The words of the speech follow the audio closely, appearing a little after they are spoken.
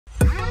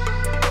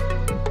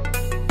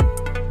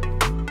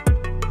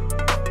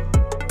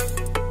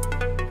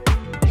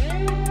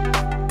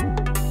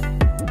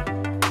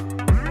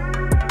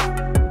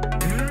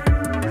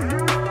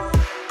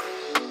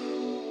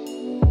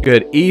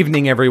Good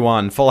evening,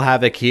 everyone.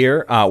 FullHavoc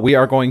here. We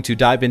are going to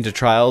dive into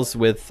trials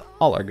with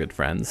all our good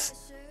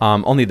friends.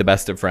 Only the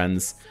best of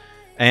friends.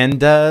 And,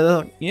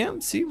 yeah,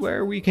 see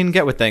where we can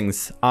get with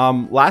things.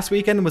 Last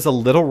weekend was a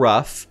little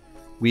rough.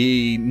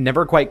 We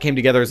never quite came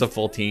together as a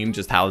full team,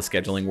 just how the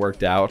scheduling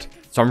worked out.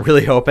 So I'm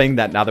really hoping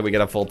that now that we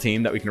get a full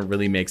team that we can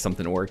really make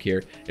something work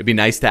here. It'd be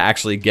nice to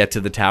actually get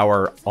to the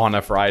tower on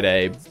a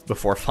Friday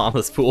before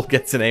Flawless Pool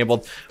gets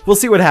enabled. We'll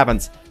see what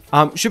happens.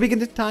 Should we get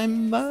to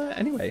time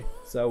anyway?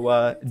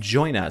 So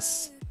join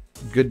us.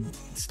 Good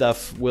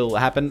stuff will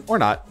happen or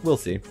not. We'll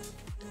see.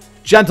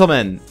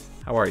 Gentlemen,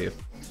 how are you?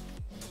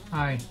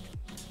 Hi.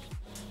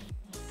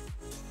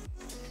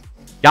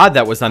 God,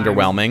 that was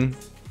underwhelming.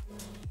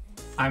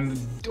 I'm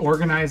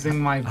organizing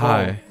my vote.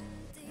 Hi.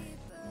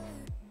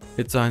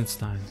 It's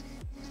Einstine.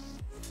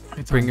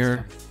 It's Bringer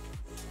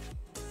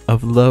Einstein.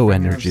 of low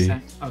Bringer energy.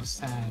 Of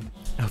sad.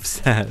 Of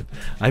sad.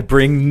 I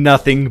bring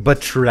nothing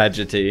but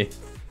tragedy.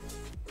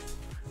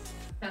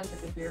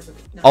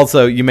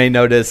 Also, you may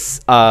notice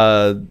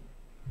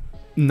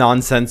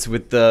nonsense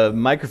with the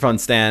microphone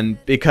stand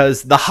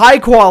because the high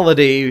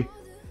quality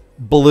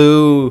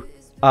blue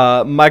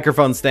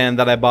microphone stand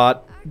that I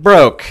bought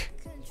broke.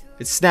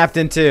 It snapped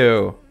in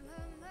two.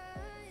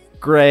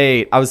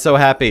 Great. I was so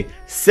happy.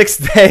 6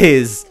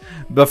 days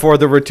before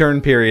the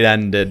return period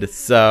ended.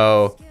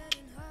 So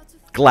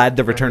glad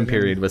the return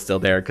period was still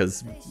there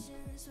because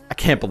I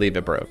can't believe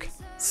it broke.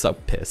 So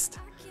pissed.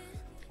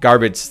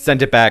 Garbage.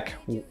 Sent it back.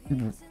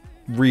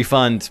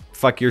 Refund.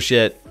 Fuck your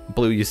shit.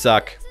 Blue, you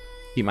suck.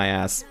 Eat my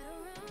ass.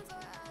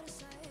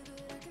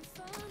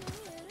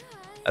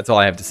 That's all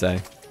I have to say.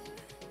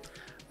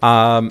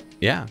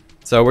 Yeah.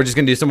 So we're just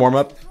going to do some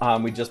warm-up.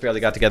 We just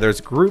barely got together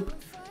as a group.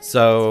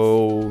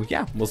 So,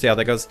 yeah, we'll see how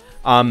that goes.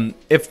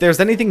 If there's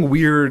anything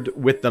weird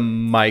with the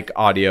mic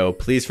audio,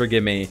 please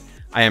forgive me.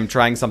 I am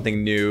trying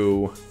something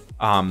new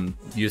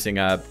using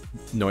a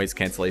noise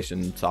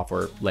cancellation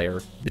software layer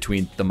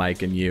between the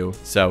mic and you.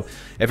 So,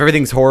 if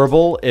everything's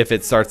horrible, if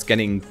it starts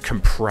getting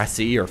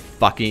compressy or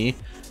fucky,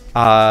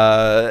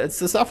 it's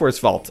the software's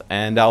fault.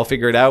 And I'll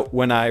figure it out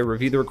when I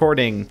review the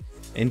recording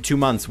in 2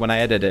 months when I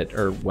edit it,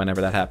 or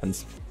whenever that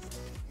happens.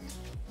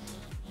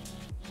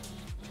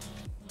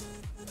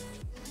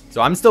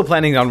 So I'm still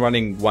planning on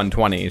running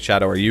 120.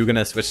 Shadow, are you going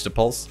to switch to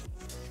Pulse?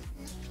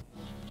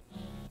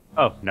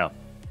 Oh, no.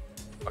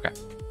 Okay.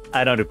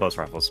 I don't do post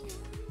rifles.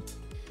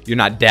 You're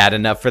not dad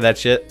enough for that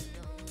shit?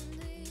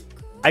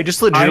 I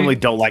just legitimately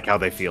don't like how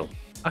they feel.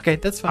 Okay,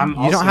 that's fine.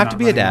 You don't have to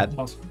be a dad.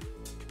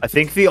 I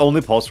think the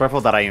only pulse rifle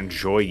that I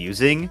enjoy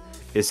using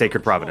is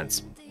Sacred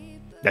Providence.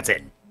 That's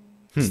it.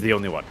 It's the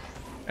only one.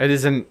 It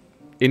is an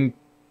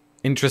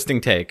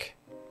interesting take.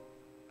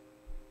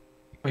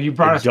 Well, you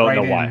brought us right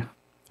in. Don't know why.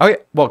 Oh, yeah.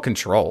 Well,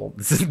 Control.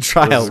 This is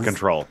trials. This is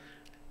Control.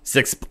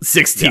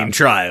 16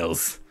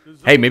 trials.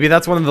 Hey, maybe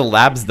that's one of the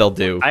labs they'll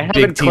do. I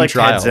haven't clicked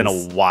heads in a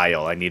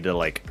while. I need to,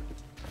 like,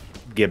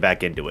 get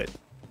back into it.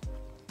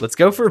 Let's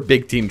go for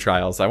big team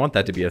trials. I want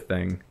that to be a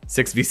thing.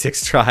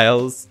 6v6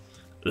 trials.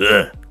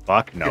 Ugh.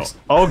 Fuck no.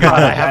 Oh,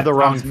 God, I have the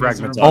wrong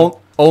fragments on.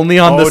 Only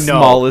on the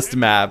smallest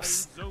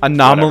maps.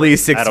 Anomaly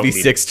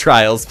 6v6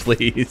 trials,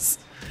 please.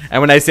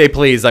 And when I say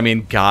please, I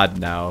mean God,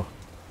 no.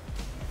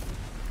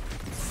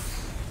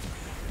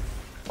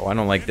 Oh, I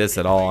don't like this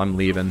at all. I'm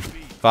leaving.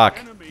 Fuck.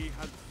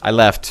 I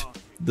left.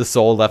 The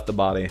soul left the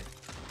body.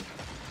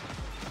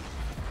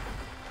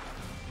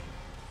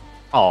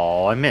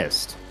 Oh, I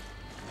missed.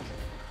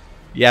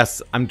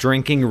 Yes, I'm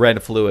drinking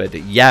red fluid.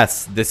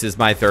 Yes, this is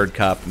my 3rd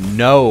cup.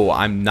 No,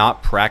 I'm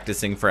not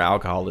practicing for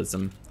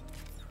alcoholism.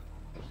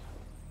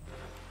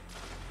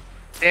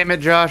 Damn it,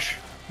 Josh.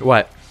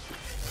 What?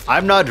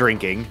 I'm not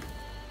drinking.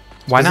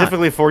 Why not?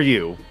 Specifically for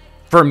you.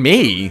 For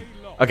me?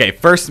 Okay,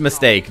 first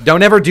mistake.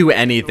 Don't ever do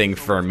anything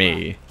for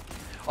me.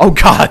 Oh,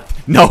 God.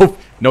 No.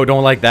 No,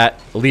 don't like that.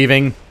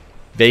 Leaving.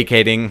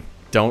 Vacating.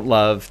 Don't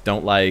love.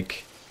 Don't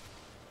like.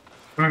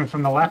 Coming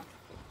from the left.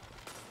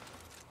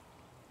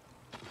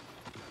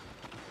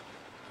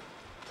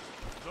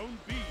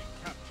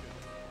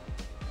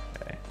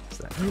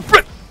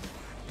 Okay.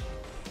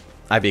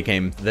 I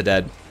became the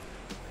dead.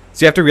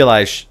 So you have to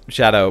realize,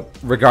 Shadow,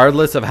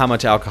 regardless of how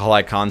much alcohol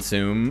I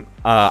consume,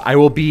 I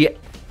will be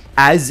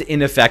as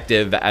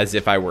ineffective as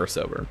if I were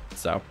sober.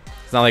 So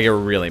it's not like it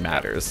really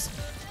matters.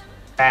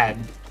 Bad.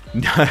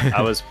 When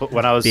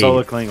I was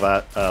solo cleaning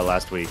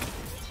last week,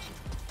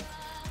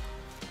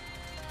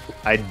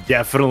 I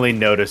definitely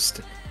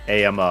noticed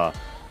a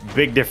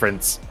big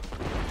difference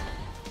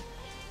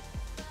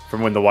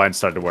from when the wine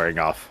started wearing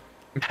off.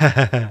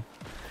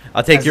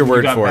 I'll take your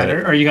word for it.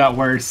 Or you got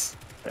worse.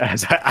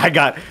 As I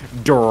got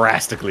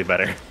drastically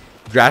better.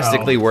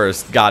 Drastically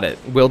worse. Got it.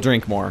 We'll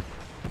drink more.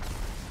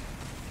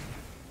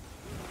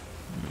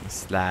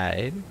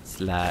 Slide.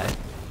 Slide.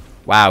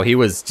 Wow, he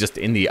was just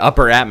in the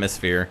upper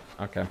atmosphere.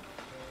 Okay.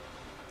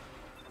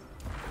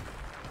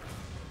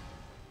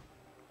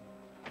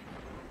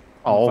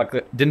 Oh.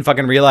 Didn't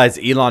fucking realize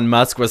Elon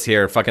Musk was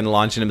here fucking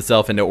launching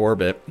himself into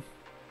orbit.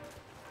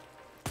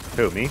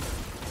 Who, me?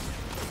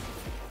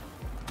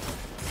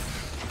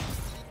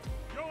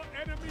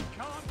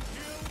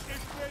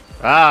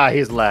 Ah,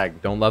 he's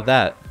lagged. Don't love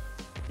that.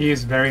 He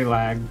is very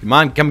lagged. Come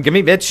on, come get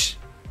me, bitch.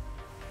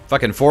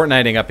 Fucking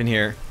Fortniting up in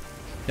here.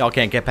 Y'all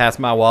can't get past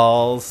my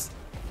walls.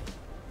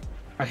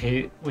 I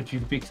hate what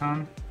you've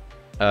become.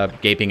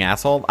 Gaping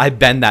asshole. I've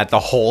been that the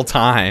whole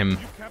time.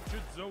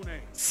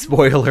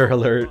 Spoiler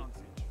alert.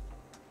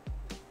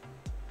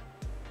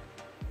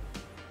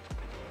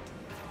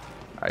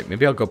 Alright,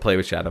 maybe I'll go play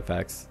with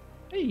Shadowfax.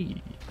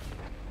 Hey.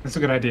 That's a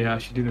good idea. I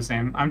should do the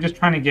same. I'm just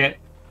trying to get...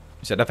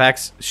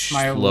 Shadowfax,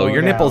 slow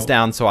your nipples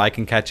down so I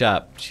can catch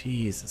up.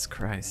 Jesus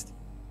Christ.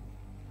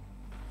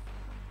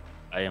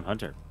 I am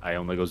Hunter. I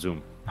only go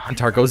zoom.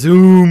 Hunter, go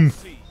zoom!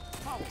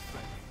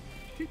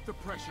 Keep the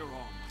pressure on.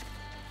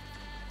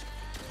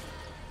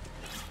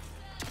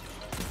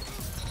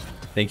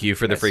 Thank you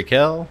for the free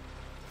kill.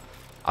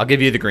 I'll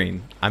give you the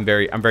green. I'm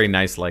very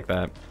nice like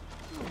that.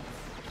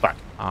 Fuck.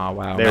 Oh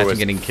wow, There imagine was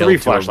getting 3 killed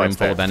to a room flashlights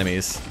full there. of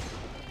enemies.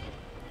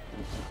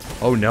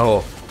 Oh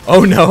no.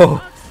 Oh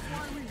no!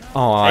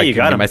 Oh, I you couldn't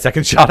got get him. my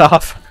second shot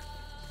off.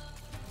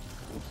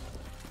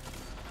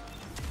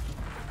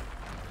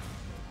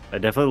 I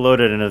definitely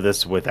loaded into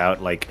this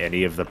without like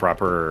any of the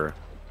proper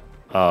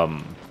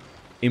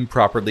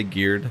Improperly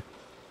geared.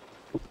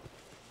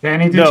 Yeah, I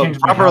need to no change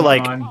my proper helmet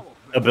like on.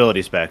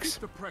 ability specs.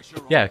 The pressure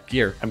on. Yeah,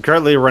 gear. I'm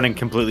currently running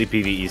completely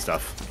PvE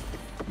stuff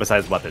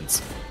besides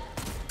weapons.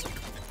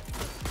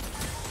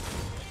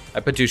 I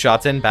put 2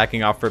 shots in,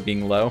 backing off for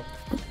being low.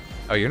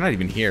 Oh, you're not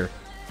even here.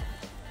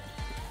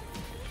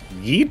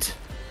 Yeet.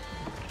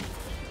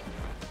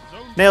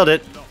 Nailed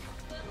it.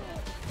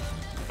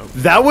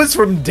 That was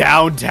from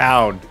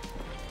downtown.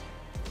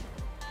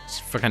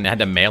 Just fucking had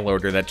to mail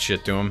order that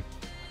shit to him.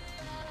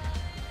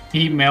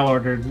 He mail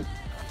ordered.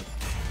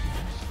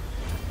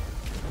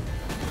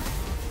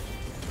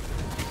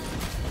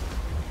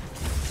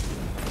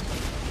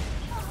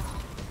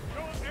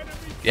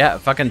 Yeah,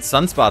 fucking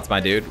sunspots,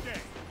 my dude.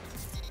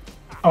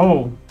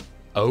 Oh,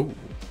 Oh.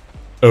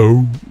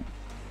 Oh.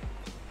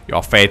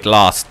 Your fate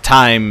lost.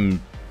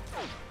 Time.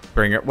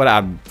 Bringer. What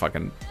I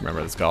fucking remember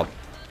what it's called.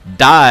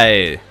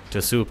 Die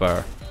to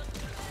super.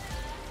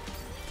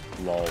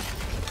 Lol.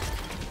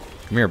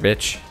 Come here,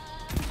 bitch.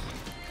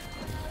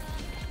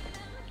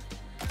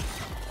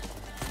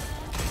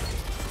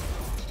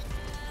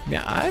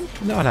 Yeah, I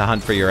know how to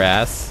hunt for your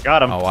ass.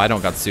 Got him. Oh, I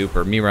don't got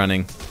super. Me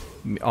running.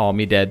 Oh,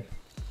 me dead.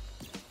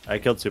 I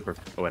killed Super.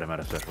 Oh wait, I'm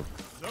out of special.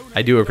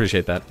 I do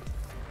appreciate that.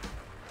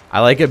 I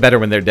like it better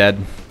when they're dead.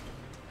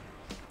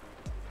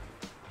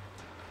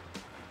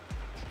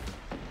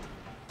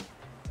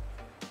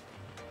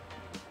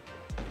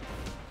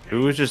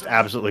 Who was just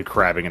absolutely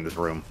crabbing in this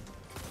room?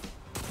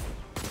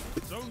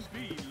 Zone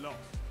B lost.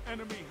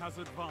 Enemy has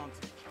advantage.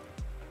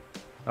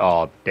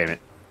 Oh, damn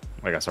it.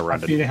 I got I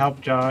surrounded. need to help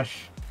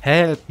Josh.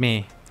 Help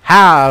me.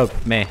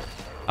 Help me.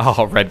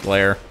 Oh, red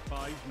glare.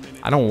 5 minutes.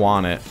 I don't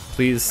want it.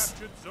 Please.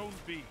 Captured Zone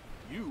B.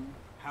 You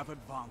have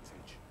advantage.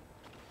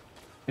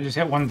 I just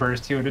hit one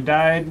burst. He would have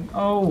died.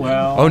 Oh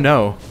well. Oh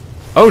no.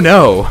 Oh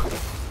no.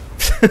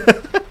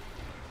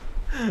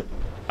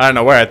 I don't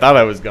know where I thought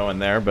I was going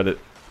there, but it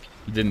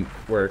didn't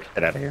work.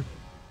 Get out of here.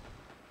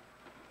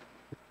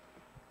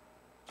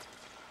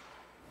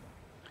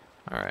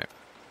 Alright.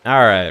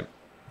 Alright.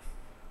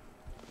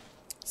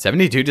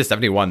 72 to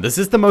 71. This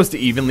is the most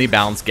evenly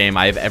balanced game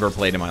I have ever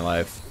played in my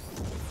life.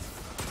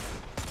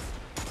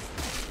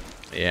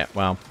 Yeah,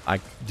 well, I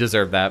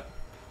deserve that.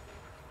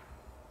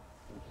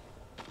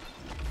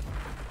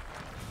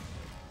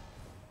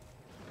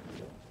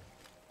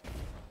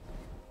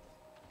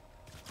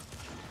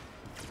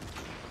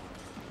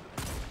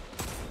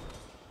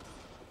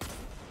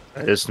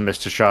 I just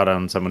missed a shot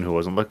on someone who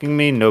wasn't looking at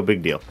me. No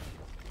big deal.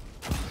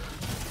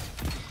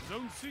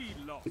 Zone C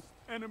lost.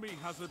 Enemy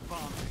has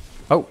advantage.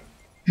 Oh,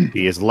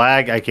 He is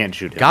lag. I can't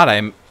shoot him. God,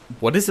 I'm...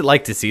 What is it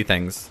like to see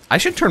things? I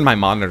should turn my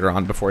monitor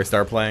on before I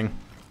start playing.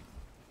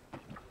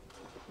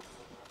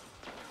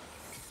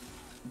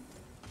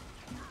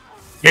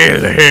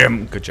 Kill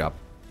him! Good job.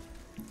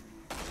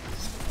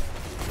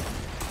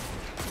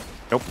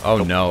 Nope. Oh,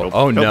 nope, no. nope,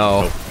 Oh, nope,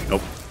 no. Nope.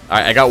 Nope.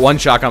 Alright, I got one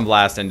shotgun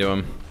blast into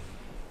him.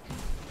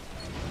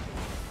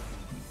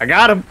 I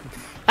got him.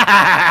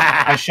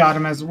 I shot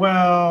him as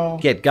well.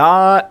 Get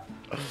got.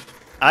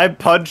 I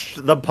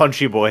punched the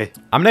punchy boy.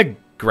 I'm gonna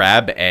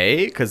grab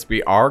A, because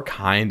we are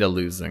kind of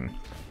losing.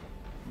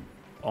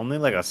 Only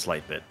like a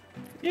slight bit.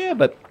 Yeah,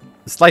 but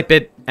slight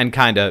bit and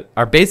kinda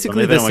are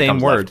basically Only the then when it same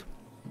comes word. left.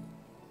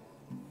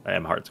 I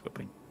am hard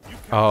scoping.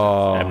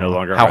 Oh, I am no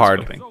longer how hard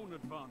hard? scoping. Zone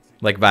advantage.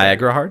 Like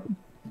Viagra hard?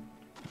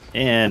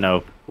 Yeah,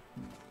 no.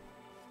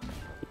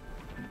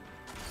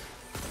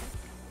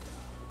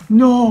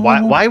 No.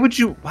 Why would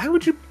you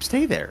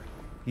stay there?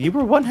 You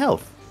were 1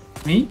 health.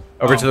 Me?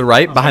 Over Oh. to the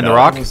right, behind the no.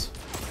 rock.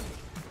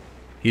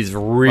 He's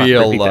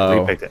real Repeat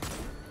low. Repicked it.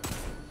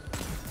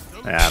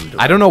 Yeah, I'm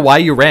I don't know why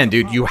you ran,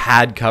 dude. You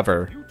had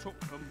cover. You took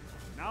them.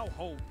 Now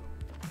hold them.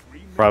 3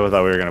 minutes. probably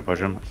thought we were gonna push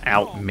him.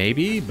 Ow.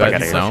 Maybe, but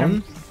gotta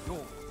zone.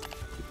 Yours.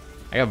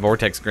 I got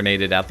vortex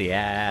grenaded out the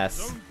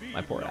ass.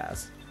 My poor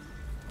ass.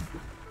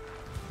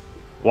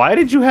 Why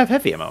did you have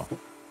heavy ammo?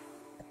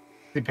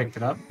 They picked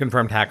it up.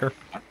 Confirmed hacker.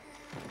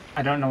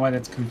 I don't know why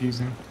that's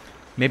confusing.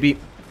 Maybe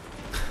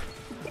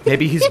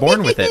he's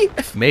born with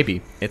it.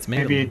 Maybe. It's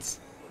Maybe it's...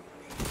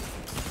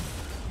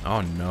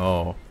 Oh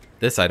no.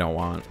 This I don't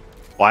want.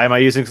 Why am I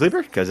using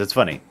Sleeper? Because it's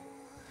funny.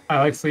 I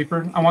like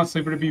Sleeper. I want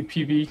Sleeper to be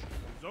PV.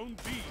 Zone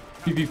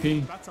B.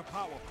 PvP. That's a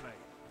power play.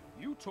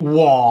 You took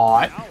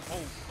What? Now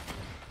hold.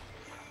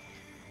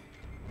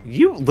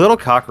 You little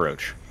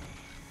cockroach.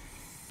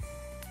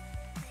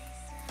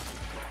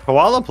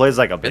 Koala plays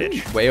like a Really?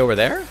 bitch. Way over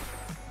there?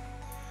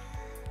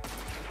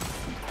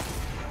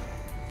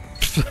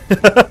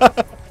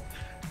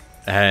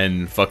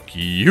 And fuck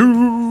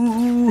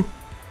you.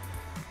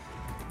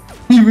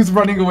 He was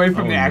running away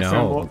from Oh, the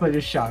accident no. bolt. I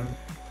just shot him.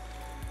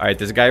 Alright,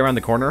 there's a guy around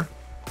the corner.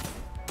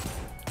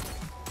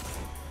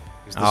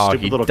 He's the Oh,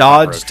 stupid he little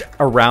dodged cockroach.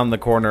 around the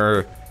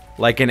corner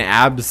like an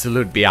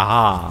absolute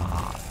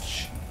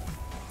biatch.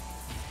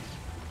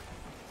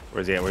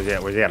 Where's he at? Where's he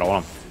at? Where's he at? I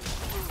want him.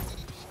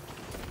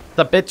 What's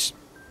up, bitch?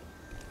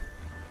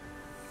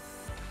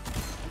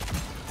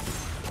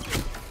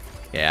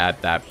 Yeah,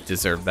 that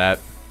deserved that.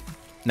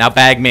 Now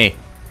bag me.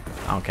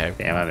 Okay.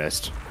 Damn, I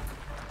missed.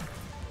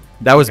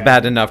 That was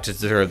bad enough to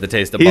deserve the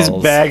taste of He's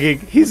balls. bagging.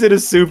 He's in a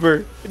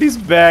super. And he's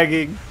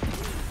bagging.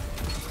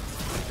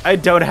 I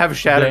don't have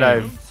Shadow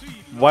Damn.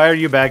 Dive. Why are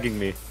you bagging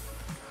me?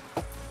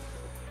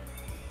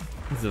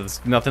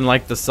 There's nothing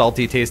like the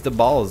salty taste of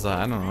balls.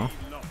 I don't know.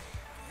 Lost.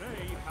 They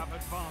have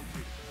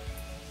advantage.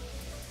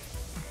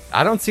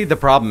 I don't see the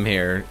problem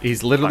here.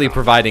 He's literally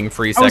providing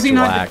free How is he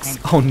sexual not acts.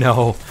 dead? Oh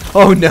no.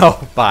 Oh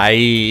no.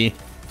 Bye.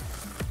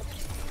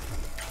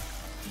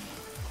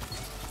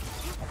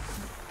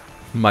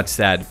 Much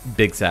sad.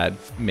 Big sad.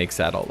 Make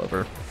sad all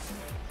over.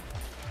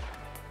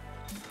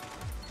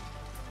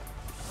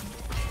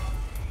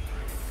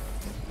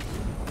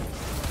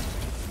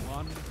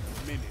 One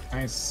minute.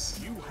 Nice.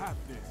 You have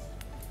this.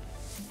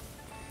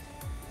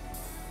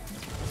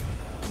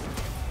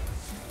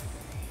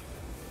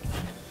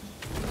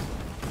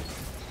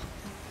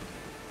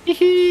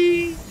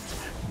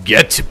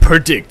 Get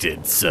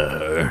predicted,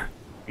 sir.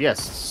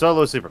 Yes,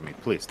 solo super me,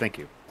 please. Thank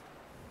you.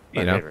 You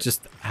My know, favorite.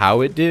 just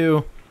how it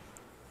do.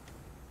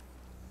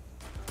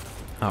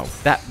 Oh,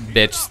 that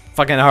bitch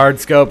fucking hard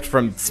scoped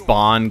from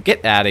spawn.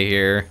 Get out of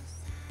here.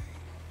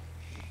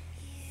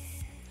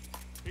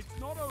 It's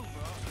not over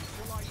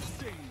until I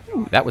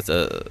sing. That was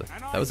a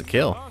And that was a I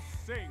kill.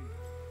 must sing.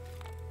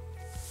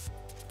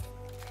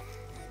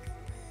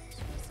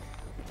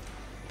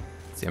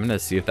 See, I'm gonna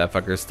see if that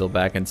fucker's still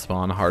back in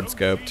spawn hard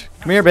scoped.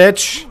 Come here,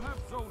 bitch. You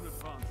have zone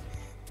advantage.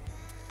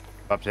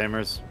 Up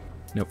tamers.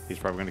 Nope. He's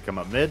probably going to come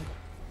up mid.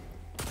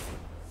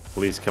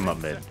 Please come up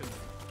mid. Seconds.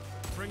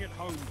 Bring it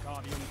home,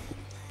 Guardian.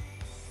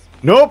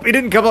 Nope, he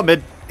didn't come up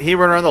mid. He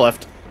ran around the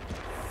left.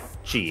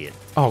 Shit.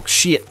 Oh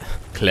shit.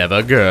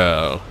 Clever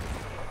girl.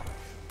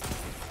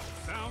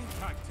 Sound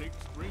tactics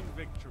bring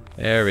victory.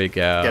 There we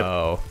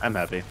go. Yep, I'm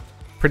happy.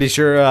 Pretty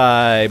sure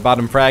I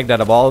bottom fragged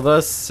out of all of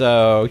us,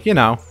 so you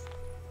know.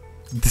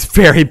 It's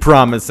very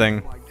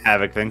promising.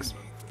 Havoc things.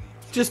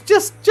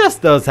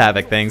 Just those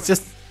havoc things.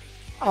 Just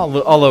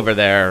all over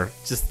there.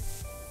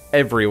 Just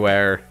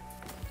everywhere.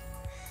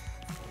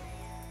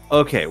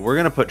 Okay, we're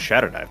going to put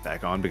Shadow Dive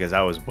back on because that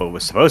was what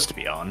was supposed to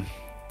be on.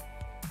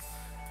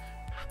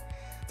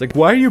 It's like,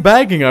 why are you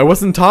bagging? I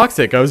wasn't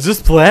toxic. I was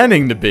just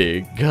planning to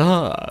be.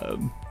 God.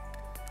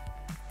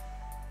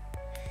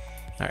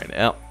 Alright,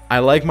 well, I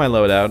like my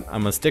loadout.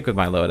 I'm gonna stick with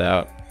my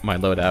loadout. My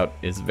loadout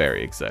is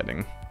very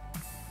exciting.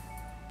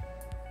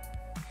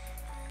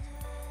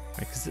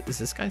 Wait, is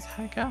this guy's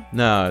hack out?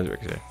 No, it's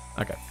Ricochet.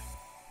 Okay.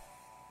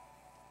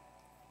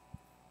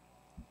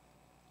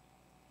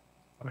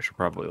 I should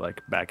probably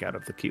like back out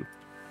of the queue.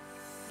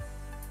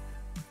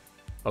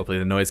 Hopefully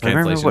the noise I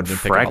remember cancellation what didn't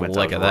pick up a fragments I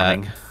lick was of that.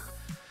 running.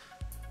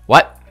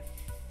 What?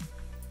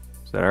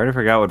 So I already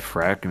forgot what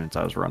fragments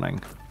I was running.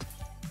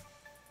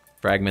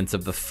 Fragments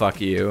of the fuck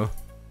you.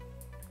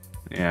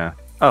 Yeah.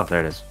 Oh,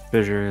 there it is.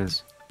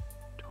 Fissures.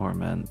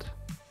 Torment.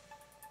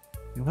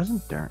 It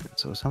wasn't Dirt,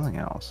 so it was something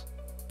else.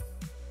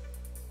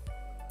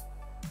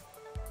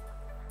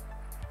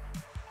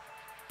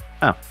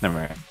 Oh, never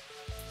mind.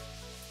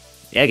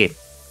 Yagi.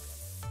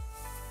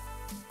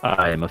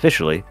 I am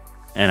officially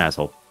an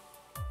asshole.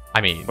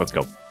 I mean, Let's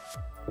go.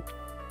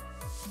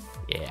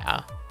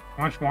 yeah.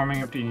 How much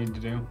warming up do you need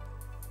to do?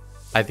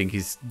 I think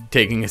he's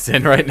taking us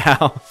in right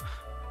now.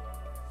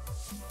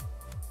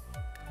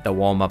 The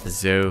warm-up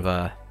is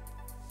over.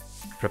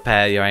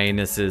 Prepare your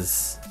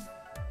anuses.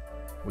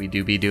 We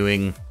do be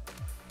doing.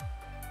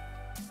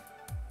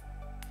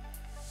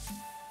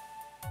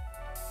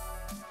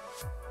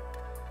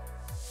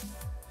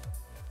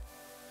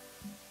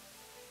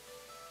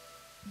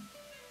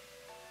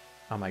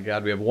 Oh my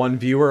god, we have one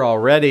viewer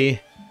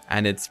already,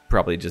 and it's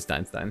probably just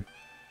Einstein.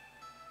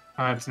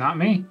 It's not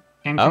me.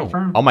 Can Oh,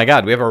 confirm. oh my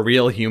god, we have a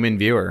real human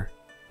viewer.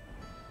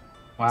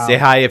 Wow. Say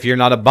hi if you're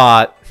not a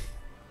bot.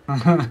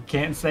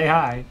 Can't say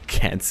hi.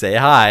 Can't say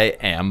hi,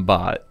 am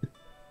bot.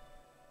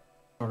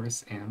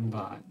 Source and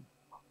bot.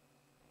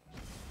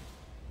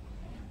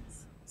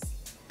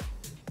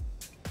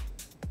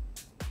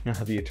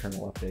 The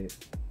eternal update.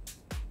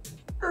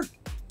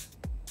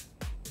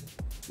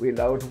 We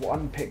load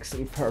 1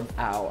 pixel per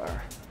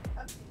hour.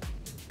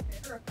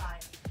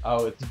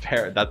 Oh, it's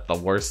that's the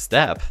worst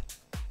step.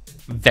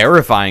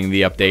 Verifying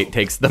the update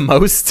takes the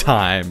most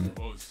time.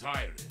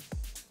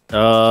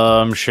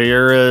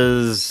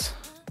 Shira's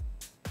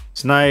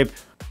snipe.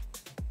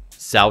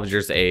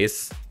 Salvager's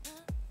ace.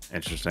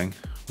 Interesting.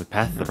 With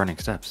Path of the Burning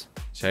Steps.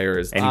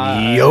 Shira's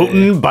And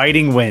Jotun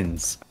biting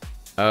wins.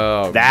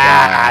 Oh,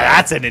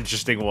 That's an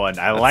interesting one.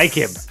 I like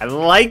him. I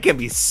like him.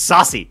 He's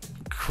saucy.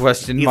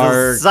 Question He's mark.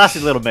 a saucy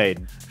little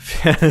maid.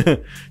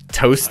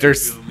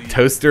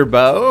 Toaster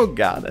bow.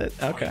 Got it.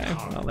 Okay.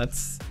 Well,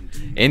 that's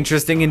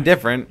interesting and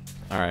different.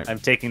 All right. I'm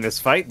taking this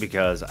fight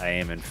because I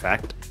am, in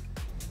fact,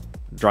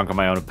 drunk on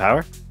my own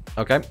power.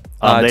 Okay.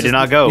 They just, did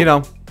not go. You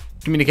know,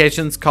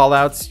 communications, call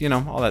outs, you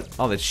know,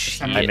 all that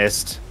shit. I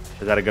missed.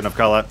 Is that a good enough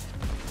call out?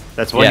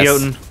 That's one Yes.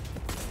 Jotun.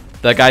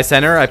 The guy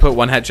center, I put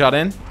 1 headshot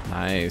in.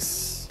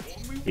 Nice.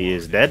 He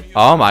is dead.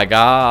 Oh my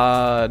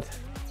god.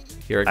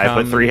 Here it comes. I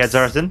put 3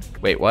 headshots in.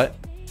 Wait, what?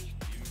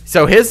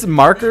 So his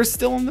marker's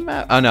still on the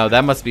map? Oh no,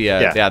 that must be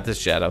this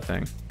shadow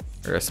thing.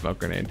 Or a smoke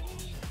grenade.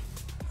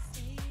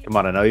 Come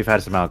on, I know you've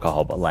had some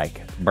alcohol, but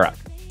like, bruh.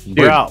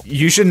 Dude,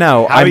 you should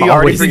know How I'm are you already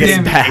always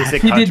forgetting this bad.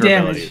 basic He did hunter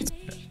damage. abilities?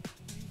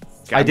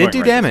 Okay, I I'm did going do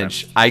right this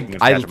damage. time. I I'm gonna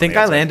catch him on think the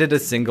I outside. landed a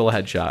single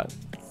headshot.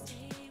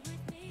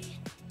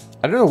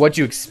 I don't know what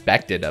you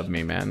expected of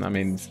me, man. I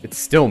mean, it's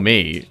still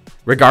me.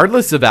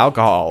 Regardless of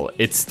alcohol,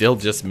 it's still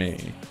just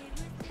me.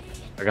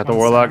 I got the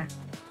Warlock.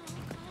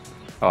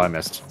 Oh, I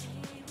missed.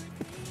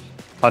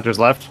 Hunter's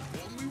left.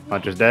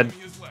 Hunter's dead.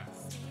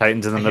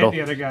 Titan's in the I hit middle.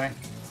 the other guy.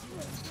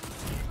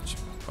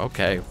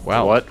 Okay,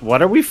 wow.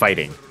 What are we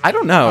fighting? I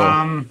don't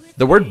know.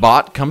 The word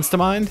bot comes to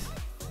mind.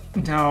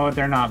 No,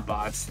 they're not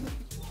bots.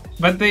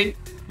 But they...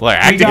 Well, We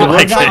acting got-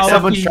 like we got this. all-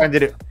 Someone's trying to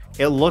do.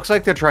 It looks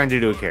like they're trying to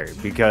do a carry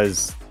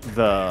because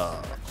the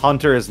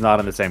Hunter is not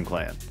in the same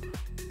clan.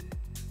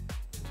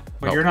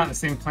 Well, Oh. you're not in the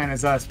same clan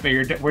as us, but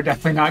we're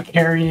definitely not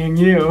carrying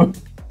you.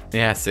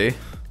 Yeah, see?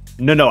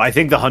 No, I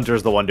think the Hunter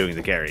is the one doing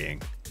the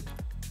carrying.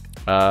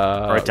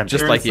 attempting.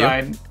 Just You're like you.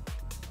 inside.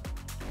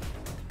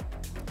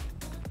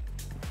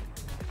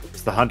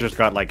 The Hunter's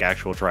got like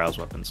actual trials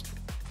weapons.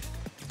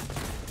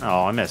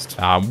 Oh, I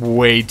missed. I'm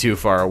way too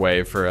far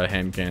away for a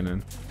hand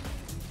cannon.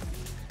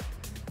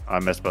 I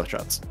missed both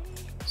shots.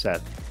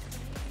 Sad.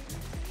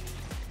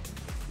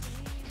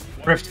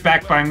 Rift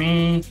back by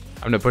me.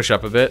 I'm gonna push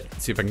up a bit,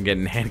 see if I can get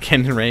in hand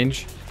cannon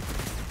range.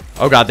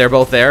 Oh god, they're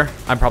both there.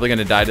 I'm probably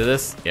gonna die to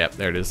this. Yep,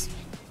 there it is.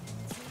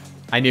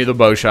 I knew the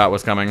bow shot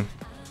was coming.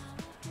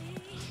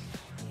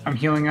 I'm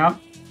healing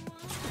up.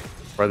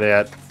 Where are they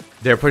at?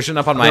 They're pushing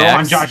up on my They're all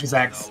on X. Josh's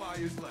X.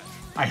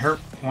 I hurt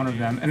one of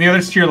them, and the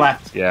other's to your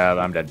left. Yeah,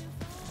 I'm dead.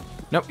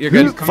 Nope, you're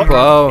good. Coming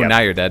Oh, Yep. now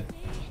you're dead.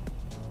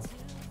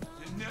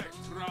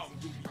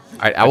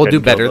 Alright, I will do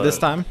couldn't kill better the- this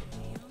time.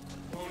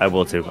 I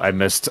will too. I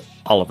missed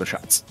all of the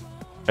shots.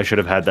 I should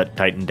have had that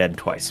Titan dead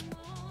twice.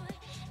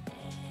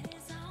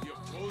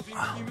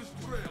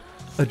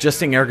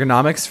 Adjusting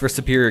ergonomics for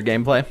superior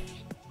gameplay.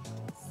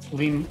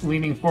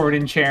 Leaning forward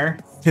in chair.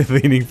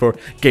 Leaning for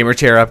gamer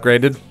chair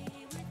upgraded.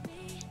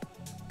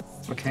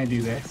 What can I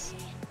do this?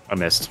 I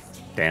missed.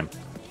 Damn.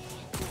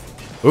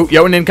 Ooh,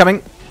 Jotun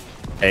incoming.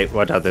 Hey,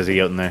 watch out. There's a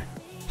Jotun there.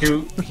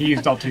 He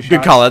used all 2 shots.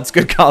 Good call outs,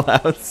 good call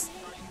outs.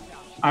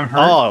 I'm hurt.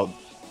 Oh,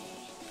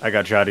 I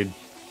got shotted.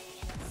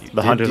 The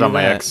did Hunter's do on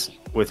my that. X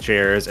with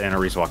chairs and a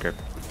Reese Walker.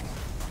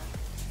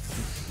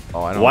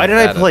 Oh, I don't Why like did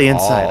I that play at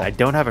inside? all. I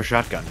don't have a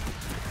shotgun.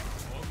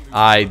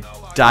 I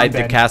died to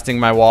dead. casting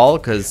my wall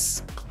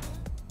because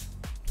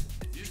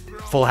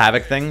full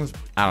havoc things.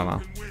 I don't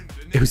know.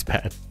 It was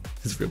bad.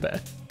 It was real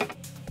bad.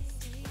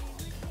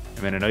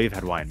 I mean, I know you've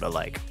had wine, but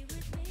like,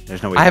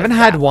 there's no way. I you haven't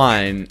had had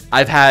wine.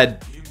 I've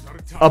had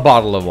a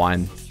bottle of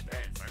wine.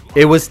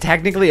 It was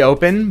technically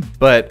open,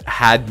 but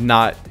had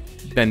not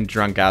been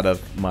drunk out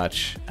of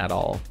much at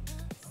all.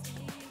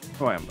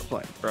 Why am I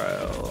playing,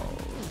 bro?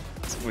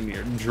 It's when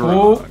you're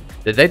Oh. drunk.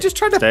 Did they just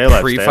try to Stay alive,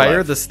 stay pre-fire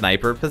alive. the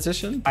sniper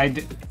position? I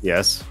did.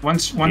 Yes.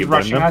 One's You blame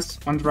rushing them? us.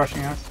 One's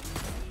rushing us.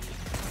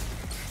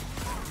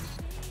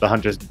 The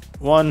Hunter's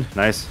one.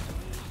 Nice.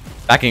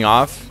 Backing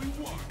off.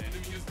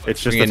 It's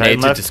just Bringing the a nade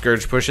Titan to left.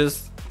 discourage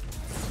pushes.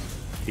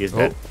 He is Oh,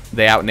 dead.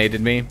 they outnaded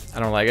me. I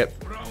don't like it.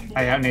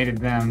 I outnaded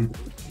them.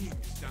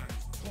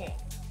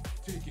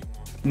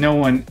 No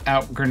one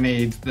out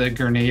grenades the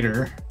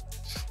grenader.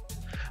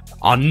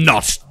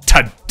 Not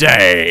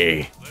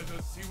today.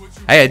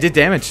 Hey, I did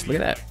damage. Look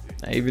at that.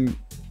 I even.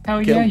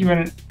 Hell Kill. yeah, you had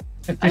an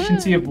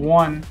efficiency of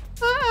 1.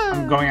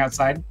 I'm going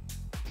outside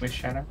with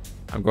Shadow.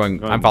 I'm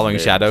going. Oh, I'm following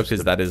man. Shadow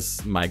because that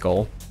is my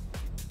goal.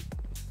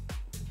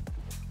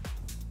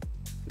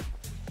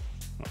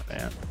 Oh,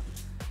 man.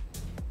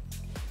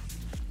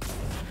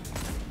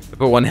 I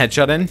put 1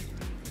 headshot in.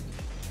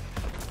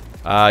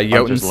 Jotun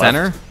Hunter's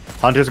center.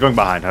 left. Hunter's going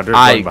behind. Hunter's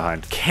I going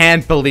behind.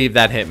 can't believe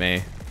that hit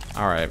me.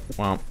 All right.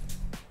 Well,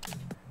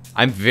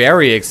 I'm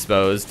very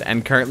exposed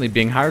and currently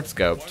being hard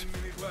scoped.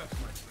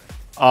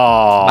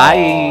 Oh.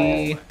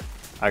 Bye.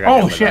 I got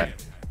hit Oh by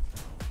shit!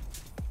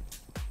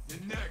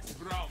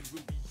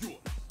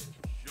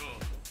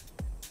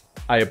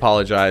 I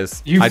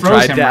apologize. You I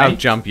froze tried him, to right?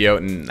 outjump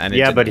Jotun, and it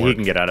Yeah, didn't but he work.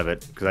 can get out of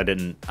it because I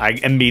didn't. I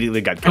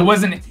immediately got It killed.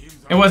 wasn't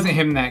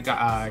him that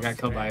got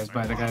killed by us,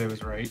 but the guy that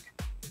was right.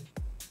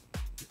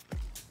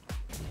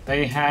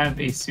 They have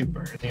a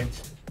super. They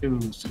have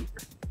 2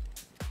 super.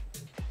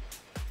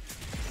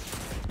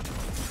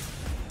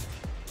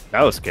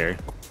 That was scary.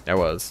 That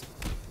was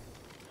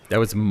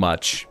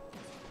much.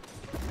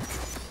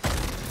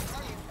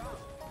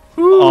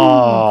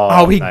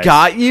 Oh, He nice.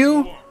 got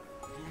you?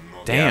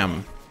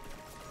 Damn.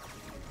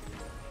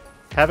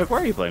 Havoc,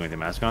 why are you playing with your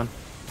mask on?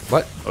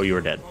 What? Oh, you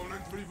were dead.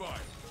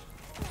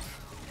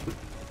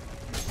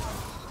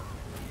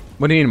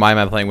 What do you mean, why am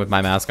I playing with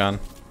my mask on?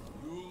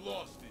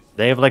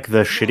 They have like the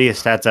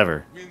shittiest stats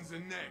ever.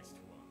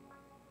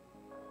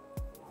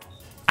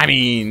 I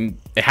mean,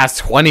 it has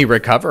 20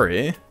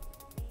 recovery.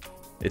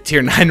 A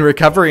tier 9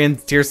 recovery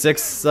and tier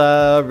 6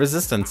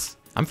 resistance.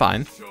 I'm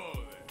fine.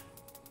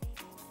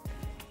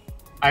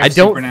 I have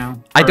super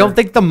now. I don't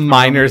think the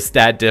minor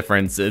stat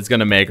difference is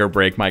gonna make or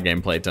break my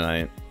gameplay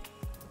tonight.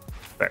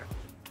 Fair.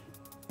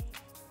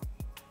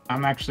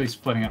 I'm actually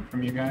splitting up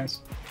from you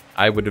guys.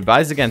 I would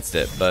advise against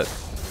it, but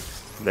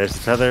There's the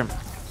tether.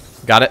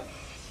 got it.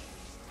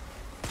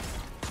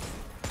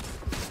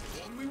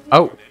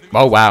 Oh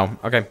wow.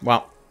 Okay,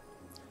 well,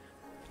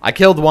 I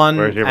killed one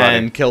Where's your body?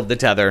 and killed the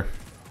tether.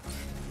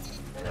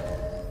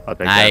 I'll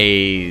take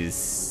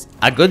Nice.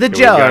 A good that.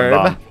 Here, we got a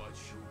job. bomb.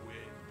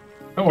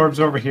 The orb's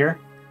over here.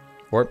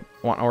 Orb,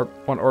 one orb,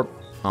 one orb.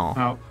 Oh,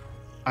 Oh,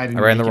 I didn't.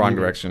 I ran the make it wrong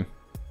either. direction.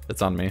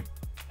 That's on me.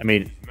 I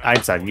mean,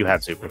 Einstein, you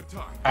have super.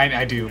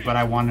 I do, but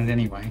I want it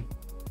anyway.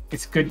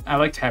 It's good. I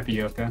like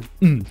tapioca.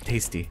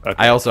 Tasty. Okay.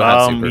 I also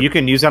have super. You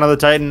can use that on the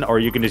Titan, or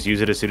you can just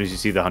use it as soon as you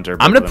see the hunter.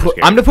 I'm Both of them are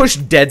gonna scary. push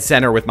dead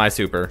center with my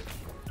super.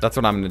 That's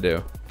what I'm gonna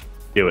do.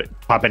 Do it.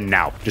 Pop it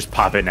now. Just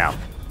pop it now.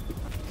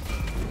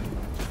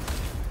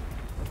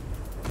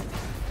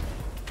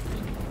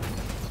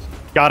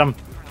 Got him.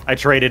 I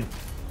traded.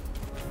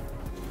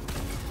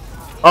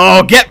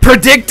 Oh, get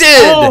predicted!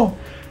 Oh!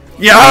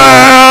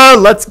 Yeah,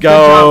 let's Good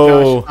job,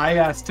 go. Josh.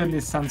 I stood in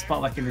his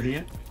sunspot like an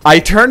idiot. I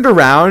turned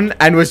around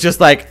and was just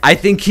like, I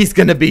think he's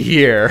gonna be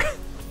here.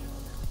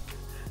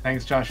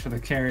 Thanks, Josh, for the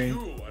carry.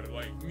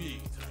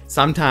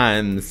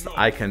 Sometimes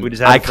I can. We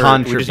just I had,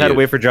 contribute we just had to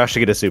wait for Josh to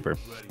get a super.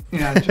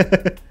 Yeah.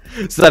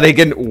 so that he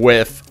can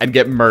whiff and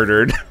get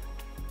murdered.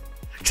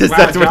 Because Wow,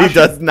 that's what he Josh.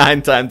 does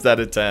 9 times out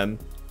of 10.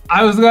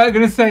 I was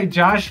gonna say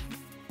Josh.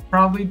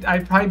 I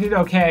probably did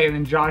okay, and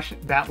then Josh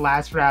that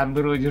last round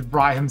literally just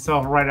brought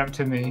himself right up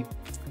to me.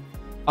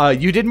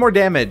 You did more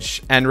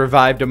damage and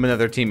revived him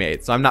another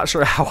teammate, so I'm not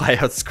sure how I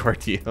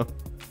outscored you.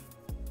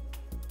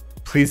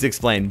 Please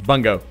explain,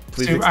 Bungo.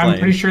 Please explain. I'm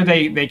pretty sure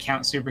they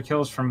count super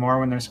kills for more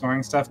when they're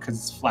scoring stuff because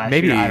it's flashy.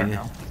 Maybe. I don't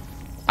know.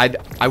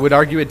 I would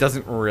argue it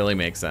doesn't really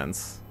make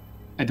sense.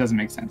 It doesn't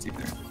make sense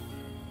either.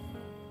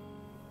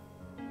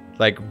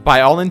 Like,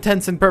 by all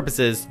intents and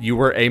purposes, you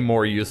were a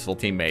more useful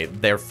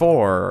teammate.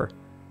 Therefore,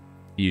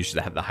 you should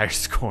have the higher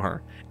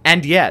score.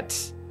 And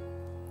yet,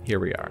 here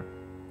we are.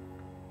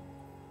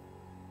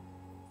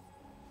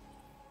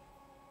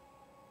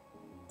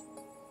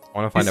 I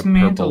want to find a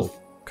Dismantle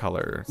purple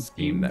color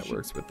scheme that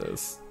works with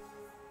this.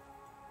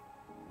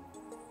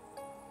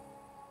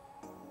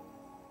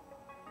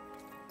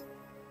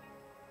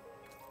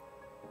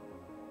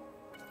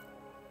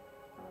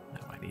 No,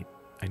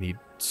 I need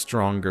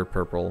stronger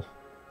purple.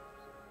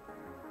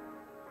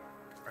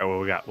 All right, what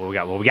we got? What we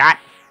got? What we got?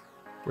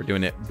 We're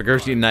doing it.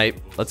 Begurgian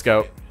Knight. Let's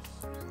go.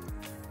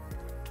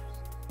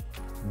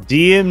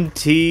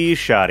 DMT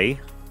shoddy.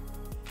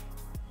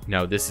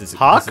 No, this is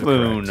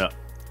Hawkmoon correct.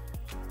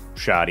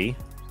 shoddy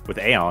with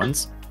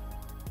Aeons.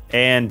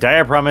 And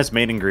Dire Promise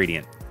main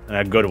ingredient. And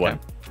a good one.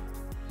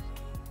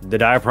 The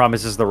Dire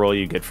Promise is the role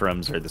you get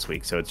from Zerd this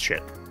week, so it's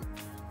shit.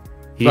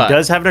 He But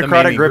does have the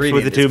necrotic main grips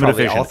with the ingredient is Tomb of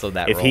probably Efficient. also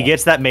that If he role.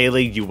 gets that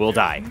melee, you will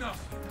die.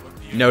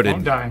 Noted.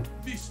 Don't die.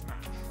 This match,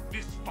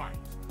 this fight.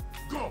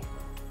 Go.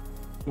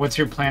 What's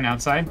your plan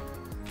outside?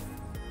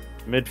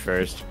 Mid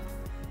first.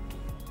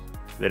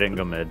 They didn't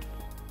go mid.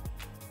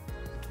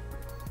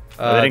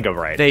 Oh, they didn't go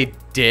right. They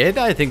did?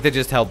 I think they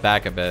just held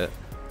back a bit.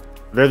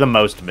 They're the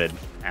most mid.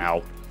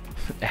 Ow.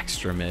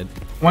 Extra mid.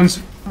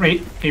 One's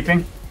right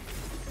aping.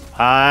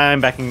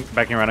 I'm backing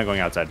around and going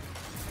outside.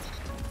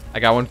 I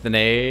got one with the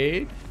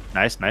nade.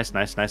 Nice, nice,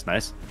 nice, nice,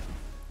 nice.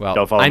 Well,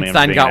 Don't follow me, I'm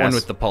Einstein being got an one ass.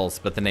 with the pulse,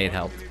 but the nade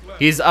helped.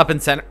 He's up in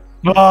center.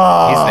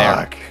 Oh, He's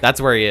there. That's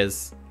where he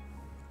is.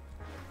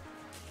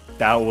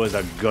 That was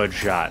a good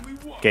shot.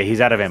 Okay,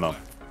 he's out of ammo.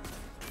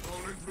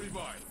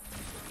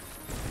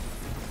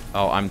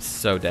 Oh, I'm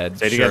so dead.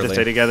 Stay together, surely.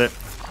 stay together.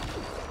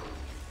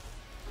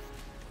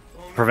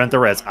 Prevent the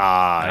res.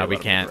 Ah, No, I we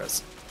love the can't.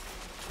 res.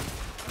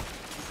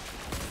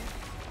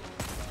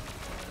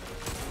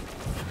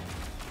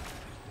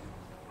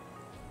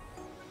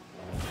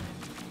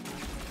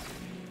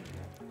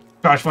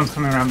 Josh, one's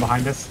coming around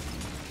behind us.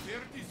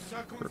 30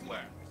 seconds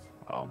left.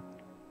 Oh.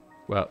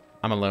 Well,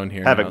 I'm alone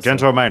here. Havoc, now, so-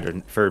 gentle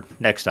reminder for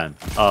next time.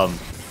 One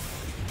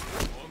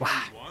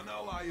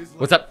ally is left.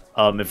 What's up?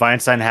 If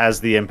Einstein has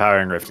the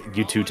empowering rift,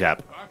 you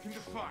 2-tap.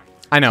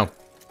 I know,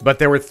 but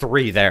there were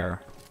 3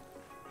 there.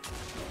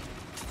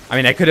 I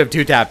mean, I could have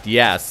 2-tapped,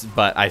 yes,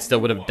 but I still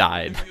would have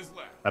died.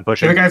 I'm The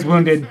pushing. other guy's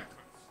wounded.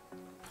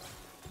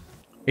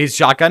 He's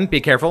shotgun.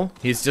 Be careful.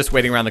 He's just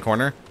waiting around the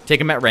corner.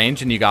 Take him at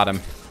range, and you got him.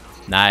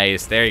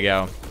 Nice. There you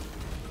go.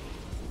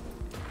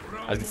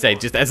 I was gonna say,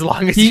 just as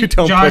long as you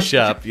don't push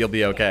up, you'll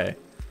be okay.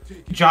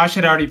 Josh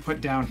had already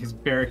put down his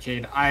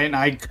barricade.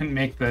 I couldn't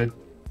make the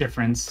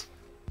difference.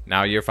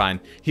 Now you're fine.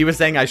 He was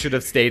saying I should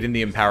have stayed in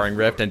the empowering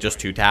rift and just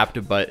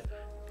 2-tapped, but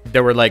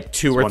there were like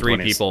 2 or 3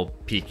 people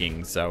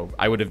peeking, so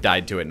I would have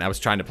died to it, and I was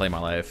trying to play my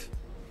life.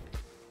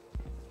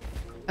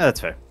 Yeah, that's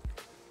fair.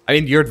 I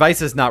mean, your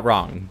advice is not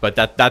wrong, but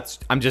that's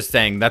I'm just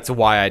saying that's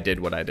why I did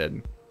what I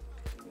did.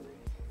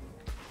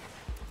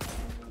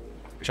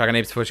 Shotgun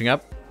apes pushing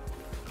up.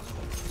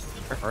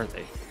 Where are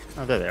they?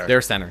 Oh, there they are.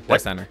 They're center. They're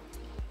What? center.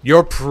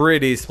 You're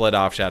pretty split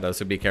off, Shadow,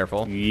 so be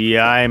careful.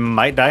 Yeah, I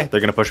might die. They're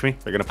gonna push me.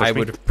 They're gonna push I me.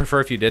 would prefer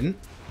if you didn't.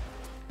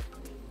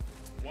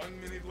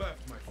 1 minute left,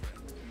 my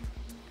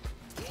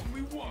friend.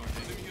 Only one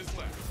enemy is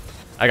left.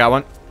 I got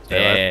one.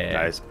 Yeah,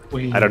 guys.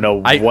 We- I don't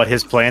know I- what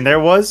his plan there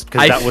was,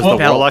 because I that was felt-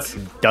 the Warlock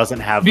doesn't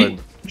have Be-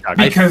 a shotgun.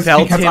 because-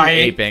 I felt him I-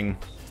 aping.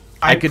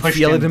 I could pushed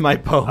feel it him. in my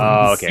bones.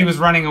 Oh, okay. He was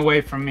running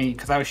away from me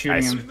because I was shooting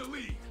Nice. him.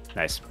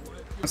 Nice.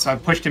 So I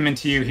pushed him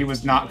into you. He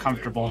was not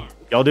comfortable.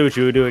 Y'all do what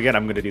you would do again.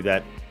 I'm gonna do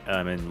that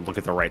and look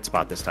at the right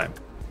spot this time.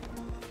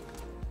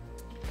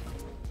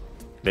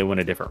 They went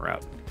a different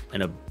route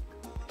and it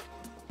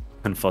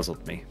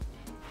confuzzled me.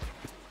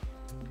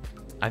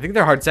 I think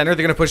they're hard center.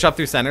 They're gonna push up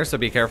through center, so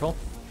be careful.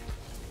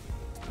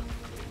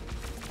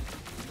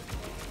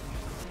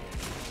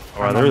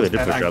 Oh, they really did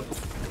push up.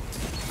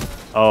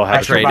 Oh, I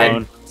have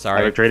traded.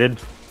 Sorry. I traded.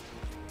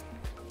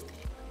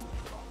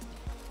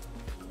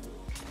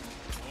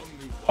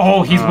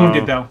 Oh, he's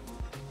wounded though.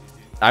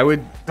 I would.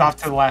 He's off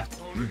to the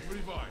left.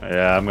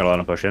 Yeah, I'm gonna let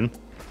him push in.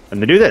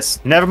 And then do this.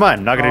 Never mind.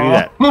 I'm not gonna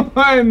do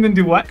that. And then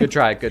do what? Good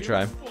try. Good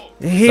try.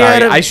 He Sorry,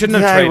 had a- I shouldn't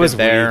have yeah, he traded was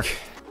there.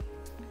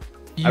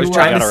 weak. I was You,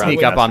 trying to got around sneak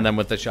with up that. on them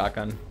with the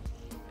shotgun.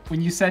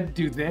 When you said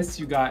do this,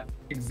 you got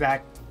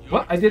exact.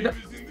 What? I did.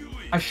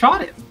 I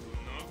shot him.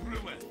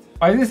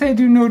 Why did they say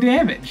do no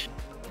damage?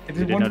 I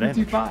did did no damage.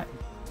 155.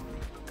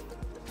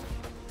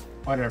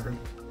 Whatever.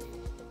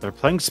 They're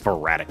playing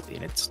sporadically,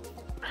 and it's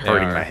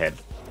hurting are. my head.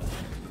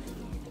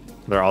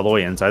 They're all the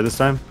way inside this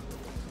time.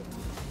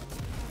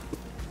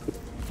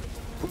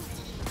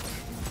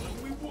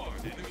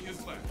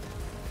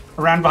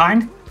 Around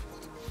behind?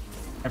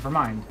 Never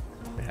mind.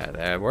 Yeah,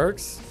 that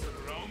works.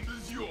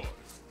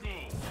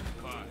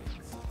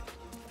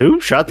 Who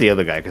shot the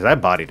other guy? Because I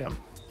bodied him.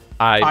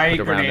 I put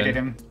a round grenaded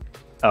in. him.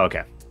 Oh,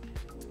 okay.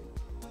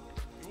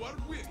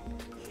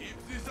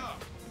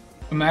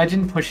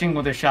 Imagine pushing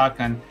with a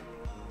shotgun.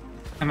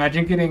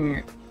 Imagine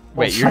getting.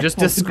 Wait, you're just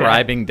pulled to death.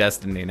 describing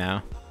Destiny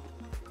now.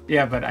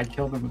 Yeah, but I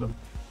killed him with them.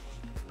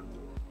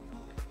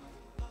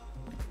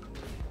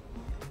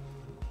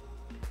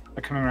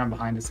 They're coming around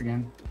behind us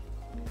again.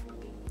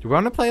 Do we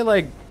want to play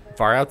like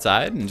far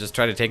outside and just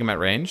try to take him at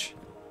range?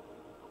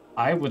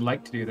 I would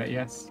like to do that,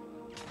 yes.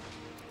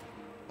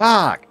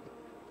 Fuck.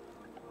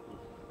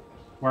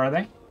 Where are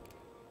they?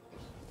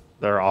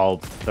 They're all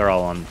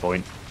on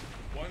point.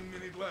 1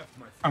 minute left,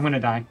 my friend. I'm gonna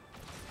die.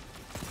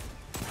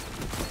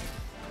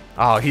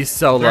 Oh, he's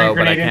so Throwing low,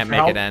 but I grenade in can't for make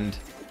help. it end.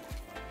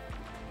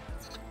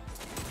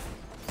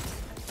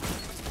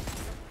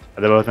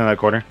 Are they both in that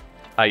corner?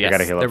 Yes,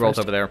 gotta heal up they're both first.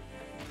 over there.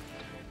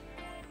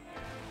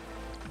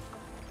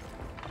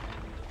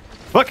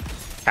 Fuck!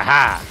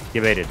 Haha!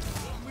 You baited.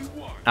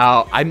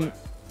 Oh, I'm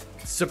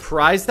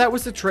surprised that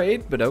was a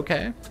trade, but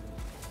okay.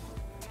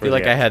 I feel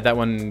like I had that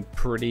one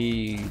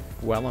pretty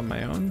well on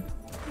my own.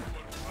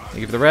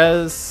 Thank you for the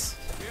res.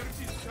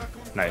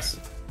 Nice.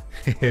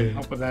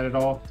 Help with that at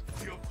all.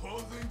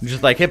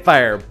 Just like hip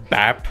fire,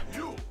 bap.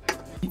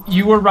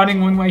 You were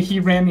running one way, he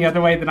ran the other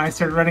way, then I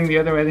started running the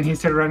other way, then he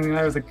started running the other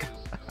way. I was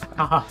like,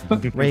 haha.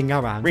 Ring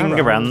around, Ring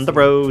around the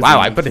rose. Wow,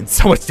 I put in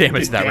so much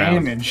damage that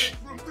round. Damage.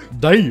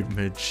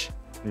 Damage.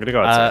 I'm gonna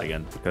go outside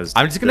again because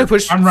I'm just gonna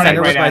push I'm running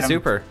center with right my at him.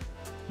 super.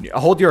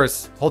 Hold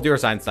yours. Hold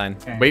yours, Einstein.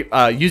 Okay.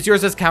 Wait, use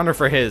yours as counter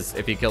for his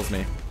if he kills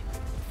me.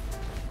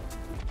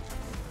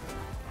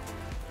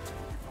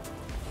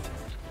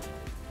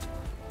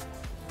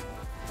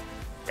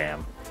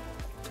 Damn.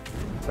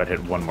 If I'd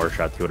hit one more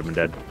shot, he would have been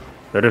dead.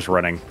 They're just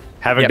running.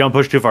 Havoc, Yep. don't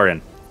push too far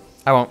in.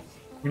 I won't.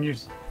 When you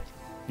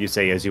You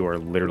say as you are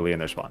literally in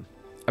their spawn.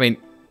 I mean,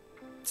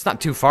 it's not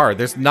too far.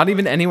 There's not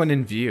even anyone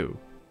in view.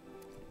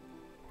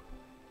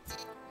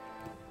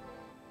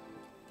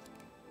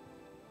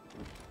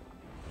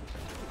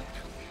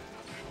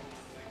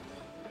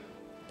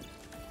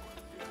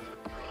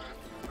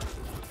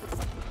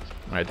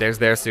 All right, there's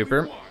their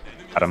super.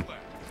 Got him.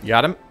 You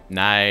got him?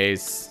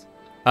 Nice.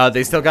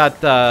 They still got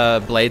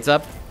blades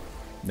up.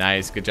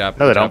 Nice, good job.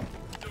 No, they good job.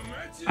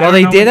 don't. Well, I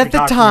they don't know did what at the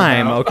you're talking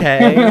time, about.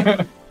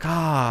 okay?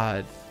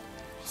 God.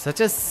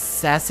 Such a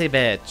sassy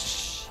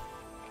bitch.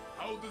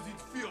 How does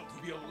it feel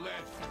to be a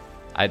legend?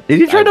 I, Did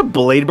he try I- to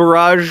blade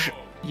barrage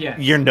Yeah.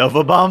 Your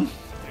Nova Bomb?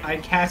 I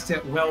cast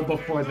it well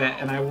before that,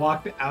 and I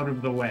walked out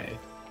of the way.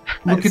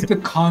 Look at the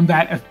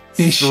combat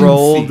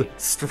efficiency.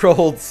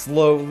 Strolled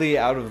slowly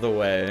out of the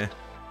way.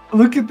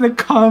 Look at the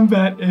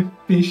combat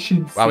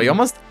efficiency.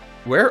 Wow,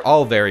 we're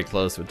all very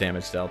close with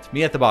damage dealt.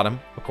 Me at the bottom,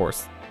 of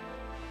course.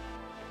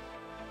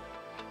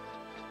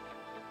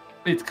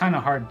 It's kind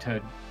of hard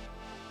to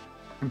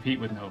compete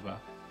with Nova,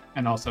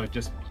 and also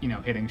just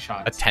hitting A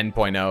shots.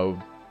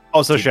 10.0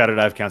 Also, Shadow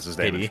Dive counts as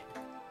damage. pity.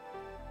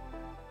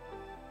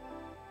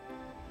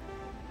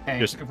 Hey,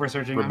 Just if we're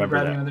searching, I'm remember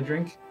grabbing that. another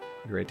drink.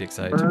 Great to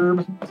excite.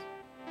 Herb.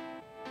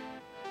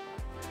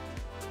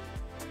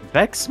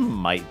 Vex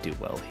might do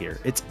well here.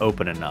 It's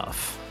open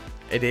enough.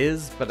 It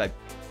is, but I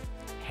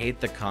hate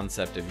the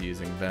concept of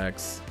using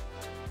Vex.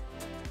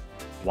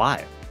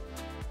 Why?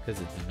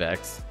 Because it's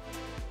Vex.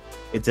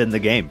 It's in the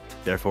game,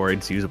 therefore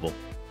it's usable.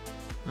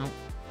 Well,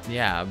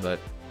 yeah, but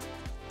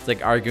it's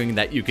like arguing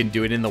that you can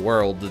do it in the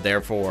world,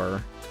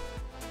 therefore.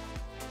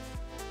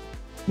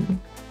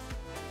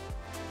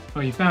 Oh,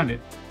 you found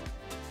it.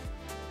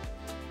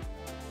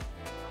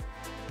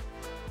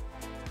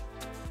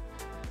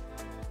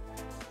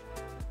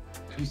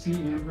 You see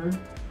Amber?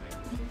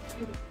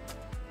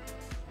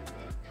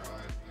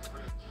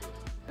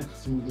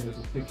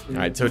 All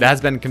right, so it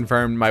has been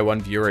confirmed my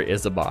one viewer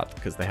is a bot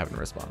because they haven't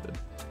responded.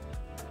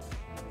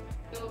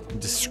 I'm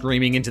just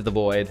screaming into the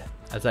void,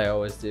 as I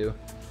always do.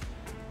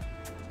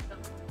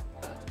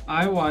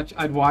 I'd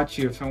watch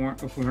you if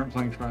we weren't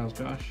playing Trials,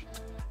 Josh.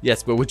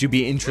 Yes, but would you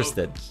be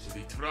interested?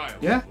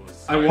 Yeah,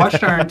 I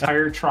watched our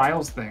entire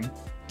Trials thing.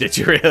 Did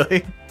you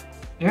really?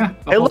 Yeah.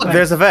 Hey, look,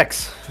 there's a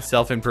Vex.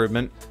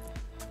 Self-improvement.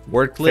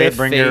 Wordcliff,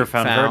 Fatebringer, Fate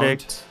found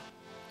Verdict.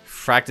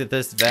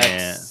 Fractithus,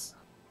 Vex.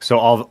 So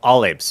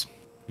all apes.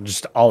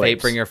 Just all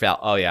apes. Fatebringer, Foul.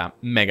 Oh yeah,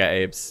 Mega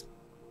Apes.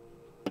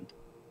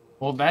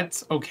 Well,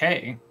 that's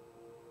okay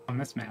on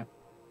this map.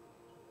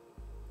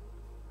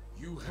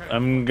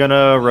 I'm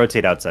gonna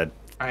rotate outside.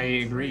 I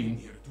agree.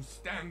 Here to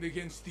stand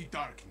against the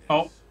darkness.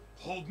 Oh,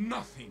 Hold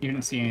nothing. you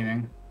didn't see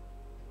anything.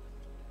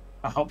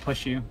 I'll help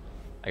push you.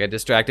 I got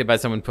distracted by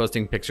someone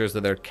posting pictures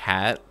of their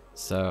cat,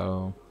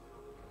 so...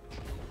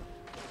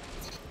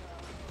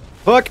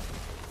 Fuck!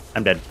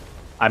 I'm dead.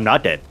 I'm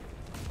not dead.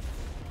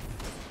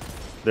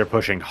 They're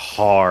pushing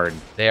hard.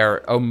 They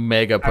are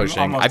Omega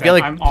pushing. almost I feel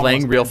dead. like I'm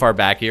playing almost real dead. far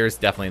back here is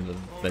definitely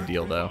the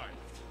deal, though.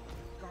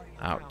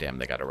 Oh, damn,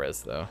 they got a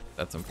res, though.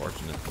 That's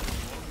unfortunate.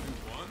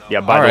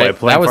 Yeah, by the Alright, way,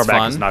 playing that far was back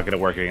fun. is not going to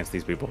work against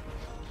these people.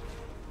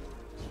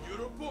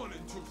 Your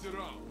opponent took the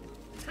round.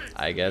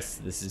 I guess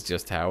this is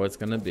just how it's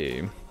gonna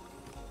be.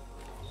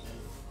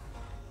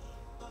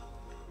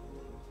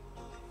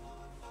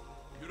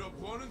 Your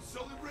opponent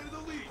celebrated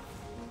a lead.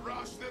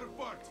 Rush their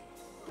party.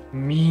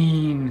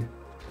 Mean.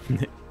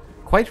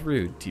 Quite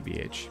rude,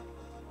 TBH.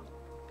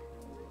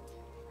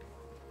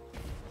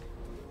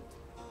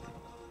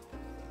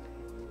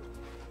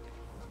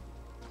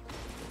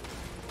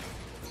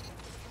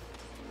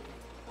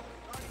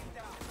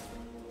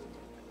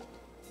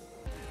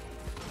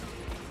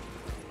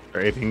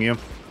 They're aping you.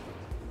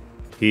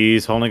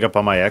 He's holding up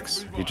on my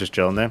X. He's just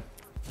chilling there.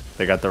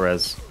 They got the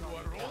res.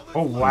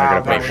 Oh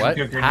wow, gonna that push. was What? a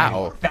good grenade.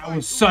 How? That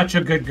was such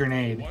a good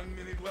grenade. 1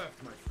 minute left,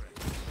 my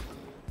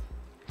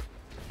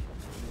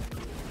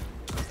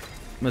friend.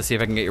 Let's see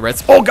if I can get your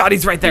res. Oh god,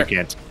 he's right You there!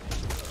 can't.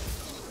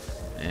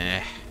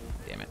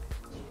 Damn it.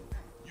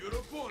 Your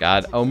opponent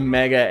God, took the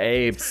Omega round.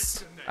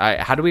 Apes. Alright,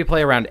 how do we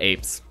play around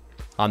apes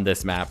on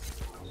this map?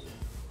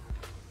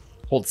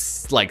 Hold,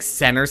 like,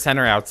 center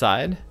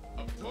outside?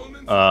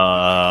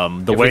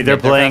 Opponent The If way we they're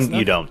get there playing, fast you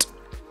enough? don't.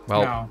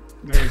 Well, No,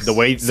 there's- The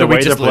way So we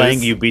they're just playing,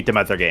 lose? you beat them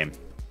at their game.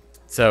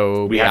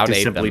 so We we have to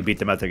out-ape simply them. beat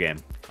them at their game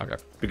Okay.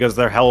 because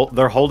they're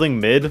holding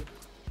mid,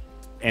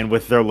 and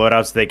with their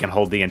loadouts, they can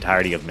hold the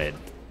entirety of mid.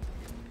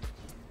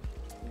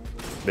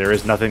 There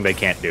is nothing they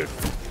can't do.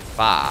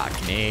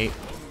 Fuck me.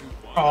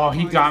 Oh,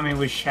 he got me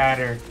with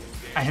Shatter.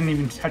 I hadn't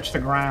even touched the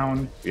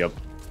ground. Yep.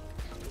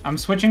 I'm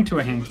switching to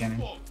a hand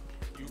cannon.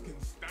 you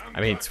can stand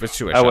I mean, switch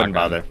to a I shotgun. wouldn't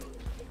bother.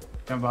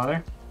 Don't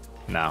bother.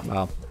 No.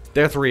 Well,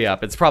 they're 3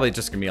 up. It's probably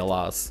just gonna be a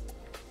loss.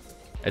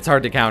 It's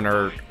hard to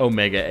counter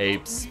Omega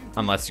Apes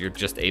unless you're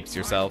just apes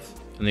yourself,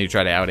 and then you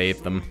try to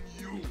out-ape them.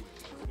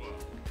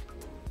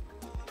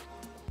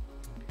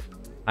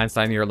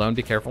 Einstein, you're alone.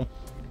 Be careful.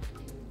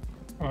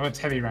 Oh, it's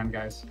heavy round,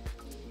 guys.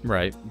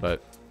 Right,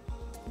 but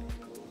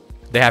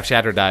they have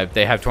Shatter Dive.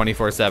 They have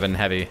 24/7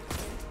 heavy.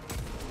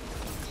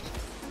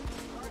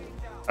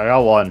 I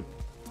got one.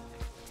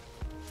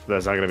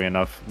 That's not gonna be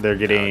enough. They're No,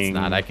 getting. it's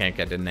not. I can't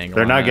get an angle.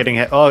 They're on not that. getting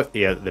hit. Oh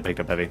yeah, they picked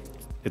up heavy.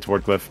 It's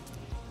Wardcliff.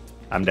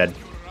 I'm dead.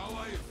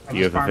 I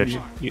You just have a farmed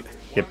fish. you.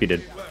 Yep, you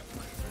did.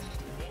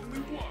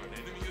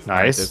 There's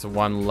Nice.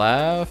 one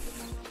left.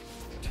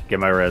 Get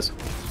my res.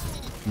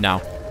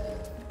 No.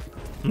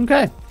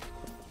 Okay.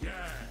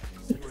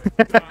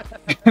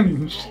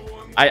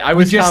 I We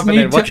was just need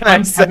confident. What to can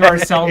I say? untether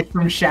ourselves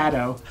from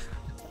Shadow.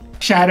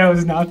 Shadow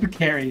is not the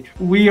carry.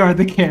 We are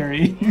the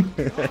carry.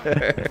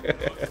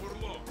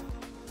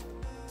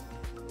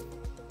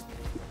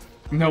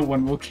 No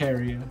one will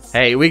carry us.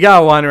 Hey, we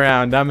got one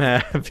round. I'm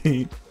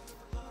happy.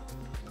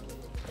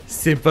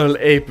 Simple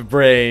ape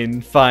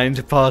brain.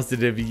 Find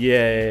positive.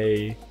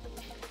 Yay.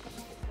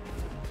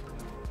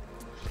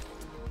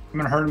 I'm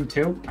gonna hurt him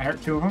too. I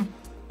hurt 2 of them.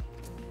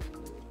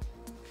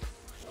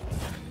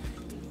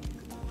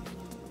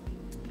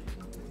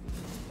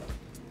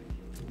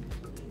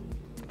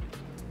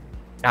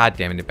 God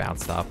damn it, it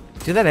bounced off.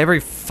 Do that every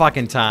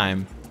fucking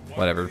time.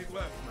 Whatever.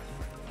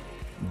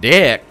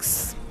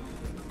 Dicks.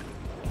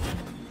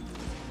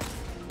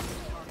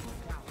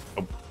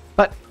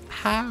 But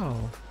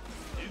how?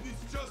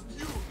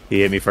 He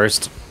hit me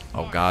first.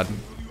 Oh god.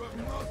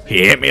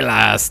 He hit me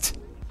last.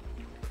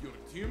 Your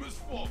team is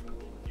full.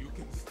 You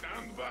can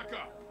stand back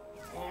up.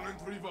 Opponent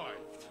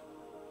revived.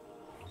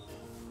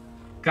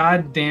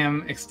 God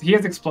damn. He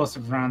has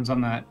explosive rounds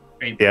on that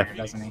Fate Yeah. Bringer,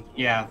 doesn't he?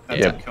 Yeah,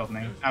 that's Yeah. what killed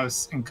me. I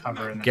was in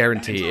cover. In that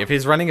Guarantee. If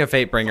he's running a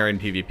Fatebringer in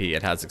PvP,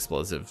 it has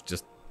explosive.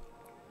 Just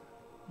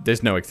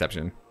there's no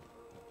exception.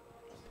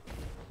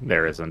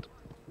 There isn't.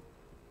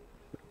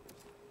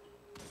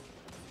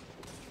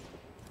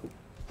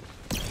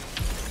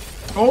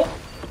 Oh!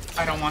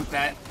 I don't want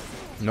that.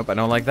 Nope, I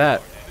don't like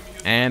that.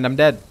 And I'm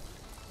dead.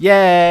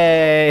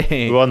 Yay!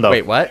 We won, though.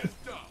 Wait, what?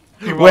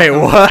 You're Wait,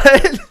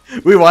 welcome.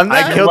 what? We won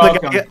that? I killed the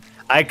welcome. guy.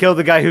 I killed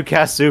the guy who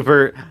cast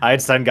super.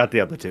 Einstein got the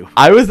other 2.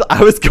 I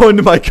was going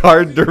to my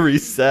card to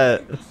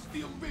reset.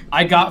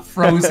 I got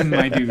frozen,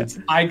 my dudes.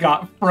 I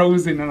got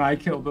frozen and I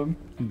killed them.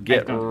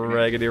 Get I don't-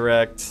 raggedy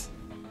wrecked.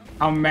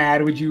 How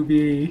mad would you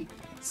be?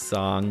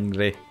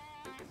 Sangre.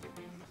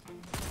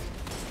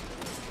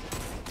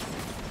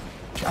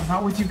 I'm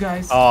not with you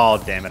guys.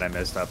 Oh, damn it. I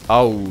messed up.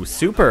 Oh,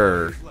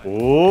 super.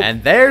 Ooh.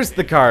 And there's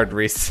the card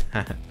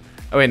reset.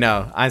 Oh wait,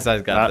 no.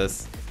 Einstein's got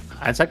this.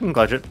 Einstein can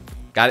clutch it.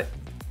 Got it.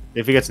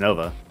 If he gets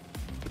Nova.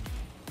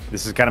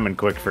 This is kind of been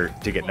quick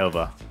to get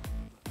Nova.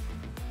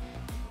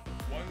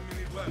 1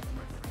 minute left,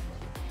 my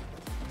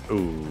friend.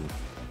 Ooh.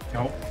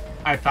 Nope.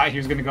 I thought he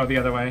was gonna go the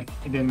other way.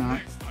 He did not.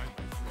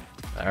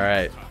 All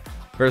right.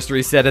 First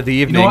reset of the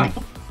You evening. know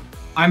what?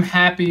 I'm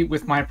happy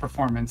with my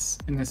performance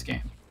in this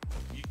game.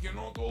 You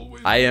cannot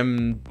always I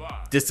am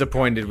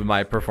disappointed with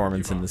my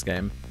performance in this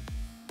game.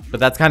 But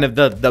that's kind of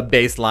the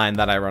baseline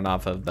that I run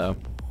off of, though.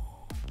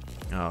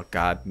 Oh,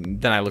 God.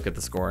 Then I look at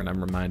the score and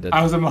I'm reminded.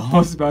 I was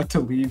almost about to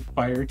leave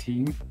Fire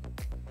Team.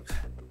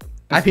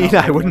 I mean,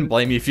 I wouldn't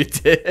blame you if you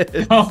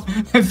did. No,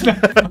 it's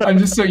not, I'm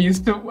just so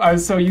used to. I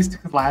was so used to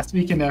last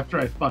weekend after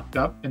I fucked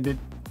up and did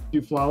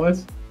do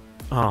flawless.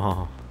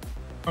 Oh,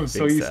 I was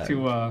so Big used sad.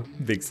 to.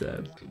 big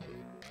sad.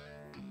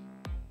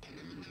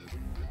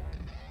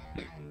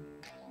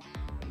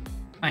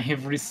 I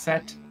have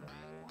reset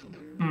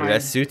my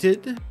That's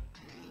suited.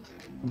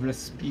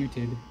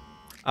 Resputed.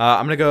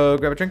 I'm gonna go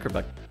grab a drink real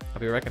quick. I'll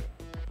be right back.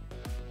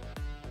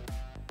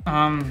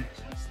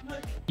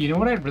 You know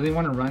what I really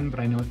want to run, but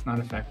I know it's not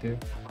effective.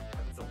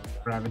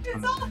 Grab a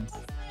ton of things.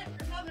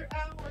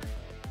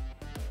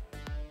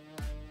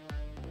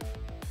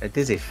 It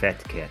is a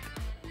fat cat.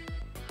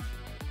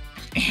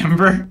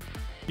 Amber?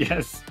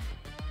 Yes.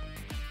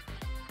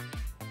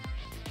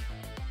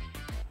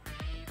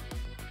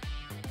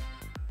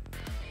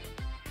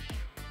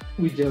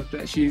 We joked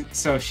that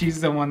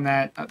she's the one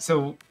that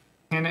so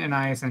Hannah and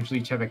I essentially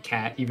each have a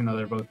cat, even though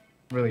they're both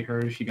really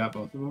hers. She got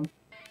both of them.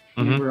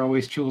 Amber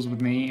always chills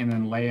with me, and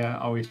then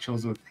Leia always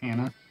chills with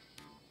Hannah.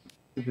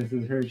 So this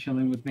is her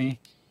chilling with me.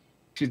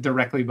 She's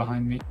directly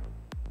behind me.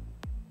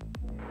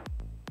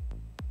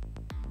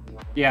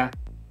 Yeah,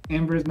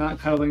 Amber's not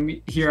cuddling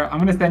me. Here, I'm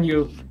gonna send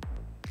you.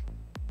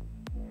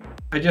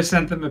 I just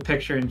sent them a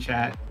picture in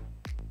chat.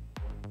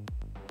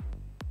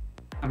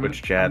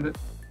 Which chat?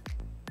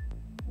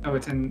 Oh,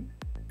 it's in.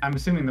 I'm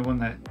assuming the one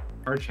that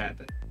our chat,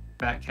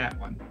 that cat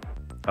one.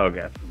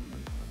 Okay.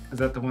 Is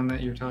that the one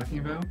that you're talking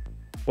about?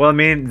 Well, I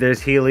mean,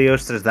 there's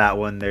Helios, there's that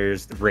one,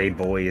 there's Raid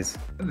Boys.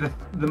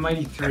 The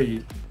Mighty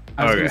Three.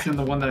 I was Okay. gonna send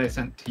the one that I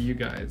sent to you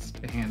guys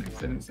to Hannah, 'cause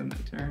I didn't send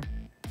that to her.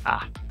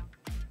 Ah.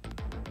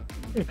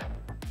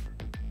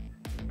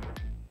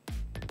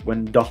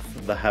 When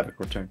doth the havoc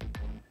return?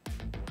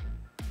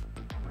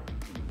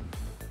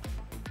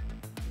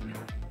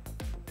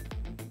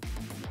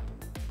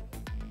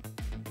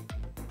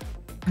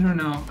 I don't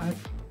know.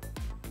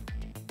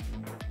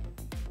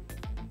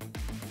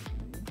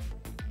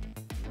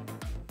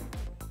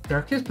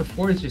 Darkest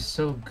Before is just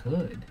so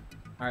good.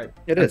 All right.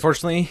 It is.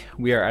 Unfortunately,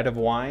 we are out of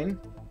wine.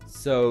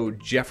 So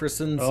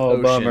Jefferson's Oh,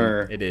 Ocean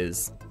bummer. it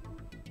is.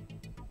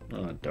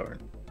 Oh, darn.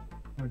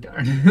 Oh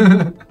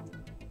darn.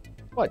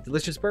 What?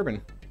 Delicious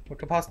bourbon. What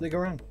could possibly go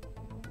wrong?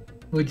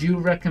 Would you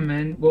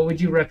recommend? What would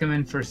you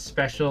recommend for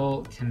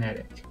special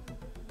kinetic?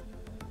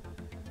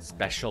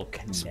 Special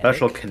kinetic.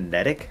 Special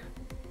kinetic?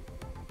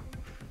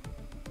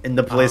 In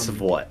the place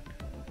of what?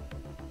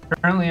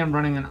 Currently, I'm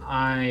running an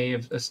Eye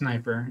of a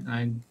Sniper.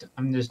 And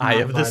I'm just. Eye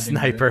not of the vibing with it.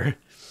 Sniper.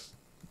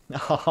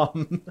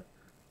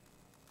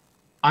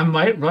 I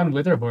might run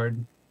Wither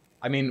Horde.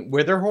 I mean,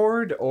 Wither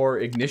Horde or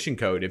Ignition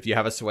Code if you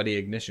have a sweaty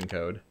Ignition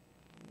Code.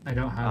 I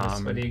don't have a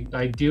sweaty.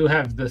 I do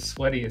have the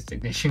sweatiest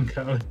ignition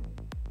code.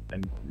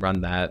 and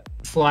run that.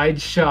 Slide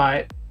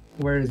shot.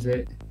 Where is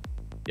it?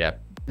 Yeah.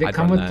 Did it I'd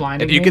come run with that.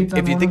 blinding If you aids can, on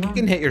if you one think of you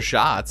can them? hit your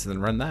shots, then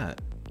run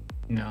that.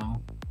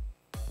 No.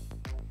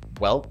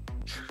 Well,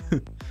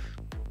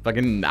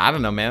 fucking, I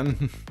don't know,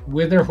 man.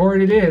 Wither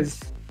Horde it is.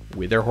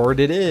 Wither Horde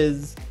it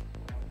is.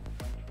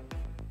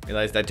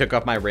 Realized I took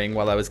off my ring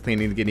while I was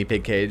cleaning the guinea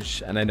pig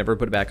cage, and I never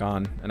put it back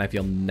on, and I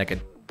feel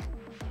naked.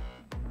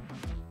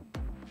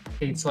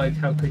 It's like,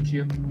 how could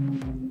you?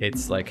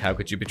 It's like, how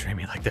could you betray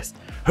me like this?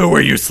 Who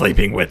are you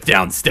sleeping with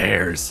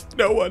downstairs?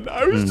 No one.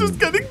 I was just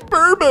getting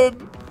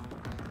bourbon.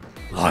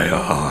 Liar.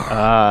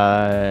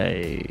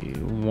 I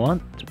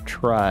want to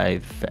try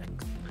Vex.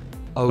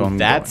 Oh, I'm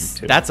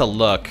that's a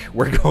look.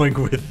 We're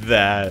going with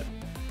that.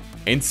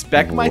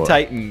 Inspect my What?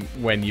 Titan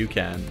when you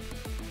can.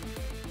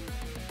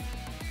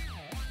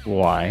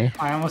 Why?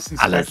 I almost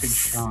inspected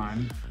Alice.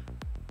 Sean.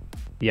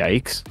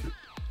 Yikes.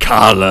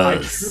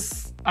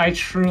 Colors. I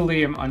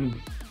truly am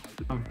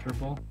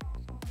uncomfortable.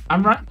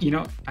 I'm not,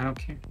 I don't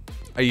care.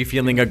 Are you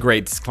feeling a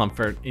great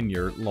discomfort in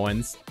your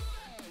loins?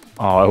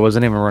 Oh, I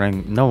wasn't even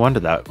running. No wonder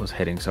that was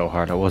hitting so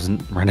hard. I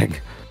wasn't running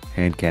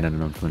hand cannon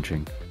and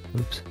unflinching.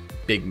 Oops.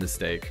 Big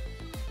mistake.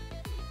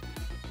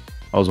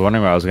 I was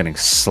wondering why I was getting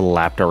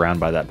slapped around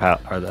by that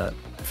that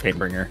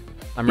Fatebringer.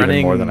 I'm Even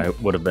running more than I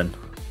would have been.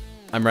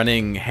 I'm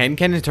running hand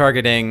cannon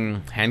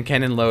targeting, hand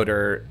cannon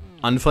loader,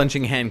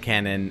 unflinching hand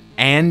cannon,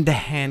 and the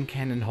hand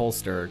cannon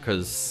holster,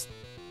 because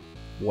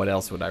what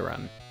else would I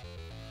run?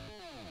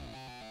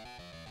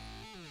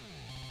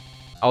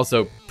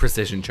 Also,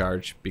 precision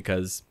charge,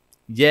 because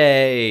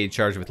yay,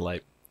 charge with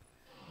light.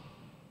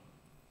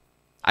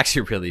 I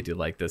actually really do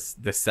like this.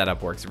 This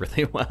setup works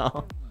really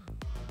well.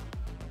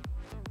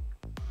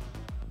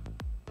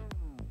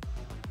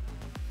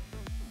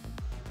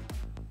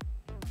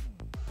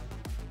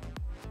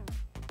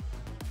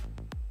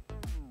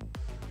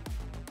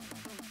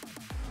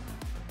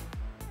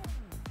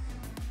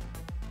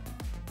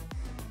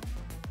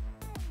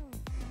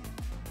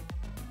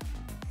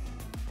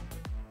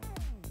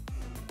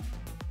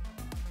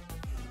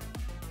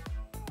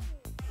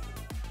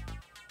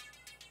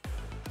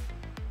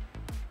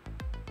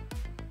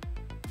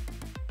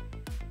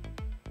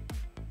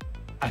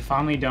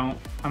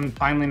 I'm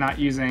finally not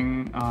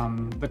using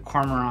the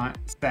Cormorant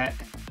set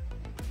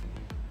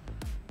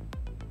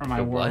for my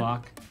The what?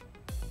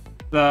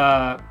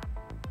 Warlock.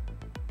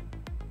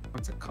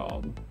 What's it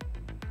called?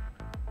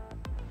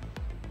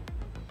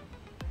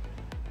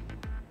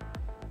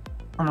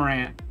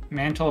 Cormorant.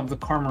 Mantle of the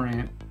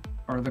Cormorant.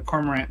 Or the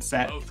Cormorant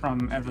set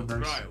from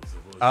Eververse.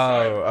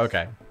 Oh,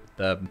 okay.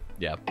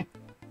 Yeah.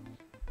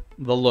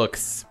 The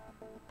looks.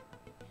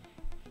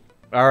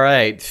 All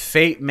right,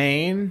 Fate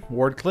main,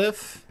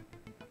 Wardcliff,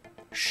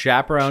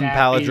 Chaperone,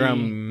 Chappy.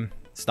 Palindrome,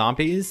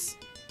 Stompies,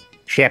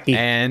 Shappy.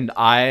 and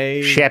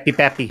I Shappy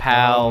Pappy.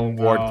 Pal, Oh,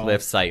 no.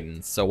 Wardcliff,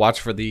 Titans. So watch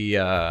for the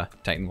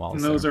Titan walls.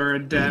 And those there. are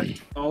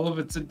adept. All of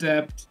it's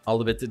adept. All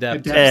of it's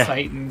adept. Adept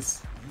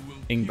Titans.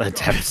 Adept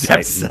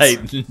Titans.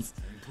 Titans.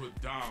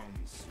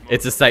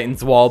 It's a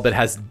Titan's wall, but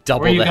has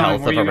double Where you the going? health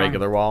Where of you a going?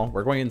 regular wall.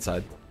 We're going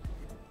inside.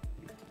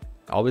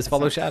 Always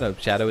follow Shadow.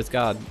 Shadow is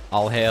God.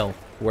 All hail.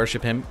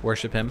 Worship him.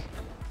 Worship him.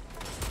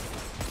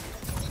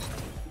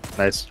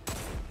 Nice.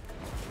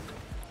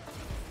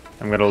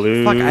 I'm gonna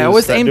lose. Fuck, I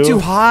always that aim duel. too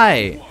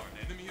high.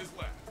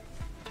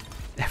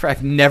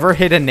 I've never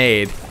hit a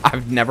nade.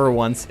 I've never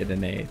once hit a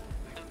nade.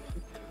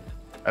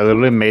 I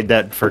literally made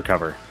that for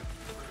cover.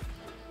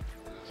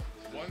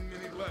 1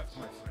 minute left,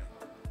 my friend.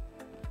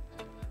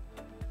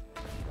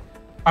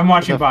 I'm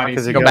watching What the fuck bodies.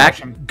 is he Go Go back.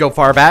 Watch 'em. Go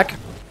far back.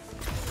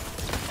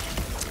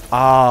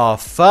 Oh,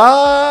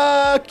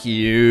 fuck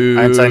you.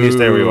 Einsteine, you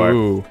stay where you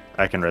are.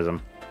 I can res him.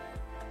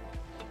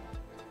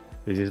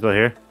 Is he still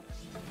here?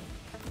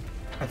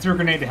 I threw a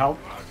grenade to help.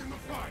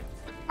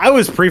 I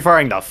was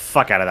pre-firing the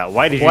fuck out of that.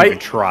 Why did you even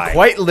try?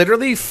 Quite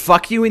literally,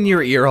 fuck you in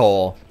your ear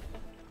hole.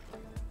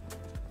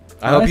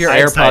 I hope your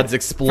Einstein, AirPods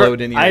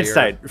explode in your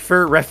Einstein, ear.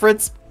 for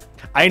reference,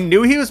 I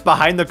knew he was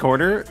behind the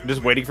corner,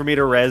 just waiting for me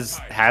to res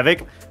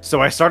Havoc.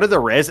 So I started the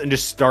res and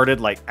just started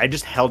I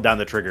just held down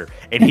the trigger,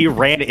 and he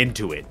ran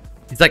into it.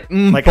 He's like,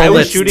 Like bullets, I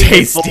was shooting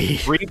tasty.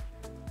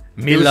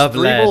 Me Me love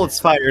three lead. bullets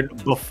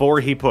fired before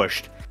he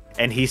pushed,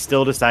 and he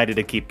still decided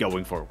to keep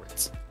going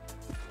forwards.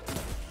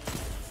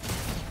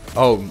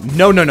 Oh,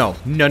 no, no, no.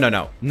 No, no,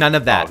 no. None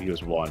of that. Oh, he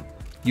was one.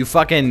 You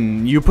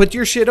put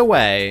your shit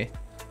away.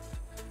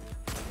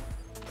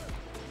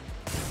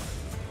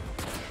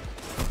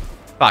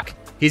 Fuck.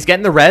 He's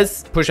getting the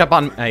res. Push up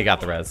on... Oh, he got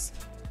the res.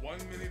 1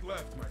 minute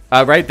left, my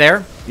friend. Right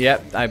there.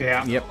 Yep.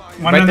 Yeah. Yep.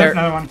 One right other- there.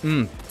 another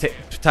one.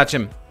 Touch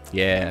him.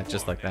 Yeah,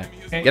 just like that.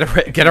 Okay. Get a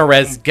res. Get a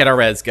res. Get a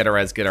res. Get a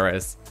res. Get a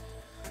res.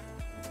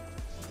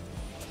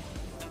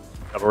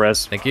 Double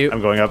res. Thank you.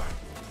 I'm going up.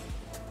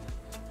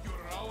 Your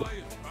ally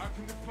is back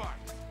in the fight.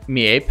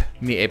 Me ape.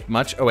 Me ape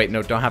much. Oh, wait.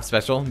 No, don't have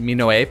special. Me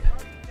no ape.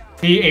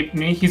 He aped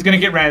me. He's gonna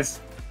get res.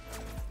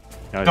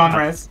 No, he's Gone not.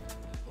 res.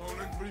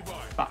 Opponent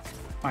revived. Fuck.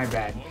 My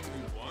bad. Only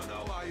one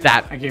ally is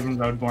That. I gave him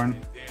Roadborne.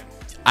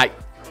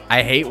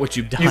 I hate what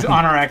you've done. He's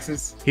on our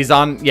X's. He's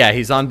on. Yeah,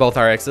 he's on both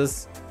our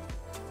X's.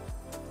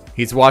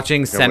 He's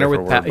watching center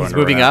wait with. for He's Warbund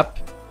moving around. up.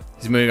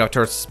 He's moving up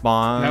towards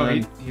spawn. No,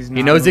 he's not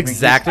He knows moving.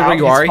 exactly He's where out.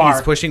 you are. Far.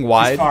 He's pushing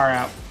wide. He's far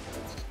out.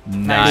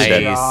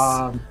 Nice.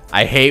 job.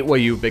 I hate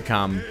what you've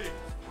become.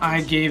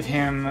 I gave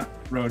him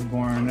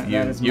Roadborne.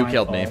 That is You my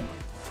killed me. fault.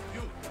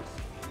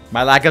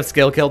 My lack of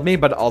skill killed me,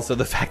 but also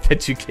the fact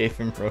that you gave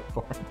him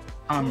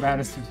Roadborne. That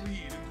is.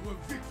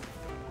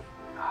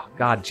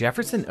 God,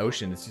 Jefferson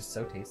Ocean is just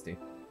so tasty.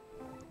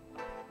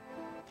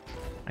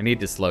 I need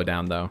to slow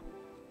down though.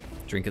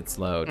 Drink it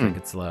slow. Drink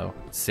it slow.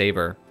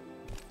 Savor.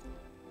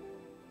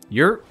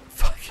 Your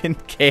fucking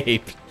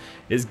cape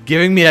is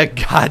giving me a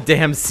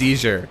goddamn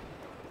seizure.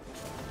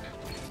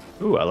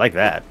 Ooh, I like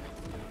that.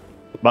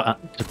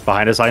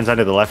 Behind us, inside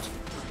to the left.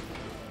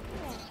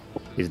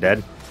 He's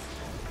dead.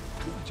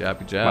 Good job,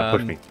 good Come on, job.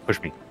 push me.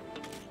 Push me.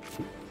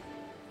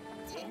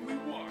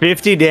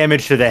 50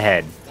 damage to the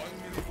head.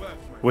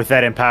 With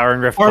that empowering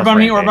rift. Orb plus on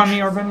me, orb on rampage.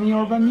 me, orb on me,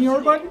 orb on me,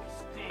 orb on me.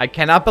 I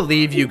cannot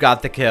believe you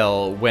got the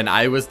kill when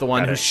I was the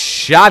one who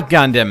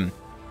shotgunned him.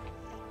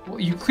 Well,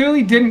 you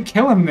clearly didn't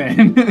kill him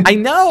then. I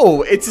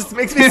know. It just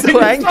makes me so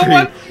angry.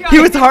 Someone- He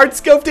was hard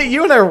scoped at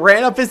you and I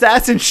ran up his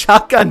ass and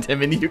shotgunned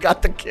him and you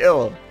got the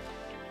kill.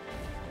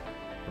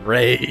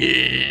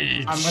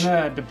 Rage. I'm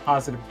gonna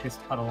deposit a piss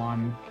puddle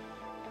on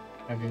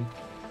Heavy.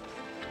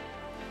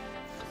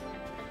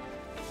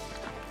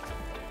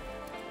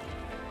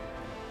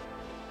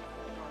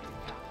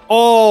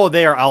 Oh,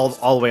 they are all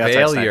the way outside.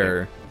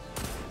 Failure.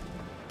 sniping.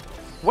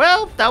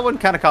 Well, that one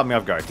kind of caught me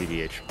off guard,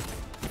 TBH.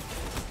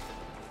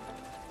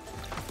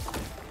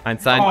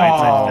 Einstein.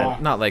 Aw.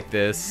 Not like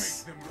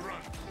this.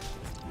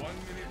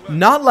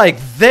 Not like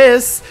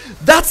this.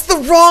 That's the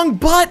wrong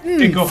button.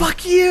 Hey, go.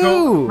 Fuck you.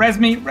 Go. Res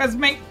me, res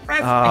me, res me. He's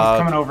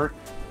coming over.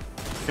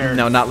 There.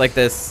 No, not like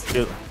this.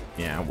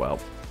 Yeah, well.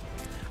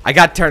 I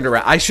got turned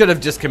around. I should have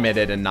just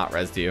committed and not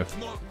resed you.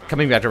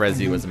 Coming back to res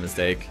you was a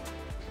mistake.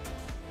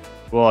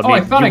 Well, I Oh, I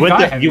mean, thought I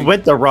got heavy. you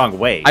went the wrong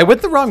way. I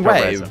went the wrong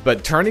way, res him.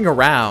 but turning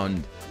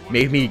around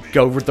made me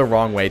go the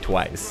wrong way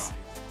twice.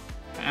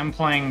 I'm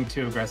playing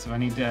too aggressive. I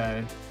need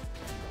to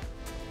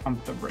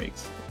pump the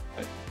brakes.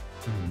 But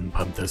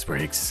Pump those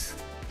brakes.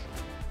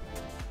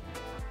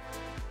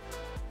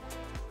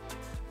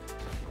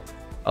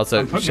 Also,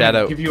 I'm putting-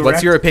 Shadow, give you a what's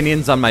rest. your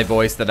opinions on my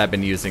voice that I've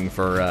been using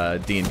for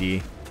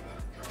D&D?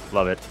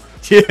 Love it.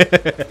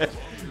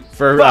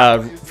 For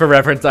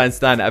reference,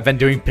 Einstein, I've been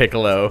doing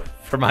Piccolo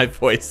for my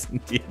voice in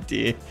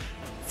D&D.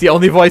 It's the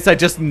only voice I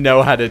just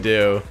know how to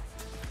do.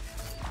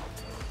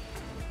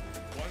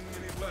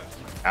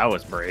 That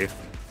was brave.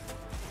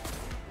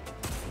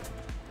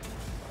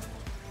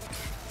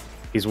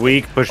 He's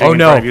weak, pushing Oh, in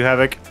no. front of you,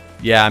 Havoc.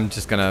 Yeah, I'm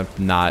just gonna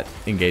not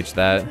engage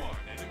that.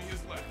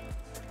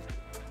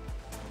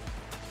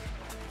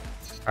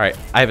 All right,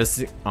 I have a.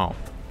 Oh,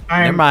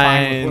 I am never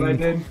fine with what I mind.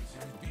 did.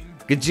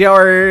 Good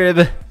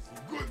job.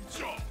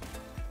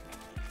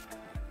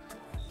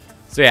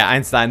 So yeah,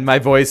 Einstein, my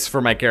voice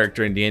for my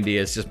character in D&D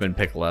has just been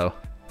Piccolo.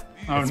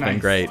 Oh, It's nice. been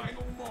great.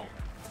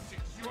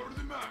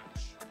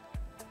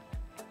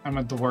 I'm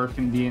a dwarf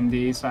in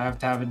D&D, so I have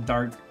to have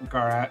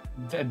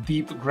a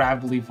deep,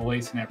 gravelly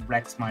voice, and it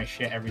wrecks my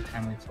shit every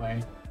time we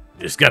play.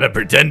 Just gotta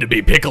pretend to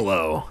be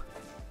Piccolo.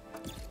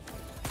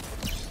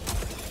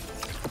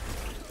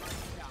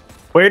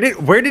 Where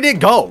did it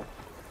go?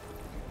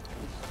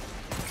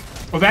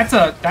 Well, that's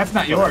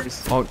not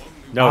yours. Oh,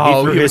 No, Oh,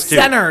 he threw he his was too.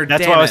 centered,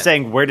 That's damn why I was it.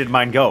 saying, where did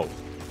mine go?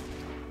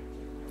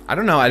 I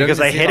don't know. I don't Because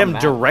even I see hit it on him the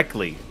map.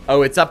 directly.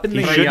 Oh, it's up in He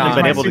the. shouldn't have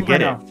been able to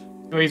get it.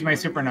 Oh, he's my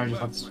super no.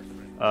 Just let's.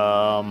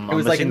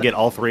 Unless like you in can the- get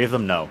all three of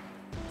them, no.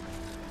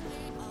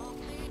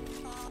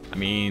 I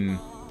mean,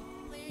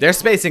 they're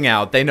spacing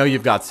out. They know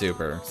you've got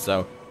super.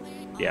 So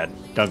Yeah,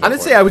 don't go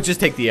honestly, for it. I would just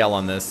take the L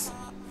on this.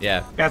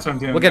 Yeah. That's what I'm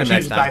doing. We'll get him I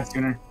next should've time. died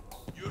sooner.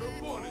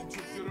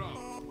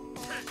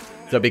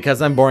 So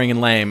because I'm boring and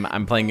lame,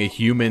 I'm playing a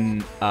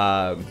human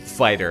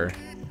fighter,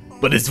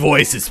 but his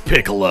voice is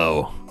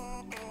Piccolo,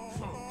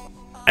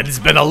 and it's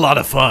been a lot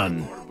of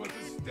fun.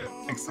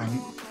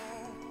 Excellent.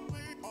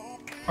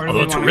 Or do Although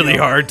we it's wanna really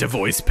go- hard to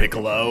voice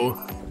Piccolo,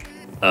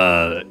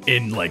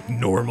 in like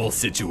normal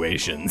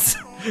situations.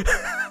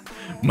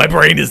 My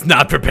brain is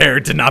not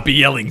prepared to not be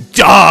yelling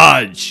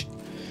dodge.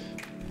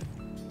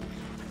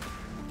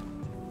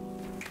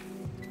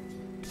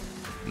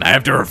 And I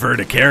have to refer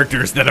to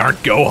characters that aren't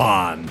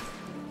Gohan.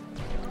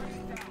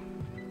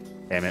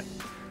 Damn it.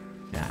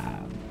 Nah,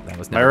 that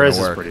was My never res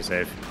gonna is work. pretty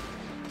safe.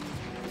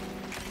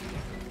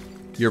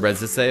 Your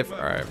res is safe. All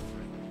right.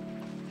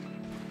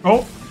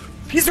 Oh,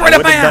 He's I right up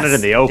would my have ass. done it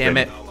in the open. Damn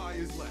it.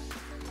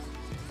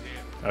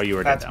 Oh, you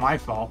were dead that's now. my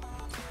fault.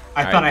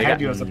 I All thought right, I they had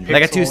got- you as a pixel They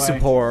got two away.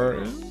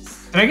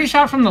 supports. Did I get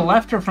shot from the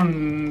left or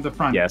from the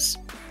front? Yes.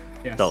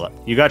 Yes.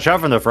 You got shot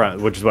from the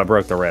front, which is what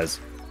broke the res.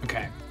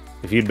 Okay.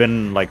 If you'd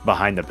been like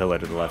behind the pillar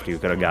to the left, you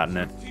could have gotten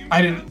it.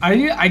 I didn't.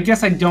 I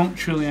guess I don't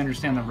truly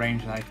understand the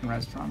range that I can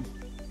rest from.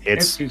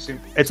 It's too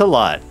super. it's a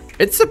lot.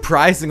 It's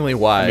surprisingly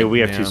wide. I mean, we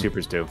have yeah. two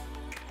supers too.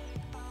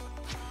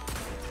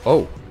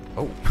 Oh.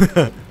 Oh.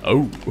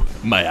 Oh.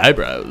 My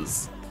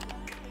eyebrows.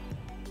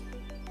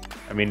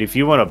 I mean, if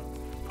you want to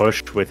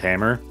push with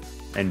hammer,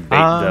 and bait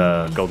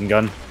the golden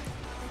gun?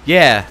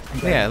 Yeah,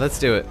 yeah, let's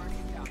do it.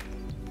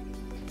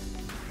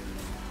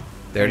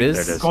 There it is.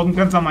 There it is. Golden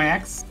gun's on my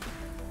X.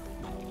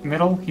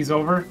 Middle, he's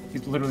over.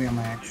 He's literally on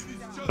my X.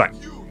 Fine.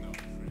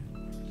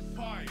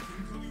 Fight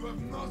until you have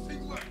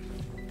nothing left.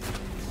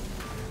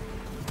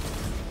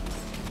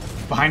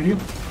 Behind you.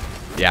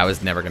 Yeah, I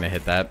was never gonna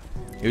hit that.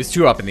 It was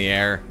too up in the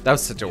air. That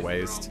was such a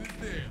waste.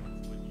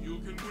 You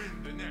can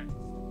win the next.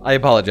 I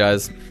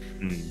apologize.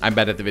 I'm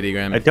bad at the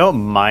video I game.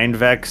 don't mind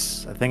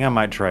Vex. I think I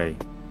might try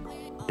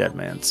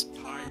Deadman's.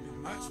 Time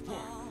in match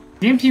point.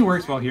 DMT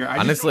works well here.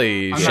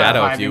 Honestly, I'm not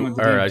Shadow, if vibing you with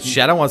the or DMT.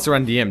 Shadow wants to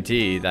run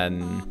DMT,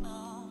 then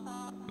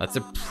that's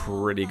a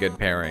pretty good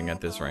pairing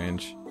at this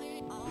range.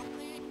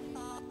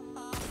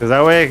 Because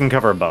that way I can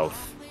cover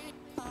both.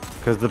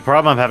 Because the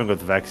problem I'm having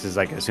with Vex is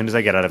like as soon as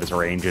I get out of its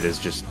range, it is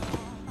just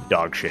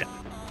dog shit.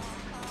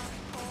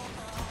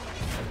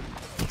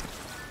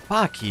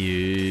 Fuck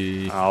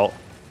you. Oh.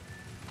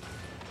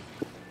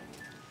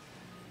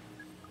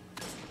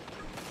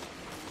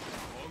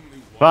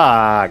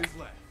 Fuck.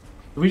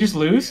 Did we just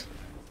lose?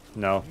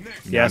 No. No,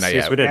 Yes, not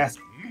yes, yet. we did. Yes.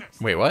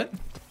 Wait, what?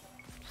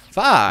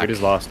 Fuck. We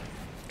just lost.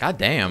 God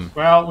damn.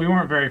 Well, we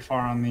weren't very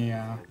far on the.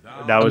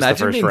 That was Imagine the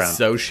first being round.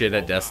 so shit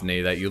at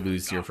Destiny that you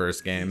lose your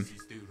first game.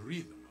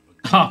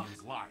 Oh,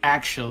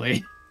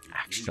 actually.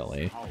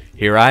 Actually,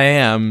 here I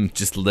am,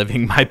 just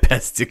living my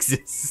best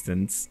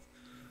existence.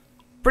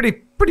 Pretty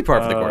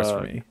par for the course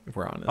for me, if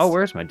we're honest. Oh,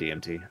 where's my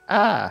DMT?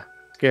 Ah,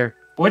 scare.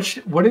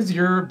 What is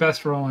your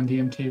best role on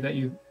DMT that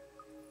you?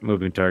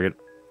 Moving target.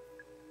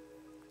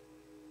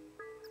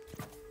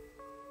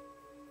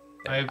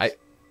 I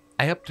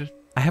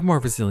have more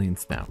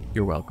resilience now.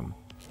 You're welcome.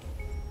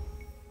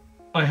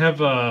 I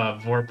have a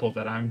Vorpal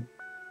that I'm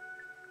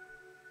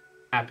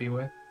happy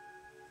with.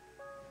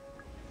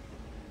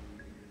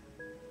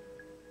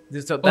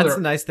 So that's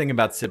the nice thing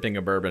about sipping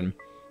a bourbon.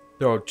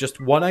 Throw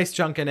just one ice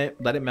chunk in it,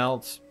 let it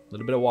melt, a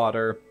little bit of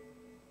water,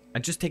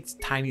 and just take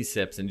tiny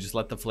sips and just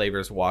let the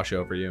flavors wash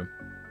over you.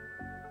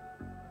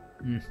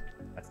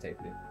 That's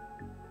tasty.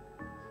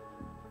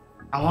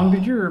 How long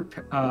did your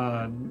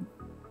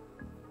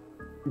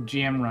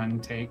GM run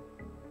take,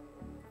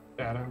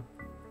 Shadow?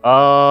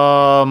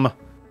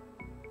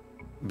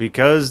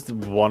 Because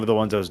one of the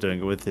ones I was doing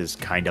it with is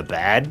kind of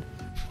bad,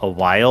 a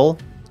while.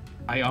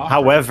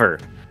 However,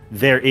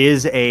 there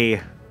is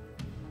a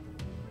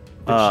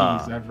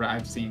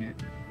I've seen it.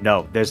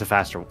 no. There's a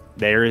faster.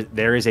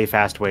 There is a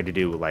fast way to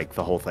do like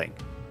the whole thing.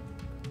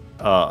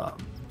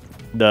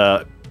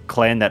 The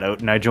clan that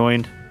Oat and I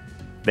joined,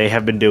 they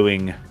have been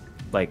doing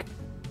like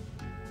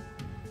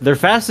their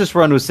fastest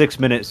run was 6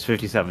 minutes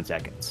 57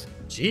 seconds.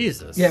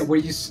 Jesus. Yeah, where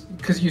you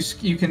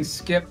can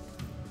skip.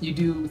 You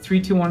do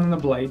 3, 2, 1 on the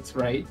blades,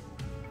 right?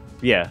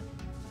 Yeah,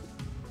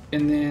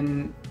 And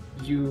then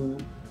you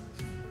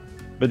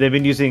but they've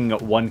been using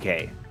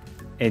 1K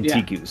and Yeah.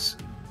 TQs.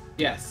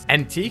 yes.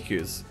 And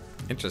TQs.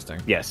 Interesting.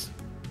 Yes,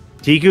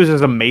 TQs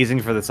is amazing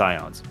for the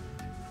Scions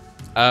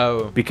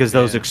Oh. because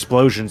those yeah.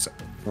 explosions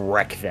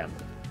wreck them.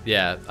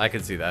 Yeah, I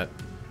can see that.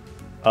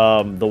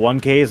 The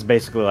 1K is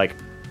basically like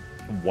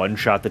one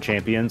shot the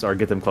champions or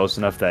get them close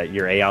enough that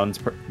your Aeons.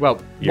 Well,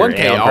 Your 1K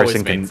Aeon always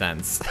person made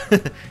can- sense.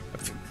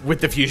 With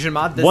the fusion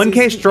mod, this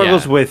 1K is-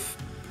 struggles yeah. with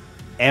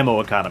ammo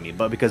economy,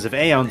 but because of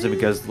Aeons and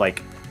because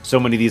like so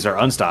many of these are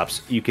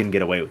unstops, you can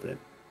get away with it.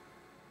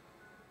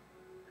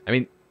 I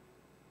mean,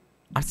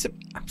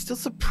 I'm still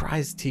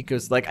surprised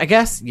Tico's like. I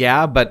guess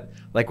yeah, but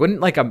like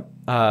wouldn't like a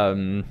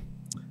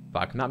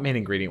fuck, not main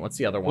ingredient. What's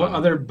the other one? What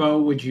other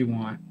bow would you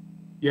want?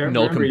 You have,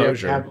 Null remember,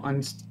 composure. You have to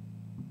have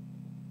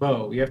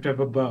bow. You have to have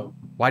a bow.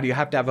 Why do you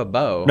have to have a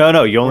bow?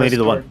 No, you only Or a need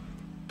the sword. one.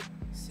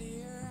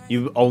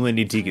 You only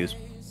need TQs.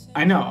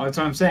 I know. That's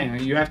what I'm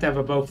saying. You have to have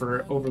a bow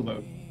for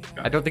overload.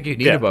 I don't think you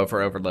need Yeah. a bow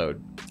for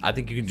overload. I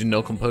think you can do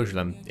no composure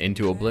them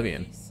into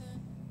oblivion.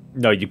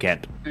 No, you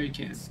can't. No, you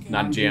can't.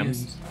 Not On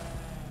GMs.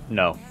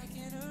 No.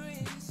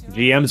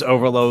 GMs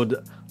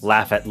overload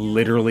laugh at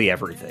literally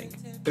everything.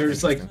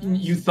 There's like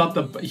you thought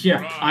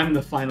I'm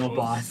the final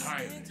boss.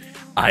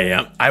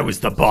 I was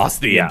the boss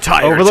the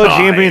Overload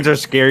champions are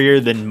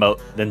scarier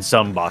than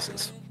some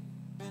bosses.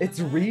 It's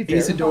really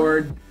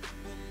Isidore,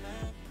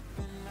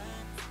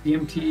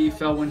 DMT,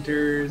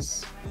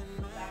 Fellwinters,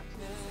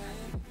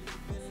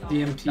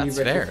 DMT. That's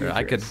Retro fair.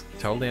 I could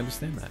Futures. totally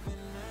understand that.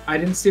 I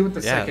didn't see what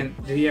the Yeah. second.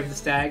 Did he have the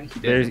stag? He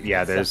did.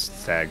 There's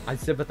Stag. I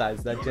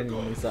sympathize. That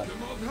genuinely sucks. Them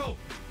of help.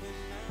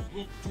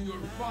 Look to your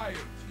fire.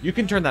 You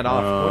can turn that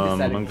off. What is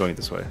that? I'm going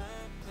this way.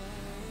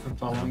 I'm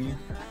following you.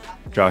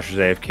 Josh is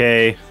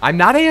AFK. I'm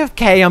not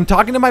AFK. I'm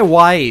talking to my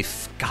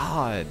wife.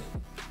 God.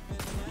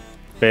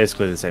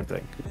 Basically the same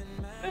thing.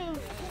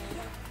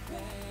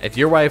 If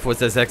your wife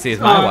was as sexy as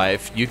my Uh.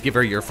 wife, you'd give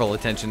her your full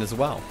attention as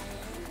well.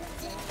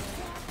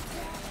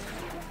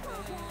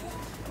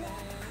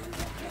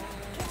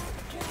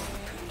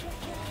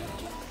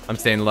 I'm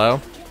staying low.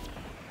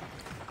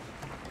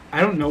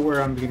 I don't know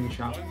where I'm getting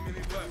shot. 1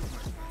 minute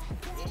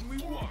left. Only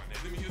one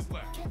enemy is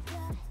left.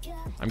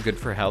 I'm good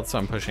for health, so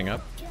I'm pushing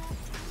up.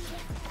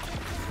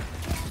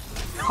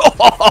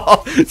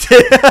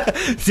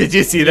 Did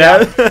you see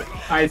that?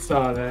 I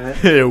saw that.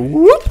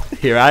 Whoop!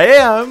 Here I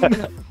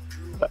am.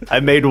 I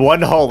made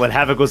one hole, and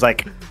Havoc was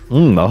like,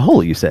 a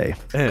hole, you say?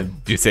 Do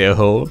you say a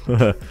hole?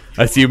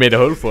 I see you made a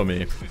hole for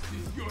me.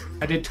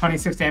 I did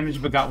 26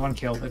 damage but got 1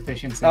 kill.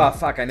 Efficiency. Oh,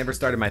 fuck. I never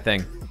started my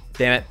thing.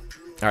 Damn it.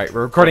 All right,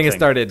 we're recording has thing?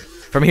 started.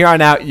 From here on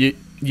out,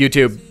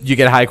 YouTube, you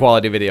get a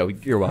high-quality video.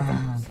 You're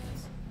welcome.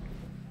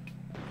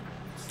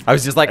 I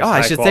was just like, As oh, I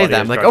high should say quality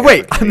that. as I'm like, Dark oh,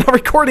 wait. Havoc I'm not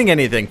recording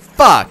anything.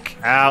 Fuck.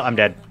 Ow, I'm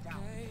dead.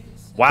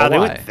 Wow, But they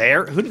why? went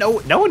there?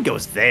 No one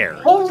goes there.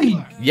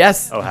 Holy!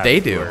 Yes, Oh, Havoc, they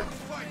you do. were-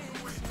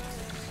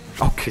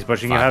 Okay. He's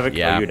pushing you, Fuck, Havoc?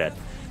 yeah. Oh, you're dead.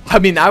 I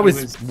mean, I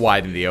was, was-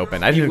 wide in the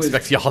open. I didn't was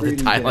expect y'all to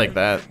pretty die dead. like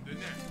that.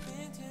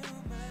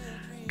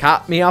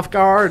 Caught me off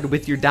guard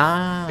with your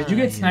die. Did you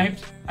get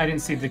sniped? I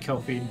didn't see the kill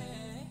feed.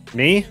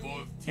 Me?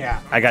 Yeah.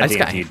 I got I just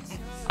got- DMT'd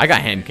I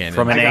got hand cannon.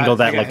 from an I got- angle I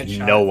that got like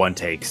headshot. no one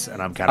takes,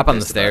 and I'm kind of up on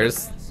the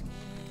stairs.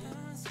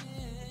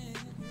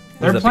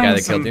 They're Was that the guy playing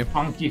that killed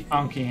some you?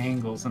 funky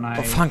angles, and I.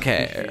 Oh, funky.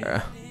 appreciate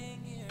it.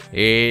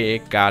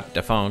 He got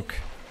the funk.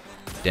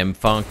 Dem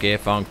funky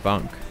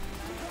funk.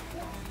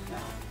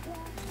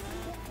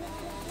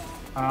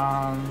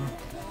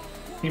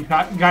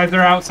 Guys,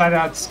 they're outside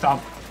out. Stop.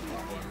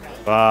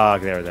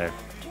 Fuck, they were there.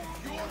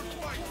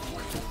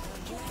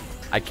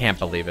 I can't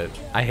believe it.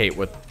 I hate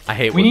We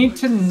what- need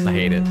to I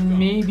hate it.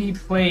 maybe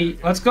play.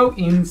 Let's go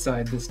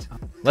inside this time.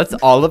 Let's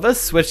all of us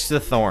switch to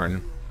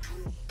Thorn.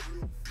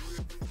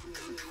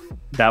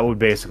 That would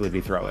basically be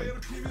throwing.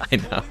 I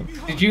know.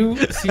 Did you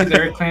see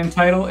their clan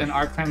title and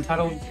our clan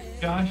title,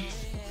 Josh?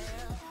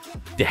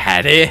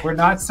 Daddy. We're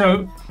not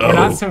so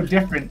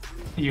different,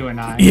 you and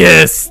I.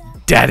 Yes,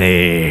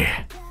 Daddy.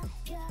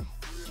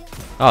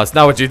 Oh, it's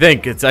not what you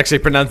think. It's actually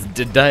pronounced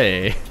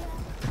Daddy.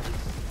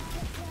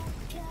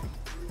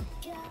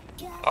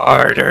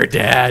 Harder,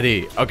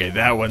 Daddy. Okay,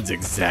 that one's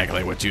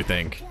exactly what you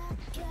think.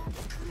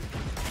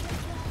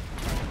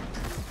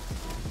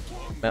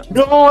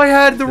 No, I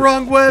had the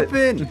wrong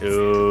weapon.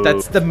 Ooh.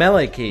 That's the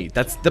melee key.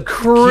 That's the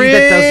key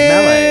that does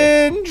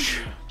melee.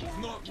 Cringe.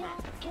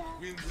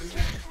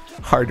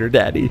 Harder,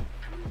 Daddy.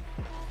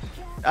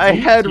 I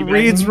had keep it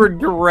Reed's in.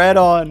 regret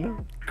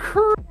on.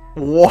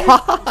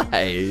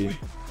 Why?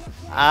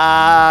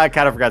 I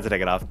kind of forgot to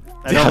take it off. I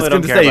I was normally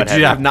don't gonna care say, about did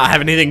you heavy. not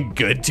have anything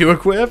good to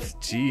equip?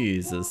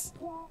 Jesus.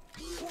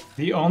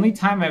 The only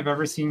time I've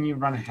ever seen you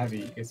run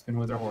heavy, it's been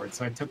with a horde.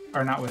 So I took,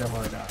 or not with a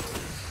horde.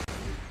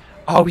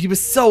 Oh, he was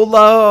so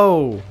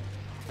low.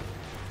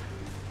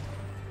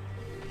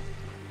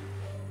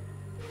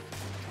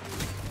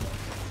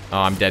 Oh,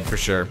 I'm dead for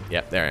sure.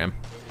 Yep, there I am.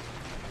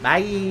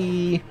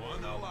 Bye.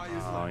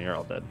 Oh, you're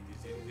all dead.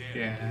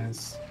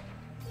 Yes.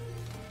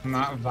 I'm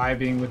not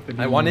vibing with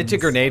the. I wanted to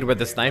demons. grenade where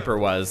the sniper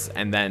was,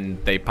 and then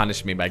they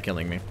punished me by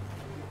killing me.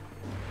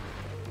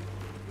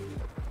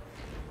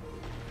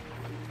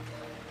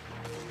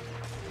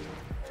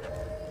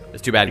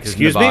 It's too bad because in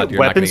the Excuse me? VOD, you're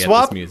not Weapon gonna get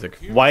swap? this music.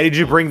 Why did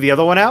you bring the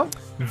other one out?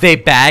 They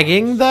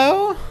bagging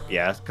though?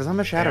 Yes, because I'm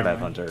a Shadow Fair Dive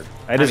enough. Hunter.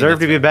 I deserve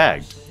that's to be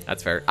bagged.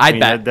 That's fair. I'd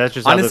mean, bet. that's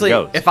just how this honestly,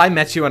 goes. if I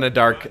met you on a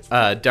dark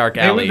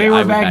alley, They I were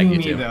would bag bagging you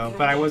me too. though,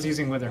 but I was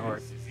using Wither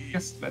Horde. I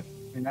guess that.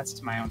 I mean,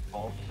 that's my own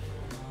fault.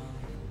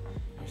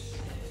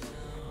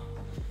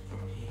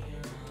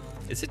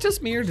 Is it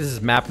just me or does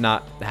this map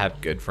not have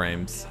good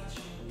frames?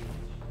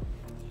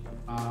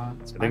 I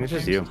think it's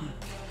just you.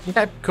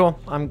 Okay, cool.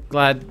 I'm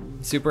glad.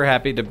 Super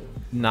happy to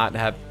not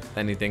have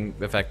anything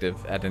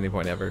effective at any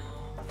point ever.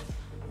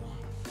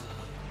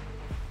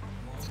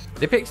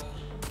 They picked.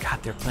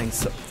 God, they're playing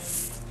so.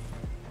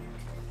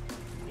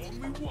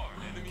 Only one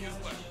enemy is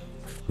left.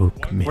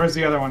 Fuck me. Where's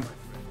the other one?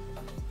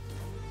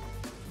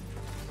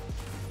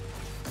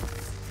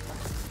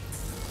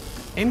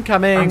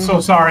 Incoming. I'm so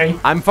sorry.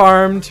 I'm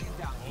farmed.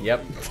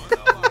 Yep.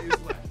 Ally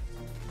is left.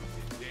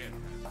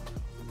 Damn.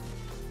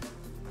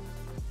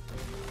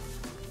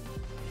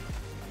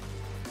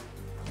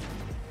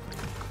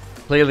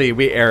 Clearly,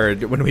 we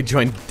erred when we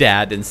joined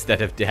Dad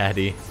instead of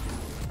Daddy.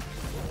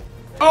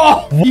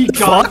 Oh, he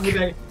got fuck?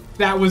 me.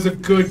 That was a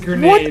good What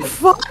grenade. the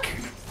fuck?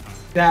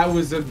 That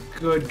was a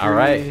good grenade. All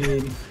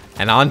right.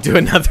 And on to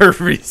another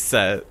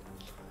reset.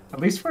 At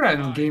least we're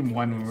in game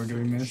 1 when we're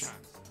doing this.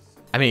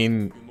 I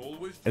mean,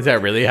 is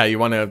that really how you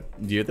want to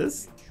view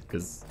this?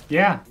 Because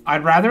Yeah,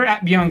 I'd rather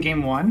be on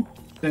game 1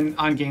 than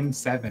on game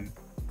 7.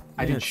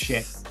 I did shit.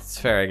 It's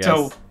fair, I guess.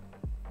 So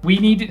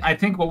I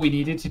think what we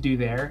needed to do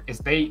there is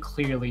they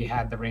clearly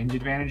had the range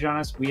advantage on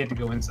us. We had to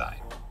go inside.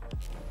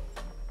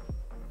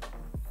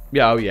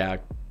 Yeah, oh yeah,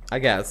 I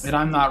guess. And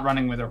I'm not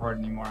running with a horde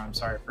anymore. I'm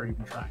sorry for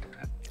even trying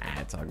that.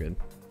 It's all good.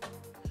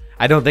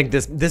 I don't think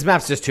this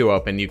map's just too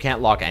open. You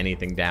can't lock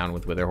anything down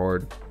with Wither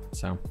Horde.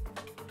 So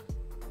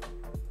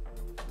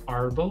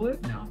Our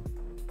bullet? No.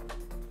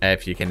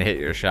 if you can hit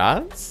your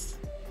shots,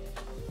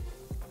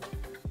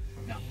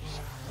 No.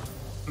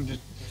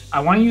 I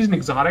want to use an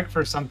exotic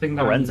for something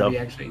that Lorenzo. I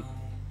actually.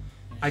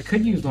 I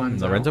could use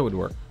Lorenzo. Lorenzo would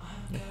work.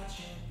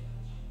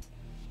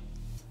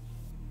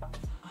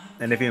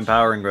 And if you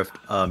empowering rift,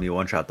 you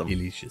one shot them.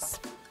 Delicious.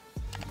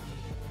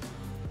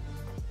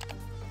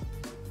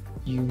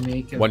 You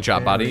make a One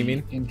shot body, you very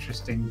mean?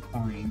 Interesting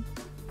point.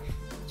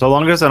 So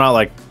long as they're not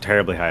like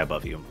terribly high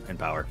above you in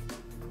power.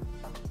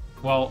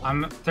 Well,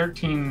 I'm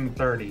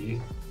 1330,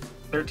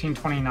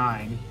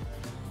 1329.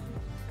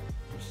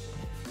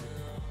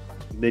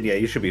 Then yeah,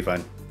 you should be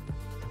fine.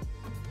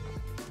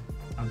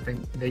 I don't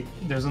think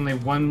there's only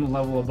one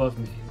level above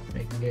me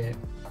they can get.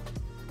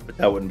 But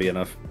that wouldn't be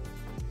enough.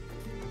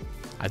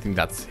 I think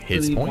that's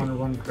his Really point. wanna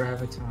run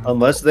graviton.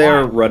 Unless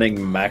they're Wow.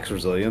 running max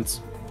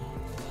resilience,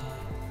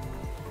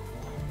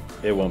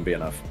 it won't be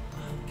enough.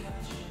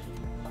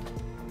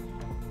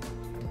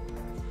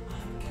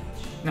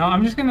 No,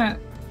 I'm just gonna.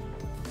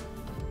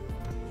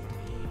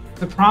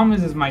 The problem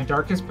is my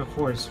darkest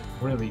before is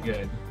really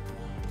good.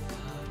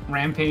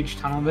 Rampage,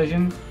 tunnel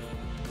vision.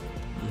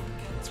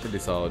 It's pretty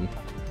solid.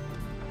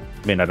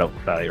 I mean, I don't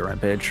value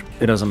Rampage.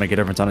 It doesn't make a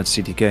difference on its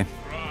CTK.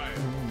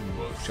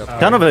 Shut the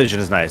Tunnel Vision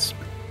is nice.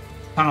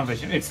 Tunnel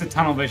vision. It's the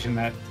tunnel vision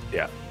that.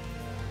 Yeah.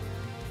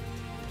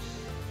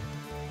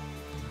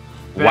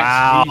 Vex,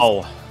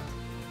 Wow.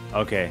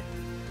 Okay.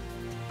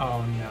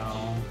 Oh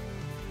no.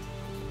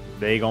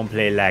 They gonna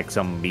play like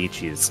some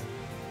beaches.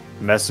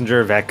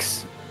 Messenger,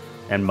 Vex,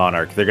 and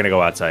Monarch. They're gonna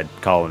go outside.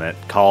 Calling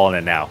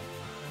it now.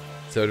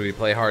 So do we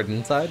play hard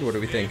inside? What are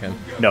we thinking?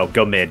 No,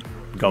 go mid.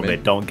 Go Mid.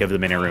 mid. Don't give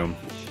them any room.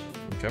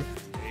 Okay.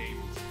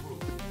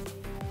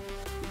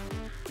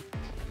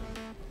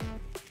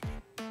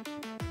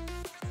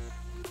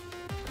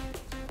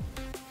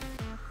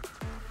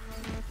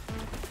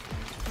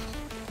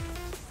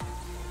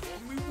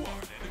 Only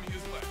one enemy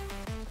is left.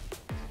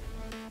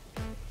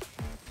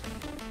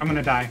 I'm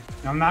gonna die.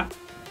 No, I'm not.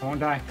 I won't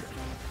die.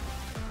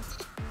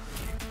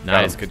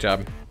 Nice, good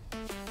job.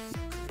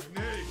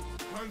 Grenade,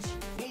 punch,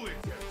 bullet.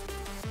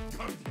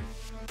 Target.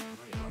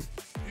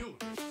 Feel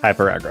it.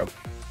 Hyper aggro.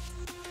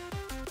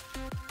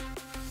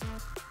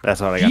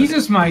 That's all I got.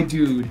 Jesus, my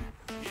dude.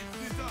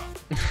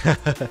 It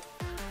is up.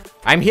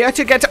 I'm here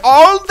to get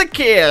all the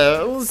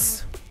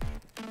kills.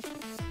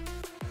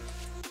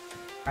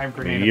 I have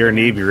grenade. You're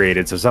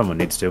inebriated, so someone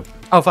needs to.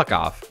 Oh, fuck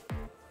off.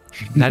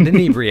 Not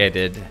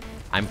inebriated.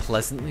 I'm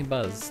pleasantly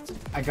buzzed.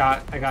 I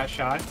got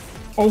shot.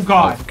 Oh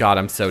god. Oh, God,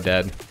 I'm so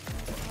dead.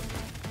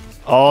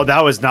 Oh,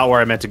 that was not where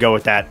I meant to go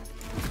with that.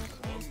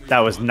 That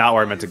was not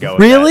where I meant to go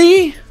with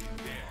Really? that.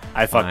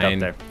 I fucked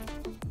Fine. up there.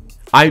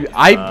 I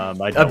I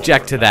don't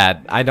object to want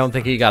that. I don't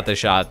think he got the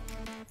shot.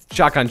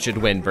 Shotgun should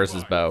win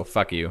versus bow.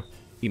 Fuck you.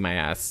 Eat my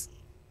ass.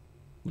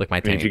 Lick my I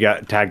mean, taint. if you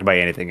got tagged by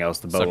anything else,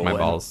 the bow Suck will my win.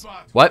 balls.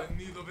 What? In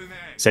need of an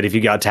axe. Said if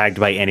you got tagged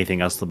by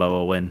anything else, the bow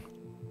will win.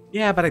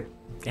 Yeah, but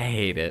I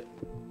hate it.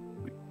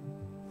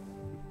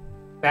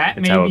 That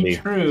That's how may it be be.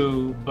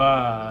 true,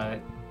 but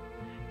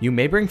You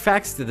may bring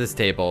facts to this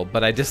table,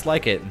 but I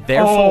dislike it.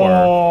 Therefore,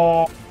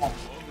 Oh, Only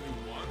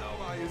one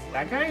ally is left.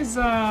 that guy's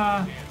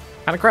kind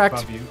of cracked.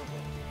 above you.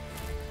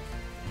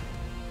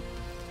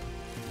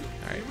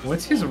 Alright.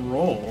 What's his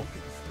role?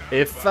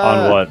 If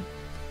On what?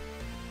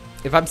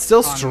 If I'm still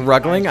On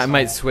struggling, I Einstine.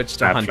 might switch to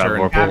Snapshot Hunter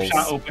and vorpal. Bulls.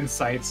 Half-shot open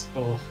sights.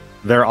 Oh.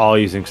 They're all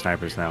using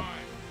snipers now.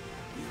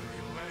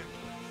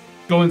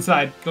 Go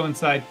inside. Go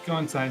inside. Go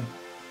inside.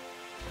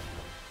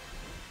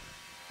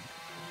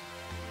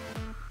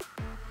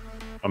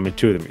 I mean,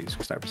 two of them are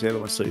using snipers. The other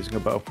one's still using a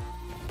bow.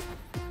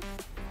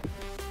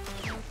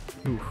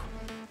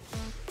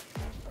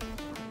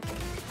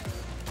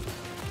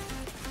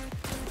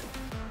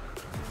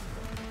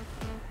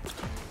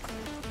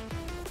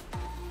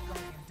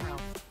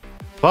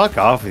 Fuck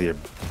off with your...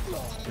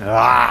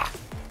 Ah!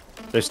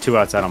 There's two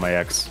outside on my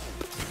X.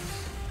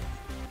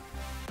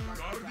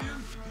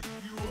 Guardian,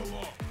 you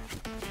alone.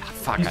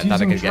 Fuck, He's I thought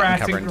I using could get in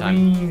cover in Jurassic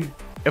time. Green.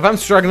 If I'm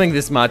struggling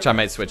this much, I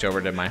might switch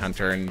over to my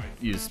Hunter and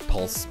use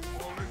Pulse.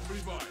 Opponent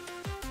revived.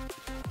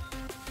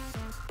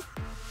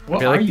 I What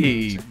feel are like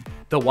you?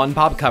 the one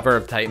pop cover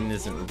of Titan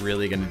isn't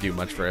really going to do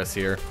much for us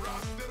here.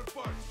 Frosted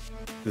apart.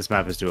 This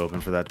map is too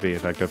open for that to be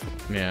effective.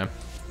 Yeah.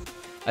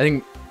 I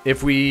think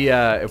if we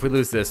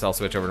lose this, I'll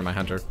switch over to my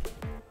Hunter.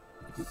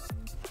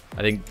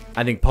 I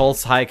think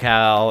Pulse, High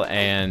Cal,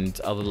 and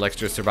a little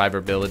extra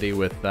survivability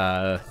with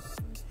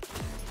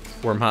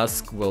Worm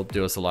Husk will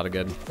do us a lot of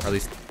good. Or at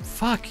least,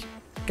 fuck,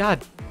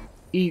 God,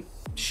 eat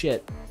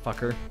shit,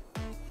 fucker.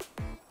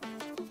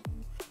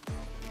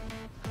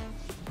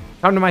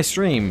 Come to my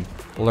stream,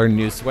 learn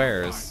new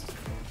swears.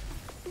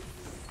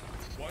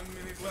 1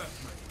 minute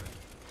left, my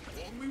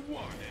friend. Only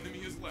one enemy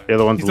is left. The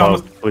other one's He's low.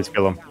 almost- Please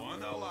kill him.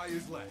 One ally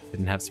is left.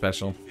 Didn't have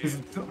special.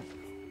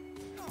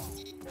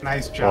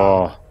 Nice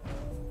job. Oh.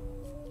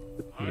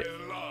 I love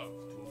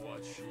to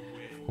watch you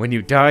win. When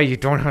you die, you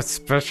don't have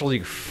special,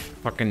 you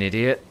fucking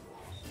idiot.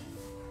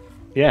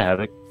 Yeah,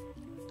 Havoc.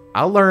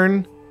 I'll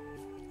learn,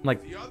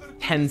 like, The other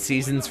 10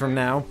 seasons from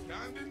now.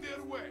 stand in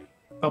their way.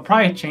 They'll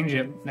probably change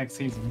it next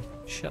season.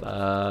 Shut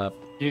up.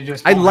 You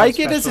just I won't like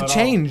have it as a special at all.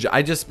 change.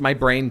 I just, my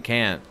brain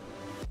can't.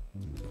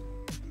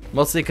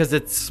 Mostly because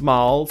it's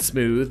small,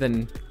 smooth,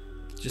 and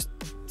just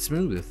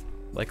smooth,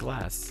 like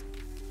glass.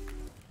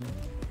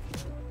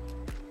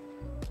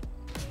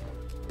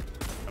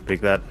 I'll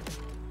pick that.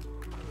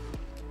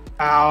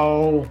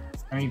 Ow.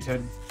 I need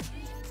to.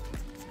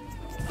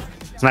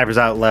 Sniper's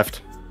out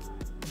left.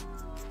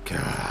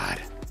 God.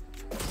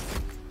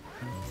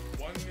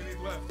 1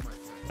 minute left, my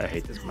friend. I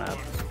hate this map.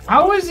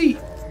 How is he?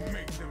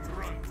 Make them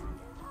run.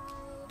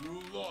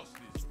 You lost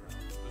this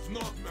round. Does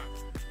not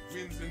matter.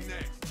 Wins the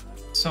next.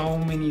 So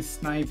many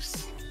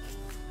snipes.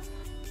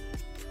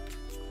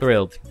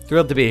 Thrilled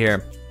to be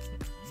here.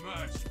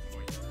 Match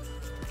point.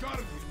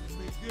 Guardians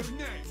make their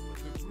name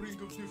at the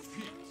brink of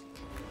defeat.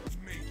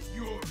 Make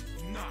yours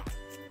now.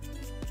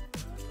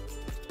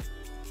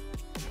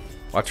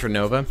 Watch for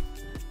Nova.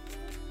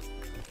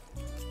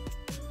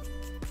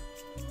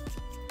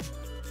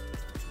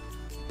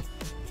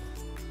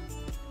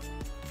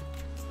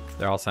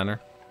 They're all center.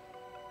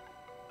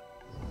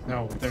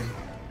 No, they're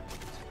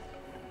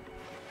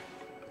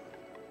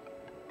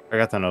I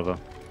got the Nova.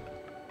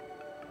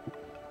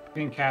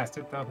 didn't cast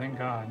it though. Thank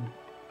God.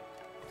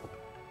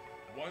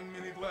 1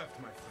 minute left,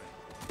 my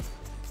friend.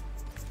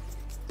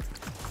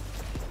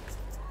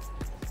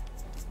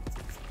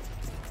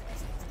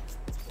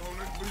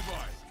 Opponent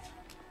revived.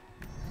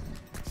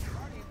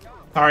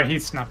 Sorry, he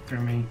snuck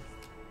through me.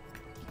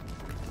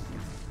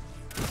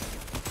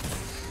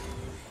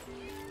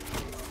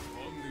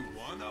 Only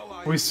one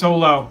ally. We so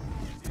low.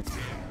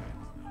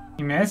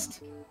 He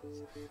missed.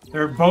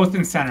 They're both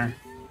in center.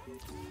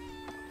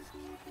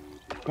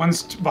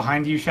 One's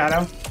behind you, Shadow.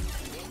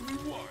 Only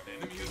one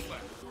enemy is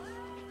left.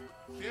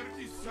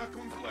 30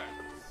 seconds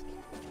left.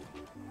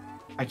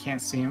 I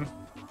can't see him.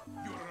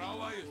 Your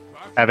ally is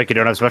back. Havoc, you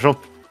don't have special?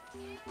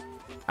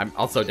 I'm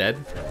also dead.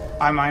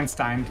 I'm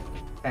Einstine.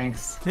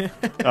 Thanks.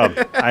 Oh,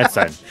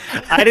 Einstein.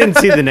 I didn't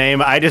see the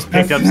name. I just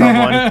picked up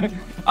someone.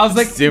 I was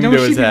like, Assumed no, it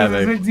was she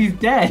Havoc. didn't. He's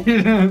dead.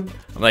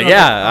 I'm like, Oh,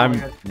 yeah, oh, I'm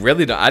yeah.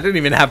 really not. I don't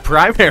even have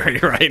primary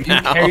right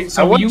now. Harry, I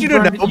so want you you to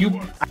burned, know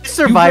you, I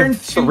survived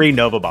burned two- 3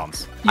 Nova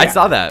bombs. I yeah.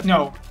 saw that.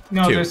 No,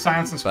 Two, there's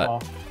silence and but-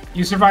 fall.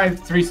 You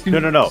survived 3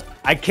 scoops. No.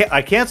 I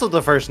canceled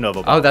the first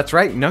Nova bomb. Oh, that's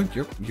right. No,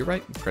 you're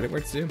right. Credit where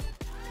it's due.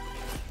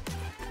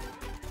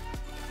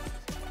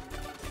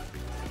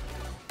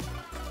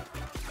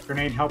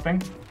 Grenade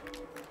helping.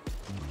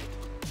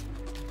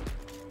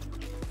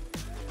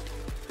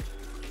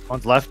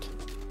 One's left.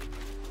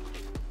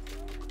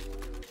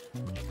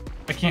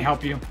 I can't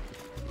help you.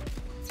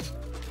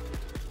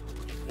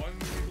 1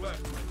 minute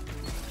left.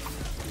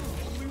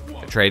 Only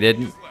one. I traded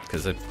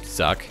because I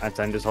suck.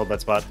 Einstein, just hold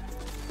that spot.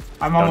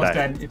 I'm Don't almost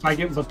die. dead. If I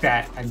get looked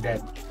at, I'm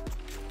dead.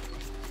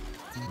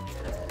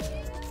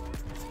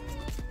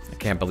 I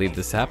can't believe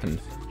this happened.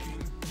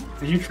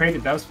 You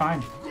traded. That was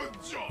fine. Good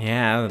job.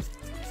 Yeah,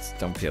 just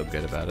don't feel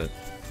good about it.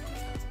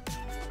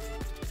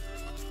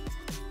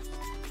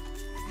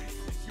 This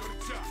is your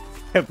chance.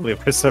 I can't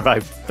believe I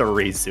survived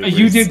 3 supers.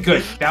 You did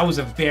good. That was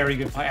a very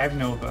good play. I have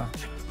Nova.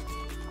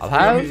 I'll What do you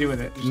want have me to do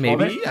with it? Just hold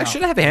maybe it? I No.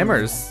 should have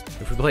hammers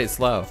if we play it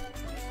slow.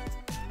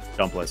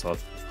 Don't play slow.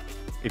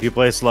 If you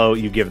play slow,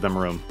 you give them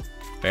room.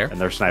 Fair. And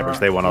they're snipers. Alright,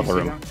 They want all you the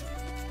see room. them?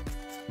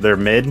 They're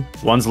mid.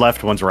 One's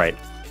left, one's right.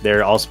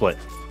 They're all split.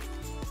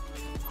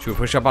 Should we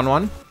push up on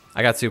one?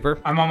 I got super.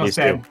 I'm almost These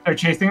dead. two. They're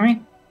chasing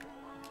me.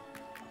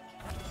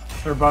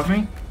 They're above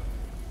me.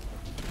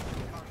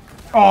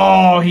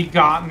 Oh, he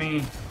got me.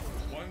 1 minute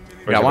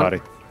Where's Got your one?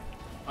 body?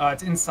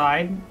 It's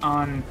inside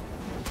on...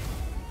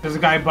 There's a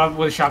guy above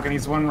with a shotgun.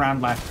 He's 1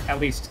 round left, at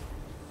least.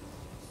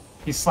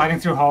 He's sliding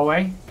through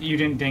hallway. You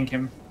didn't dink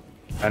him.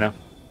 I know.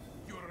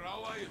 Your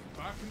ally is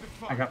back in the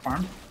fight. I got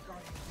farmed.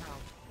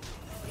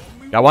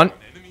 Only Got one.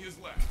 enemy is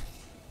left.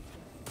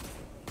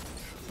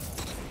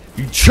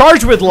 You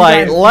charge with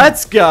light. guys-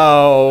 Let's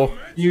go.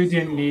 You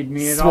didn't need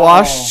me at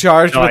Swash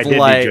charge No, I with did need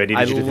light. you. I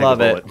needed you to take love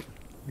a it. bullet.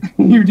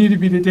 all. You needed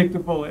me to take the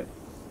bullet.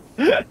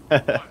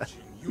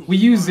 We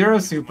use 0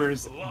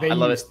 supers. They I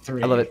love it. use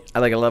 3. I love it. I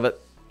love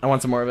it. I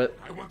want some more of it.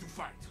 I want to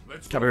fight.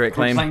 Let's go. Copyright We're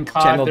claim. playing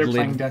COD, Channel they're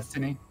deleted. playing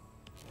Destiny.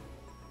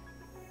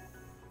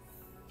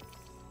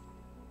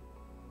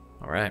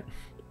 All right.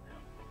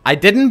 I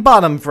didn't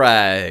bottom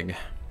frag.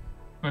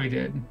 We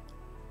did.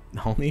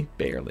 Only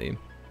barely.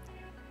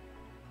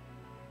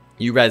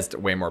 You rezzed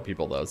way more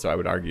people though, so I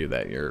would argue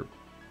that you're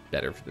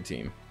better for the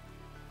team.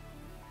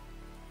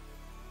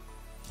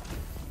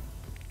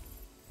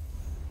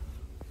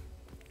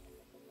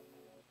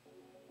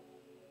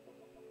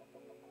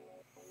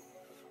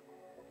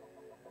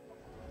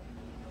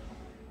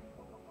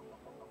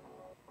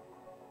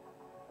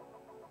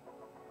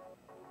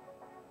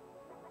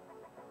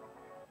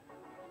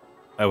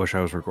 I wish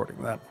I was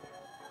recording that.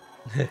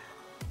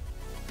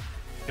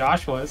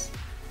 Josh was.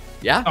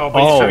 Yeah. Oh,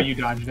 but Oh. so you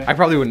dodged it. I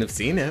probably wouldn't have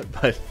seen it,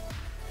 but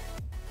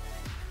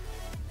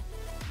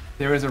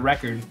There is a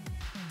record.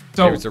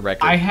 So There was a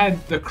record. I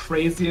had the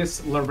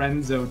craziest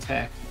Lorenzo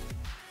tech.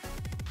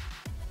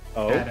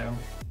 Oh. Shadow.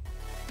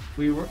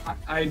 We were.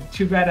 I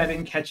too bad I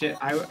didn't catch it.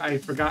 I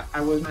forgot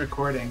I wasn't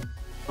recording,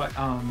 but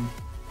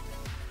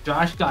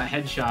Josh got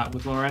headshot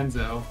with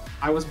Lorenzo.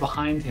 I was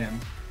behind him.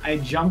 I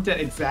jumped at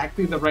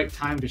exactly the right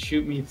time to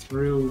shoot me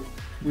through.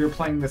 We were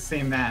playing the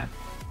same map,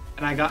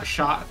 and I got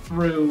shot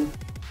through.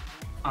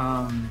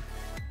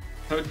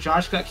 So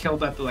Josh got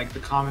killed at the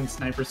common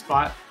sniper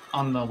spot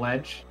on the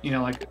ledge. You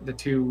know, like the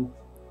two.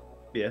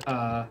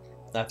 Yeah.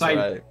 That's So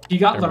right. he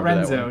got I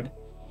remember that Lorenzo'd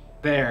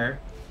there.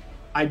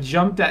 I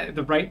jumped at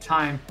the right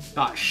time,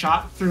 got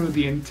shot through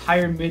the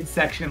entire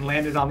midsection,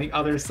 landed on the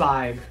other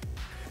side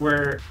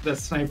where the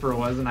sniper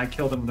was, and I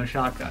killed him with a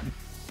shotgun.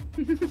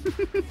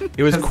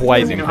 It was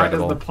quite you know how it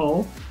incredible. does the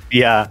pull?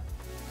 Yeah. You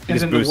And just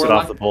then the boosted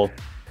warlock- off the pole.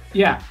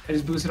 Yeah, I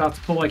just boosted off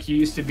the pull like you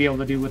used to be able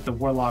to do with the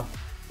warlock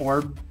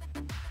orb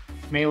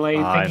melee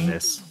I thingy.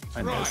 miss.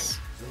 I miss.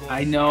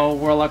 I know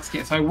warlock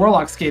skate. So I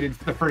warlock skated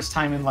for the first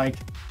time in like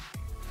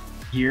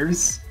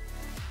years.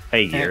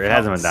 Hey, and year. It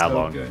hasn't been felt that so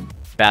long. Good.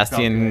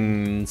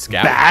 Bastion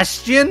Scout.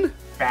 Bastion?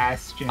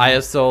 Bastion.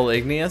 Iosol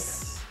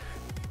Igneous.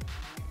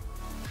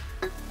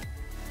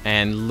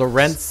 And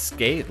Lorentz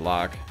Skate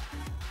Lock.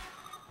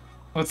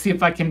 Let's see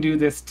if I can do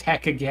this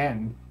tech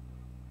again.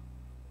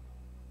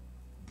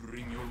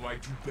 Bring your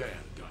light to bear,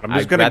 God. I'm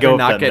just I'd gonna rather go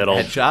not up that get middle.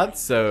 headshots,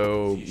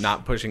 so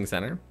not pushing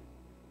center.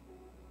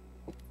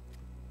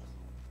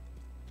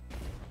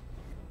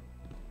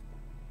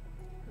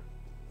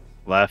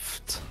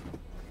 Left.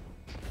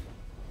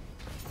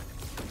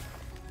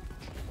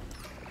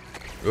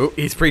 Ooh,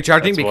 he's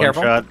pre-charging. That's Be one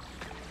careful. shot.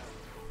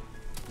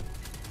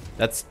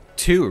 That's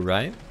 2,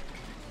 right?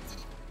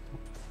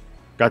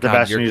 Got the God,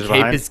 Bastion your user cape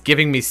behind. is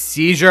giving me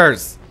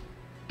seizures.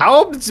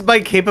 How is my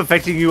cape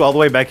affecting you all the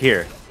way back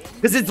here?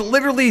 Because it's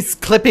literally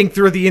clipping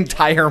through the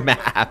entire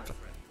map.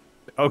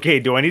 Okay,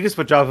 do I need to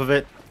switch off of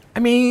it? I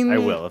mean, I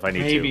will if I need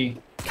Maybe.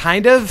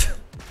 kind of.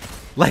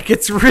 Like,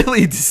 it's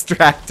really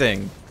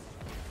distracting.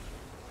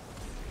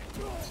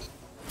 to.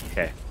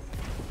 Okay.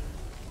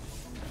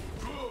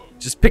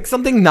 Just pick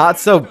something not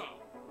so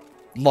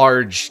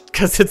large,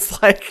 because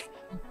it's like,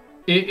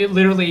 It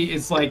literally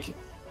is like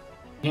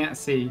can't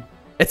see.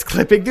 it's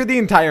clipping through the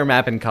entire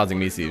map and causing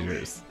me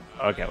seizures.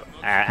 Okay.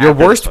 Your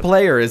worst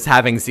player is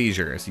having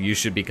seizures. You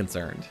should be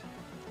concerned.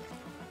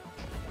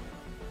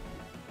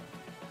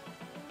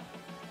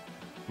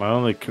 My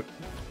only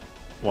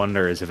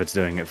wonder is if it's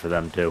doing it for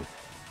them too.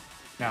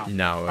 No.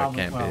 No, it Probably-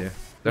 can't well, be.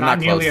 They're not not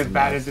nearly close as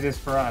bad enough. as it is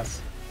for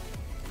us.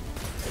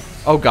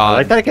 Oh I god.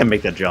 like that I can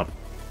make that jump.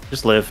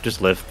 Just live,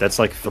 just live. That's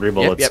like 3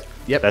 bullets.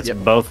 yep, That's yep.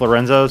 both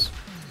Lorenzo's.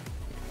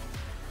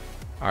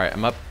 Alright,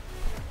 I'm up.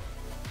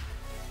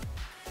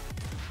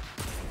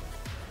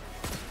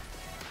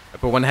 I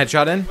put one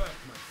headshot in.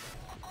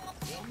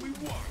 Only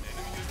one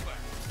enemy is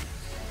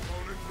left.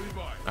 Opponent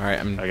revived. Alright,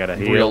 I'm I gotta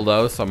real heal.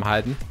 low, so I'm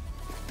hiding.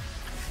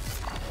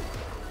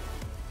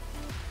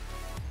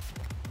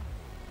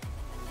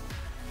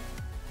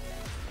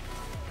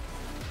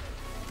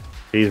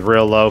 He's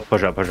real low.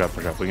 Push up, push up,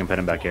 push up. We can pin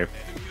him back here.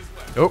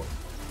 Oh.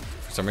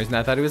 For some reason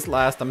I thought he was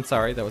last. I'm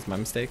sorry, that was my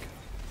mistake.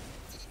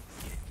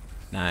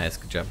 Nice,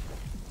 good job.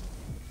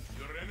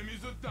 Your enemies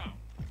are down.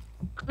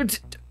 Good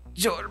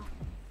job.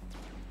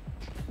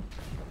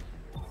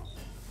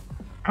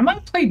 I'm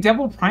gonna play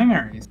double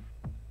primaries,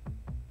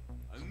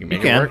 You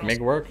make can. it work, make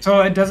it work.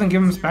 so it doesn't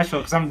give them special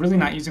because I'm really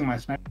not using my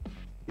sniper.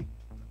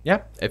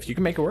 Yeah, if you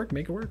can make it work,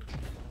 make it work.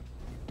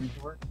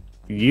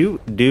 You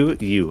do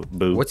you,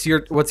 boo. What's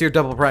your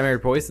double primary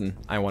poison,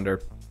 I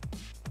wonder?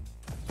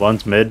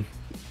 One's mid.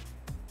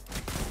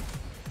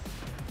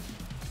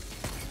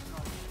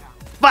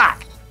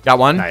 Fuck! Got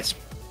one? Nice.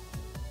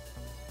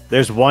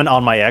 There's one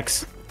on my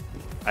X.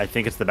 I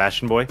think it's the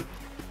Bastion boy.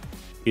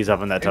 He's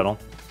up in that tunnel.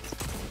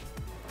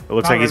 It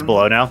looks like he's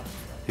below now.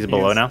 He's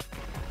below is. now.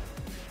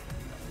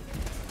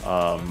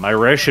 My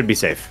Res should be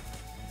safe.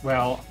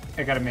 Well,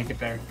 I gotta make it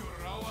there.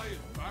 Your ally is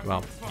back.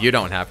 Well, you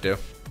don't have to.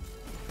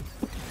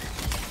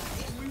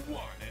 Only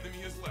one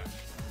enemy is left.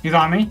 He's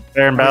on me.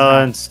 Fair and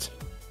balanced.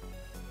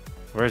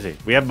 Where is he?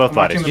 We have both I'm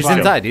watching bodies. the He's bottom.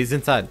 inside, he's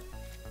inside.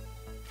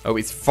 Oh,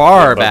 he's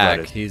far Yeah, both back.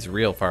 bodies. He's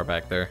real far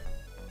back there.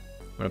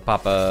 I'm gonna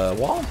pop a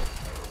wall.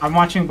 I'm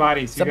watching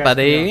bodies. You What's up,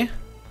 guys can buddy? go.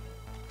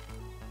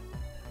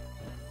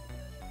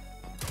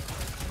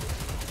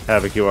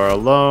 Havoc, you are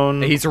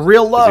alone. He's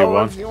real he low.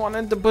 one? If you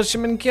wanted to push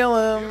him and kill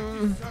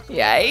him.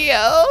 Yeah,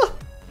 yeah.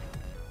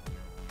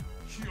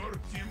 Your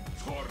team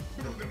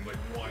torpedoed them like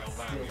wild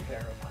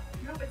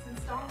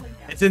animals.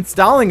 It's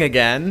installing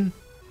again.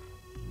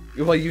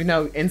 Well, you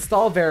know,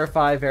 install,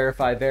 verify,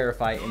 verify,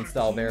 verify,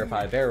 install,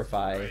 verify,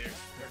 verify,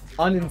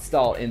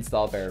 uninstall,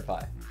 install,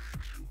 verify.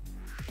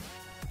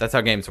 That's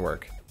how games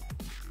work.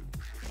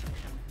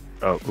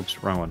 Oh,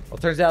 oops, wrong one. Well,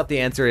 turns out the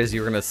answer is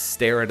you're gonna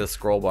stare at a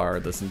scroll bar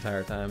this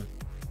entire time.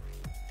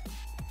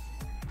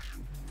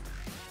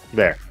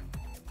 There.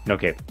 No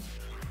cape.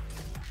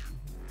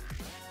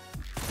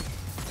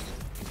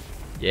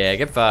 Yeah,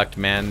 get fucked,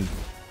 man.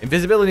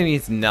 Invisibility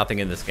means nothing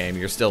in this game.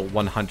 You're still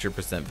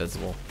 100%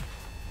 visible.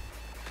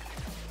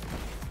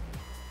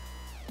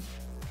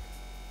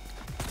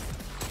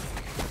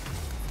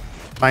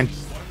 Fine.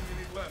 1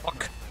 minute left.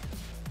 Fuck.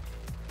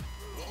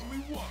 Only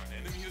one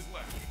enemy is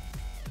left.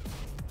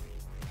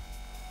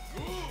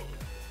 Good.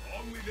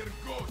 Only their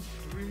ghosts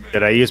remain.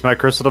 Did I use my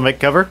crystal to make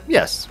cover?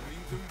 Yes.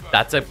 Bring them back.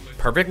 That's a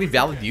perfectly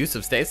valid use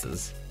of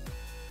stasis.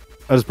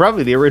 That was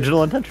probably the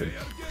original intention.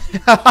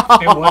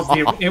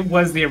 It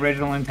was the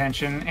original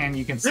intention, and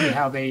you can see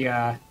how they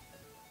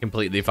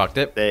Completely fucked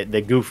it.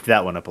 They goofed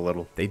that one up a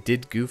little. They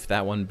did goof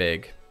that one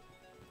big.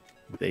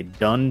 They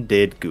done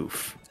did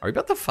goof. Are we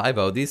about to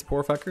 5-0 these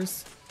poor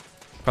fuckers?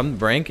 From the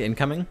brink,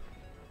 incoming?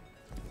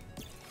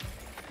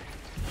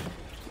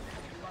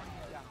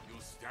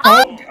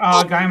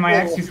 Guy in my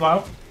X, he's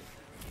low.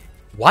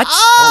 What?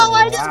 Oh,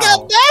 I just wow.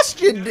 got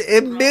bastioned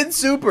in mid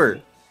super.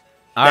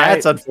 All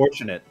That's right.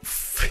 unfortunate.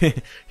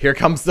 Here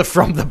comes the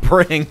from the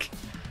brink.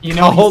 You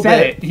know, he Called said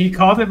it. it. He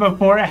called it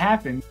before it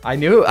happened. I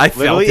knew. I felt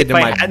Literally, it if in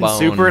I my hadn't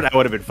bone. supered, I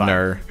would have been fine.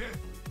 Ner.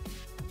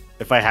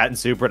 If I hadn't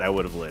supered, I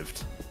would have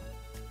lived.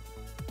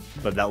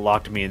 But that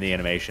locked me in the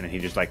animation, and he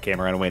just like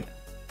came around and went.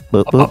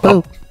 Boop, boop,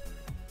 boop.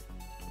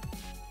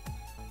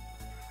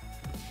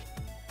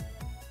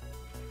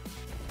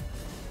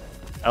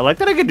 I like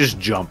that I could just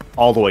jump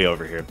all the way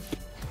over here.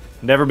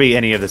 Never be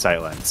any of the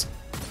sightlines.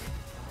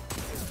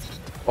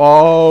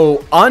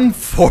 Oh,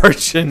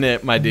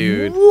 unfortunate, my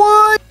dude.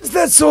 What? Is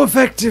that so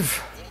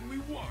effective? Only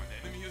one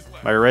enemy is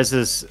left. My res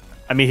is...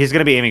 I mean, he's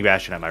going to be aiming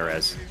Bastion at my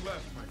res. Enemy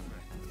left,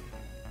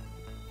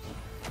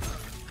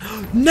 my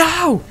friend.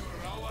 No!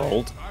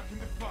 Hold. Back in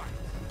the fight.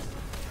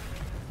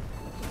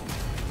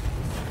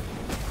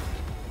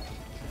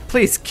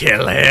 Please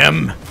kill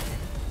him.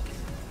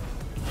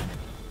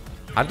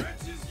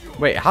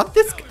 Wait, how did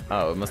this?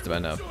 Oh, it must have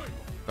been a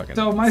fucking.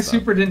 So my stuff.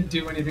 super didn't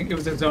do anything. It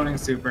was a zoning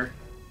super.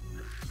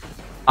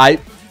 I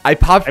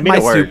popped I mean, my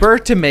it worked. super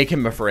to make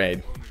him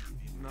afraid.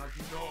 Not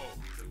know.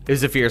 It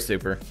was a fear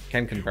super.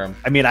 Can confirm.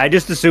 I mean, I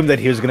just assumed that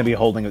he was going to be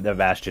holding the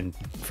Bastion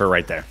for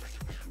right there.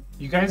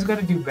 You guys got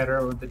to do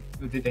better with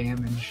the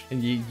damage.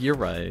 And you're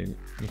right.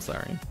 I'm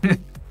sorry.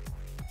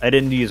 I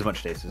didn't use much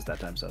stasis that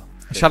time, so.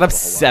 Shut up,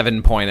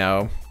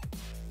 7.0.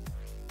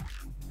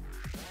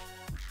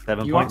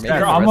 7 You points. are- Make You're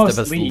the rest almost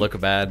of us lead. look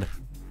bad.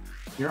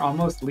 You're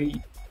almost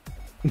lead.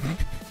 You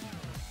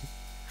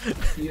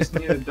just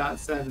need a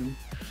 .7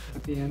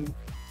 at the end.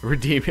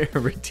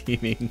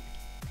 Redeeming.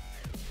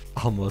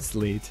 Almost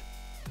late.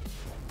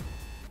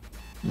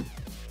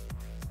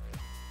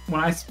 When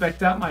I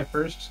spec'd out my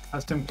first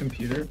custom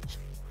computer,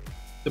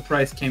 the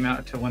price came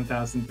out to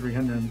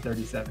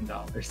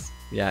 $1,337.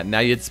 Yeah, now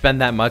you'd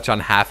spend that much on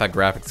half a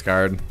graphics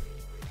card.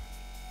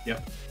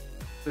 Yep.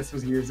 This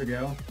was years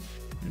ago.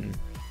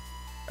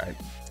 Alright.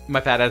 My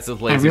fat ass is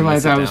I lazy.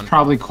 realized I was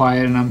probably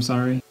quiet and I'm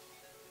sorry.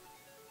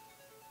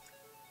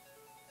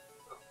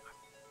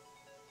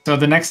 So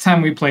the next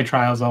time we play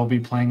Trials, I'll be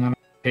playing on a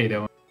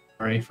potato,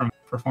 sorry, from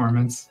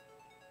performance.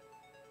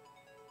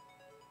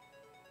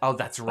 Oh,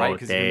 that's right,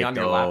 because you're gonna be on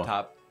your Potato.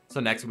 laptop. So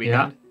next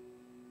weekend.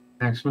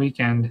 Next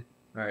weekend.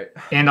 All right.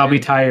 And I'll be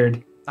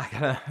tired.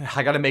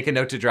 I gotta make a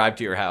note to drive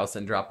to your house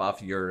and drop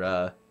off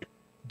your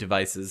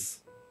devices.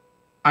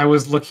 I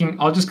was looking.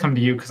 I'll just come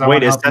to you because I Wait,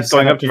 want to is help you that set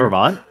going up up to your-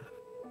 Vermont?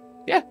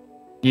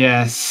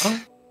 Yes.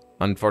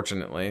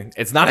 Unfortunately,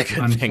 it's not a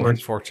good thing.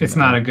 Unfortunately, It's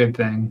not a good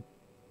thing.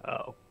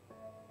 Oh.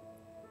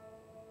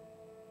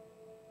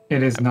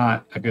 It is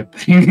not a good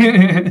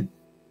thing.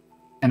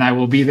 And I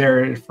will be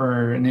there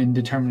for an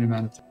indeterminate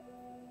amount of time.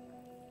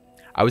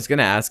 I was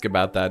gonna ask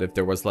about that if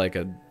there was like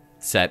a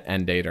set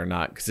end date or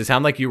not, because it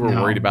sounded like you were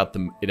No. worried about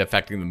it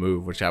affecting the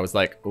move, which I was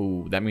like,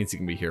 ooh, that means you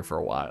can be here for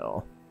a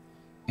while.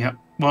 Yep.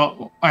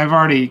 Well, I've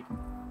already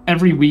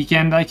every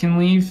weekend I can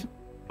leave,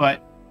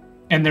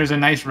 and there's a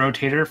nice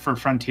rotator for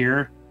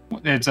Frontier.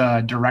 It's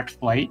a direct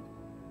flight,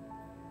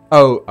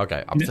 Oh,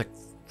 okay. I was like,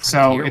 so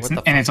Frontier? it's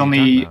What the and fuck it's are you only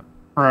talking about?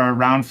 for a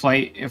round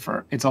flight.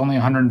 It's only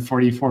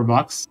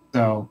 $144.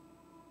 So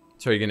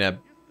So you're gonna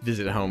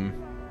visit home,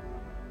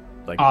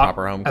 like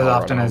proper home, as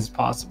Colorado often home? as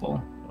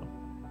possible.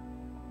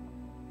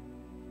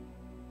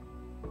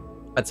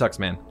 That sucks,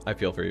 man. I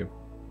feel for you.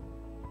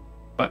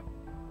 But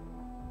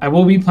I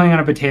will be playing on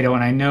a potato,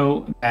 and I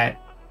know that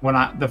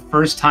the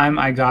first time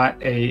I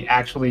got a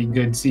actually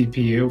good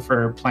CPU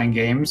for playing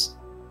games,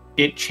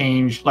 it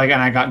changed. And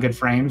I got good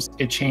frames.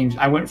 It changed.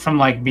 I went from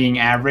like being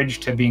average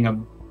to being a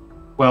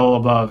well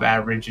above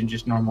average in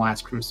just normal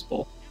ass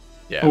Crucible.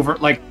 Yeah. Over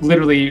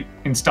literally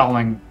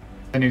installing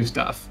the new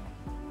stuff.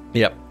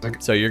 Yep.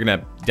 So you're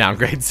gonna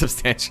downgrade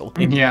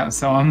substantially. Yeah.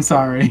 So I'm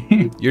sorry.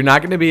 You're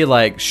not gonna be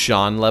like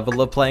Sean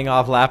level of playing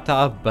off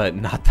laptop, but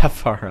not that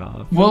far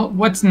off. Well,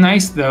 what's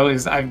nice though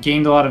is I've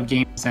gained a lot of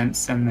game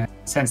sense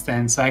since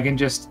then, so I can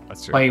just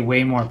That's true. play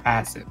way more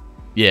passive.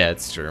 Yeah,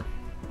 it's true.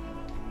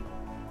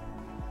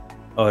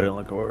 Oh, I didn't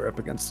look what we're up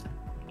against.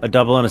 A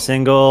double and a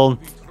single.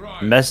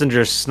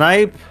 Messenger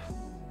snipe.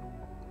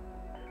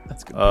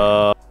 That's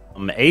good.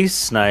 Ace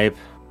snipe.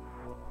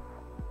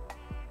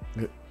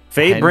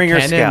 Fatebringer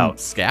Cannon scout.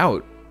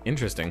 Scout.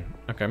 Interesting.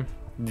 Okay.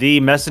 The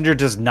messenger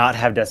does not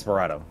have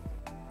Desperado.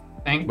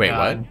 Thank Wait,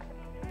 God.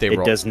 what? They It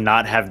roll. does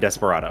not have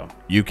Desperado.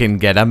 You can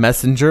get a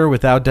messenger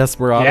without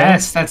Desperado?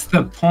 Yes, that's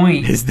the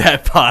point. Is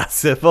that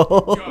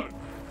possible?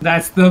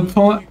 That's the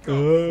point.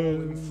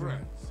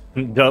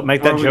 Don't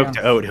make that Where are we joke on?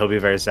 to Oat. He'll be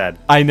very sad.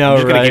 I know, I'm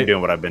just gonna right? keep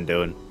doing what I've been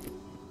doing.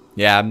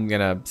 Yeah, I'm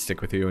gonna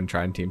stick with you and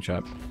try and team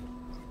shop.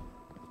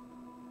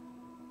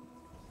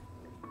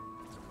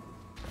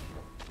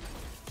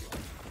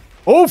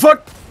 Oh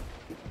fuck!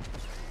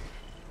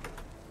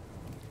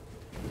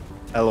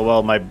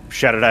 LOL, my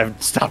shadow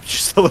dive stopped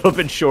just a little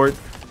bit short.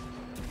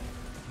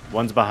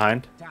 One's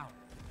behind.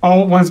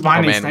 Oh, one's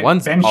behind Oh me. man,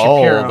 one's Ben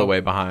all Shapiro. the way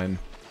behind.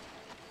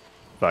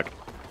 Fuck.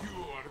 You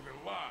are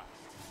the last.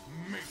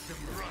 Make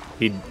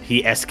them run.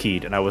 He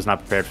S-keyed, and I was not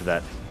prepared for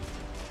that.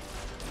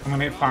 I'm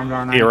gonna get farmed,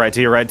 aren't I? To your right,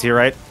 to your right, to your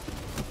right.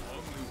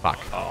 Fuck.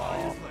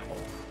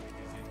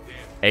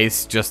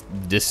 Ace just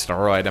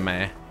destroyed him,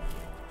 eh?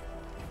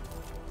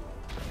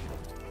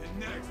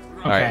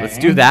 Alright, let's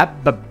do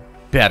that, but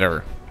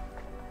better.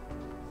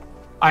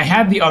 I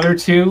had the other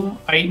two,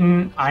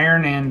 Iron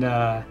and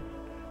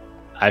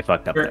I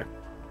fucked up there.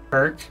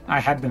 Perk. I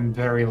had them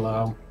very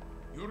low.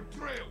 Your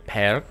trail.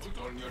 Perk? Put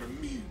on your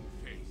mean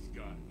face,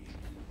 Guardian.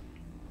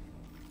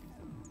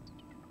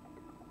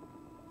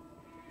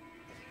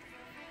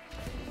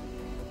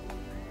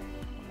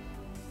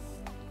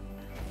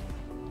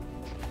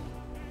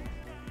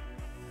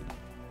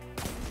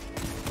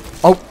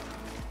 Oh!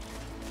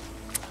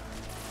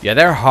 Yeah,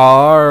 they're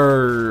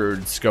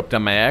hard scoped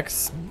on my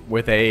X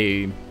with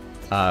a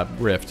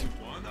rift.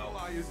 One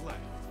ally is left.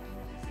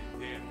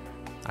 There.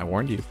 I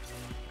warned you.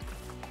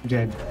 You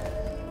did.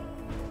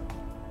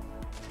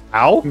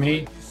 How?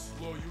 Me,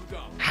 Slow you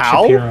down.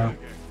 How? Shapiro.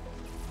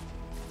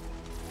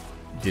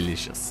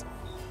 Delicious.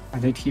 Are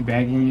they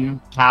teabagging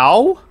you?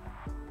 How?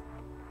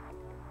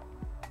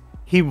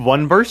 He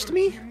one burst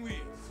me?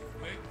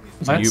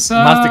 Let's You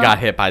must have got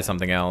hit by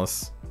something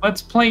else.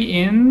 Let's play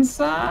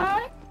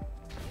inside.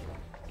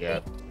 Yeah.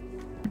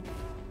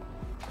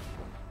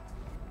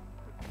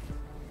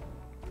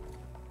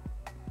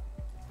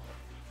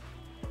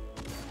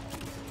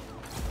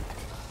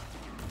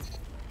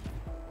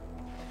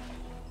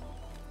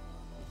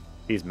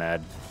 He's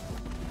mad.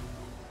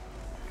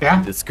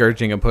 Yeah.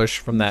 Discouraging a push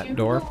from that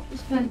door. We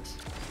spent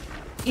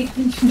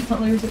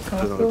 $800 at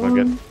Doesn't look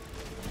like it.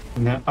 Costco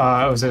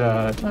No, was it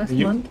a last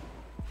you- month.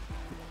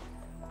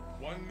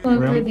 One For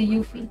Room? the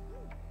Yuffie.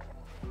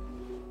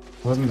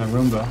 Wasn't the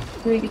Roomba.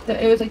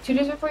 It was like 2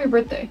 days before your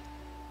birthday.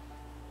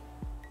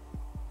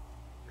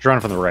 Drawing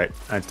from the right,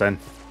 Einstein.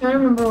 I don't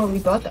remember what we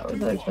bought that was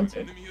that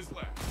expensive. enemy is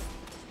left.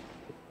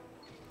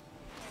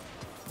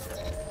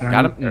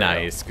 Got him.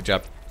 Nice. Good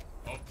job.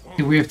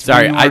 Do we have three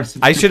Sorry, more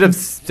I should have subscriptions?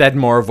 said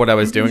more of what I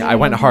was doing. I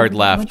went hard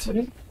left.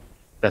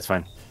 That's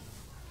fine.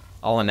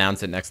 I'll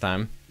announce it next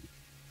time.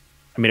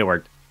 I mean, it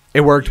worked.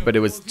 It worked, but it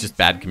was just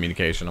bad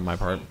communication on my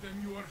part. Then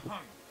you are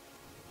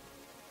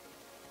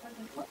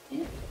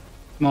hungry.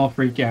 Small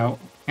freak out.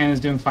 Hannah's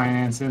doing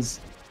finances.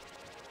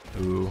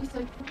 Ooh.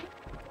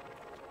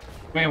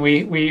 Man,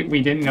 we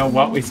didn't know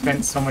what we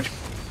spent so much.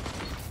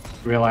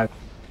 Realize.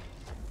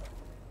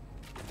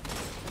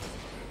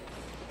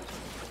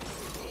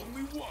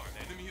 Only one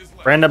enemy is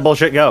left. Random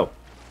bullshit, go.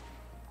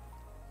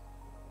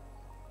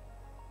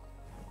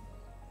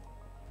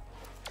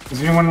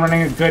 Is anyone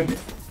running a good?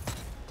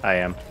 I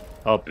am.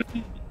 Oh,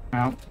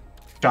 Well,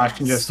 Josh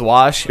can just.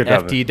 Swash Good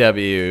job.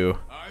 FTW.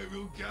 I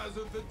will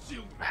gather the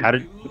children. how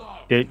did in love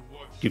it? to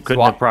watch You couldn't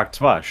Swap. have proc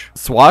swash.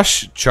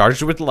 Swash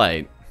charged with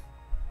light.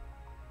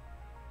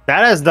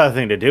 That has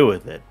nothing to do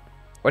with it.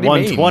 What do you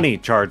mean? 120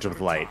 charged with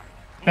light.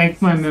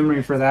 Thank my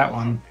memory for that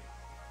one.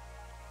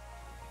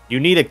 You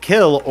need a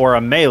kill or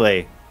a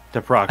melee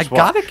to proc I swash.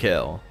 got a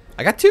kill.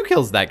 I got 2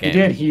 kills that He game.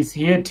 did.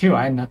 He had 2.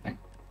 I had nothing.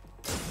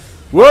 I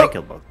Whoa!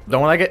 killed both.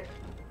 Don't like it.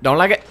 Don't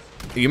like it.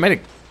 You made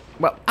it.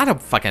 Well, I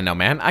don't fucking know,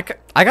 man.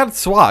 I got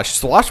Swash.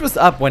 Swash was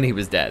up when he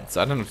was dead,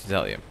 so I don't know what to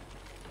tell you.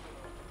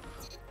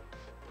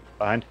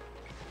 Behind.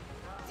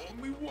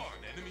 Only one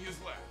enemy is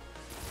left.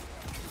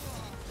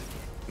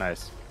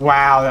 Nice.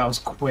 Wow, that was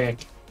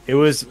quick. It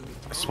was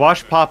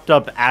swash popped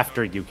up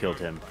after you killed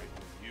him.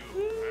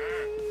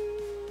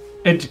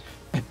 It.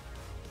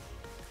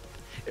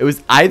 It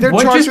was either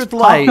What charged just with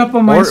light popped up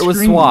on my or it was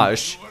screen?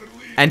 Swash,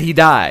 and he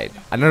died.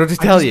 I don't know what to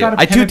tell just you. got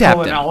a I 2-tapped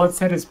pinnacle and him. all it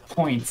said is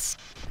points.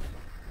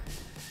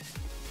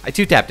 I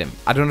 2-tapped him.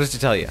 I don't know what to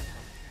tell you.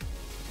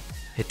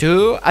 He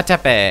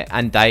 2-tapped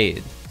and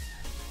died.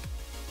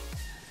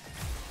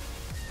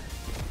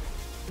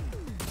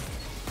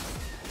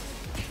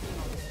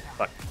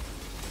 Fuck.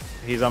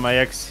 He's on my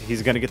X.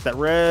 He's gonna get that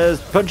res.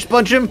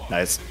 Punch him.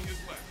 Nice.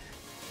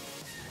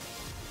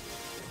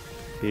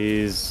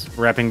 He's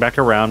wrapping back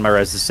around. My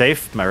res is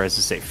safe. My res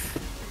is safe.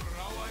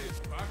 Your ally is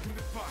back in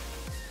the fight.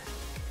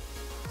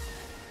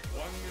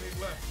 1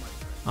 minute left, my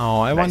friend.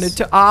 Oh, I Nice. wanted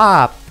to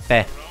up.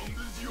 Round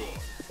is yours.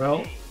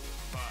 Well,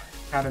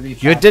 gotta be.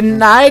 You faster.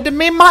 denied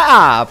me my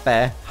up.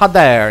 How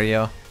dare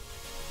you?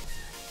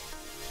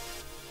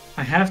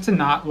 I have to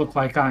not look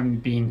like I'm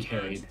being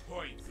carried.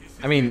 Point is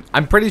I mean,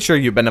 I'm pretty sure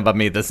you've been above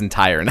me this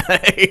entire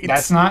night.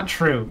 That's not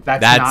true.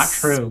 That's not That's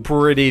true.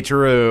 pretty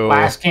true.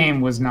 Last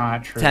game was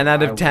not true. 10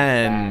 out I of will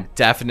 10. back.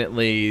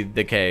 Definitely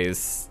the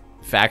case.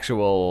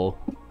 Factual.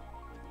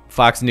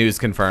 Fox News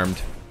confirmed.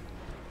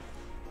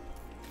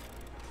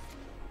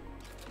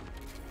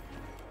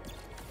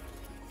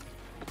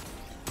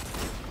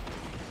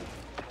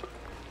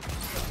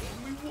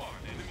 only one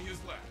enemy is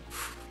left.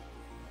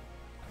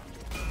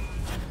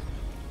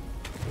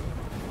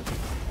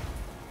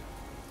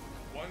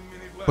 One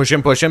minute left.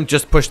 Push him.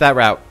 Just push that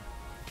route.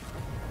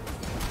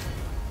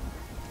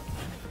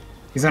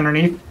 He's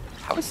underneath.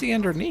 How is he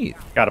underneath?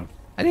 Got him.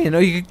 I didn't know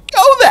you could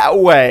go that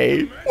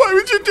way? Why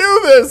would you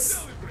do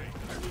this?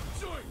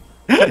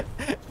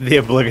 The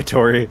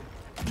obligatory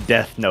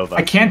death nova.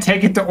 I can't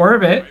take it to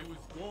orbit.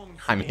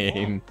 I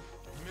mean,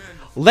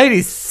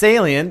 Lady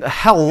Salient,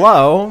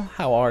 hello.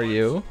 How are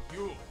you?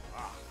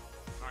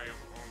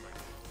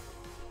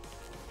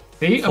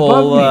 See,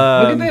 Full,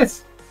 above me. Look at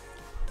this.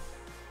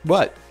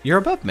 What? You're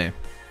above me.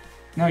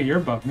 No, you're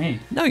above me.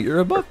 No, you're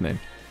above me.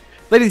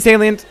 Lady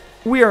Salient,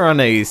 we are on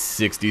a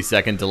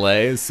 60-second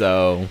delay,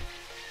 so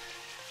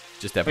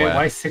just FYI. Wait,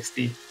 why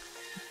 60?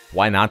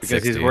 Why not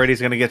Because 60? he's worried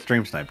he's gonna get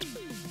stream sniped.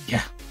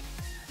 Yeah.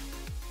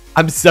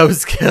 I'm so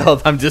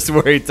skilled. I'm just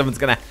worried someone's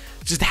gonna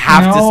just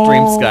have to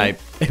stream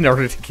Skype in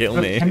order to kill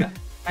me.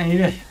 I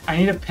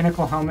need a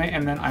pinnacle helmet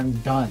and then I'm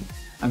done.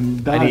 I'm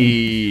I done.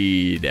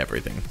 need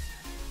everything.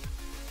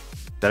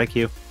 Is that a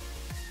Q?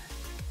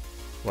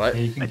 What?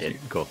 Yeah, you can I did.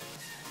 Cool.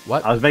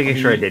 What? I was making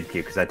sure I did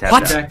Q because I tapped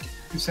What? out. Back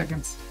 2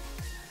 seconds.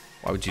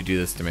 Why would you do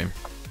this to me?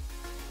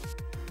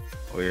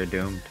 We're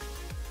doomed.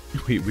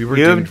 We were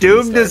You've doomed from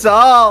the doomed us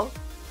start. all.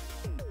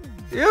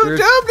 You've We're-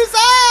 doomed us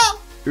all.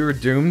 We were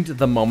doomed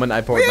the moment I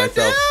poured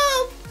myself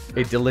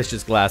a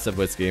delicious glass of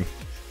whiskey.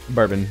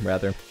 Bourbon,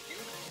 rather.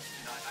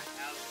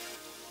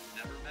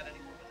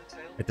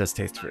 It does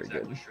taste very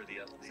good.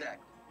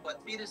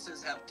 But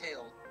fetuses have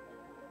tails.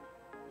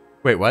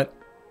 Wait, what?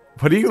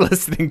 What are you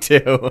listening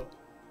to?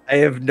 I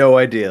have no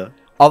idea.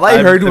 All I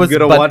heard I'm was,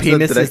 gonna but watch that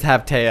today." penises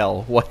have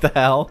tail. What the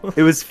hell?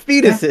 It was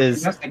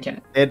fetuses, Yes, I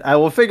can. and I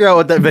will figure out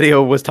what that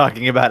video was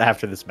talking about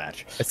after this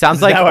match. It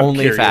sounds like Now I'm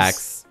only curious.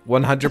 facts.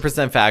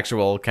 100%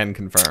 factual, can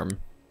confirm.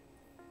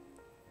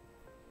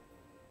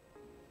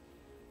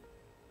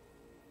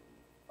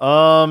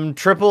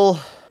 Triple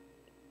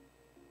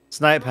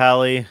Snipe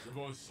Halley,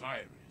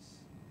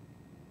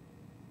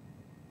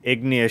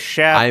 Igneous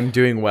Shaft, I'm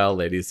doing well,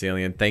 Lady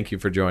Salient. Thank you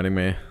for joining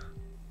me.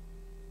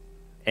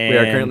 and We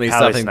are currently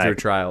Pally suffering Snipe. through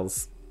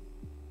trials.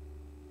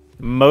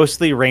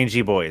 Mostly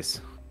rangy boys.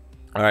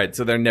 All right,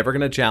 so they're never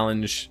going to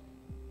challenge,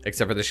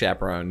 except for the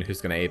chaperone, who's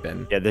going to ape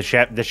in. Yeah, the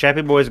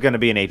Shappy boy is going to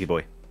be an AP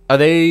boy. Are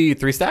they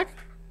 3-stack?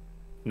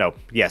 No,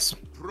 yes,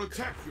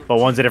 but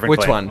one's a different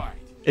Which clan. one?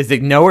 Is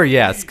it no or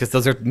yes? Because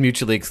those are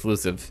mutually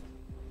exclusive.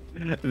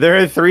 They're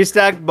a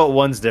 3-stack, but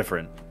one's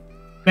different.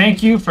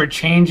 Thank you for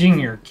changing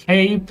your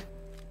cape.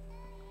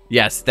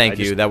 Yes, thank I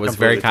you. just That was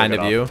very completely kind took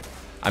of it you.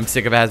 I'm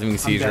sick of having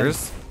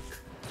seizures.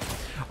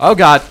 Oh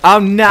god. Oh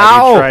Have you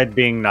no! tried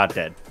being not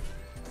dead?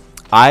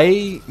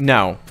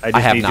 No, I just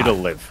have need not. you to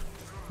live.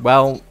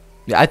 Well,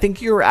 yeah, I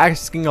think you're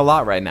asking a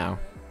lot right now.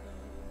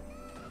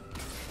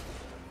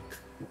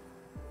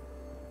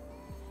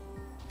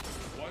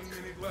 One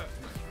minute left,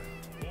 my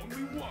friend.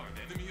 Only one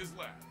enemy is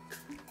left.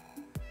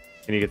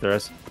 Can you get the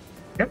rest?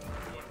 Yep.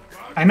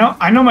 I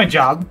know my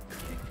job.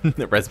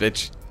 Res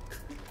bitch.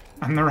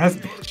 I'm the res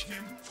bitch.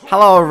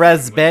 Hello,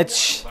 Res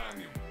bitch.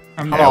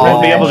 I'm the Hello.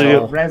 Won't be able to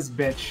residential do- res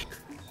bitch.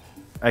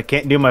 I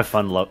can't do my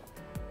fun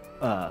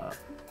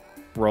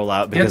roll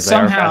out Yet because they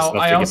are fast somehow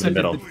enough I to also get in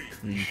the did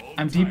middle.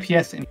 I'm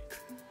DPS and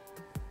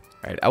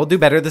Alright, I will do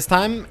better this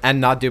time and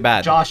not do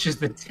bad. Josh is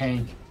the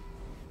tank.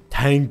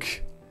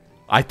 Tank.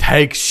 I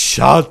take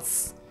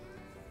shots.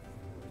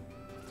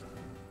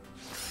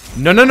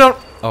 No, no, no.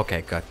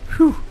 Okay, good.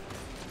 Whew.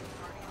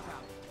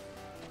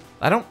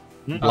 I don't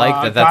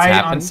like that that's guy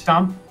on happened.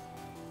 stump.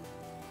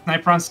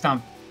 Sniper on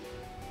stump.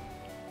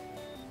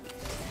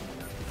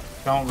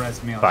 Don't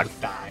res me, I'll Fuck.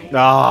 just die.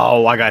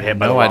 Oh, I got hit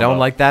by the No, I don't wombo.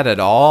 like that at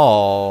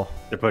all.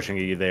 They're pushing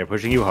you. They're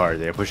pushing you hard.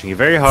 They're pushing you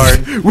very hard.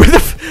 Where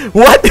the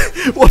what?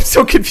 Well, I'm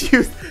so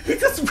confused. He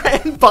just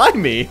ran by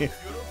me. Your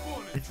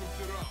opponent took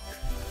the round.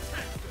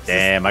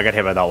 Damn, I got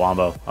hit by that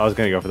wombo. I was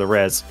gonna go for the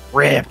res.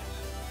 Rip.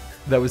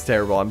 That was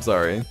terrible. I'm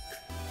sorry.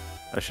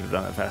 I should have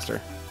done it faster.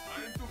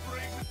 Time to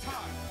break the tie.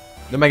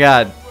 Oh my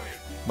god.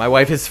 My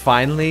wife is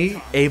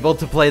finally able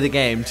to play the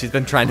game. She's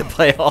been trying to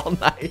play all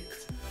night.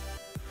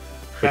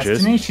 Which is?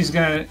 Destiny, she's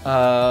gonna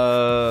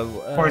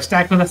or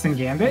stack with us in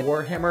Gambit.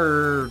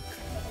 Warhammer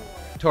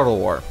Total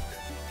War.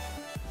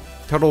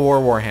 Total War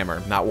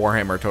Warhammer, not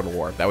Warhammer Total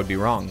War. That would be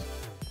wrong.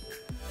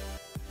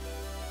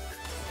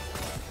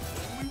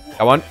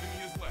 I want.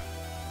 Enemy is left.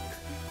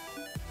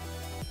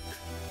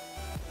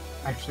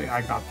 Actually,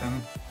 I got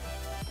them.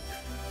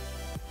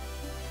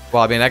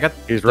 Well, I mean, I got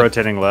He's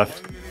rotating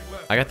left. 1 minute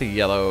left. I got the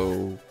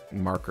yellow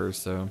markers,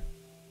 so.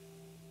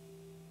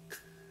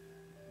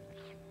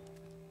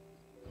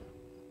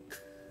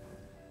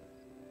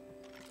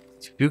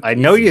 Too I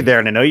know easy. you're there,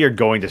 and I know you're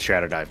going to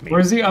shadow dive me.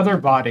 Where's the other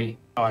body?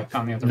 Oh, I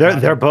found the other They're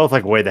body. they're both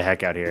like way the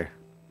heck out here.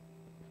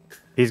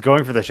 He's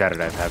going for the shadow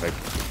dive, Havoc.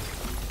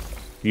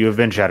 You have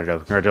been shadow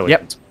dove.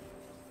 Congratulations.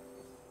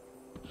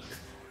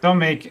 Don't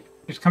make it.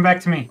 Just come back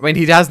to me. I mean,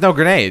 he has no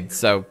grenades,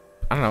 so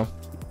I don't know.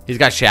 He's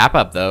got Shap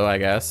up though, I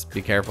guess.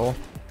 Be careful.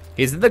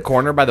 He's in the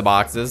corner by the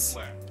boxes.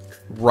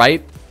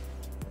 Right.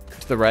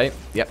 To the right.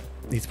 Yep.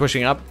 He's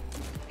pushing up.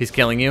 He's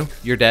killing you.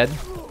 You're dead.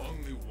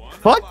 Only one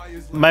What? ally is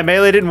left. My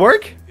melee didn't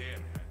work?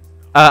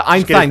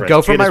 Einstein, res.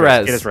 go for Get my his res.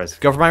 res. Get his res.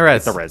 Go for my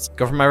res. Get the res.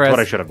 Go for my res. That's what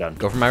I should have done.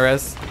 Go for my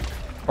res.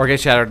 Or get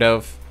Shadow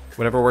Dove.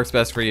 Whatever works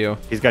best for you.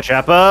 He's got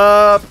chap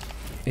up.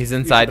 He's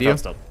inside you.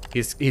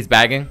 He's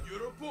bagging.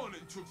 Your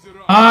opponent took the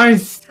round. I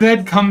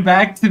said come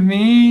back to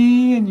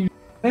me, and you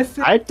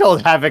listen. I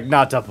told Havoc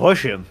not to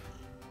push him.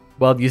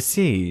 Well, you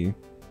see,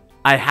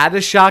 I had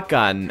a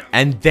shotgun,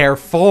 and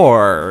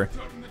therefore,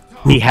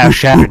 He has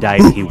Shatter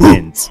Dive, he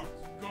wins.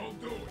 Go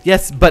do it.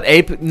 yes, but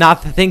Ape,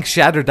 not to think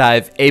Shatter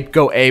Dive. Ape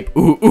go Ape.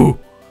 Ooh ooh.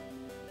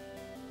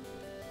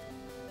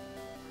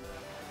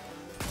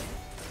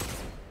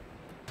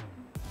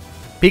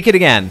 Peek it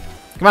again.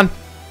 Come on,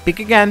 peek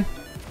again.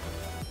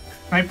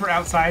 Sniper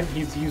outside.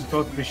 He's used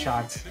both of his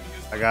shots.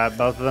 I got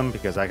both of them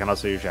because I can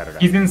also use Shatter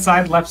Dive. He's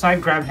inside, left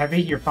side. Grab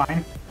heavy. You're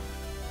fine.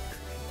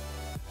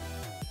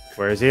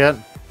 Where is he at?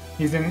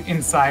 He's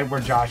inside where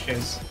Josh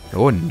is.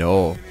 Oh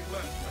no.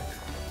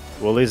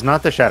 Well, he's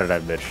not the Shatter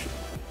Dive bitch.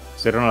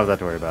 So you don't have that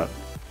to worry about.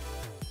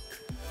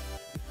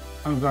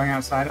 I'm going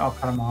outside. I'll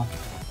cut him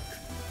off.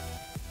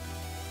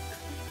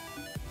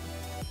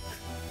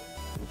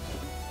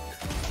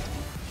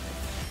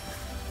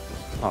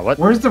 Oh, what?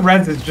 Where's the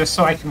Reds? Is just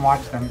so I can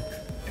watch them.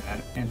 Yeah,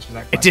 that answers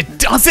that question. It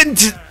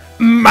doesn't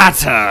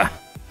matter.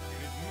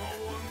 No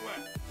one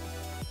left.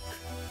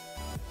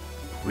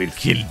 We'll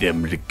kill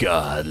them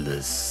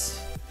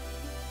regardless.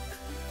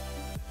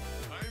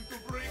 Time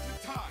to break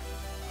the tie.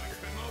 I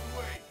cannot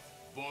wait.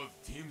 Both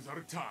teams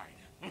are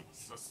tied.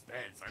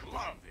 Suspense. I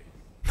love it.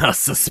 A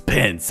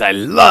suspense. I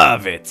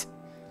love it.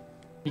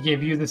 He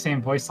gave you the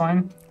same voice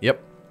line.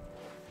 Yep.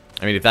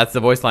 I mean, if that's the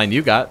voice line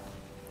you got.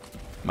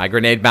 My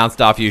grenade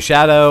bounced off you,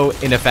 Shadow.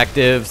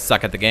 Ineffective.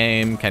 Suck at the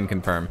game. Can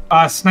confirm.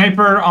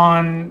 Sniper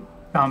on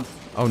dump.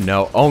 Oh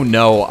no. Oh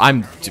no.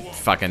 I'm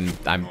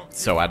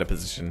so out of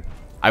position.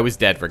 I was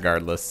dead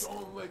regardless.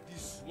 Don't let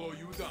this slow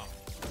you down.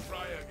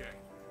 Try again.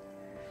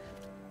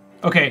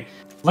 Okay,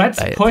 let's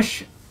Diet.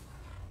 push.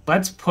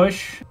 Let's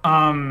push.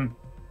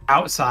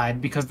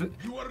 Outside because the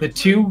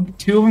two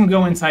of them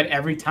go inside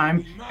every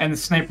time, and the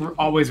sniper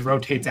always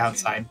rotates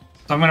outside.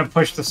 So I'm gonna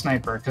push the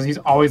sniper because he's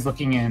always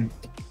looking in.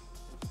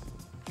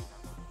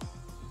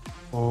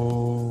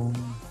 Oh.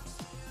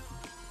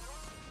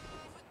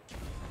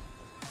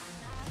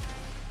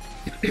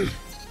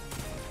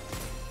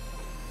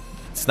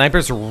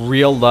 Sniper's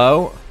real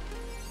low.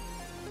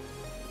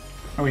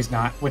 Oh, he's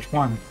not. Which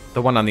one?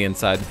 The one on the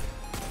inside.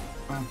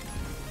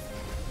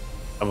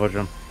 I'll push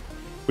him.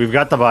 We've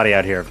got the body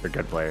out here if they're a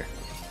good player.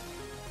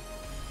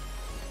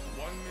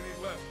 1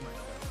 minute left, my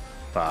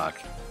friend.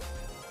 Fuck.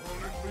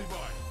 Opponent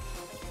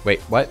revive. Wait,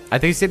 what? I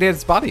think he said he had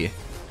his body.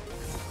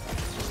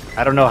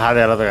 I don't know how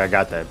that other guy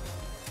got that.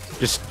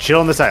 Just chill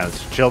in the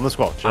silence. Chill in the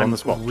squall. Chill in the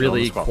squall. chill in the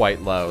Really squall.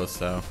 quite low,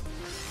 so.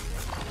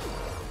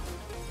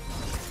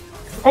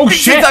 Oh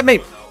shit! That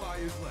mate.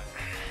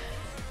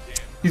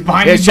 He's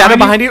behind Yeah, you. Shadow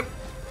behind you.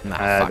 Nah,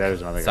 fuck.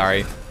 there's another guy.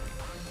 Sorry.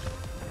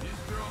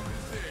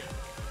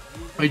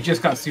 He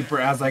just got super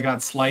as I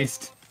got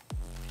sliced.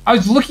 I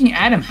was looking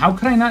at him. How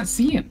could I not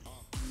see him?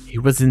 He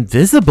was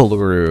invisible,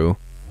 Rue.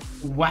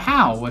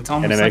 Wow, it's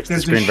almost And it like makes the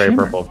there's screen a very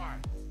shimmer. purple.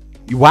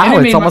 Wow, And it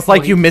it's made almost my-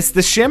 like you missed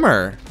the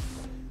shimmer.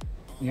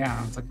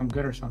 Yeah, it's like I'm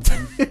good or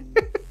something.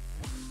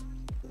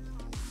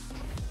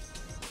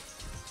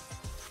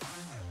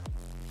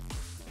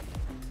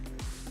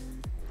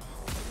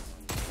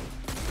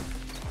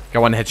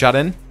 Got one headshot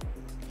in.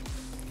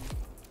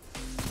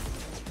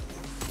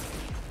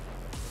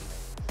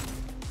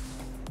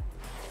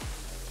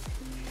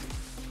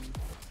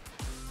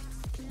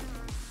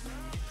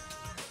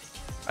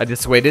 I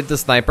dissuaded the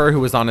sniper who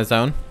was on his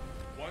own.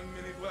 1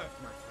 minute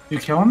left, my friend. You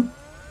kill him?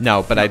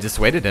 No, but I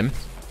dissuaded him.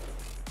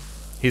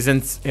 He's in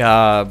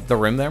the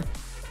room there.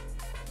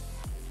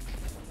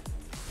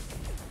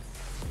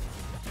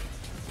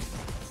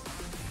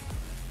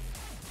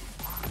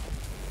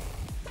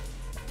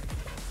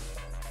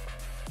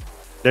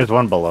 There's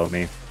one below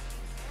me.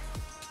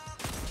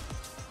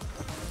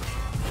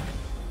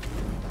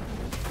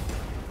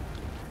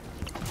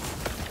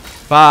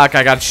 Fuck,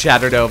 I got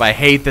shattered over. I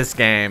hate this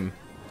game.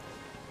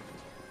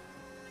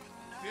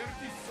 30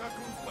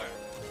 seconds left.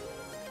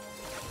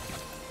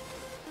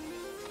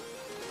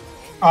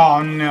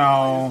 Oh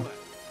no.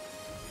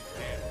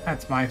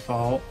 That's my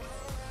fault.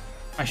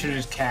 I should have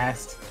just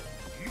cast.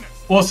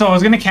 Well, so I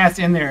was gonna cast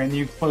in there and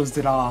you closed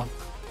it off.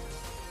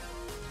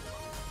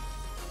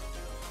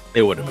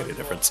 It would have made a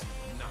difference.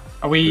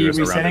 Are we There's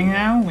a resetting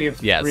round. now? We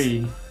have Yes.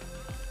 3.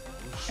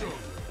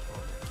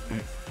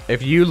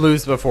 If you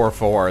lose before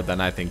 4, then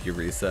I think you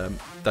reset.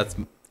 That's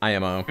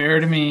IMO. Fair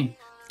to me.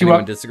 Do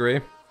Anyone up. disagree?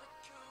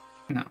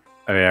 No.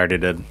 I mean, I already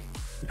did.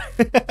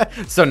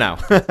 So no.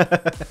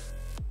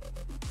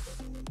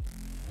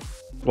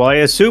 Well, I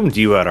assumed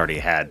you had already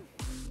had.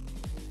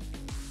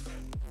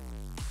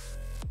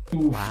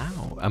 Oof.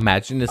 Wow.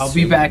 Imagine I'll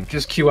be back.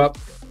 Just queue up.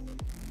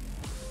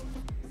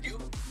 You?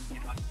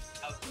 Never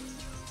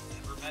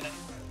met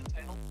anyone with a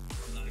tail?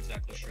 I'm not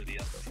exactly sure the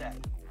answer to that.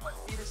 But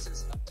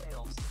fetuses have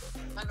tails.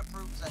 Kind of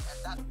proves that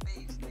at that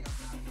phase they are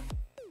not.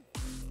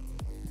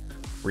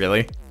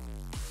 Really?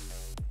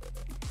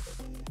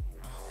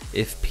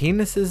 If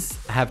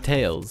penises have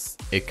tails,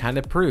 it kind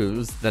of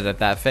proves that at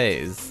that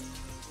phase.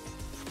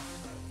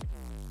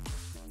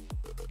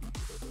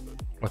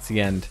 What's the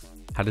end?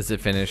 How does it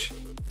finish?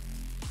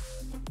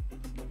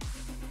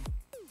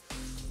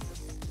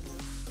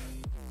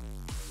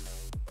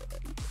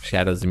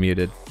 Shadows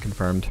muted.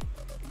 Confirmed.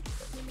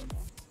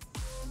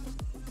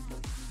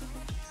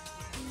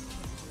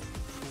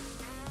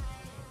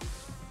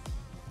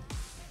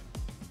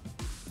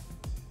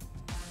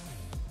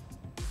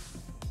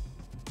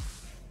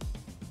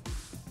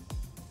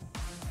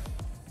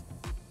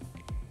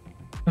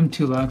 I'm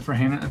too loud for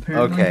Hannah,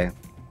 apparently. Okay.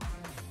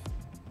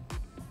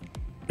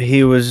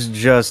 He was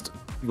just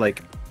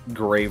like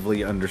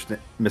gravely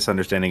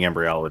misunderstanding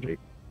embryology.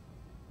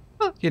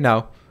 You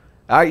know,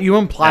 are you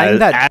implying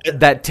that at-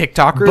 that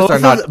TikTokers are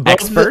not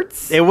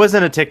experts? It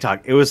wasn't a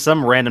TikTok. It was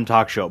some random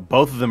talk show.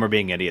 Both of them are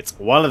being idiots.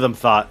 One of them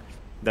thought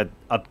that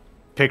a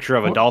picture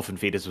of a dolphin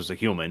fetus was a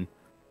human.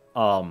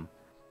 One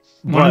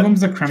But of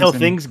them's a till crimson.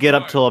 things get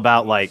up till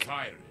about like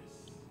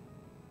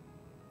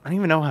I don't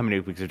even know how many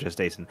weeks of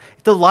gestation.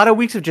 It's a lot of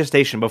weeks of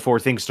gestation before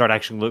things start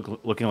actually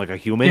looking like a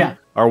human Yeah.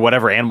 or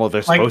whatever animal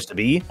they're Like, supposed to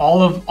be.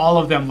 All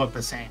of them look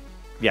the same.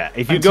 Yeah,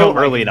 if you Until, go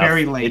like, early enough,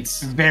 very late.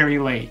 it's Very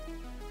late.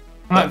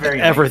 Not very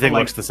late, everything but,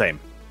 like, looks the same.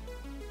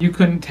 You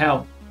couldn't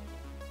tell.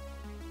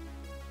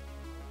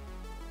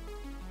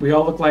 We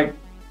all look like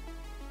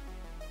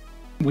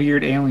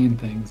weird alien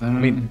things. I don't I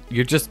mean,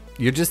 you're just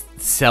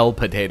cell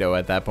potato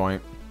at that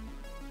point.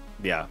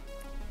 Yeah.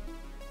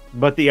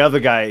 But the other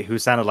guy who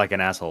sounded like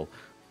an asshole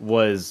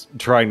was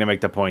trying to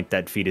make the point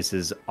that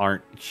fetuses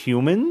aren't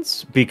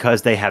humans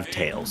because they have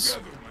tails.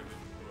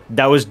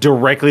 That was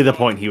directly the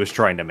point he was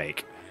trying to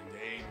make.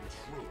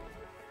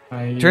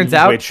 Turns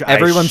out Which I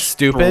everyone's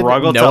stupid.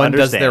 struggle No to one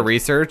does their understand.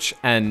 research,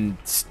 and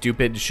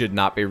stupid should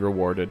not be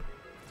rewarded.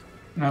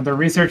 No, the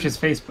research is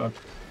Facebook.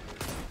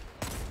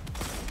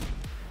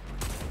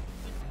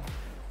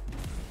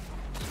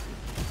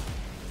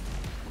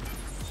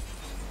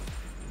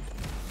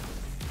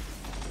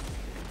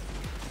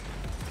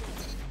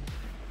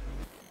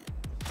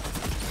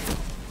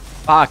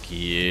 Fuck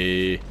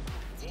yeah.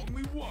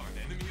 Only one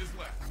enemy is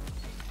left.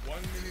 1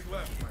 minute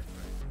left, my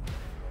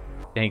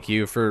friend. Thank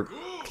you for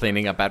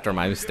cleaning up after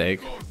my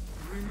mistake.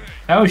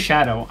 That was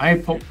Shadow.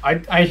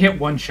 I hit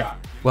one shot.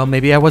 Well,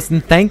 maybe I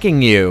wasn't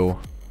thanking you.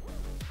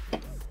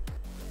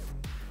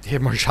 You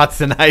hit more shots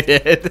than I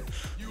did.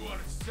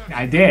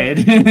 I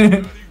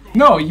did.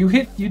 No, you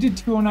did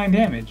 209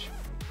 damage.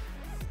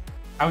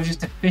 I was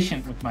just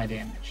efficient with my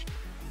damage.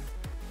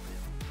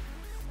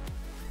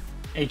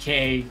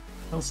 AKA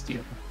kill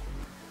steal.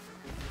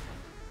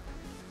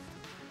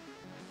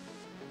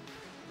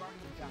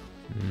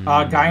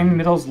 Guy in the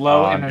middle's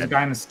low, and I'm there's a dead.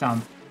 guy in the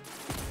stump.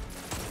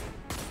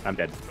 I'm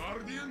dead.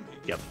 Guardian,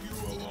 Yep.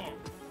 you alone.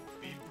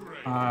 Be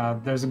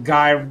brave. There's a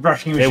guy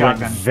rushing with They a went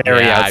shotgun.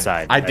 very Yeah,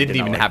 outside. I didn't did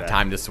not even like have that.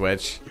 time to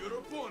switch. Your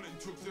opponent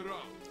took the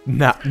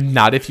round.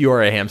 Not if you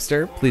are a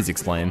hamster. Please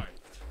explain.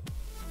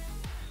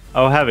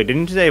 Oh, Heavy,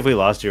 didn't you say if we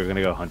lost, you were going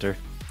to go Hunter?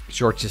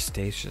 Short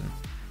gestation.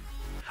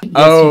 Yes,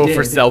 Oh, you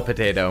for did. cell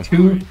potato.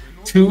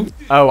 Two.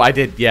 Oh, I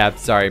did. Yeah,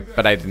 sorry,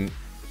 but I didn't.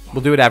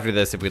 We'll do it after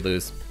this if we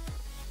lose.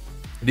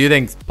 Do you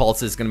think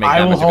Pulse is going to make I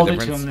that will much of hold a it to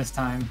difference? him this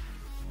time.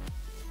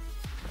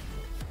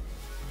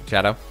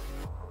 Shadow,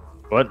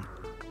 What?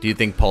 do you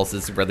think Pulse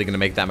is really going to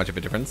make that much of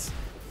a difference?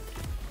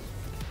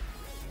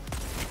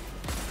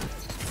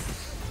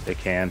 They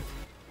can.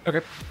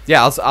 Okay.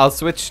 Yeah, I'll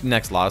switch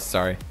next loss.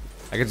 Sorry,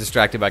 I get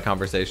distracted by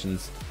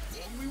conversations.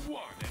 Only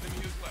one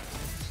enemy is left.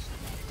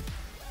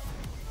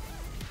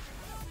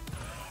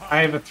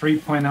 I have a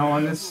 3.0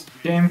 on this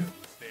game,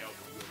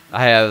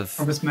 I have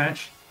on this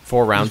match.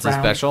 4 rounds of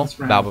round, special. this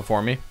round. Bow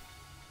before me.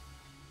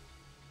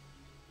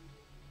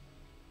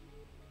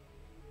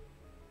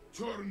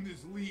 Turn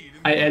this lead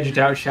I edged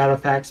out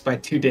Shadowfax by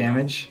 2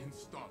 damage. and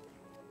stop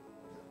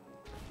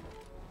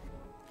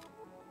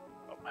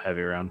it.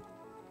 Heavy round.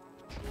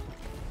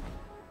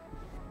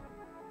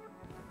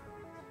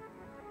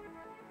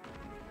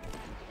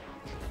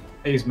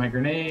 I used my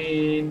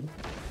grenade.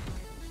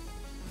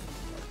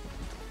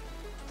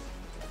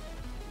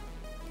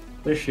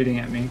 They're shooting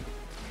at me.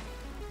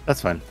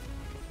 That's fine.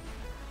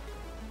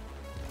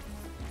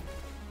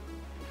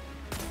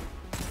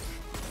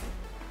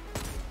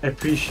 I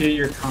appreciate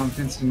your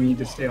confidence in me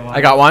to stay alive.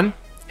 I got one.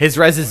 His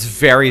res is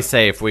very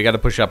safe. We got to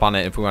push up on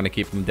it if we want to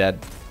keep him dead.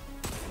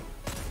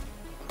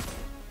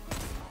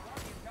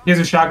 He has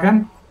a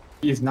shotgun.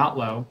 He's not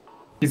low.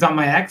 He's on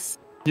my X.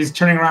 He's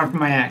turning around from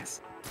my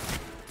X.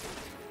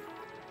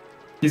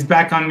 He's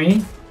back on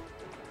me.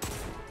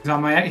 He's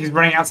on my X. He's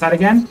running outside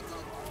again.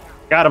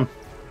 Got him.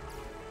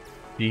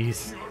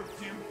 Jeez.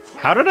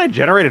 How did I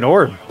generate an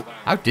orb?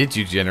 How did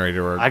you generate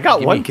a orb? I got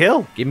Gimme. one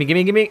kill.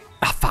 Gimme.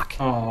 Ah, fuck.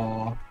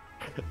 Oh,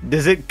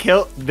 Does it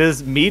kill?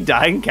 Does me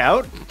dying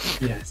count?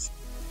 yes.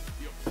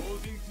 The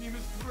opposing team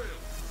is thrilled.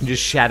 You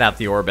just shat out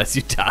the orb as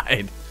you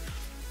died.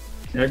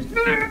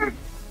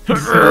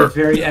 The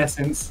very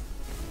essence.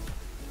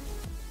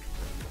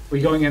 We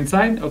going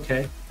inside?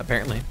 Okay.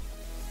 Apparently.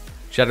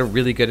 Shadow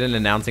really good at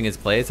announcing his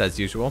plays as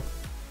usual.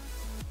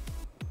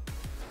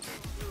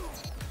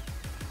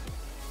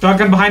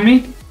 Shotgun behind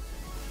me.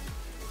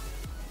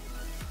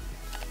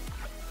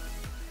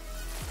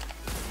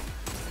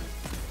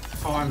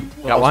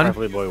 Got Oh, one?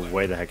 Scrappy Boy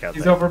way the heck out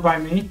He's there. over by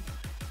me.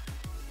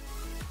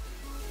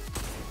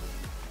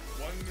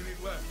 1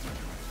 minute left.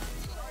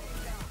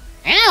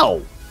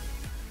 Ow!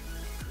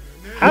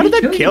 How What did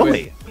did that he kill kill me?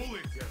 you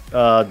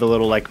The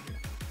little like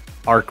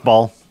arc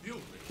ball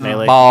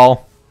melee.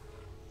 Ball.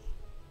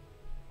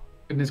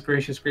 Goodness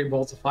gracious, great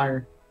bolts of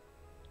fire.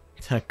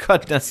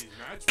 Goodness.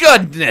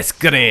 Goodness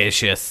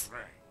gracious.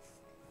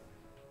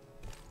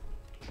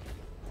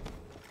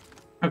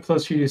 How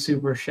close are you to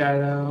Super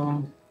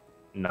Shadow?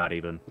 Not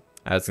even.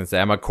 I was gonna say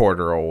I'm a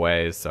quarter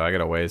away, so I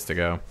got a ways to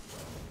go.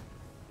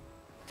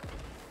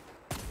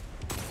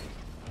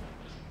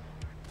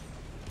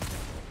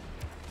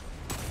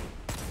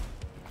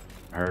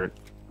 Hurt.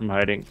 I'm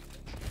hiding.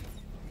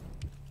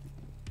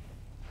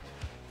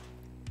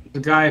 The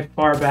guy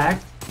far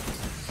back.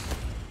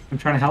 I'm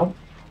trying to help.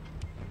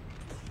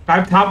 Guy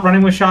up top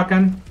running with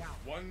shotgun.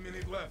 1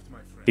 minute left, my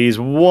friend. He's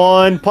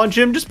one. Punch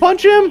him. Just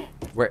punch him.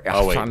 Where?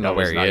 Oh wait, I don't know that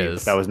where was he not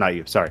is. you. That was not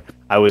you. Sorry.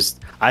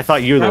 I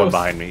thought you were the That one was-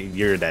 behind me.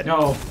 You're dead.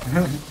 No.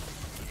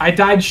 I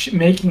died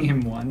making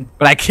him one.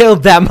 But I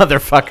killed that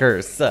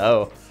motherfucker,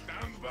 so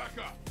Stand back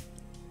up.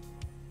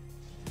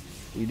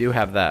 we do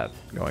have that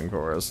going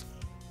for us.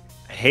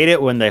 I hate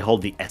it when they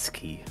hold the S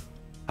key.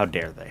 How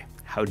dare they?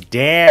 How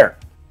dare?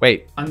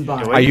 Wait,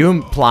 Unbind. are you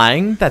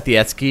implying that the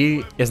S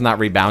key is not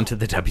rebound to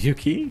the W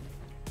key?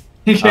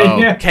 Okay, Oh,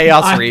 yeah.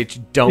 chaos I reach.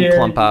 Don't dare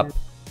clump you. up.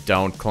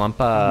 Don't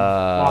clump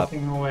up.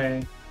 Walking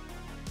away.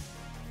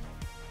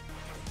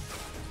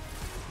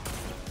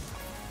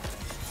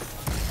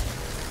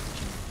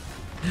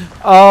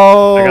 I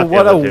Oh, got the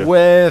what a other two.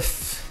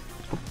 whiff.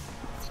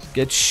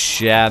 Get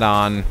shat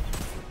on.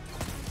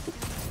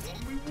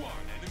 Only one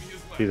enemy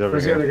is left. He's over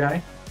Where's the here. other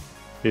guy?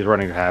 He's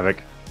running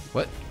Havoc.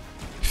 What?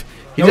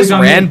 He No, just he's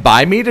on ran me.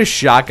 by me to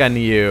shotgun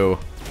you. 1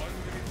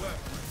 minute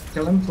left.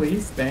 Kill him,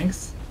 please.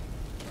 Thanks.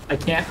 I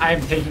can't.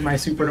 I'm taking my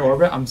super to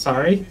orbit. I'm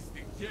sorry.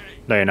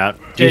 No, you're not.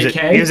 Use it.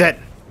 JK? Use it.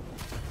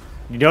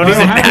 You don't I use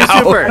don't it have your now.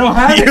 super. I don't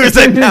have it. Use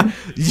it now.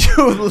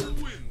 You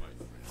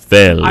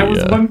failure. I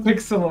was 1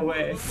 pixel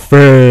away.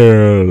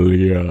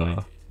 Failure.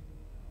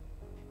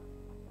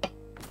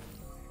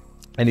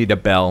 I need a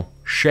bell.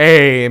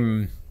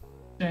 Shame.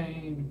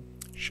 Shame.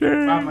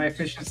 Shame. Wow, my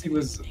efficiency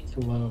was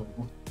low.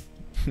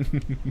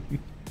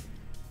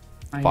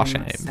 I For am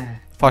shame. sad.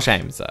 For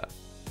shame, sir.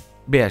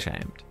 Be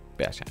ashamed.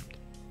 Be ashamed.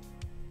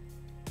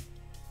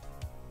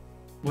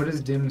 What does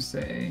Dim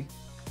say?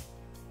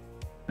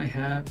 I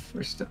have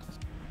for stuff.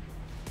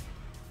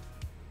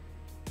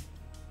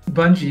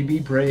 Bungie, be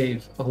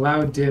brave.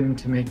 Allow Dim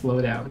to make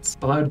loadouts.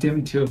 Allow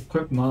Dim to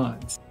equip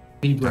mods.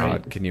 Be brave.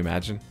 God, can you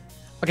imagine?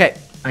 Okay,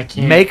 I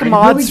can't. make I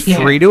mods really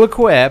can't. free to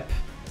equip,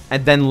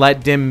 and then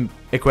let Dim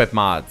equip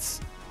mods.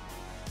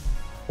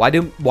 Why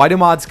do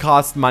mods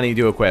cost money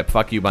to equip?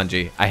 Fuck you,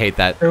 Bungie. I hate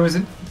that. There was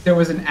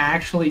an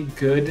actually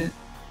good.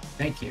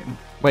 Thank you.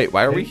 Wait,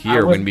 why are we I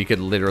here was- when we could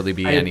literally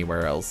be I-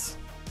 anywhere else?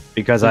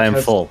 Because I am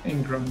Because full.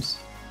 Ingrams.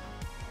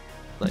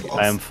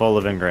 I am full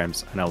of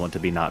engrams, and I want to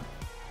be not.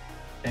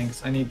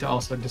 Thanks. I need to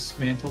also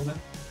dismantle them.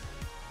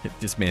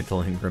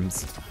 Dismantle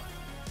Ingrams.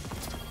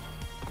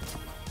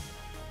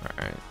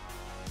 Alright.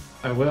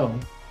 I will.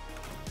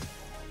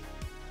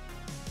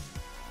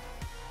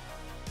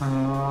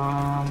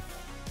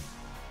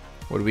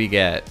 What do we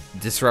get?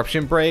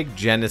 Disruption Break,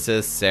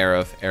 Genesis,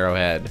 Seraph,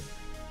 Arrowhead,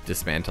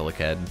 Dismantle a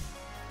Kid.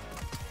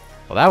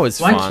 Well, that was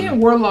Why fun. can't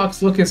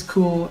warlocks look as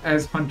cool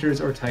as hunters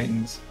or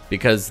titans?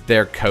 Because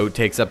their coat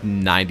takes up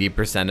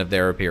 90% of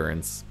their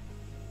appearance.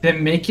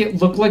 Then make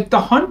it look like the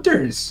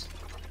hunters.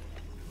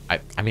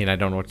 I mean, I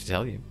don't know what to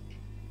tell you.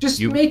 Just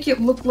You- make it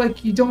look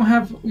like you don't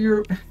have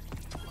your.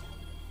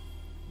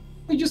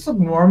 You just look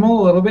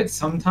normal a little bit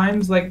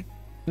sometimes, like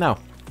No.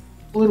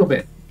 a little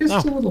bit,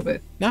 just No. a little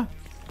bit. No.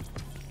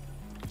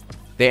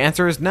 The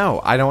answer is no.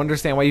 I don't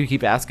understand why you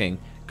keep asking.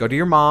 Go to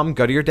your mom,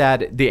 go to your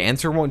dad. The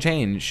answer won't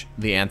change.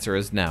 The answer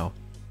is no.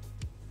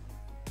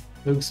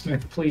 Luke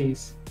Smith,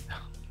 please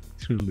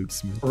Luke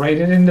Smith. write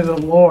it into the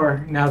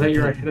lore. Now that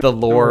you're ahead of The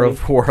lore story.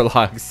 of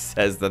warlocks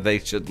says that they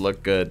should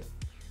look good.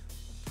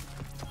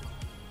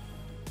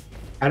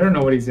 I don't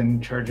know what he's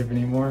in charge of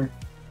anymore.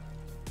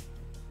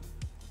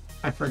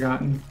 I've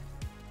forgotten.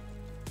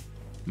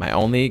 My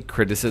only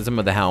criticism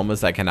of the helm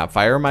is I cannot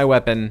fire my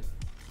weapon.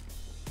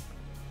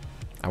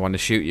 I want to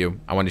shoot you.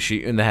 I want to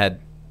shoot you in the head,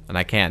 and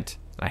I can't.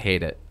 I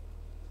hate it.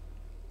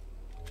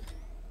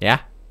 Yeah?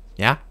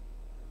 Yeah?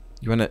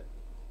 You want to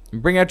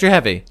bring out your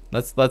heavy?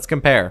 Let's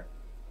compare.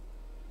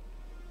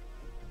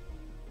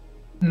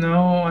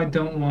 No, I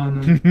don't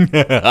want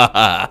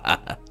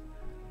to.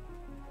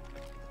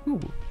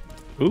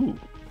 Ooh.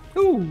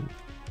 Ooh.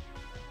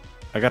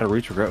 I got a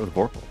reach regret with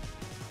Vorpal.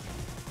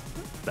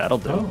 That'll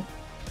do. Oh,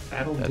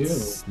 that'll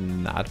That's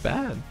not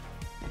bad.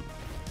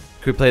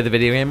 Could we play the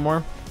video game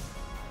more?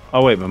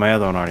 Oh wait, but my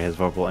other one already has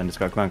Vorpal and it's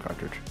got Clown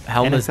Cartridge.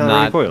 Helm And is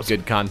accelerated not coils.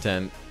 good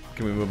content.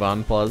 Can we move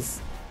on,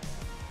 plus?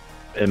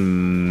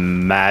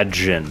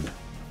 Imagine. do.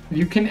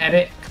 You can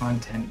edit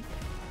content.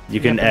 You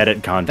can but edit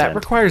That content.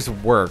 requires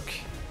work.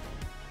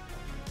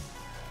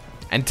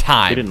 And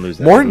time. We didn't lose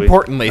that, More did we?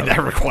 importantly, Oh.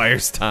 that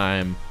requires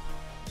time.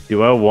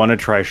 Do I want to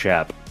try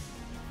Shap?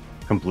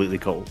 Completely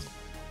cold.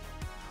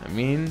 I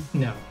mean,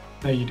 No,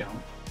 you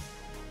don't.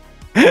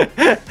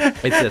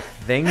 it's a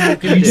thing you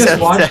can You do.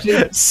 just watched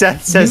it.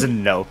 Seth says You-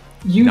 no.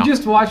 You No.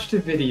 just watched a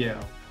video.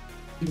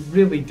 You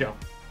really don't.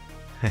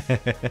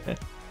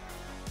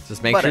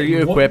 Just make But sure I you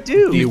won't equip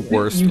do. the You thi-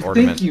 worst you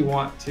ornament. think you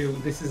want to.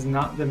 This is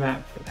not the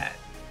map for that.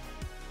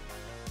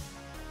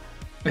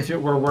 If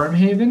it were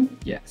Wormhaven,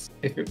 yes.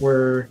 If it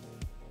were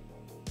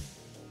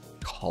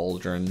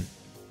Cauldron.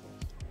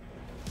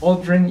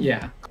 Cauldron,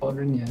 yeah.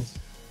 Cauldron, yes.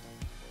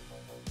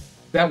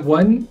 That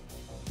one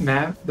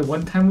map, the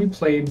one time we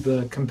played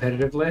the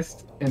competitive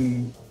list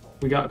and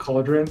we got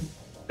Cauldron,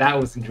 that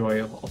was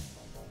enjoyable.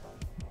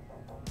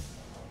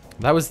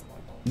 That was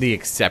the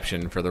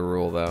exception for the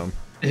rule, though.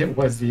 It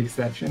was the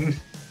exception.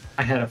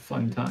 I had a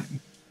fun time.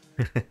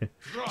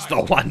 It's the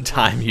one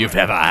time you've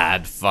ever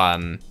had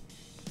fun.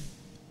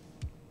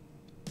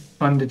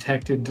 Fun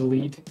detected,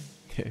 delete.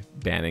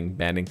 Banning.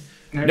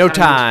 No No time to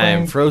time.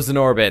 explain. Frozen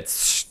orbits.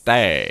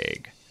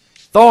 Stag.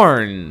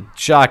 Thorn.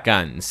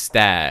 Shotgun.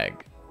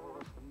 Stag.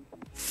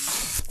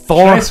 Should I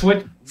Thorn.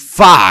 switch?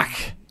 Fuck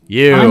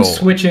you. I'm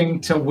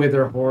switching to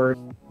Wither Horde.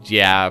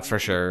 Yeah, for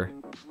sure.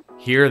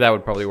 Here, that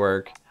would probably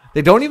work.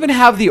 They don't even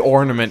have the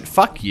ornament.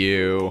 Fuck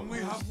you, We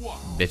have one.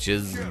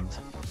 bitches.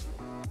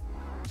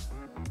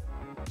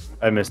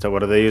 I missed it.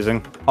 What are they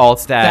using? All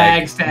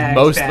stag. Stag,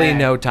 Mostly stag.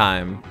 no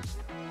time.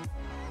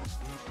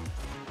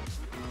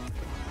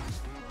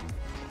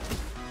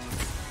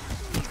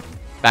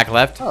 Back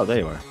left. Oh, there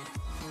you are.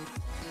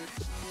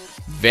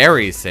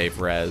 Very safe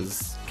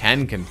res.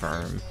 Can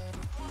confirm.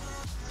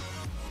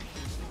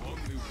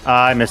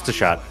 I missed a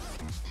shot.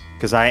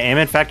 Because I am,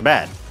 in fact,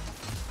 bad.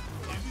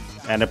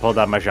 And I pulled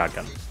out my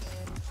shotgun.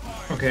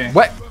 Okay.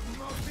 What?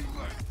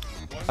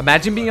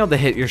 Imagine being able to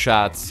hit your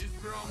shots.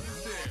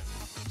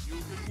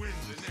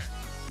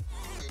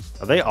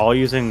 Are they all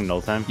using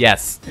null time?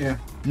 Yes. Yeah.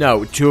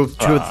 No, two of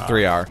the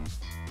three are.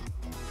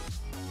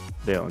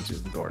 They all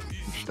use the door.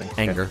 Interesting.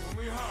 Anger.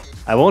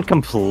 I won't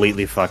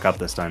completely fuck up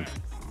this time.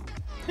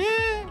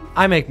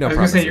 I make no I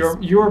was gonna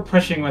promises. say you were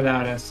pushing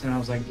without us, and I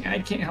was like, I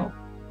can't help.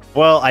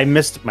 Well, I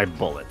missed my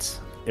bullets.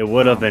 It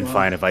would have been well.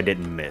 fine if I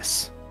didn't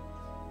miss.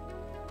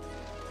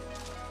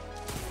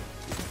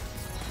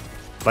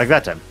 Like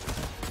that time.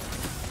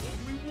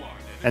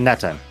 And that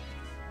time.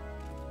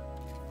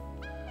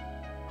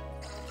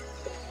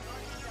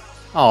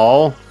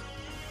 Oh.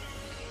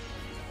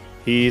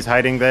 He's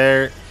hiding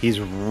there. He's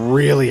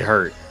really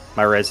hurt.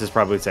 My res is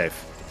probably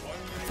safe.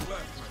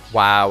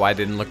 Wow, I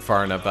didn't look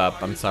far enough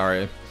up. I'm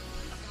sorry.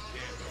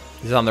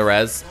 He's on the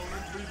res.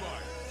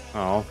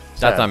 Oh.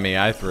 That's sad. on me.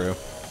 I threw.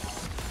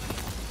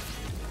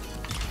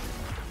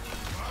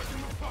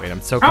 Wait,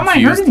 I'm so How am I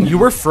confused. hurting you? You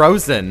were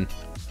frozen.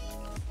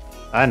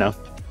 I know.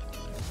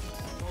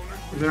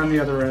 They're on the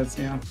other res,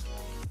 yeah.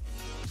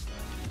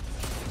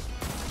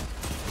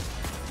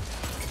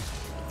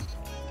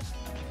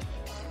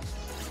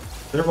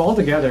 They're all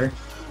together.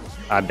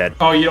 I'm dead.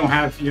 Oh, you don't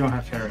have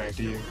Faraday,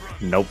 do you?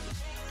 Nope.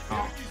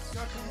 Oh.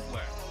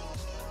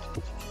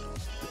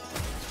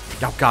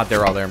 Oh god,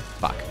 they're all there.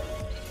 Fuck.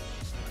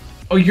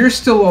 Oh, you're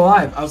still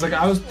alive.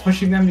 I was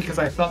pushing them because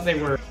I thought they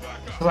were.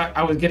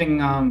 I was getting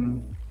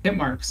hit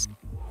marks.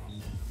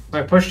 So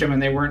I pushed them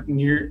and they weren't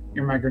near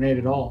my grenade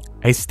at all.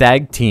 Hey,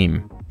 stag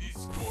team.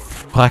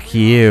 Fuck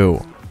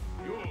you.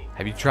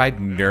 Have you tried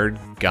nerd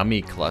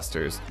gummy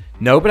clusters?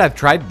 No, but I've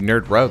tried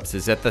nerd ropes.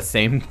 Is that the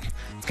same?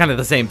 It's kind of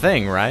the same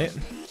thing, right?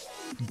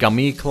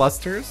 Gummy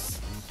clusters?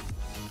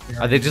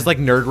 Are they just like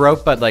nerd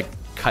rope, but like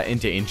cut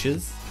into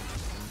inches?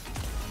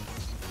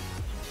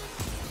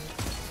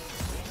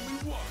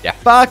 Yeah,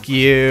 fuck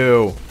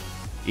you.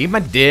 Eat my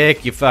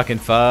dick, you fucking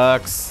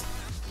fucks.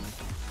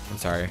 I'm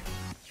sorry.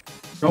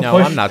 Don't No,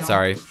 push. I'm not Don't-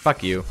 sorry.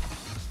 Fuck you.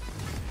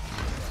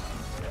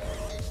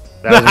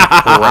 That was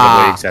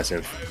incredibly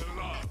excessive.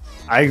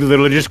 I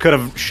literally just could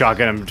have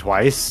shotgun him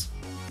twice.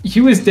 He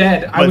was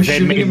dead. I But was they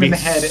shooting made him me in the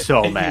head. so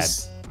and you mad.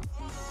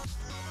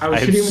 I was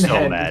I'm shooting him in the so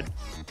head, mad.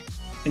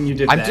 and you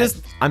did I'm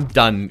that. I'm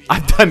done.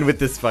 I'm done with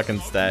this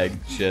fucking stag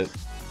shit.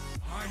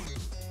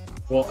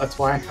 Well, that's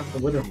why I have the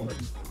Wither Horde.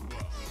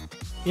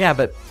 Yeah,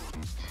 but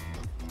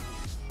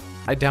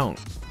I don't.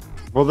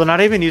 Well, they're not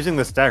even using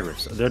the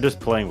staggers. They're just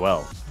playing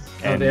well. Oh,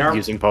 And they are?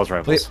 using pulse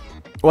rifles.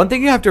 One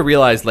thing you have to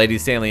realize, Lady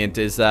Salient,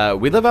 is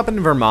we live up in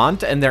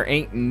Vermont, and there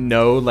ain't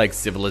no like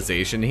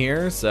civilization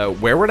here. So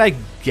where would I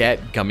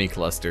get gummy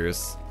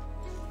clusters?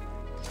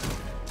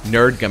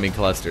 Nerd gummy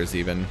clusters,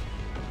 even.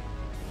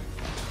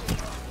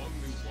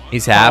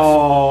 He's half.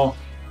 Oh,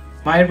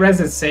 my res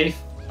is safe.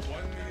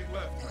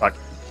 Fuck.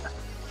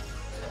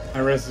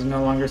 My res is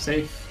no longer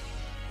safe.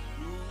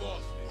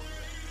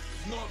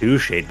 2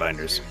 shade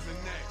binders.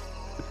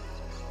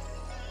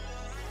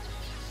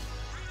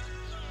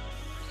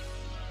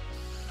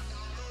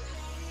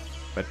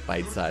 But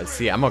bite size.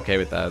 See, I'm okay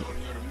with that.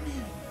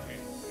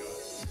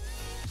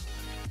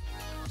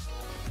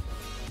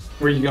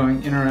 Where are you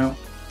going? In or out?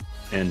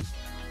 And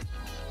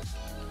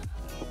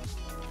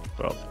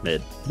well,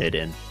 mid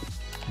in.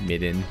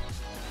 Midden.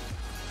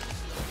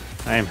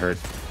 I am hurt.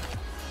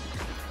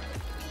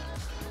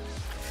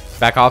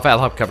 Back off. I'll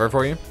help cover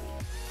for you.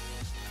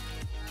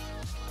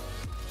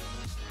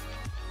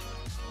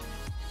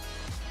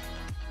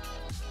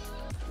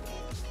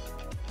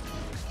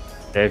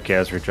 They have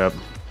Chaos Reach up.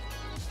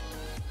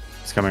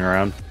 He's coming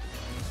around. 1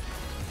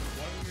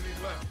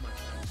 minute left, my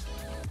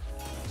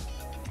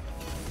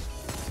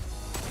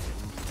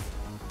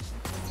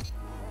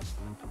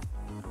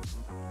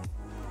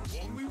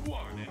friend. Only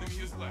one enemy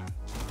is left.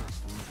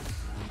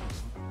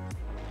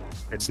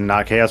 It's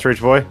not Chaos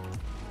Reach, boy.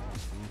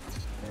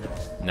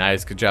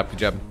 Nice. Good job. Good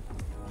job.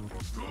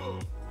 Good.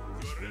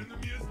 Your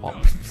enemy is Wal-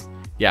 done.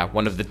 yeah,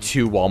 one of the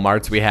 2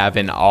 Walmarts we have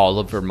in all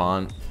of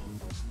Vermont.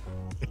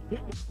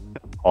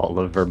 All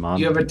of Vermont.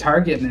 You have a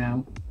target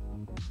now.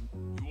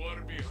 You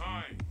are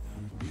behind.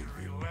 Be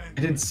relentless.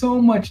 I did so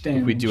much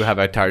damage. We do have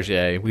a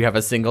Target. We have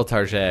a single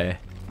Target.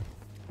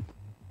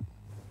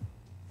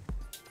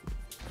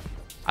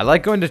 I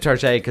like going to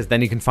Target because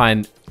then you can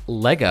find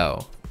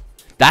Lego.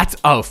 That's,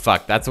 oh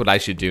fuck, that's what I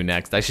should do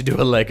next. I should do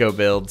a Lego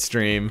build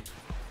stream.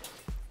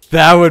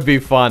 That would be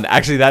fun.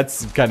 Actually,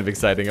 that's kind of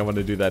exciting. I want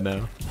to do that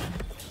now.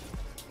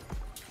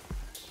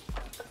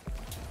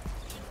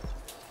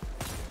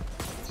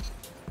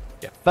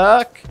 Yeah,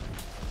 fuck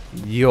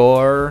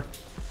your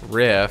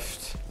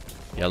rift.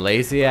 You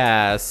lazy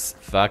ass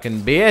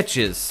fucking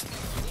bitches.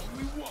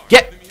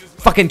 Get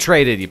fucking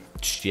traded, you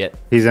shit.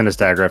 He's in a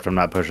stag rift. I'm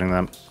not pushing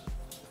them.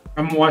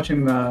 I'm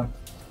watching the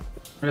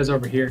res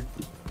over here.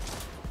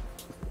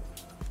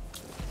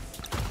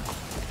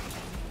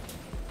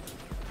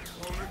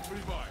 Opponent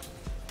revived.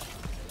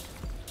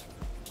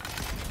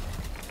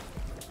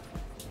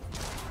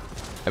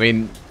 I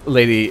mean,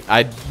 lady,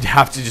 I'd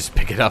have to just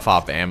pick it up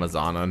off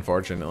Amazon,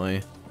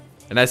 unfortunately.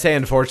 And I say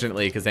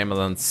unfortunately because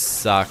Amazon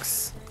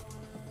sucks.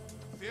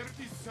 30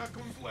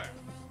 seconds left.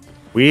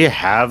 We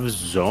have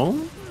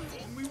zone?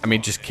 I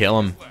mean, just kill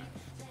him.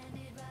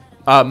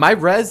 My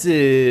res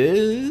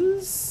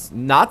is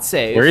not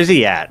safe. Where is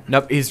he at?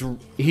 Nope,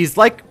 he's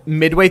like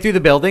midway through the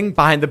building,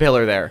 behind the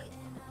pillar there.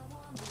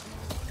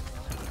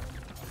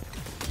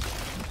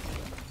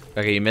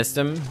 Okay, you missed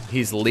him.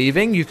 He's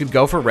leaving. You could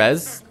go for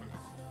res.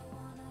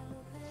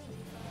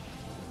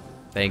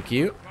 Thank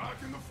you. Back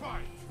in the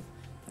fight.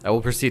 I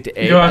will proceed to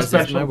A You don't have as is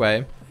my special.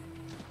 way.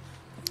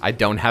 I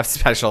don't have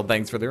special.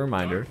 Thanks for the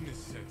reminder. Darkness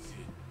sets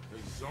in.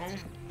 The zone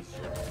is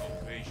your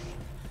salvation.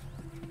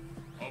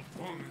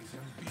 Opponents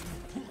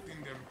have been put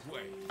in their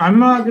place. I'm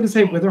gonna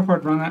say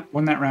Witherhoard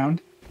won that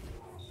round.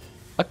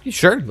 Okay,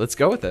 sure, let's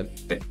go with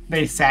it.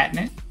 They sat in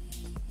it.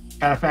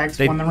 Catafax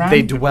They, won the round.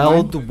 they Never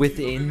dwelled mind.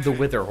 within the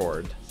Wither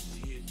Horde.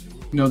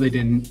 No, they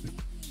didn't.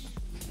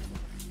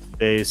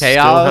 They still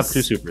Chaos have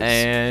 2 supers.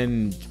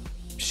 and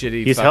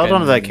shitty. He's held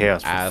onto that fucking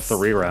chaos ass for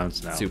 3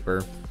 rounds now.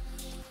 Super.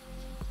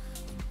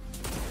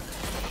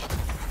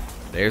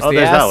 There's Oh, the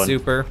there's that ass one.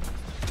 super.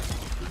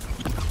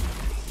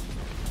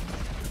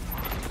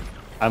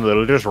 I'm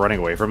literally just running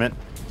away from it.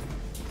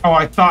 Oh,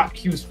 I thought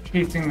he was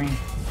chasing me.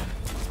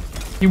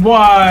 He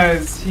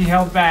was. He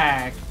held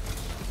back.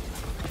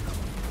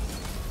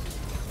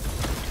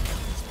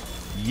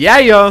 Yeah,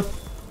 yo.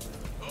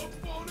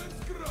 Opponents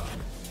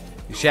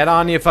crushed. Shed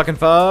on you, fucking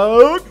fuck.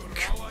 Ally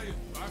is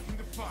back in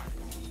the fight.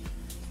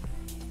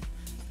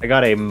 I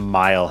got a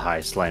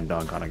mile-high slam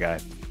dunk on a guy.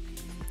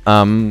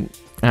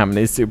 How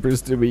many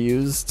supers did we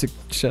use to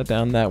shut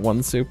down that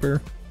one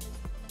super?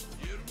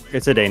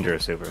 It's a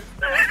dangerous super. You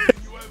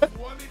have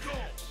won it all.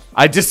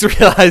 I just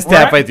realized We're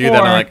halfway at through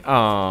that, I'm 4. like,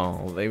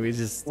 oh, maybe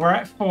just We're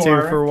at 4. 2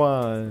 for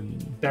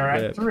 1. They're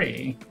at Rip.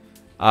 3.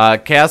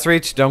 Chaos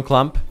Reach, don't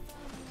clump.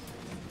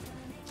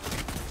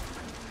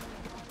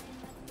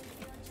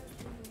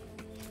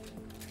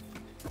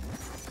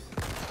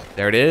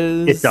 There it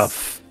is. Get the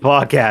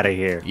fuck out of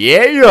here.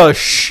 Yeah, you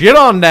shit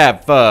on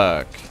that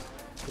fuck.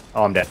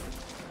 Oh, I'm dead.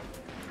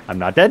 I'm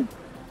not dead?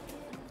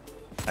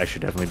 I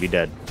should definitely be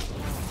dead.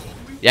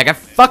 Yeah, I got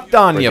fucked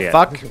on, Where's you he at?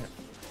 fuck.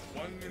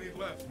 1 minute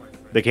left, my friend.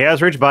 The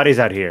Chaos Reach body's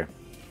out here.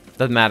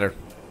 Doesn't matter.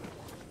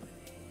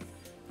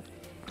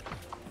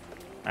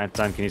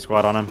 Einstein, can you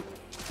squat on him?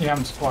 Yeah,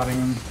 I'm squatting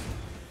him.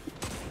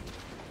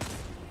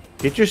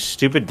 Get your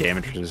stupid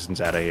damage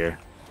resistance out of here.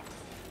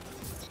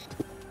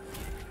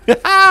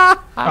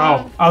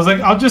 Oh, I was like,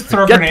 I'll just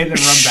throw a Get grenade and run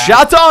back.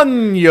 shot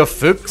on, you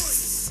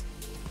fucks.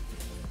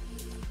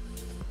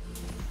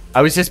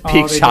 I was just Oh,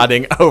 peek they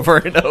shotting over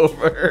and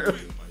over.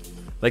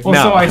 Like, Well,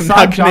 no, so I I'm saw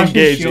not gonna Josh's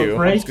engage shield you. I'm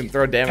break, just gonna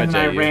throw damage and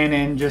I at you. ran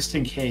in just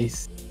in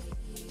case.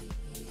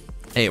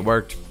 Hey, it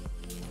worked.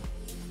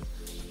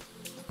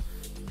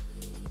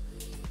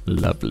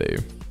 Lovely.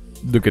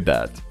 Look at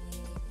that.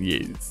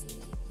 Yes.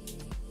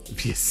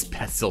 Be a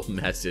special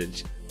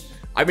message.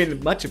 I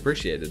mean, much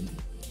appreciated.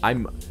 I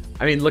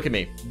mean, look at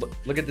me.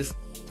 Look at this.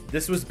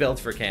 This was built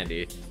for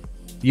candy.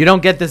 You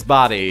don't get this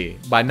body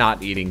by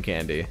not eating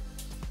candy.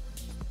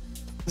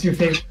 What's your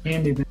favorite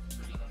candy then?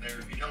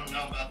 If you don't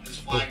know about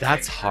this Well, fight,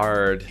 that's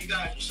hard. you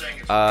guys are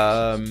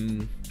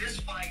saying it's this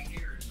fight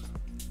here is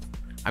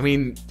I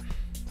mean,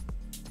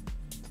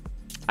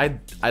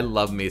 I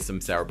love me some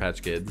Sour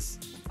Patch Kids.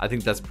 I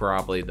think that's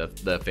probably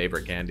the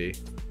favorite candy.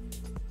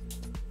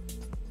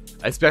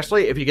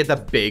 Especially if you get the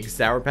big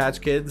Sour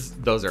Patch Kids,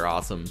 those are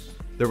awesome.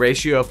 The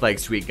ratio of like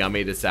sweet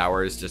gummy to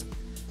sour is just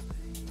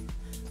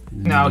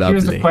Now,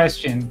 here's the lovely.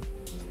 question.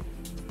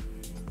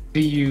 Do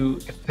you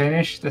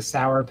finish the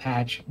Sour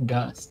Patch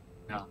dust?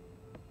 No.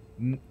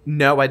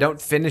 No, I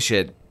don't finish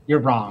it. You're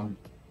wrong.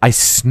 I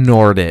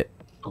snort it.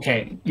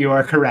 Okay, you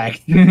are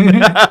correct.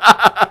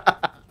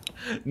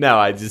 No,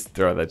 I just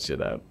throw that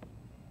shit out.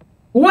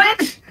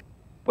 What?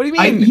 What do you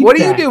I mean? eat What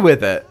do you that. do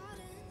with it?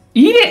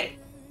 Eat it!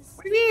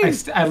 What do you mean?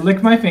 I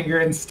lick my finger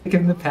and stick it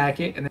in the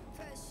packet, and then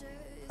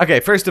Okay,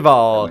 first of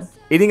all,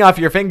 eating off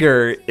your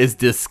finger is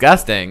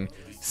disgusting.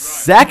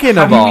 Second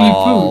How of do you eat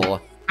all,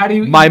 food? How do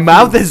you my eat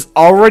mouth food? is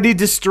already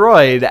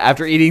destroyed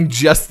after eating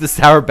just the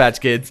Sour Patch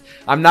Kids.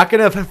 I'm not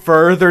gonna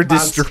further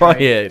destroy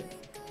strike. it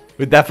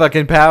with that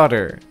fucking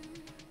powder.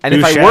 And Two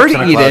if I shaps were and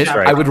to a eat cloud it,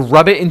 strike. I would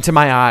rub it into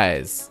my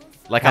eyes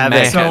like a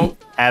man. So-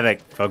 Havoc,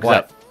 focus What?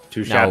 up.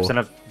 Two shaps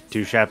No.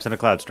 and a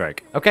cloud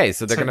strike. Okay,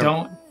 so they're So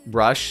gonna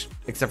rush,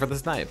 except for the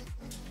snipe.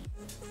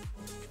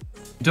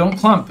 don't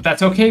clump. But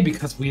that's okay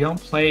because we don't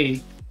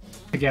play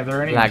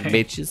together anyway. Like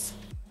bitches.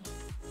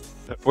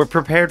 We're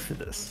prepared for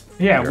this.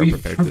 Yeah, We're we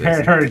prepared for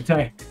prepared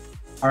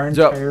our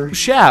So, entire.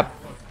 Shap,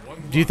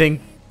 do you think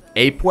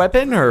ape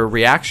weapon or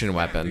reaction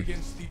weapon?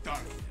 Against the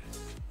dark.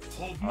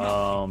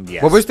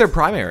 Yes. What was their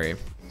primary?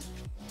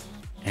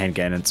 hand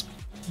cannons?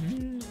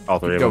 All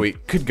three of them.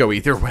 Could go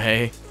either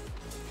way.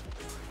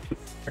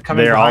 They're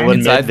coming They're all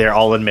behind in us. mid. They're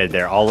all in mid.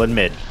 They're all in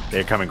mid.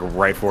 They're coming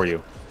right for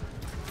you.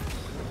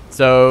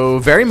 So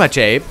very much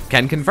ape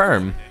can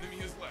confirm,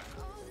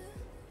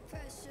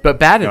 but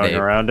bad at Going ape.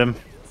 around him.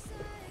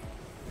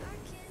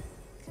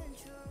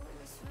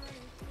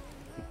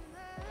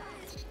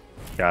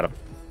 Got him.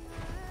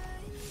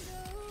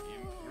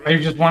 I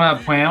just want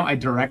to point out I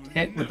direct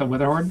hit with the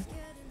Wither Horde.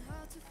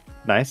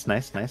 Nice,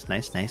 nice, nice,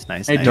 nice, nice,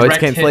 nice. Hey, nice. Noise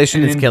direct hit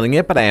cancellation and is then- killing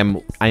it, but I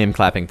am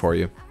clapping for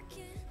you.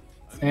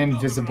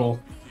 Invisible.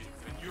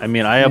 I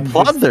mean, I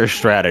applaud their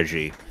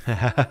strategy.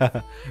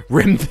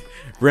 rim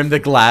the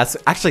glass.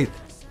 Actually,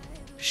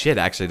 shit.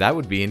 Actually, that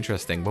would be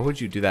interesting. What would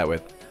you do that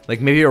with?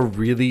 Like maybe a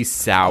really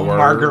sour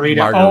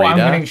Margarita. Oh, I'm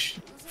getting.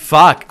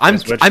 Fuck. I'm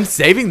Switch.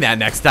 saving that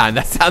next time.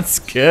 That sounds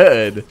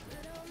good.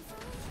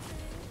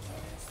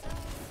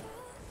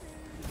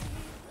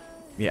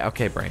 Yeah.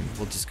 Okay, brain.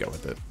 We'll just go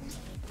with it.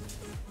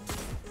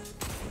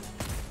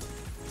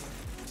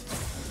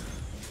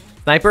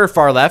 Sniper,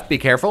 far left, be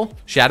careful.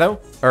 Shadow,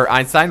 or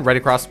Einstein, right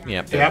across.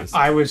 Yep, there it Yep, is.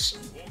 I was.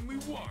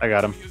 I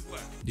got him.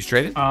 You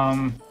traded?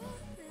 My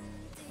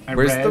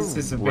Where's res the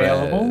is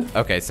available.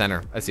 Okay,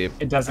 center. I see it.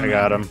 It doesn't. I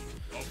got matter. him.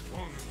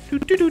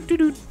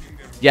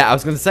 Yeah, I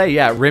was gonna say,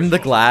 yeah, rim the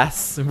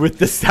glass with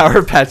the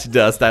Sour Patch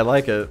dust. I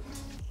like it.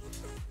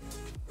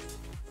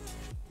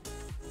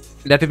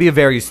 It'd have to be a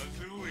very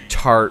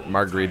tart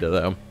margarita,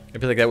 though. I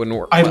feel like that wouldn't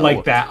work. I well.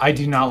 like that. I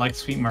do not like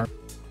sweet margarita.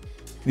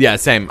 Yeah,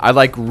 same. I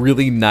like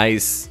really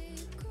nice,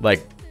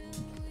 like,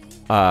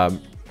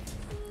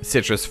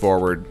 citrus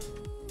forward,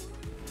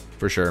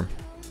 for sure.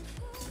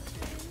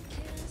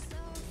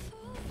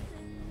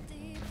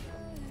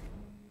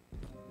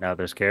 Now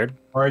they're scared.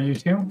 Or are you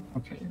too?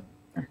 Okay.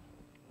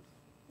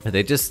 Are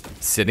they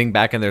just sitting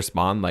back in their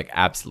spawn like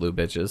absolute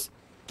bitches?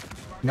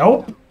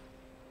 Nope.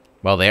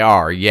 Well, they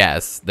are,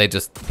 yes. They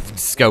just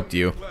scoped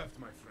you. Left,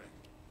 my friend.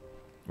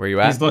 Where you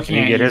at? He's looking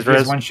Can at you you. get his There's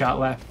res? one shot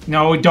left.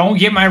 No, don't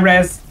get my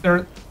res.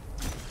 There.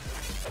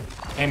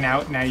 And now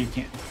you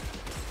can't.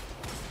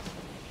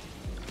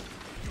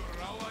 Your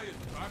ally is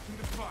back in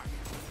the fight.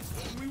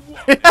 Only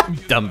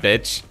one. Dumb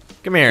bitch.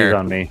 Come He's here.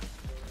 on me.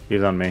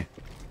 He's on me.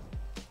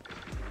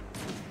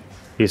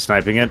 He's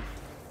sniping it.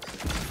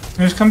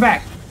 Just come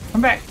back.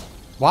 Come back.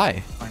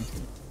 Why?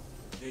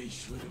 They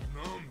should have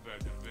known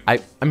better.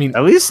 I mean,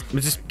 At least,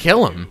 just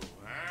kill him.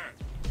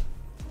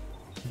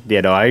 yeah,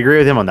 no, I agree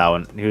with him on that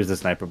one. He was the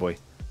sniper boy.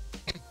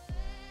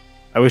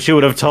 I wish you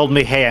would have told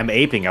me, hey, I'm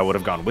aping. I would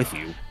have gone with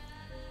you.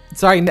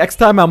 Sorry, next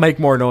time I'll make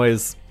more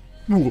noise.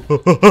 Did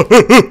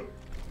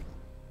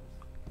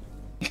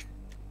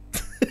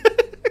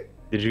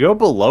you go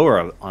below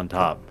or on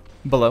top?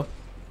 Below.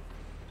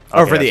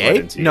 Oh, Okay, for the that's why I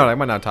didn't 8? see No, you. I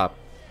went on top.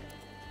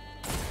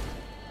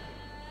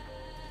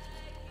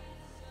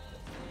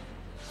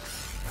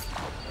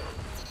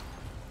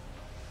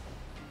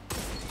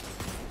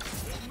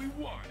 Only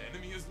one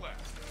enemy is left.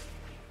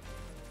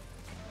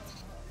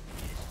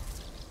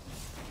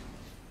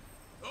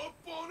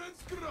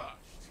 Opponents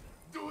crushed.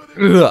 Do it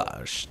again.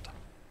 Rushed.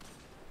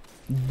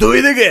 Do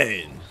it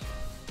again.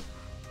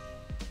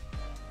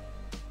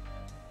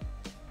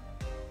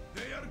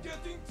 They are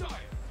getting tired.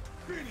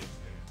 Finish them.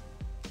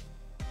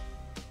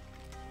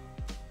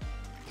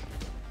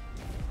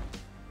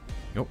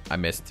 Nope, I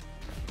missed.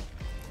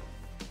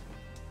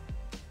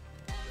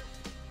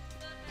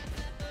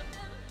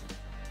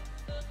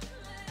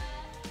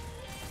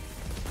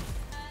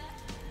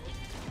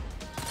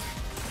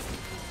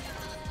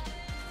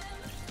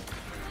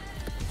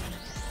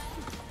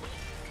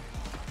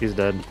 He's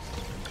dead.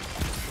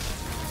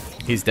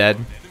 He's dead.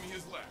 Enemy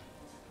is left.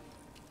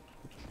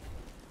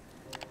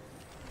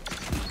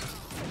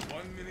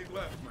 1 minute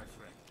left, my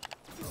friend.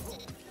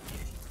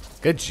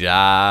 Good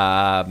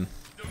job.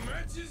 The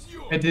match is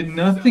yours. I did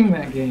nothing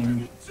that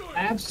game.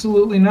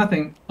 Absolutely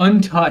nothing.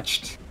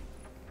 Untouched.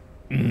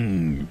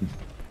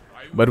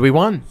 But we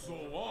won. So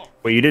long.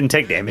 Wait, you didn't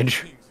take damage.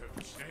 Things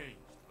have changed.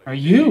 Are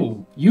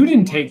you? You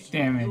didn't take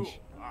damage.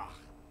 Ah,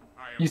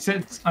 I am You said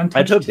it's untouched.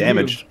 I took to you.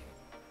 damage.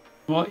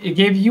 Well, it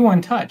gave you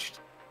untouched.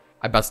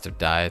 I must have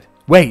died.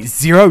 Wait,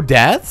 0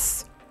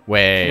 deaths?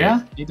 Wait.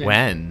 Yeah, you did.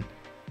 When?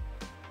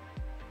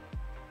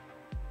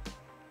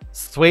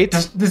 Sweet.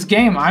 Just this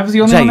game, I was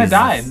the only one that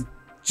died.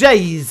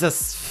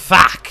 Jesus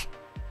fuck.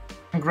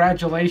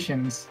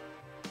 Congratulations.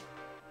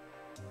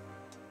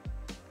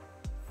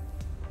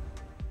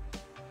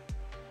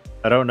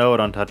 I don't know what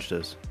untouched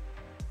is.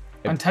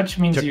 Untouched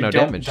means took you no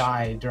don't damage.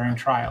 die during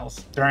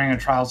trials. During a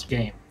trials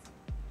game.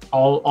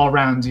 All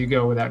rounds you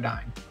go without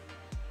dying.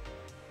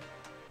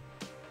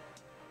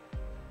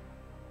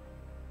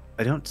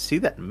 I don't see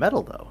that in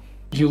metal though.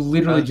 You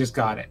literally just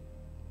got it.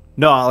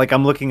 No, like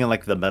I'm looking at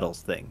like the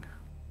metals thing.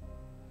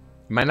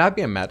 It might not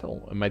be a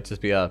medal. It might just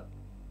be a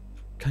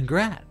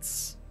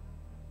congrats.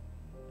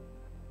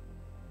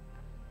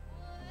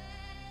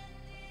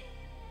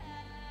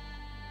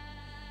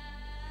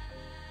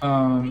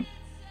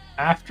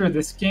 After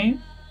this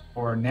game,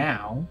 or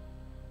now,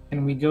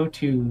 can we go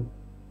to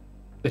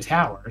the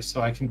tower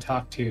so I can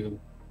talk to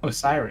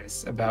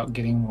Osiris about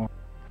getting more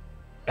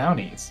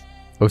bounties?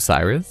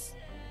 Osiris?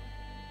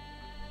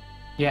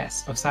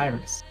 Yes,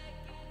 Osiris.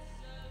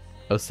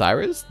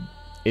 Osiris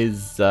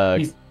is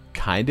He's-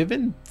 kind of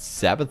in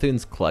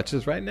Sabathun's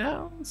clutches right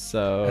now,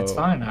 so That's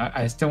fine.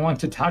 I still want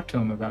to talk to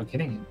him about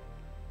getting him.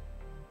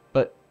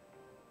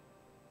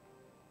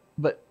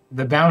 But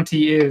The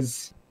bounty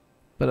is...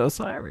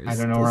 Osiris. I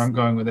don't know where I'm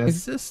going with this.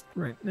 Exist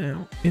right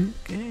now in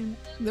the game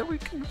that we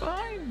can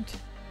find.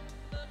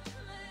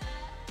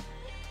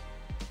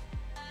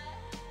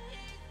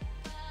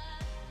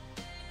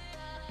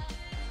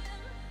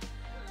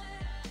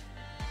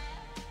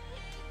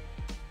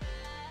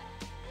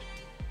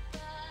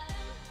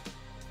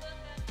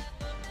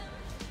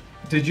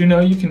 Did you know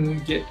you can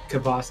get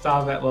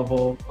Kvastov at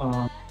level,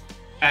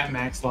 at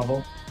max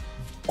level?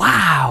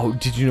 Wow,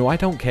 did you know I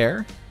don't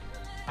care?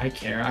 I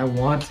care. I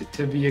want it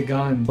to be a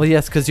gun. Well,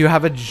 yes, because you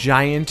have a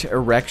giant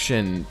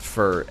erection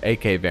for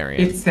AK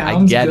variant. It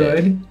sounds I get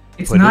good. it.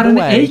 It's Put not it an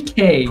away.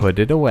 AK. Put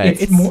it away.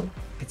 It's more.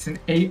 It's an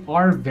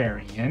AR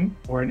variant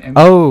or an M4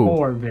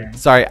 Oh. variant.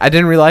 Sorry, I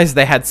didn't realize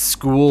they had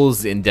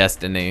schools in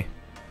Destiny.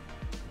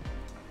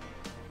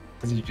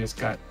 Because you just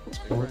got.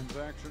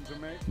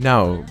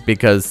 No,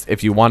 because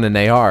if you want an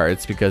AR,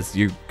 it's because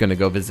you're gonna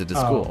go visit a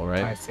school,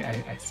 I right? see.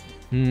 I see.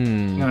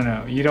 Hmm.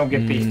 No, you don't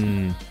get the.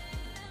 Hmm.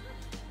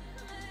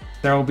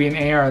 There will be an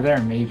AR there,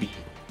 maybe.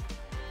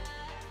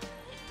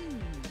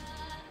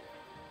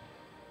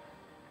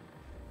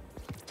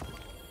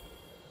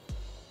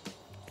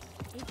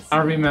 I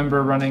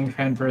remember running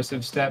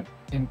transversive step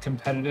in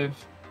competitive.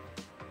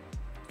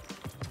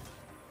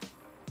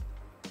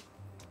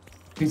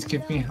 Please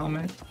give me a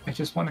helmet. I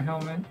just want a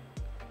helmet.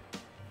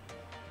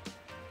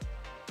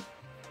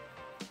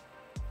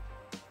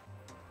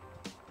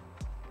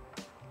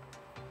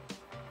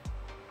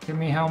 Give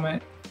me a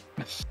helmet.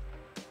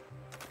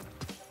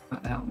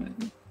 Not a helmet.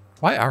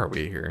 Why are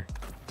we here?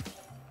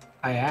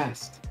 I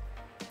asked.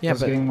 Yeah, I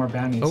was but getting more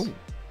bounties. Oh,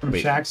 From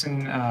wait. Shaxx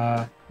and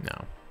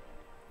no.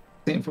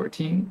 Saint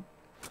 14.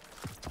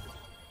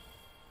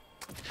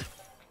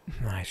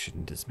 I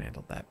shouldn't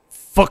dismantle that.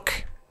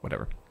 Fuck.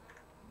 Whatever.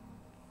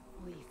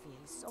 We feel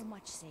so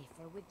much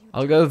safer with you.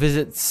 I'll go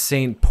visit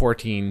Saint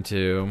Poutine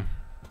too.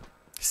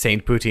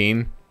 Saint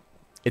Poutine.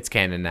 It's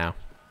canon now.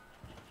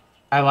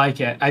 I like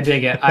it. I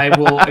dig it. I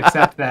will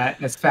accept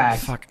that as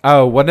fact. Fuck.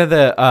 Oh, one of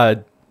the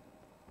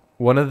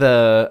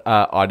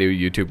audio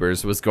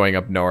YouTubers was going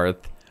up north,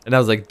 and I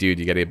was like, dude,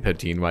 you gotta get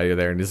poutine while you're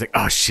there. And he's like,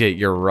 oh shit,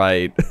 you're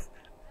right.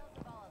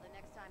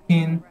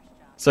 In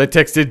So I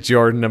texted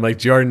Jordan. I'm like,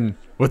 Jordan,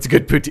 what's a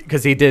good poutine?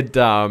 Because he did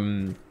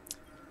 1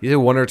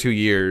 or 2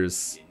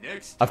 years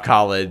of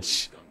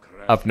college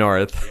up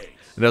north,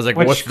 and I was like,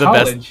 Which what's the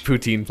best college?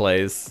 poutine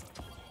place?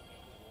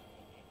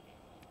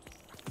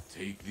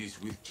 Take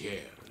this with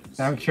care.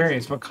 I'm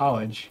curious, what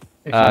college?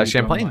 If you don't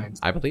Champlain, mind.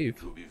 I believe.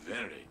 To be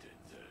venerated.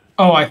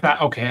 Oh, I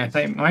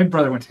thought my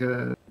brother went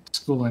to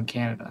school in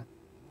Canada.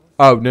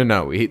 Oh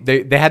no,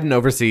 they had an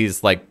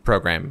overseas like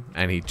program,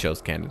 and he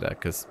chose Canada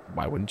because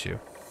why wouldn't you?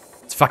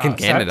 It's fucking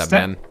Canada,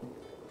 man.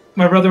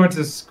 My brother went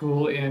to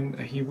school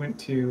he went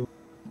to,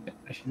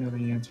 I should know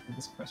the answer to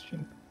this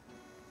question.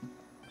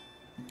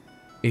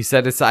 He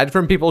said aside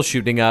from people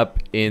shooting up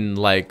in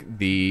like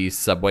the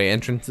subway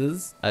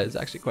entrances, it's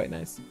actually quite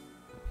nice.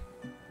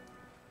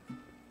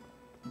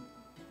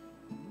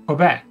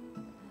 Quebec.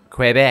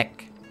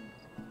 Quebec.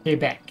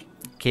 Quebec.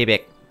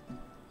 Quebec.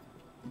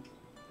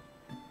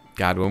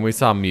 God, when we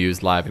saw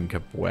Muse live in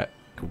Quebec,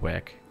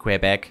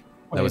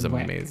 that was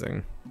Quebec.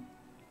 amazing.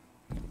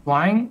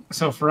 Flying,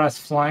 so for us,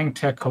 flying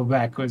to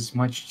Quebec was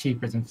much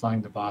cheaper than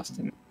flying to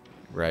Boston.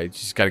 Right, you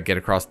just got to get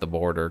across the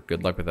border.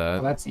 Good luck with Well,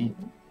 that. that's easy.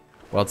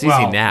 Well, it's easy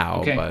Well,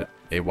 now, okay. but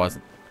it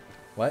wasn't.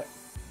 What?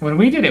 When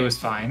we did it was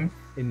fine.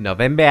 In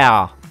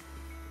November.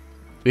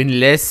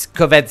 Unless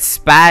COVID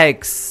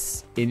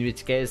spikes, in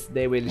which case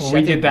they will Well, shut we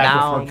it did that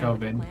down before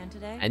COVID. Plan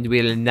today? and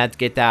we'll not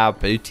get our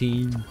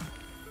protein.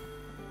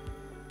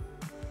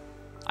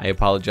 I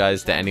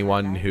apologize to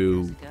anyone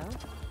who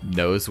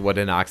knows what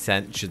an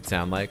accent should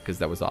sound like, because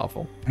that was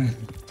awful.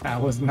 That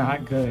was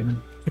not good.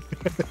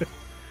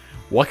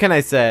 What can I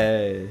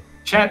say?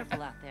 Chat.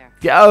 Careful out there.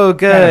 Yeah, oh,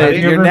 good. Have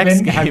you Your ever next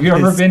been? Have game you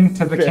ever is been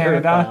to the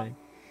Canada? terrifying.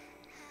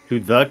 Who,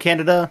 the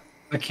Canada?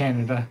 The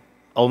Canada.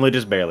 Only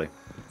just barely.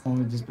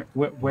 Only just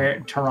where?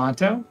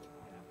 Toronto?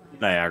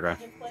 Niagara.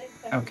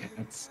 Okay,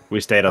 that's. We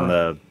stayed on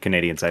the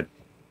Canadian side.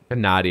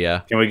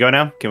 Nadia. Can we go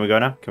now? Can we go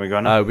now? Can we go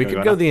now? We Can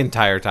could go now? the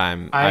entire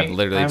time. I've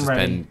literally I'm just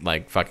ready. been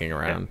like fucking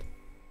around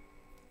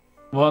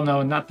Well,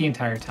 no, not the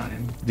entire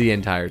time. the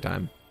entire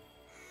time.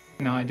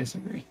 No, I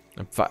disagree.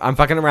 I'm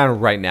fucking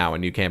around right now,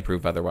 and you can't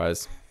prove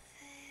otherwise.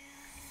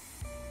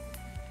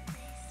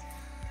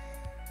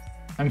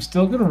 I'm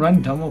still gonna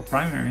run double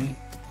primary.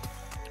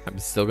 I'm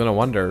still gonna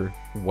wonder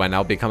when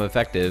I'll become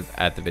effective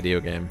at the video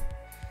game.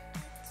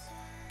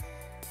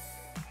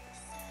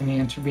 Can the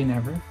answer be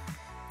never?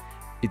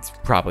 It's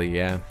probably,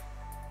 yeah.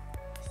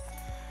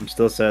 I'm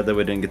still sad that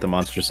we didn't get the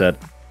monster set.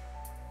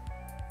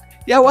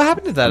 Yeah, what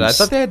happened to that? I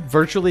thought they had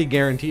virtually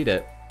guaranteed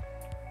it.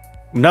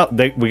 No,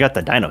 we got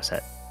the dino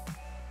set.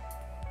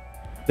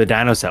 The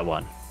dino set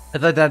one. I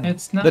thought that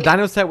It's not- the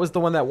dino set was the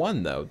one that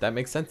won, though. That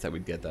makes sense that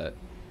we'd get that.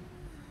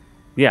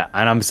 Yeah,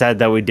 and I'm sad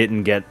that we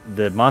didn't get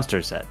the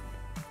monster set.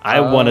 I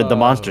wanted the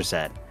monster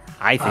set.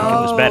 I think it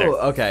was better.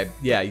 Okay,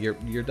 yeah,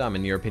 you're dumb,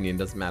 and your opinion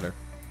doesn't matter.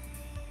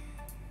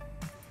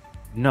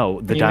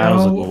 No, the You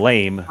dinos know, look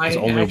lame. Because I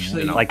only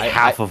actually- like I-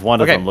 half of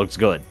one okay. of them looks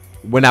good.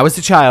 When I was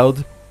a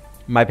child,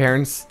 my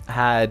parents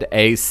had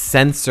a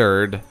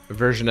censored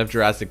version of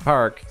Jurassic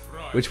Park,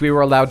 which we were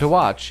allowed to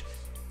watch.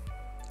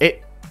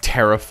 It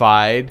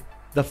terrified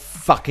the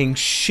fucking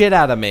shit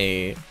out of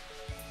me.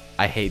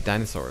 I hate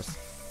dinosaurs.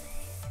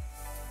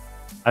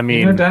 I mean,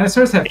 You know,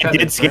 dinosaurs have it feathers,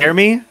 did scare right?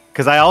 me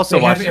because I also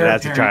They have watched it air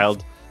as a parents.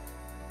 child.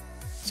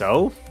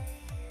 So,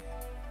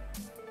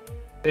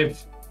 They've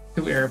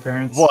two heir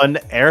apparents. one,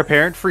 heir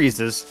apparent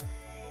freezes.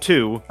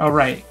 Two, Oh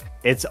right,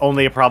 it's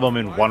only a problem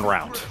in one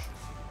round.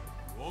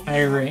 I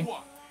agree.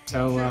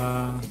 So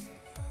Yeah,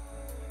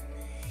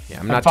 I'm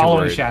I'm not too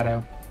following worried.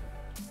 Shadow.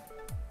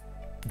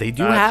 They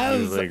do That's have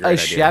usually a a great idea.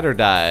 Shatter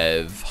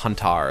Dive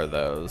Hunter,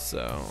 though,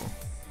 so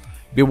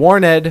be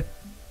warned.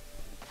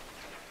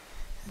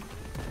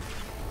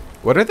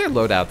 What are their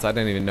loadouts? I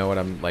don't even know what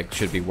I'm like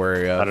should be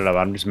wary I of. don't know.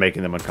 I'm just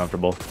making them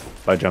uncomfortable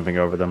by jumping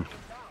over them.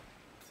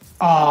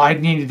 Oh, I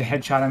needed to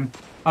headshot him.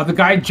 The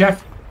guy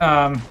Jeff,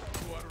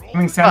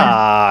 coming center.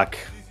 Fuck.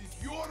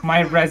 My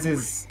res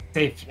is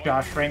safe,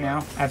 Josh, right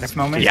now at this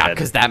moment. Yeah,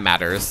 because that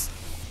matters.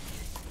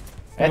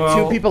 I had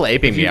Well, two people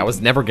aping if me. you- I was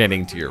never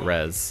getting to your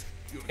res.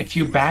 If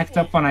you backed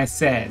up when I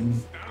said,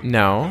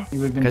 No, You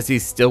would've been- because he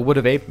still would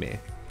have aped me.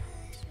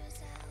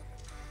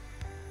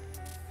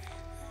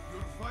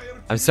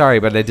 I'm sorry,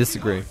 but I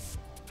disagree.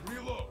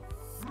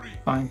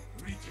 fine,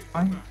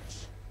 fine,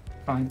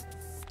 fine.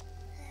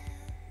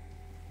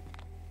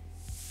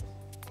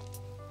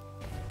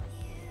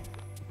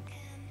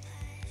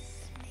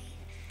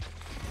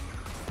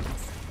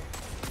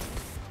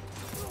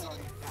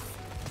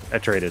 I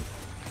traded.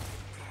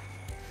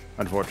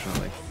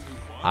 Unfortunately.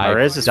 I Our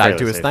res is died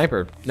fairly to a safe.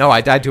 sniper. No,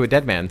 I died to a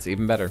dead man's.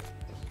 Even better.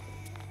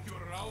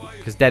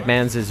 Because dead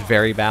man's is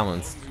very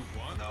balanced.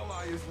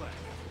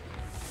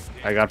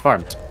 I got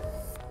farmed.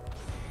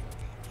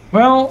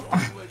 Well,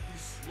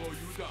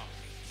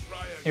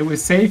 it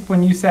was safe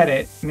when you said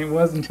it, and it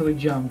was until he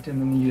jumped,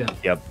 and then you died.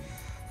 Yep.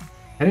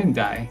 I didn't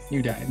die.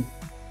 You died.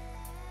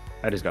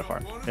 I just got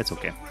farmed. It's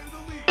okay.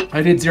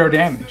 I did 0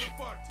 damage.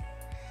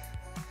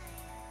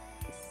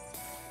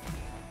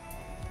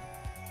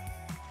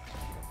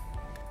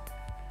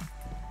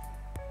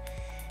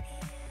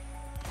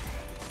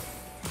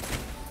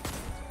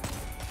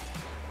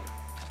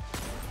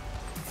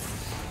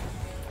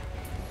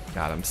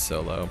 God, I'm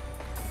so low.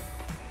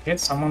 Hit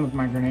someone with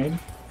my grenade.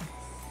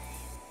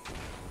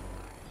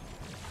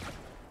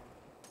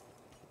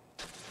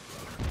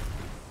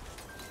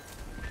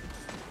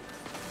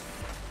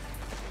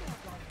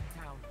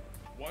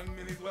 One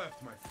minute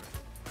left, my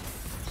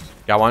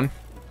friend. Got one.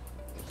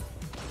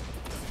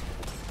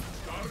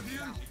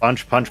 Guardian,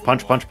 Punch, punch,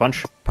 punch, punch,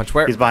 punch. Punch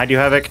where? He's behind you,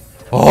 Havoc.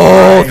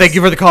 Oh, thank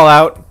you for the call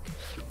out.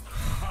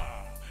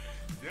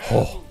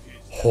 Oh,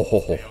 ho, ho,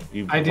 ho.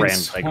 You I did ran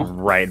so- like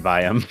right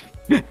by him.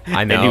 I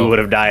And he know. would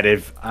have died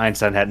if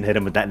Einstein hadn't hit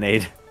him with that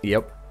nade.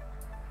 Yep.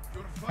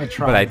 I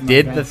tried. But I my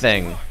did the best.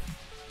 thing.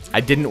 I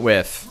didn't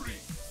whiff.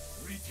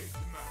 retake the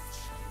match.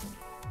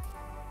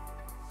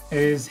 It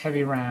is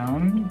heavy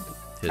round.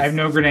 His- I have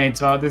no grenade,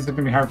 so this is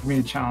gonna be hard for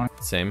me to challenge.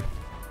 Same.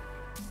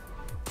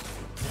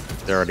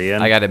 They're already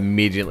in. I got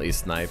immediately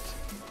sniped.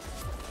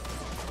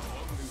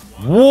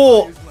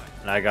 Whoa!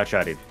 And I got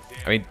shotted.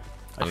 I mean,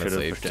 I should've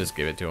honestly, pushed in. just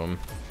give it to him.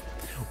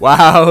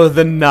 Wow,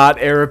 the not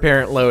heir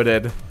apparent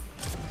loaded.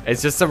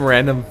 It's just some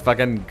random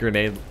fucking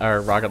grenade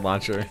or rocket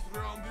launcher.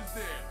 Round is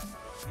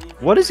there.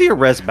 What is he a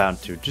res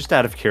bound to? Just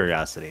out of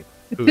curiosity.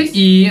 It's the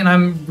E, and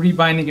I'm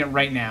rebinding it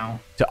right now.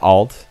 To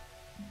Alt.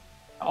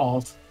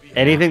 Alt.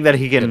 Anything that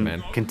he can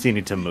man.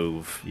 continue to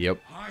move. Yep.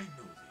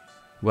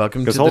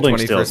 Welcome to Because the holding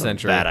still 21st is a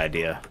century. bad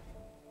idea.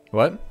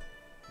 What?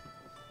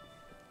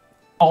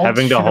 Alt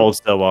Having to should've- hold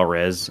still while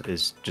res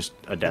is just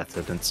a death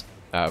sentence.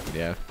 Oh,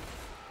 yeah.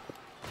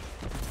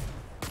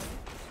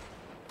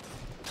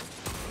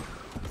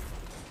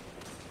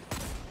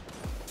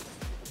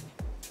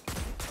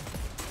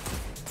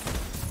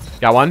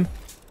 Got one?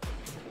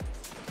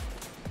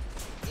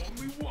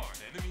 Only one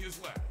enemy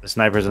is left. The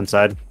sniper's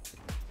inside.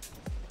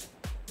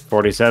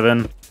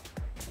 47.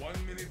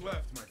 1 minute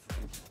left, my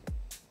friend.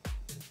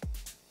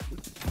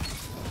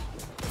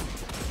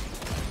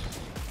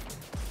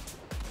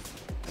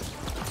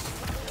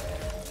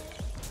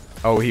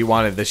 Oh, he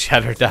wanted the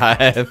shatter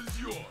dive.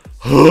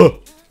 Yours.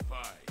 Bye.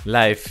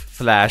 Life,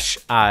 flash,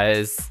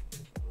 eyes.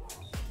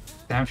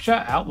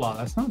 Snapshot Outlaw.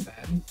 That's not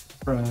bad.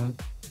 For I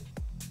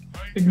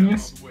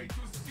Igneous. cannot wait to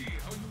see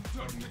how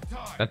you turn the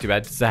tide. Not too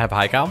bad. Does it have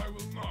high cal? I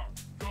will not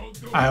go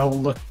do I'll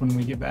look when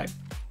we get back.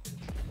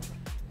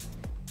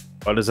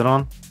 What is it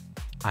on?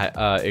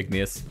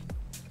 Igneous.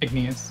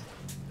 Igneous.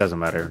 Doesn't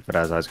matter if it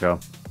has eyes go.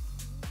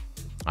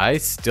 I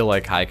still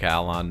like high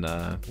cal on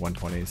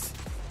 120s.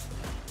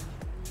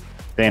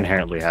 They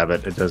inherently have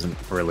it. It doesn't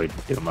really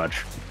do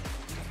much.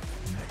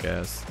 I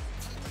guess.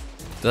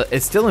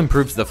 It still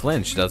improves the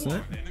flinch, doesn't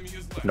it?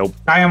 Nope.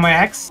 Guy on my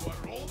X.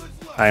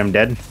 I am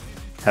dead.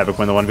 Havoc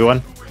win the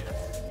 1v1.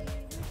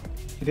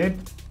 He did.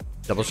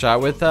 Double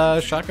shot with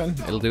shotgun.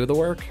 It'll do the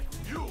work.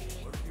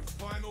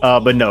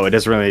 But no, it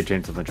doesn't really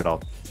change the flinch at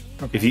all.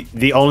 If you,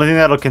 the only thing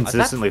that'll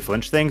consistently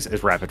flinch things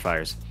is rapid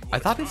fires. I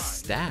thought it's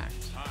stacked.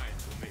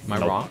 Am I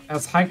Nope. wrong?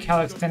 That's high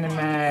cal extended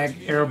mag,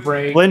 arrow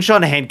break, Flinch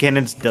on hand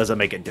cannons doesn't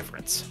make a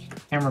difference.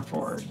 hammer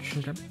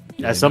forge.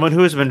 As someone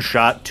who has been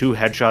shot 2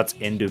 headshots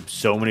into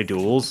so many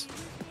duels,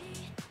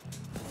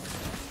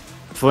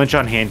 flinch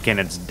on hand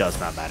cannons does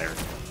not matter.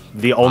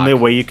 The only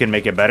way you can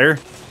make it better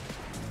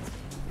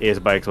is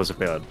by explosive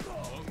payload.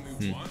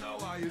 Only one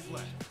ally is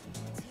left.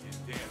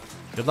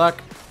 Good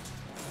luck.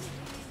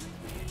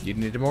 You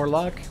needed more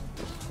luck.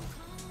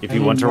 If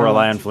you want to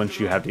rely on flinch,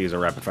 you have to use a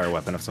rapid fire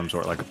weapon of some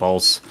sort, like a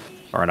pulse,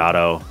 or an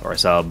auto, or a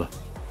sub.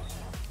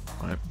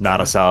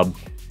 Not a sub.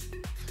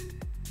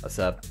 A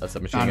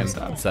submachine Not a gun.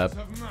 sub. A sub.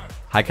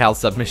 High cal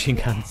submachine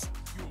guns.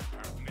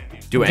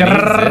 Do any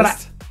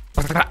exist?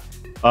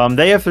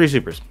 They have 3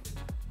 supers.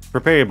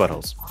 Prepare your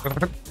buttholes.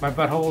 My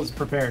butthole is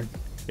prepared.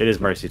 It is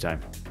mercy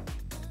time.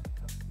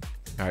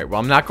 All right.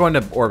 Well, I'm not going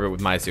to orbit with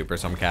my super,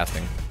 so I'm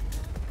casting.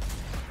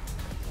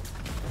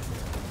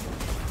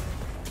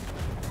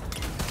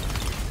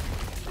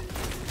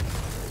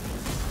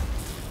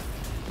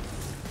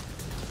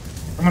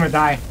 I'm gonna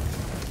die.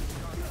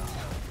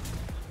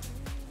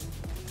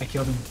 I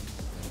killed him.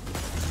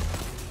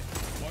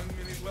 1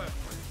 minute left,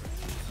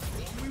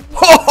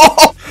 my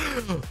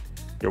friend.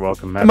 You're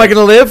welcome, Matt. Am I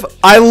gonna live?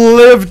 I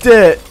lived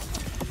it.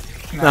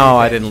 No,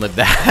 I didn't live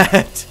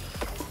that.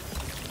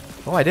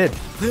 Oh, I did.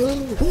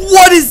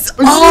 What is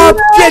up?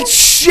 Get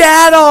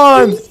shat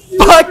on!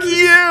 Fuck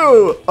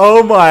you!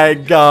 Oh my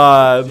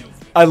god.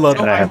 I love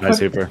And I it. have my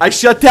super. I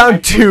shut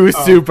down 2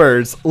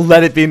 supers.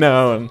 Let it be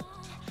known.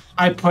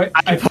 I put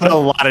Put a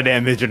lot of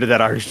damage into that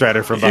Arc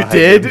Strider from You behind.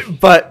 did, him.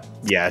 but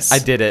Yes. I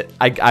did it.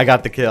 I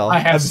got the kill. I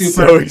have I'm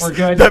super. so We're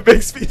good. That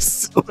makes me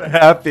so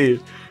happy.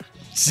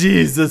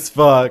 Jesus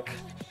fuck.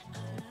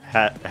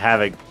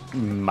 Havoc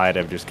might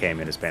have just came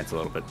in his pants a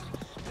little bit.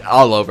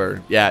 All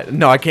over. Yeah.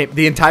 No, I can't.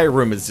 The entire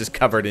room is just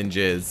covered in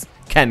jizz.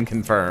 Can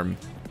confirm.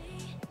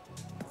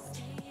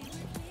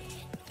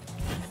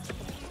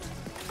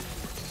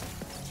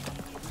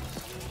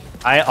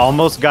 I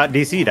almost got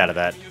DC'd out of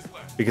that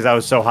because I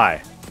was so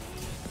high.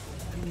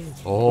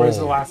 Oh. Where's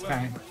the last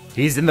guy?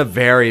 He's in the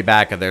very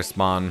back of their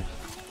spawn.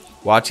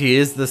 Watch, he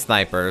is the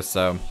sniper,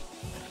 so.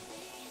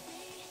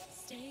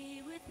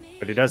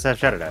 But he does have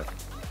Shadow Dive.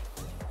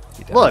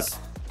 He does. Look,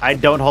 I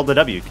don't hold the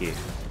W key.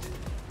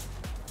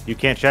 You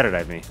can't Shadow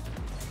Dive me.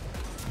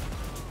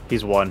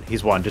 He's one.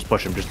 He's one. Just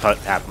push him. Just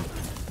tap him.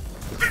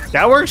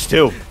 That works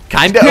too.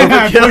 Kinda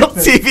overkill,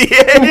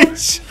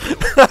 TVH.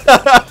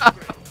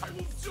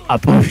 I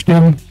pushed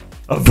him.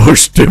 I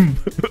pushed him.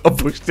 I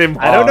pushed him.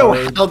 I don't know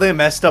hard. how they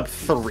messed up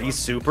 3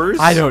 supers.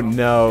 I don't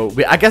know.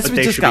 I guess But we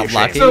they just should got be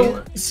lucky.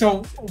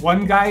 So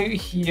one guy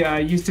he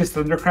used his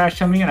thunder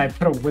crash on me, and I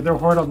put a wither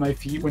horde on my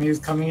feet when he was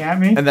coming at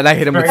me. And then I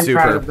hit him with Very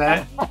proud super. of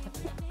that.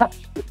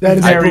 That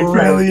is Very proud.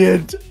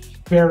 brilliant.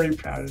 Very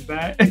proud of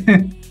that.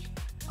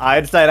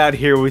 Einstine out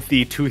here with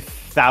the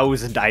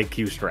 2000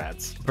 IQ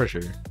strats. For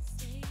sure.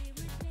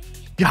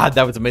 God,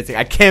 that was amazing.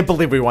 I can't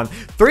believe we won.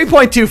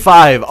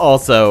 3.25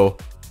 also,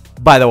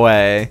 by the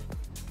way.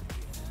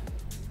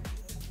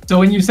 So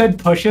when you said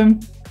push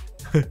him,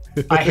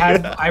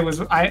 I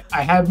was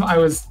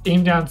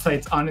aimed down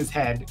sights on his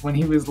head when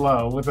he was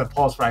low with a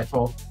pulse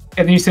rifle,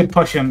 and then you said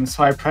push him,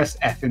 so I pressed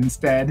F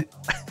instead.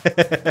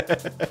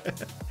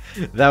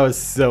 That was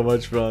so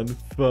much fun.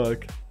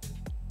 Fuck.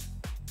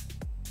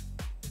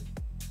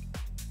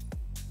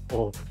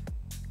 Oh.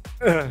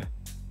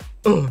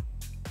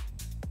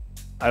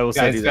 I will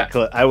send Guys, you that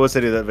clip. I will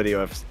send you that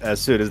video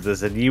as soon as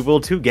this, and you will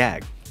too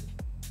gag.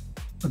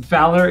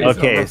 Valor is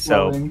Okay,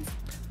 so overflowing.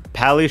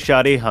 Pally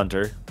Shoddy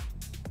Hunter,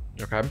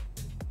 Okay.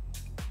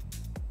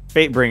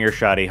 Fatebringer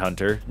Shoddy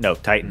Hunter, no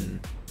Titan,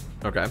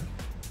 Okay.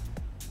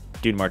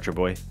 Dune Marcher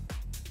Boy,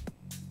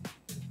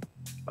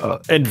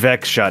 and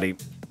Vex Shoddy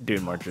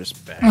Dune Marchers.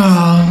 Back.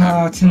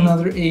 Oh, it's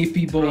another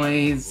AP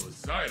boys.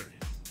 Osiris.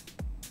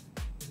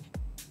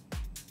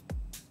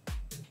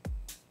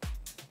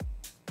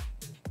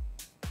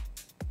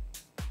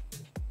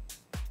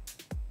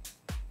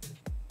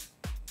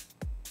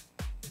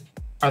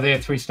 Are they a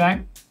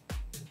 3-stack?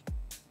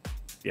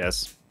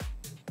 Yes.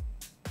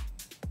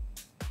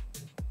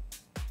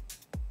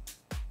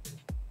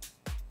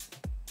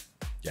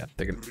 Yeah,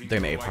 they're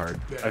gonna ape hard.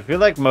 I feel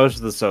like most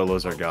of the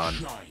solos are gone.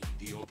 Shine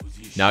the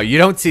opposition. No, you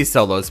don't see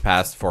solos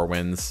past 4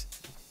 wins.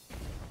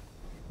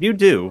 You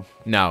do.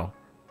 No,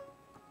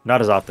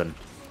 Not as often.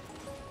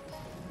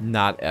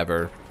 not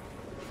ever.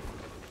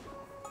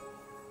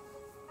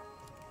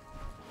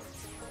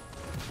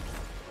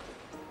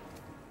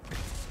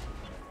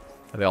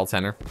 Are they all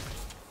center?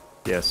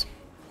 Yes.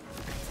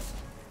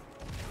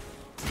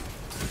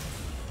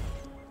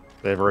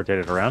 They've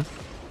rotated around.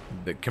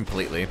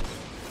 Completely.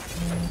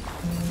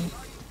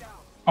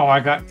 Oh, I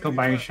got killed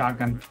by a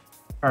shotgun.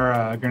 Or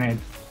a grenade.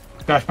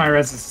 Gosh, my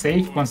res is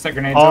safe once that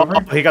grenade's Oh,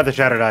 over. he got the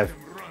shadow dive.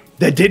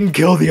 That didn't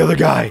kill the other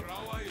guy.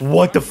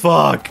 What the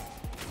fuck?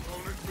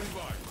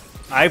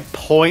 I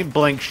point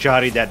blank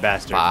shotted that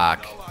bastard.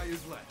 Fuck.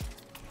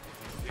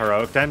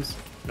 Heroic times?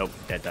 Nope,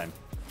 dead time.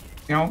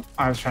 You know,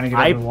 I was trying to get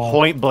I over the wall.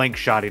 point blank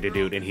shotted a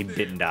dude and he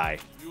didn't die.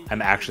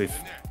 I'm actually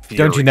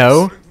Don't you furious.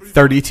 know?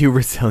 32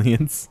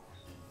 resilience.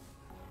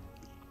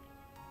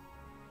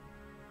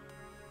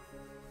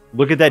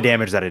 Look at that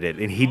damage that I did,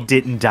 and he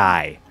didn't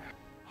die.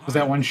 Was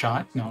that one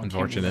shot? No. it can't be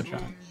one Unfortunate.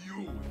 shot.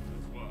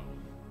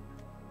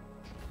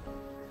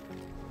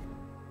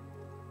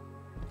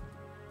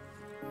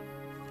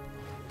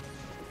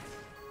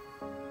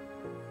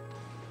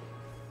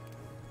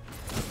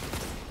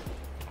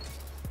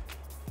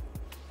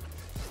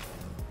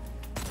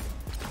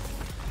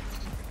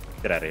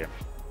 Get out of here.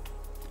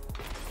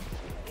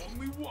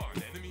 Only one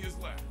enemy is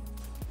left.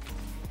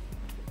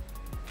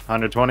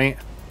 120.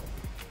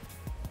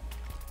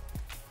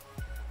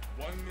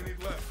 1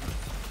 minute left.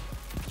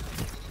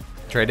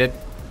 Traded.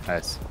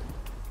 Nice.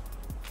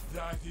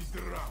 That is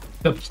the round.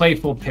 The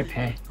playful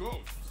Pepe.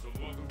 Ghosts,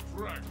 a lot of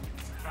dragons.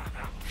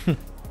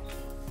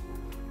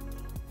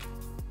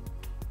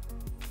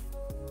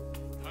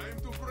 Time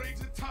to break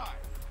the tie.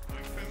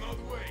 I cannot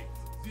wait.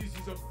 This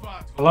is a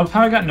battle. I love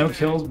how I got no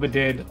kills but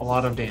did a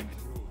lot of damage.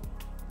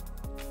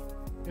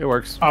 It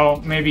works. Oh,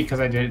 maybe because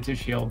I did it to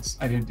shields.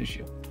 I did it to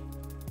shield.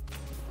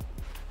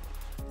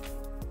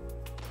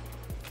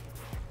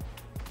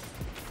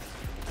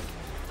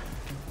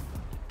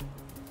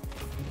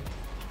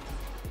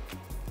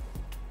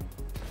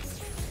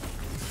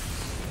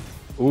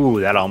 Ooh,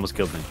 that almost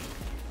killed me.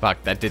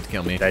 Fuck, that did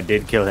kill me. That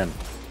did kill him.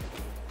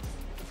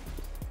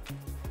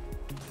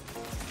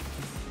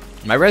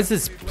 My res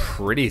is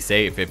pretty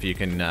safe if you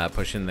can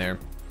push in there.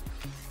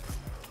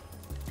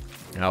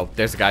 Oh,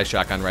 there's a guy's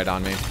shotgun right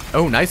on me.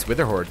 Oh, nice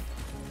Wither Horde.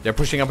 They're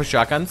pushing up with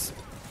shotguns.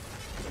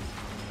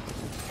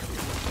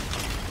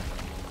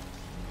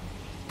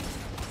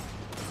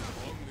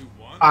 Only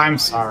one. I'm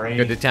sorry.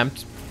 Good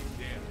attempt.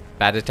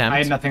 Bad attempt. I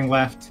had nothing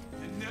left.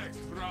 The next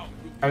round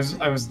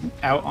will I was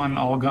out on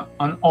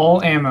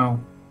all ammo.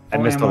 I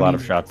All missed a ammo lot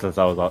of needed. shots. That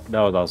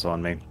was also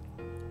on me.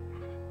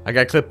 I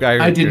got clip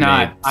guy. I did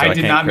not. grenade, so I did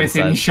can't not miss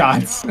any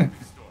criticize. shots.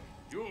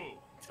 you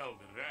tell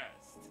the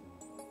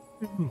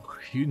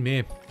rest. You and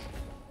me.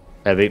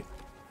 Heavy.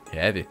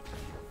 Heavy.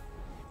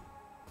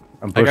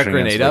 I'm I got pushing in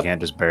grenade so I up.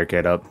 can't just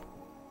barricade up.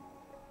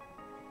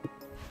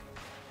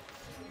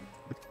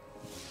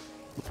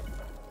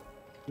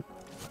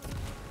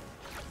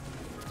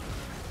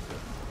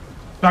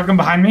 Shotgun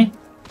behind me.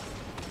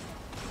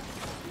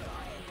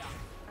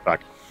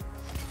 Fuck.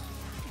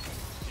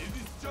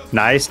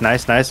 Nice,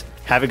 nice, nice.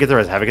 Have it get the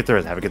res. Have it get the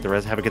res. Have it get the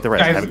res. Have it get the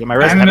res. Guys, Have it get my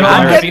res. I'm Have in it the get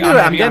middle my of res. getting to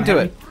it, I'm getting to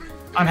it.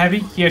 On heavy.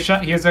 He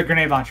has a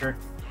grenade launcher.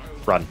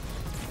 Run.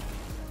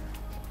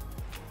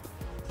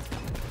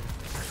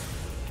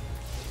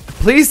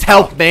 Please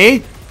help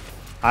me.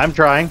 I'm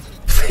trying.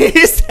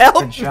 Please help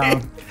Good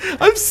job. me.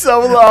 I'm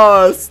so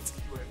lost.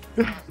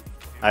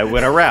 I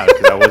went around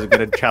because I wasn't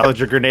going to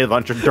challenge a grenade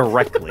launcher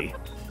directly.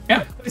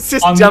 Yeah. It's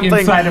just On the jumping.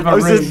 inside of a I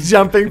was room. just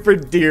jumping for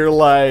dear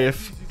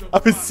life. I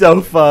was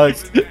so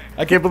fucked.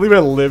 I can't believe I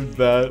lived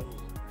that.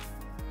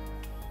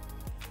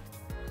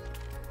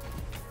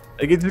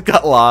 Like, he just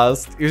got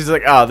lost. He was just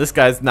like, oh, this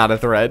guy's not a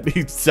threat.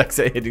 He sucks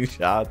at hitting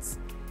shots.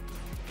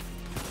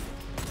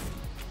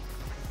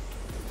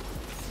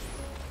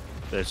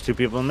 There's two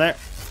people in there.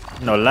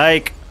 No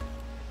like.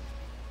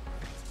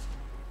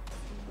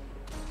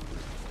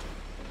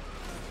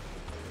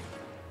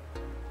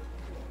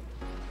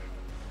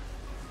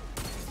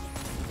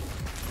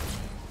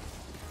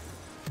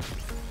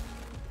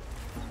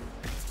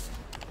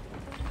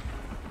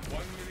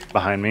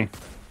 Behind me.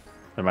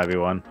 There might be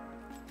one.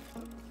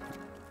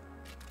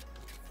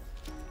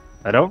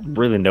 I don't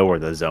really know where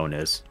the zone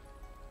is.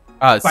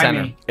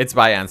 Center. me. It's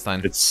by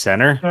Einstein. It's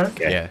center? They're,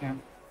 Okay. Yeah.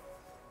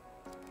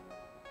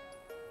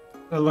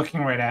 They're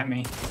looking right at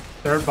me.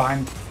 They're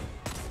behind.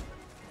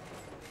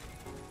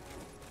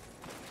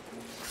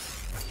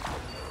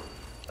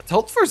 Let's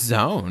hold for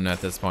zone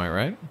at this point,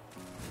 right?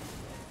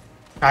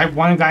 I have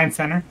one guy in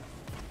center.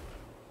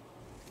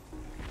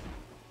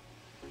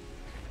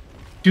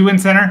 Two in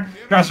center.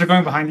 Josh, they're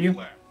going behind you.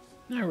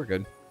 Yeah, we're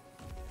good.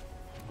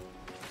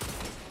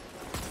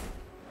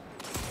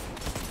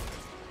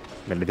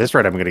 Maybe this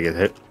right I'm gonna get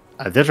hit.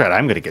 This right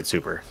I'm gonna get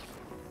super.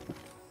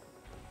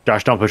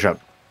 Josh, don't push up.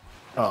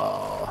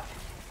 Oh.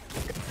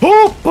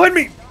 Oh, behind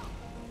me!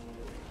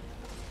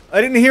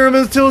 I didn't hear him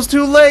until it was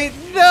too late.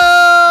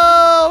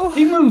 No!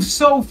 He moves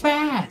so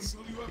fast.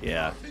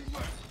 Yeah.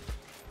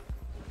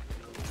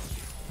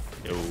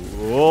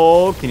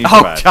 Oh, can you Oh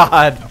survive?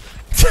 God.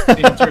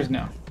 The answer is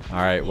no. All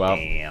right. Well,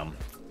 Damn.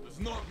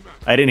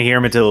 I didn't hear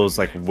him until it was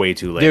like way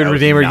too late. dude, I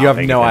was Redeemer, not you have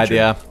paying no attention.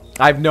 idea.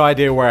 I have no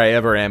idea where I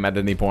ever am at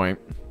any point.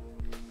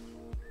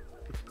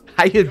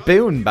 I hit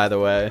Boone, by the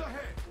way.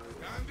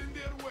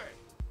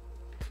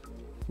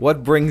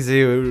 What brings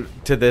you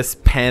to this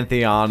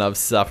pantheon of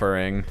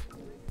suffering?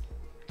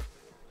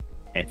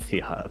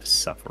 Pantheon of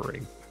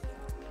suffering.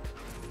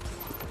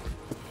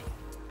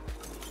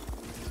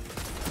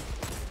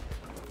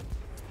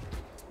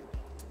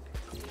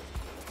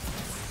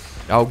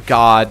 Oh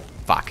God.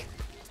 Fuck.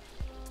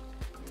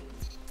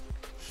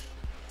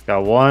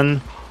 Got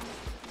one.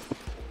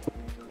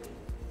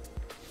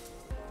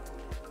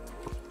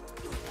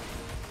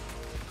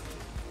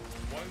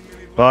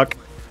 Fuck.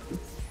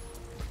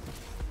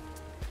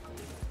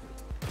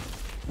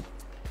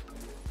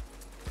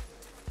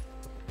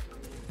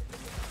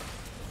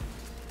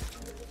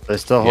 They're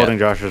still holding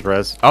Josh's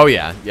res. Oh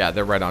yeah, yeah,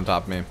 they're right on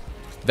top of me.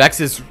 Vex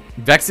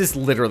is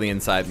literally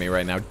inside me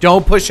right now.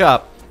 Don't push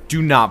up.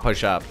 Do not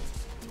push up.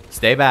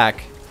 Stay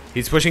back.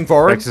 He's pushing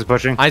forward. Rex is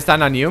pushing.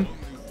 Einstein on you.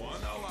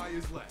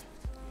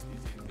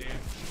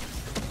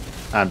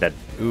 I'm dead.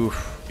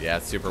 Oof. Yeah,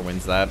 super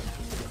wins that.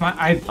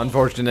 I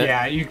Unfortunate.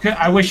 yeah, you could.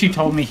 I wish he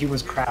told me he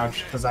was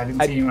crouched because I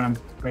didn't see him on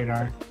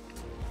radar.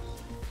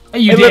 Hey,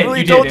 you I did. literally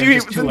You told did. you he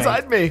It was too late.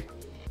 inside me.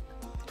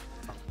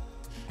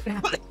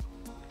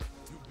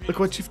 Look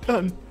what you've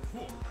done.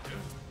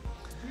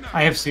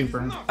 I have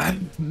super.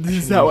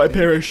 This is how I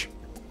perish.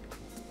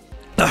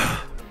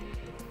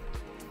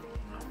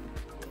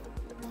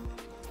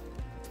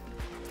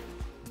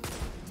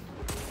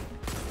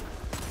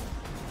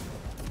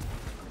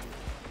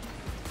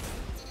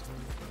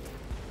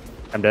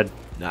 I'm dead.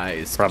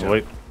 Nice.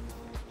 Probably.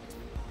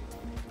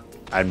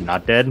 I'm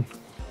not dead.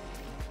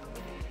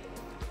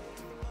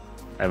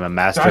 I'm a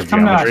master Josh, of come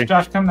to us. geometry.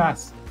 Josh, come to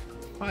us.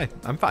 Hi,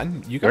 I'm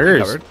fine. You got me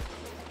Where's- covered.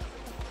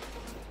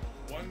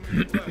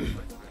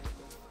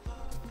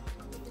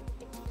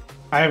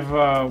 I have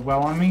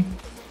well on me.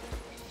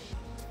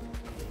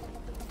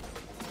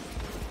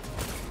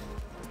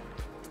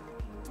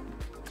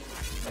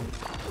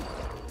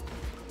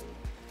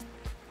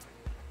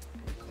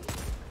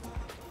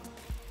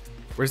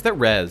 Where's that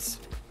res?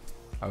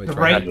 Oh, it's The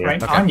right, here.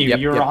 right Okay, on you. yep,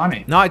 You're yep. on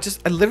it. No, I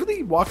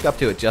literally walked up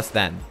to it just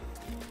then.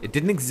 It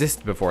didn't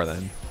exist before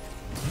then.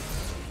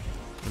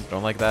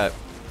 Don't like that.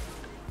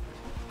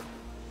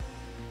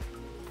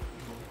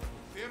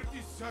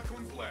 30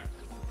 seconds left.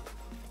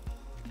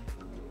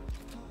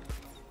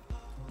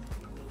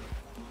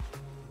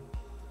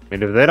 I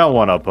mean, if they don't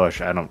want to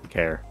push, I don't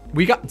care.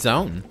 We got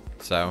zone,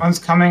 so One's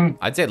coming.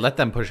 I'd say let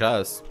them push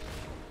us.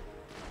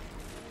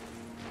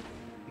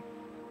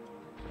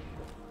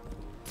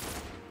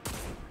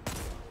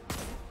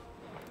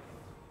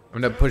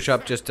 I'm gonna push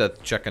up just to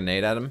chuck a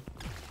nade at him.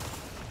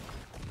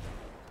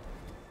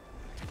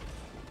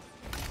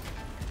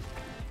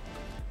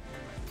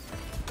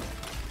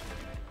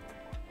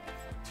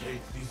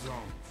 Take the zone.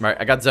 Right,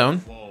 I got zone.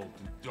 Fall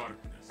to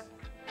darkness.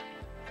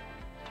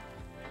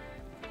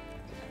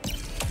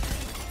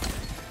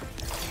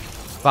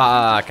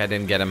 Fuck, I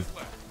didn't get him.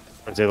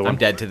 Where's the other one? I'm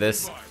dead to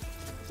this.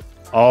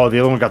 Oh, the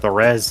other one got the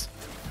res.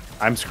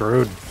 I'm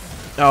screwed.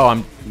 Oh,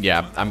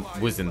 I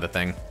was in the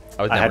thing.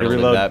 I was I had never to gonna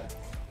do reload. that.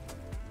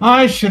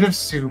 I should have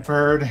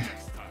supered.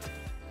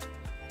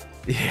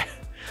 Yeah.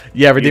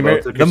 Yeah, Redeemer.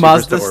 both took The your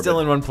supers Mazda's to still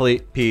in one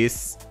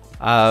piece.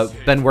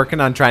 Been working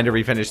on trying to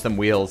refinish some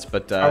wheels,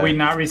 but Are we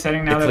not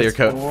resetting now the that clear it's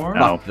coat 4?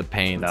 fucked the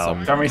paint. No. So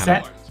I'm Don't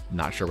reset? kinda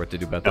not sure what to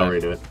do about Don't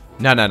that. redo it.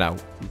 No.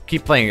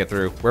 Keep playing it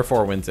through. We're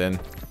 4 wins in.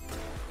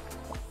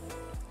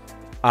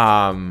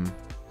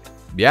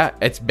 Yeah,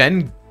 it's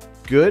been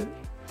good.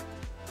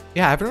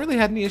 Yeah, I haven't really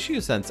had any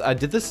issues since. I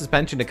did the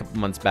suspension a couple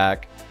months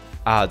back.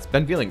 It's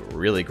been feeling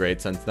really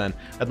great since then.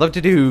 I'd love to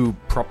do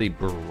probably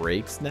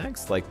brakes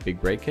next, like big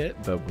brake kit,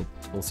 but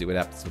we'll see what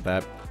happens with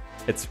that.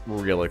 It's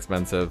real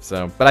expensive,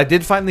 so. But I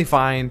did finally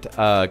find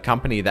a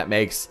company that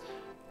makes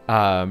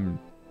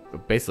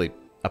basically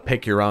a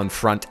pick your own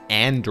front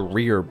and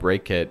rear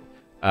brake kit.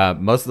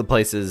 Most of the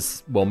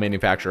places will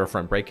manufacture a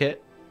front brake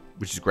kit,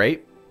 which is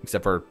great,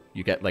 except for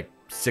you get like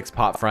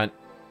 6-pot front,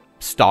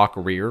 stock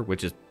rear,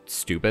 which is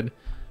stupid.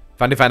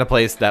 Find a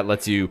place that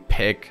lets you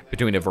pick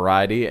between a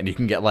variety, and you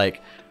can get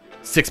like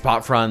 6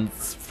 pot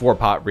fronts, 4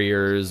 pot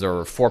rears,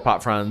 or 4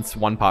 pot fronts,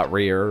 1 pot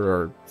rear,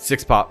 or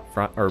 6 pot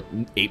front, or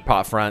 8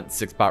 pot front,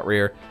 6 pot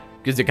rear.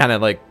 Because you kind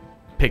of like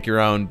pick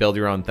your own, build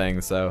your own thing.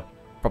 So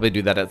probably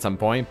do that at some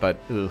point, but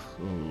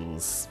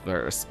it's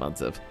very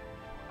expensive.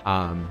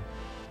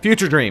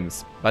 Future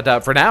dreams,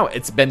 but for now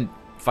it's been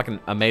fucking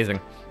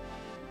amazing.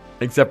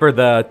 Except for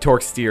the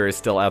torque steer is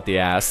still out the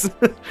ass.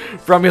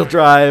 Front wheel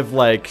drive,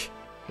 like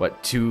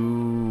what,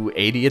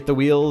 280 at the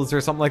wheels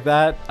or something like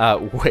that.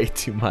 Way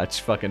too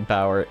much fucking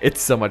power.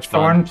 It's so much fun.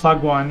 Thorn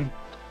plug 1.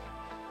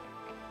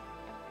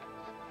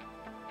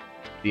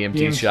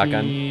 DMT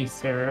shotgun.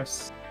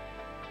 Ceres.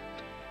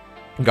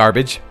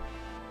 Garbage.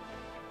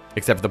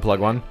 Except for the plug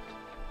 1.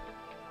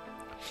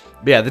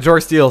 But yeah,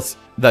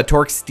 the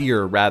torque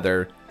steer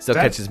rather still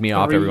catches me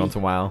off every once in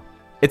a while.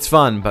 It's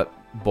fun, but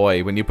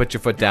boy, when you put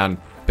your foot down,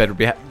 better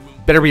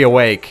be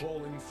awake.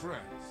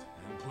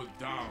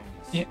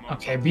 Yeah,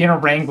 okay, being a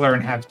Wrangler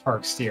and have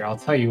torque steer, I'll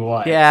tell you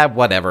what. Yeah,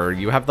 whatever.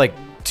 You have like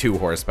 2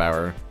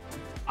 horsepower.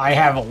 I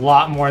have a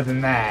lot more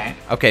than that.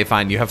 Okay,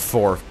 fine. You have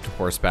 4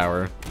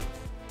 horsepower.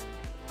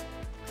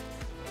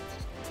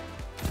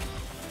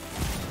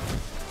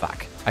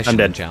 Fuck. I should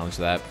have challenged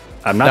that.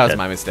 I'm not That was dead.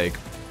 my mistake.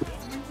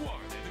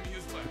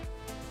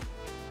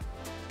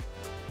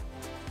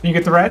 Can you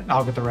get the red?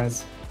 I'll get the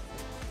res.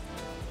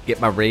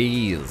 Get my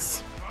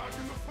raise.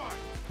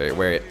 Wait,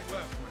 where it?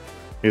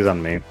 He's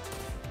on me.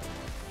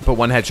 Put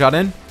 1 headshot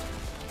in.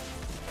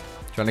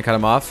 Trying to cut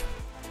him off.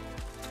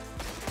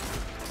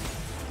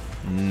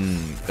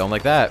 Don't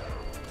like that.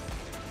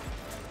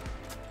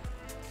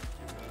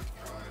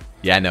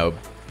 Yeah, no.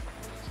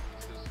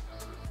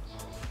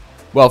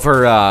 Well,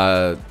 for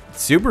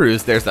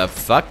Subarus, there's a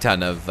fuck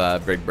ton of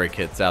big break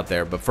hits out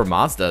there, but for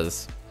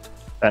Mazdas,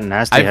 That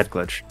nasty head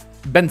glitch.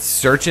 been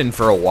searching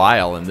for a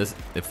while, and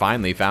they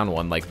finally found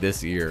one like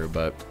this year.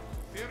 But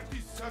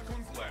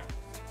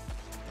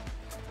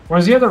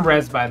Where's the other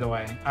res, by the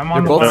way? I'm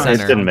on They're the both one.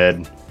 It's in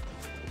mid.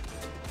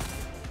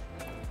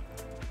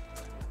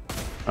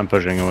 I'm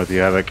pushing him with you,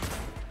 Havoc.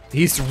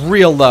 he's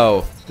real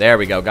low. There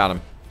we go, got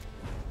him.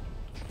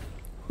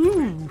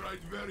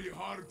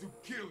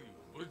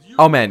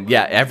 Oh man,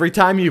 yeah. Every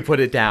time you put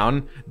it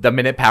down, the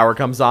minute power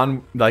comes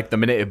on, like the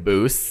minute it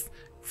boosts,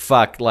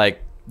 fuck,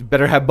 like you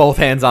better have both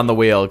hands on the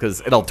wheel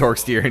because it'll torque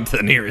steer into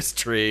the nearest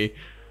tree.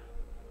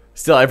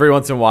 Still, every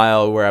once in a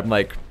while, where I'm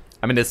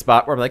in this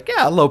spot where I'm like,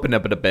 yeah, I'll open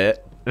up it a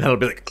bit, and it'll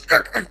be like,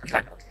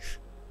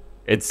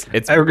 it's.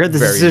 I regret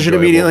this very decision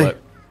enjoyable, immediately. but-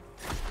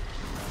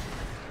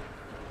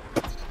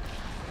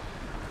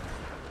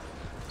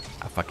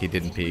 Ah, fuck, he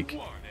didn't peek.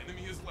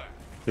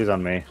 He's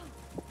on me.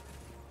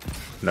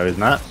 No, he's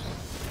not.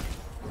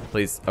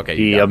 Please, okay.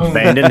 He You got him.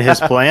 abandoned his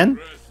plan.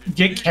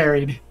 Get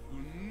carried.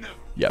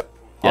 Yep.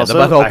 Yeah, Also, the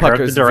butthole I heard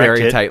puckers the direct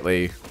very hit.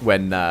 tightly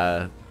when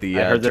the I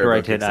heard the turbo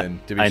right hit kicks at in,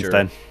 to be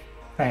Einstein. sure.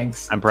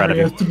 Thanks. I'm proud of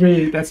you.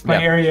 303. That's my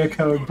Yeah. area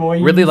code,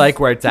 boy. Really like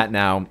where it's at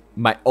now.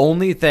 My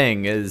only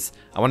thing is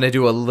I want to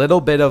do a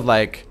little bit of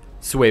like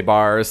sway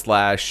bar /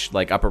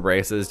 like upper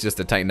braces just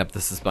to tighten up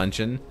the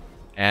suspension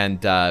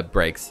and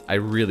brakes. I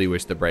really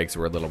wish the brakes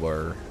were a little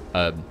more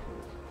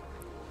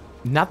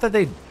not that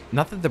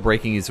the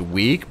braking is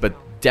weak, but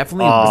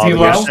definitely Is he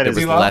wish low? there Is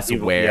he was low? less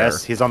wear.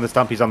 Yes, he's on the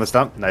stump. He's on the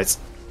stump. Nice.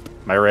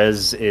 My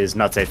res is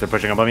not safe. They're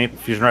pushing up on me.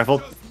 Fusion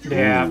rifle.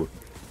 Yeah. Ooh.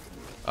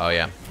 Oh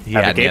yeah, he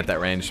Have a had me cape? at that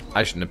range.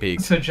 I shouldn't have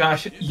peeked. So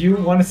Josh, you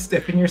want to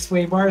step in your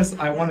sway bars?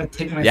 I want to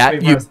take my Yeah, sway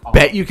you bars off.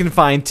 bet you can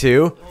find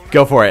 2.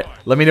 Go for it.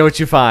 Let me know what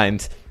you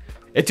find.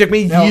 It took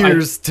me No,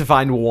 years to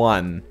find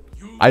 1.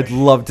 I'd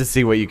love to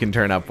see what you can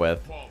turn up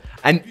with.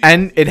 And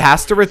it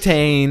has to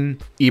retain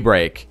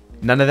e-brake.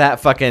 None of that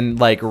fucking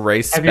like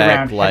race Heavy spec round,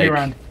 heavy like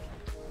round.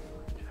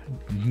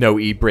 no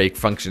e-brake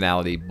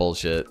functionality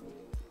bullshit.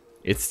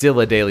 It's still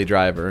a daily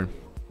driver.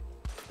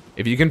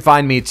 If you can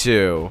find me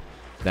 2,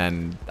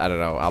 then I don't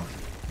know, I'll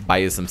buy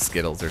you some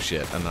Skittles or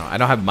shit. I don't know. I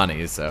don't have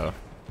money, so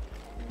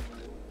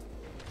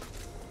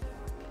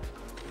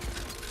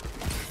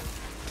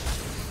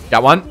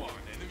got one.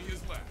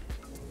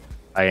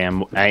 I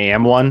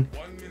am one.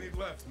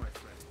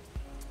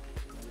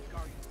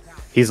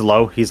 He's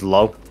low. He's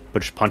low.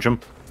 But just punch him.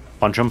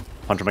 Punch him.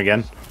 Punch him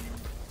again.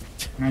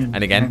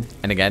 And again,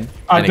 and again,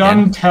 I and done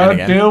again, tell and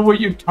again. Bill what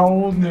you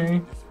told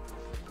me.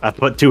 I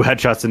put 2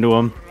 headshots into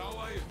him.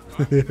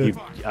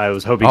 I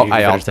was hoping Oh, he could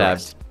I finish alt the tabbed.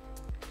 rest.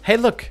 Hey,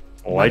 look.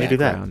 Why'd you do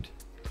that?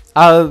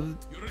 Background.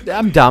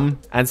 I'm dumb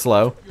and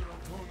slow.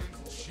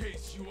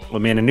 Well,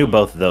 man, I knew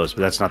both of those,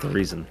 but that's not the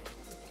reason.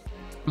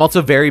 I'm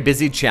also very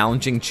busy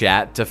challenging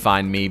chat to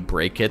find me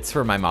brake kits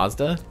for my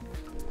Mazda.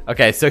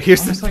 Okay, so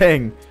here's the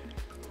thing.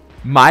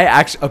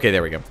 Okay,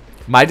 there we go.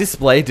 My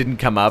display didn't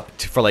come up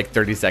for like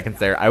 30 seconds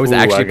there. I was Ooh,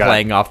 actually I got-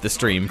 playing off the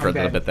stream for a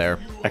little Okay. bit there.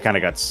 I kind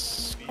of got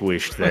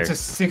squished there. It's a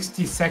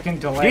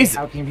 60-second delay. Jesus.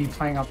 How can you be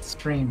playing off the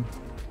stream?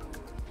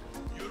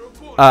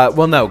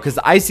 Well, no, because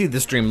I see the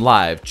stream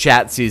live.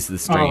 Chat sees the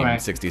stream, right.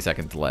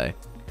 60-second delay.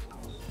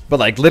 But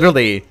like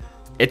literally,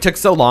 It took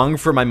so long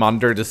for my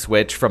monitor to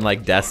switch from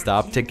like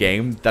desktop to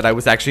game that I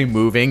was actually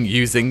moving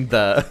using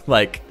the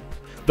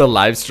the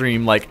live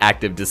stream like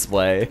active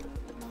display.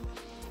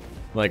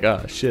 Like,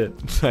 oh shit.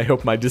 I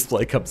hope my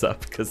display comes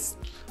up because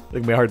it's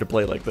gonna be hard to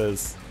play like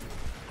this.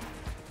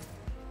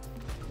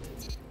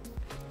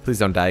 Please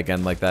don't die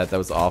again like that. That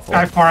was awful.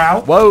 Guy far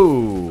out.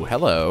 Whoa,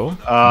 hello.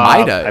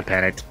 Mida. I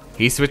panicked.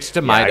 He switched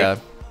to Mida.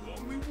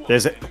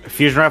 There's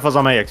fusion rifles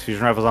on my X.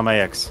 Fusion rifles on my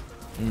X.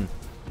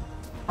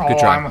 Oh,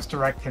 try. I almost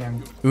directed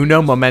him.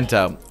 Uno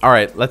momento. All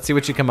right, let's see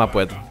what you come up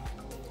with.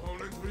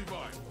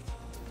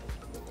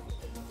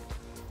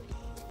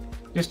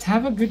 Just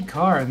have a good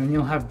car, and then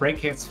you'll have brake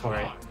hits for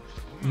it.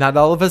 Not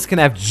all of us can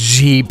have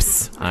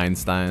Jeeps,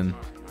 Einstein.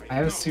 I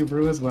have a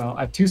Subaru as well.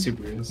 I have 2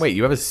 Subarus. Wait,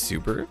 you have a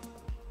Subaru?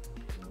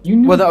 You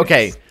knew Well, this.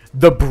 okay.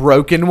 The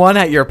broken one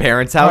at your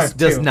parents' No, I house have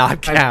does 2. not I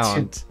have 2.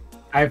 count.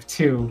 I have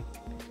 2.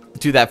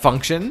 Do that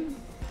function?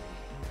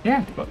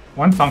 Yeah, but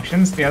one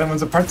functions, the other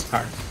one's a parts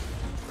car.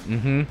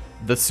 Mm-hmm.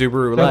 The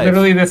Subaru They're Life.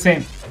 literally the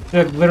same.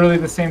 They're literally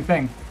the same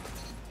thing.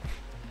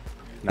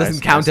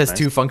 Doesn't count as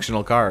 2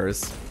 functional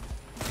cars.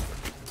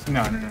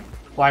 No.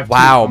 Well, I have 2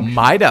 Wow, functions.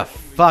 Mida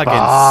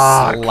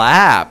fucking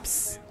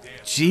slaps.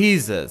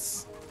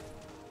 Jesus.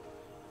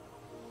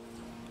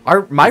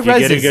 My If you res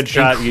get a is good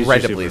shot, use your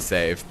incredibly super.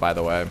 safe, by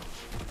the way.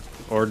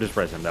 Or just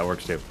press him. That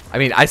works too. I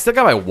mean, I still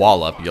got my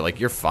wall up.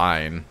 You're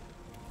fine.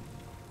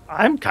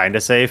 I'm kind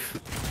of safe.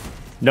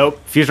 Nope.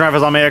 Fusion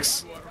rifles on my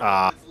X.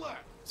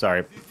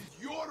 Sorry.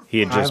 He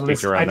had just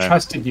peeked around I there.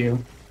 trusted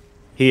you.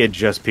 He had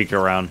just peeked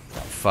around.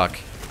 Fuck.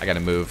 I gotta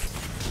move.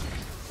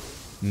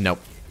 Nope.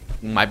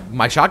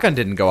 My shotgun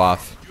didn't go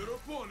off.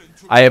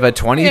 I have a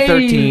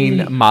 2013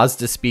 Hey.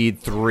 Mazda Speed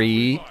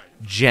 3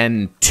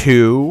 Gen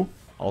 2,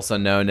 also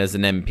known as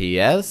an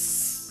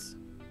MPS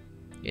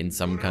in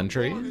some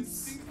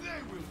countries.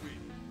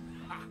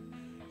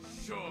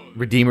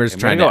 Redeemer's I'm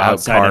trying to gonna go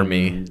outside outcar and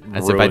me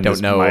as if I ruin don't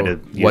this know Mida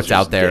what's user's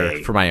out there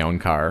day. for my own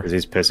car. Because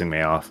he's pissing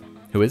me off.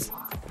 Who is?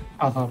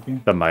 I'll help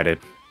you. The Mighted.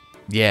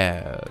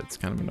 Yeah, it's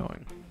kind of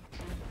annoying.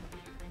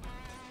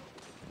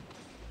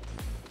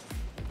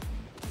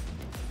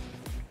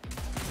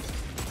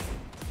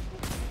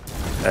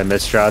 I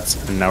missed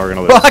shots, and now we're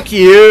gonna lose. Fuck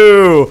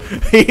you!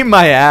 Eat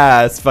my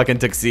ass, fucking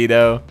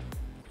tuxedo.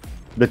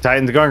 The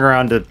Titan's going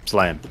around to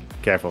slam.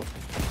 Careful.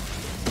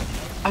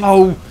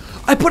 Oh,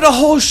 I put a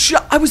whole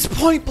shot. I was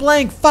point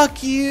blank.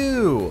 Fuck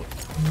you.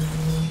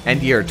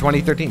 End year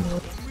 2013.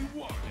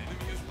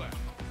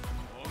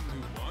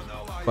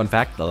 Fun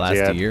fact: the last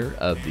Yeah. year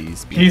of the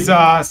speed. He's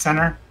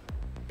center.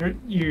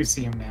 You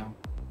see him now.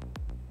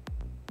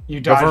 You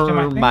dodged him,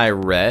 I Cover think. my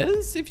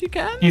res if you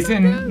can. He's I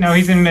in. guess? No,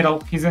 he's in middle.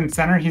 He's in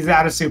center. He's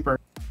out of super.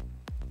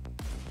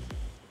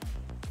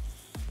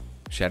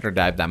 Shatter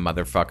dive that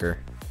motherfucker.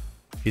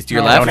 He's to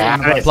your No, left. don't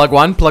have it. Plug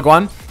one. Plug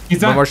one. He's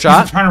One done. more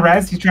shot. He's trying to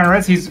res. He's trying to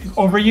res. He's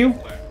over you.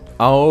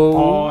 Oh.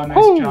 Oh,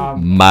 nice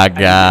job. My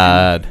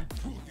God.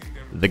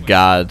 The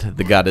God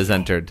has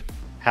entered.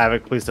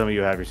 Havoc, please tell me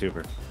you have your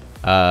super.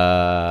 Because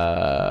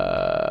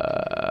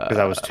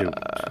that was 2.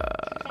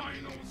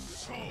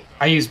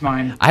 I used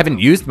mine. I haven't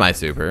used my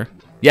super.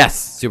 Yes,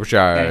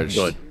 supercharged.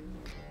 Good.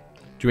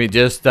 Do we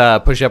just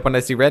push up when I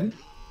see red?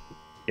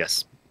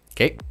 Yes.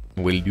 Okay,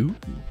 will do.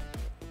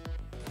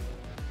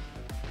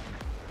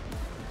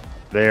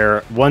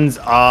 There. One's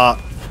scout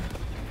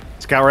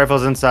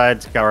rifles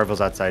inside, scout rifles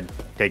outside.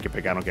 Take your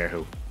pick. I don't care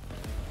who.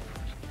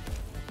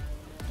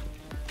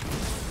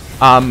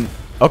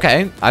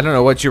 Okay. I don't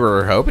know what you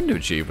were hoping to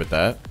achieve with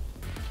that.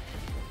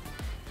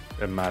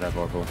 It might have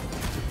Oracle.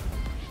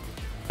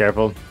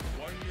 Careful.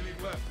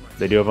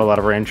 They do have a lot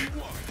of range.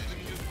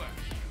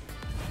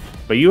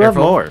 But you have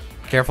Careful. more.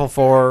 Careful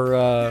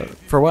for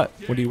what?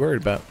 What are you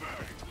worried about?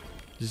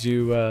 Did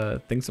you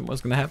think something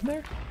was gonna happen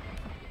there?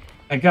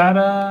 I got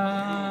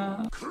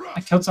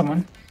I killed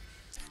someone.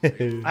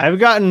 I've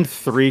gotten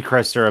 3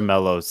 Cresta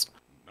Mellows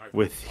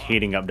with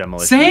heating up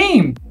demolition.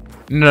 Same.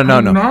 No, I'm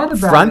mad about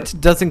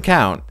Front doesn't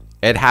count.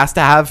 It has to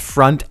have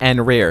front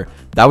and rear.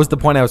 That was the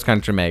point I was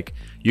trying to make.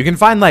 You can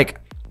find like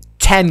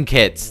 10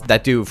 kits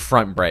that do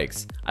front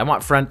brakes. I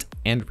want front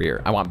and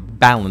rear. I want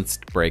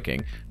balanced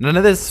braking. None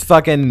of this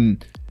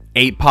fucking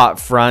 8-pot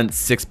front,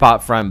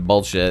 6-pot front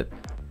bullshit.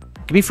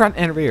 Give me front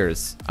and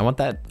rears. I want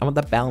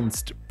that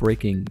balanced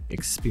braking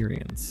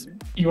experience.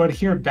 You want to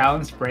hear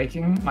balanced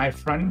braking? My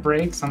front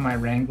brakes on my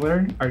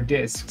Wrangler are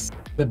discs.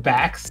 The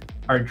backs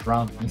are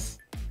drums.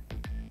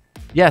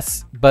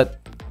 Yes, but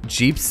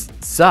Jeeps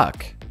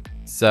suck.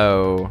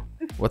 So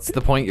what's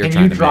the point you're Can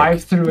trying you to drive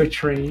make? through a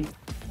tree?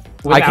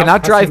 I without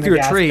cannot drive pressing the through a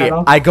gas tree.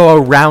 pedal? I go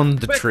around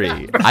the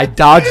tree. I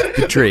dodge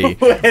the tree.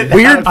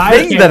 Weird I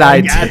thing can't that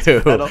I gas do.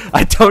 pedal.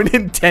 I don't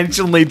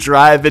intentionally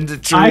drive into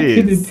I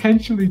can trees.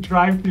 intentionally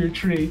drive through a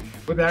tree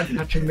without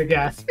touching the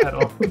gas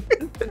pedal.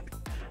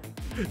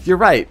 You're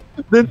right.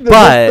 The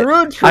But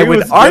through tree I would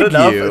was good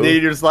enough, argue and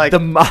then you're just like, the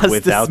Mazda's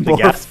without the more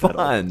gas pedal.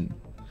 fun.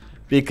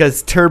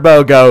 Because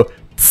turbo go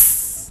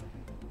tss.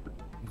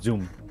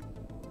 Zoom.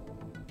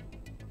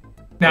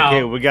 Now,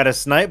 Okay, we got a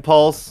snipe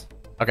pulse.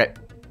 Okay.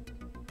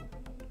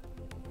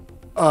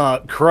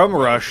 Crumb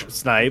Rush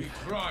Snipe,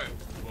 Trial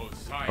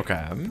was high.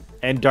 Okay.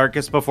 and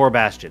Darkest Before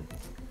Bastion.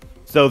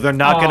 So they're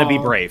not going to be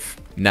Oh. brave,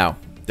 No,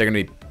 they're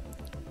gonna be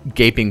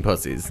gaping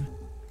pussies.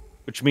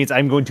 which means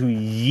I'm going to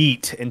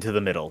yeet into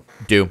the middle.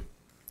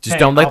 Just Hey,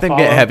 don't let I'll them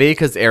get follow. heavy,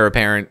 because Heir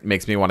Apparent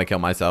makes me want to kill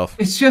myself.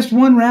 It's just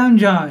one round,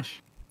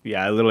 Josh.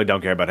 Yeah, I literally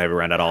don't care about Heavy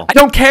Round at all. I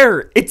don't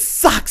care. It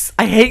sucks.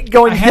 I hate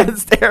going I have-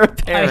 against Heir I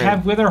Apparent.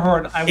 have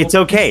Witherhoard. I will, It's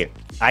okay.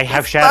 I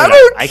have Shadow not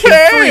Knight. I can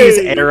okay. freeze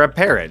Heir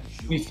Apparent.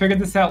 We figured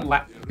this out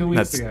 2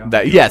 weeks ago.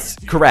 Yes,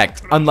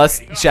 correct.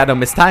 Unless Shadow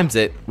mistimes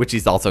it, which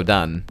he's also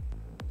done.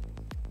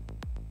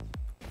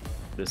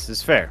 This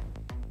is fair.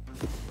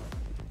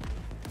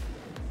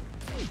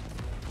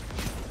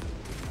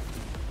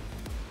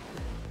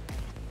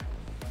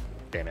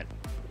 Damn it.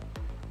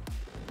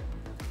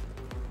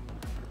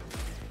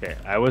 Okay,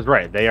 I was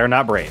right. They are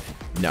not brave.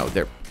 No,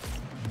 they're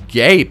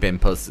gaping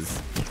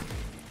pussies.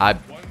 I've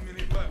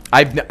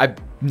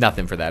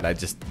nothing for that. I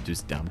just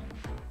dumb.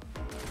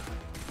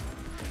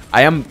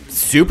 I am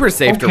super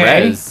safe to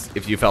Okay. res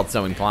if you felt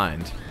so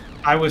inclined.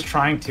 I was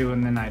trying to,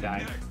 and then I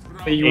died.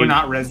 But you were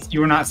not res.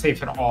 You were not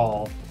safe at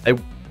all.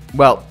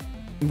 Well,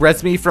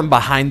 res me from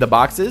behind the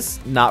boxes,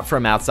 not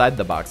from outside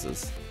the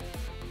boxes.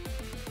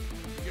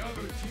 The other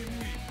team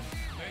lead.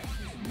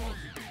 Let's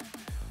motivate.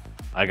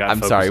 I got. I'm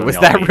focused sorry. on Was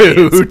the that all-meat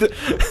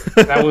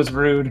rude? That was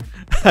rude.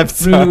 I'm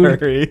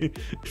sorry.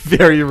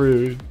 Very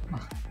rude.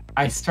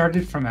 I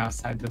started from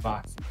outside the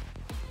box.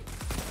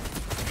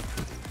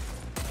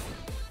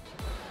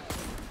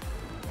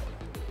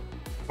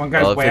 One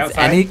guy's Well, if way it's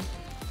outside. any,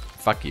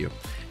 fuck you.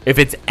 If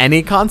it's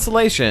any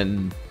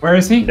consolation, Where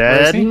is he?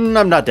 Where is Dead? he?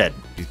 I'm not dead.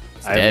 he's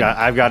I've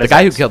dead. got the his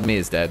guy who axe. killed me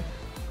is dead.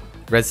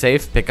 Res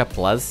safe. Pick up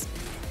plus.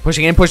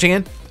 Pushing in. Pushing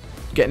in.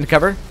 Get into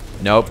cover.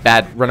 Nope.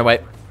 Bad. Run away.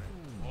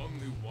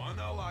 Only one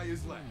ally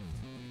is left.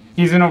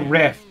 He's in a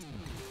rift.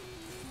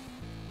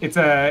 It's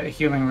a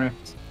healing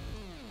rift.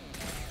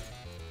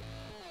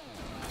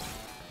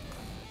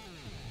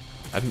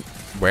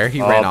 Where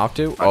he ran Oh. off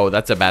to? Oh,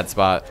 that's a bad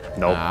spot.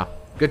 Nope. Nah.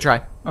 Good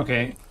try.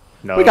 Okay.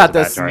 No, We that's got a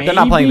bad this. charge. They're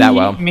not playing that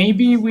well.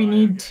 Maybe we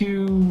need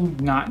to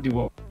not do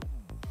what.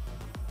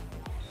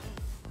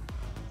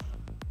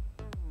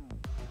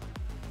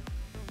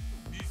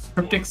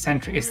 Cryptic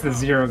Sentry. It's the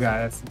zero guy.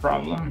 That's the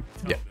problem.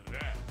 Yeah.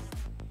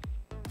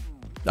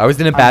 I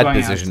was in a bad going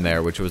position out.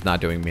 there, which was not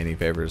doing me any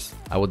favors.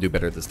 I will do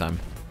better this time.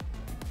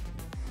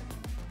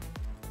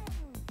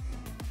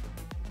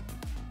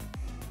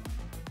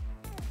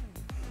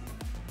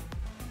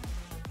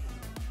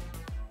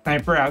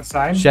 Sniper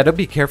outside. Shadow,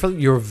 be careful.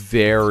 You're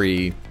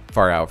very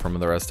far out from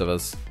the rest of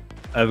us.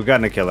 I've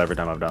gotten a kill every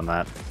time I've done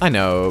that. I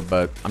know,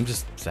 but I'm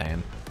just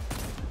saying.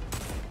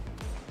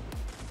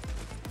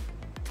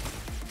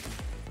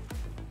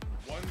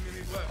 One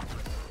minute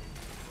left.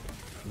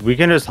 We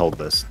can just hold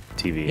this,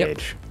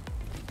 TVH.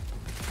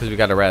 Because we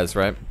got a res,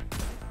 right?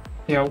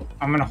 Yo,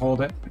 I'm gonna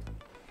hold it.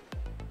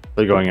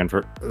 They're going in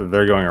for.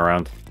 They're going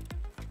around.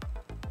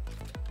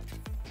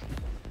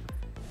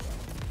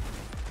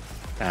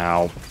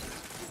 Ow.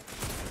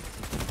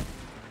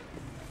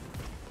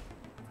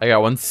 I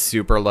got one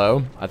super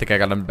low. I think I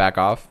got him back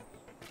off.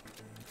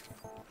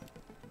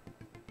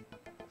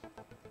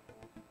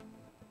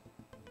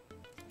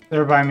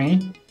 They're by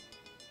me.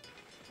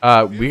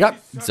 We got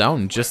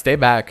zone. Just stay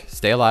back.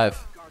 Stay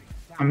alive.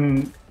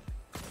 I'm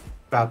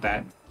about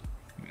that.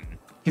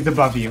 He's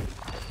above you.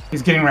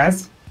 He's getting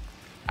res.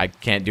 I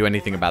can't do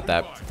anything about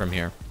that from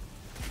here.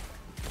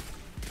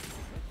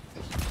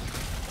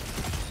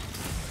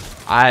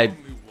 I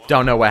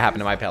don't know what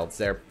happened to my pelts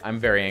there. I'm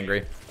very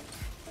angry.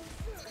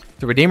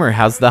 The Redeemer,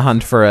 how's the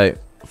hunt for a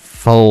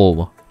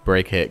full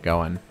break hit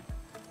going?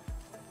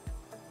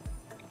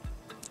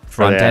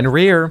 Front they at? and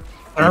rear.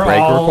 They're Break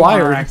all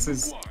required.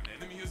 RXs. One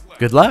enemy is left.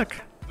 Good luck.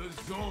 The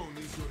zone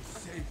is your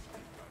safe.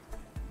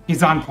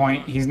 He's on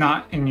point. He's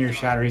not in your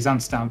shatter. He's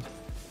on stump.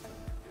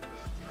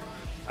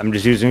 I'm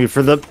just using it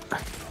for the.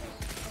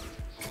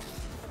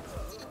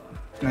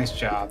 Nice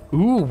job.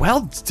 Ooh,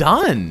 well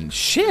done.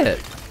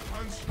 Shit.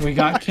 We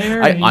got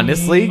carried. I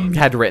honestly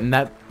had written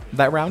that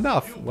round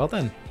off. Well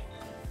done.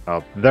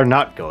 Oh, they're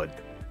not good.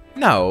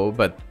 No,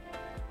 but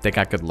they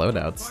got good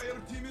loadouts. Fire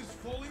team is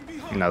falling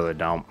behind. No, they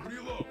don't.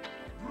 Reload.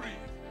 Breathe.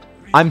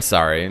 I'm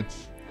sorry.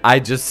 I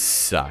just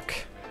suck.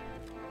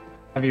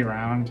 Heavy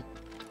round.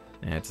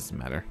 Yeah, it doesn't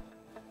matter.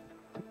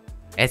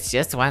 It's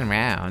just one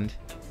round.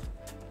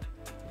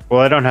 Well,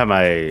 I don't have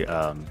my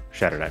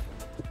Shatter Knife.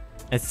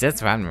 It's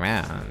just one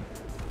round.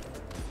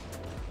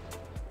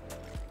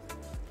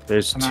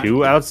 There's I'm not-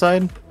 two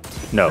outside?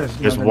 No,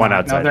 there's they're one not.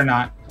 outside. No, they're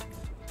not.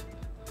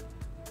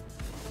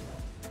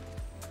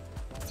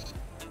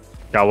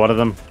 Got one of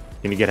them.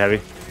 Can you get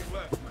heavy?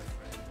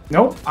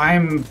 Nope.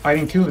 I'm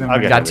fighting two of them. I'll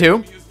right get now. Got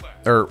two?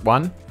 Or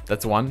one?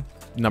 That's one.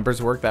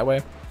 Numbers work that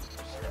way.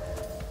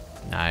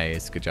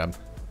 Nice. Good job.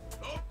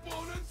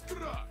 Opponents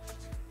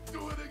crushed.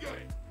 Do it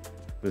again.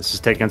 This is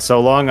taking so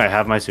long. I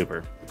have my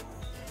super.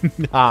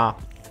 Ah.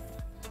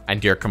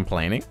 And you're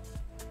complaining?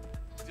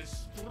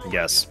 Destroy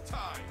Yes. the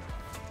time.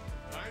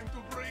 Time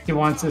to break He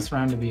wants this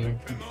round to be over.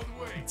 another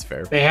way. It's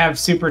fair. They have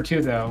super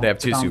too, though. They have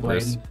two the Dawn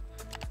supers. Blade.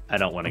 I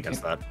don't win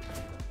against that.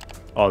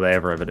 Oh, they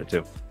have riveted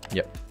too.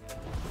 Yep.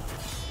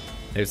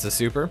 There's the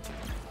super.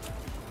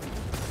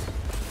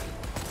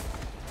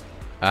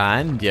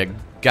 And you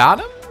got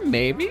him,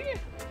 maybe?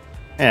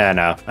 Yeah,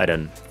 no, I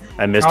didn't.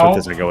 I missed Oh.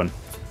 with this going.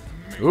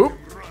 Oop.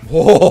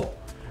 Whoa.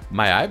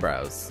 My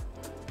eyebrows.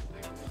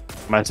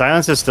 My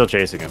silence is still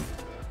chasing him.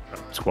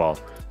 Squall.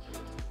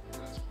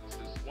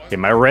 Okay,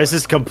 my res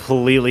is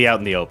completely out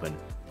in the open.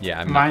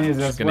 Yeah, I'm Mine is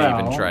just as gonna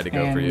even well, try to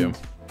go for you.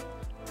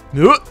 and-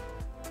 Oop.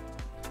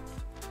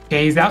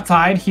 Okay, he's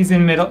outside. He's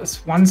in middle.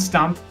 It's one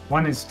stump.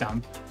 One is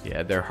stump.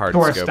 Yeah, they're hard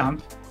Door scope.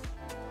 stump.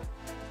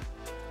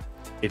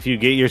 If you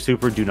get your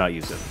super, do not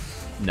use it.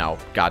 No,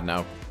 God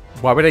no.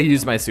 Why would I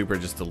use my super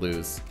just to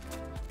lose?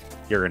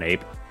 You're an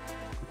ape.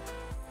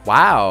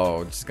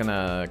 Wow, just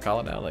gonna call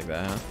it out like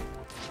that, huh?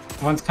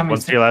 One's coming.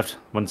 One's to your left.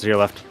 One's to your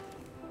left.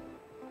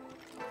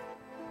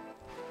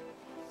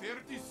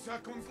 30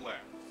 seconds left.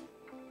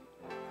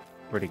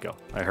 Where'd he go?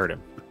 I heard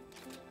him.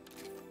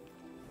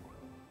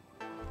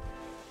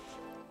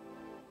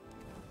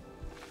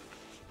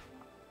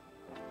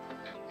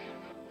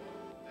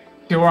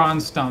 Two are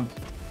on stump.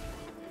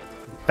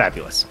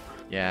 Fabulous.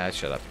 Yeah,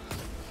 shut up.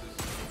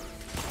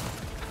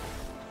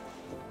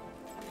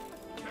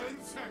 10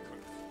 seconds.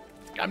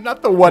 I'm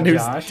not the one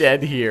who's Josh?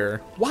 dead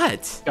here.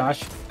 What?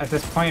 Josh, at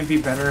this point, it'd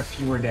be better if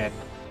you were dead.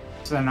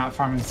 So they're not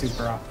farming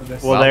super off of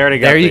this. Well, they already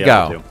got there you the go.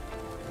 other two.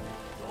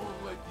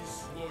 Don't let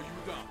this slow you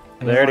down.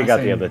 I They already wanna got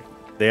say- the other.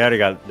 They already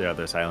got the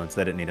other silence.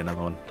 They didn't need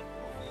another one.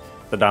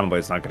 The Dawn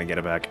Blade's not going to get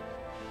it back.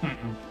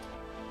 Mm-mm.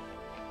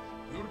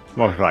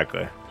 Most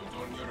likely. Put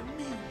on your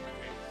mean face,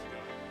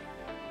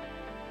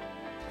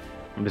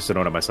 I'm just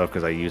annoyed at myself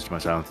because I used my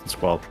silence and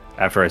squall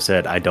after I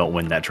said I don't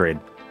win that trade.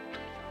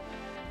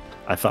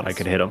 I thought I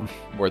could hit him.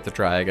 Worth a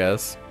try, I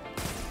guess.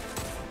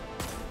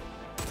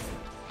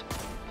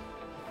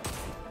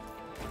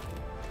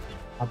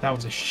 Oh, that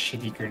was a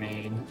shitty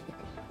grenade.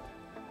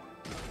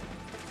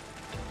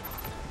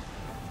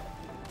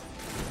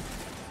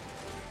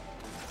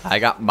 I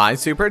got my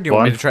super. Do you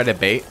want me One. to try to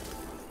bait?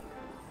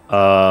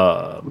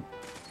 Uh,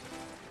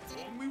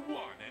 Only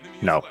one enemy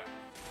is No. left.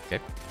 Okay.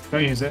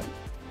 Don't use it.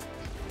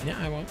 Yeah,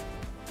 I won't.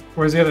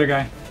 Where's the other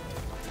guy?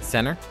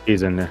 Center.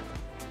 he's in there.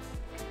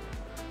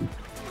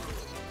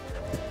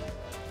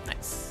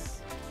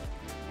 Nice.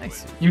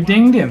 Nice. You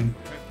dinged him.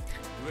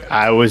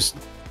 I was,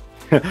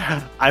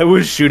 I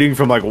was shooting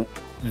from like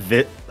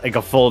like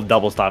a full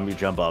double stomp. You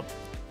jump up,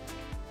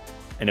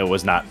 and it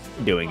was not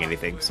doing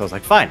anything. So I was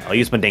like, fine, I'll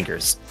use my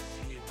dinkers.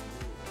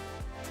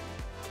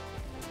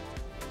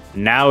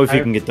 Now, if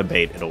you can get the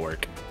bait, it'll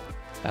work.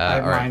 I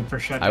have all right. mine for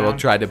shutdown. I will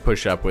try to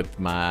push up with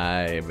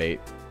my bait.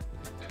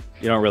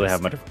 You don't really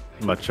have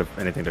much of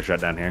anything to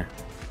shut down here.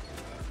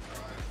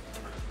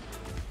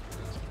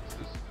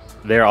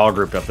 They're all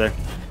grouped up there.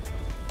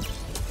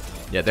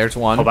 Yeah, there's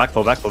one. Pull back,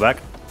 pull back, pull back.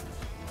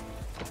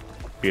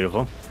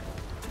 Beautiful.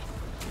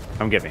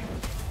 I'm giving.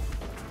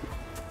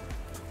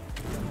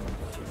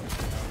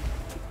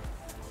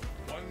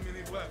 1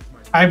 minute left, my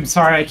I'm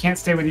sorry, I can't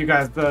stay with you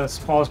guys. The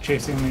squall's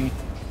chasing me.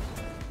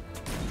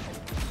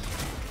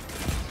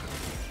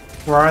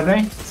 Where are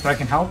they? So I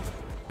can help?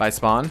 By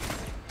spawn.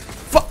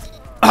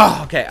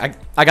 Oh, okay,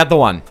 I got the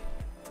one.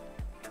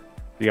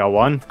 You got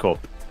one? Cool.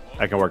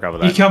 I can work out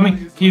with He that. killed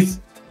me.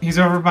 He's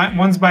over by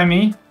one's by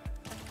me.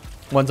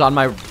 One's on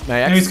my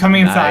X. he's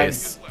coming inside.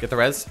 Nice. Get the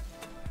res.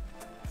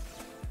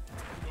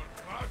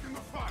 caught in the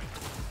fight.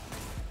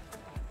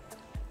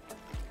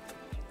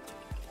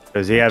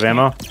 Does he have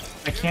ammo?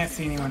 I can't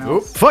see anyone Oop.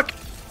 else. Fuck!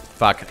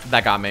 Fuck,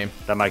 that got me.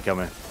 That might kill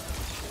me.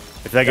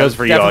 If that goes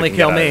for you, I Definitely can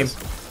kill get me. eyes.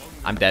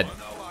 I'm dead.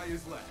 Ally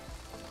is left.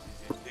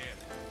 He's dead.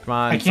 Come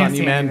on, I it's can't on see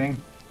you, man.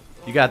 anything.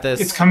 You got this.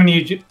 It's coming to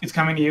you. It's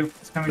coming to you.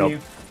 It's coming Nope. to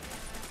you.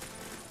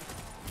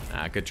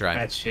 Ah, good try.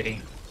 That's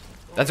shitty.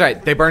 That's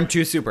right. They burned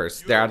 2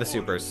 supers. They're out of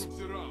supers.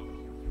 Moves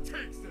around.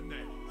 Takes the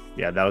nail.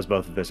 Yeah, that was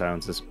both of their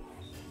silences.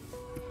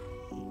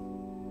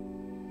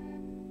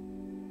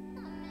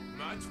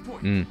 Match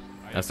point.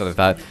 That's what I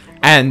thought.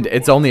 And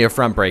it's only a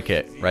front brake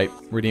hit, right,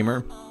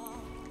 Redeemer?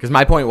 Because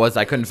my point was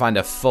I couldn't find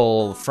a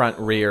full front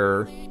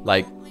rear,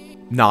 like,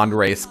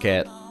 non-race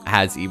kit,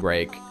 has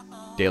e-brake,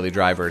 daily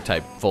driver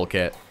type full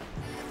kit.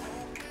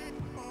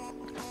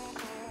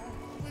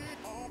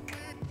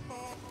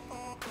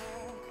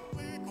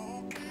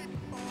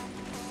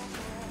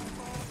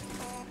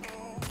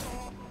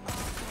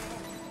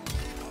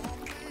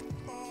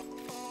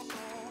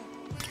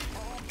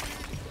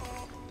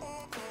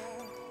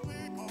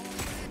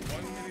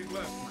 One minute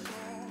left, my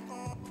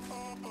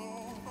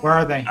Where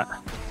are they?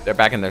 They're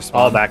back in their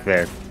spawn. All back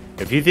there.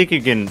 If you think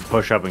you can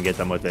push up and get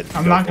them with it,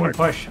 I'm go not for going it. to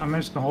push. I'm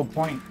just going to hold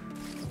point.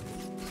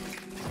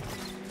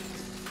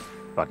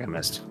 Fuck, I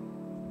missed.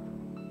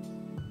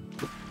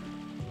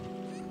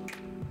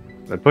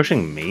 They're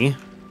pushing me?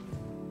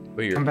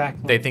 But you're- Come back.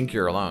 They think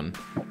you're alone.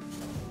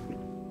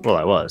 Well,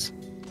 I was.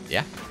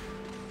 Yeah.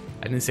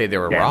 I didn't say they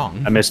were Yeah,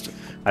 wrong. I missed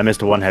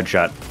one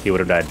headshot. He would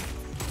have died.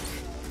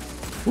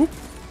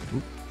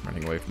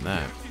 Running away from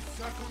that.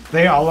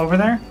 They all over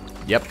there?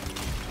 Yep.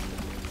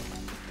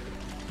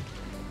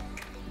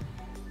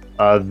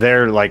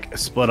 They're like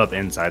split up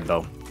inside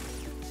though.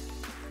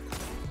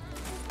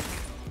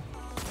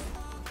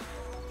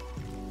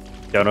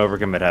 Don't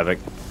overcommit, Havoc.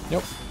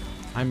 Nope.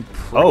 I'm.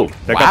 Oh,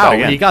 they got wow, that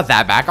again. he got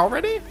that back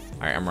already. All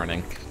right, I'm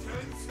running.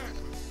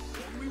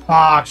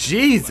 Fuck.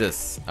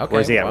 Jesus. Okay.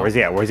 Where's he at? well, Where's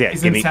he at? Where's he at?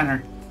 He's Give in me.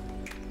 center.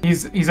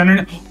 He's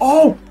under.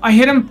 Oh, I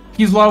hit him.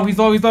 He's low. He's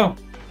low. He's low.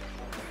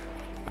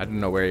 I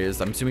don't know where he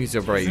is. I'm assuming he's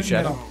over by you, He's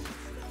in the Shadow. middle.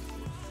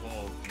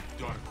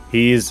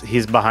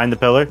 He's behind the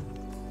pillar.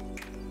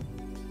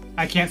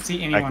 I can't see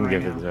I anyone can right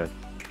give now. it the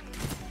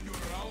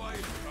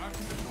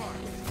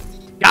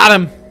Got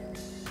him.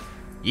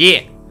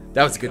 Yeah,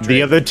 that was a good. The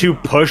trade. other two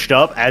pushed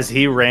up as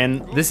he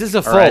ran. This is a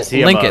or full. as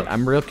he Link above. it.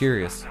 I'm real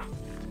curious.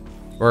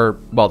 Or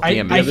well, I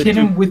DM. hit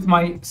him with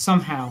my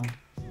somehow.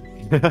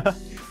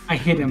 I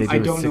hit him. They do I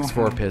don't a know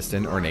 6-4 how.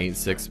 piston or an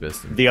 8-6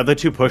 piston. The other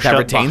two pushed That up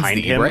retains behind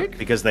the him E-brake?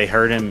 because they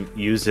heard him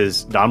use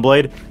his Dawn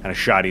Blade and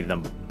shotted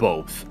them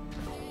both.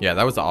 Yeah,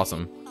 that was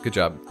awesome. Good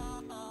job.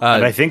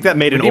 And I think that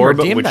made an Redeemer, orb,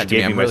 DM which that to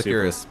me. gave me I'm my really super.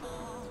 curious.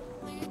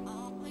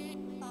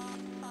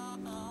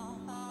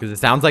 Because it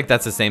sounds like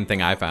that's the same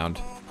thing I found.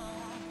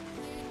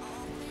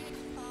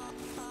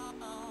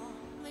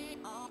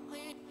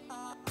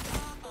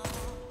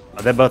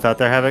 Are they both out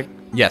there, Havoc?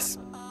 Yes.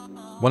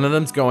 One of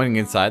them's going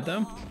inside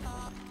though.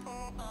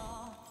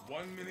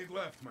 1 minute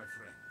left, my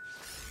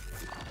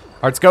friend.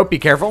 Hard scope, be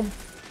careful.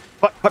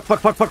 Fuck.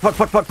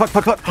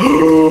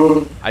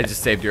 I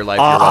just saved your life.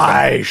 You're welcome.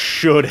 I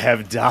should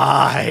have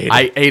died.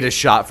 I ate a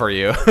shot for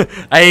you.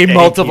 I ate Thank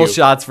multiple you.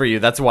 shots for you.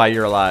 That's why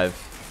you're alive.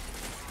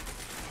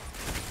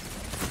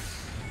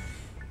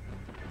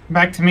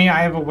 Back to me.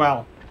 I have a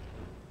well.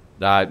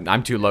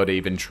 I'm too low to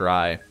even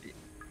try.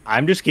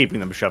 I'm just keeping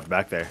them shoved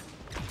back there.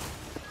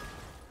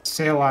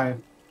 Stay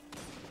alive.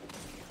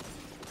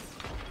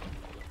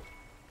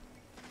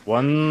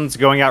 One's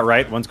going out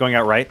right. One's going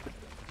out right.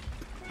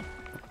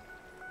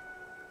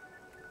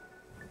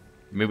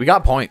 I mean, we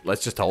got point.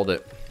 Let's just hold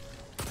it.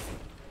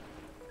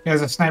 He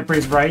has a sniper.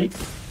 He's right.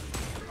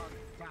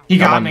 He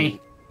got me.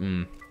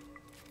 Mm.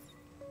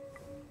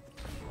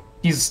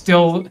 He's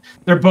still.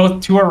 They're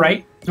both to our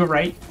right. To our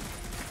right.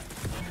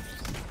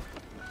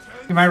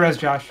 Give my res,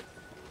 Josh.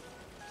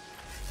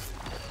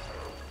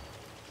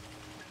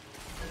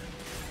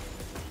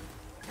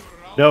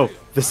 No,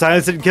 the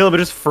silence didn't kill him. It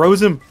just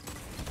froze him.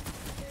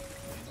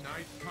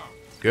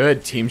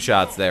 Good team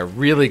shots there.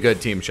 Really good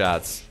team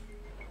shots.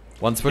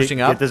 One's pushing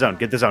Get up. the zone.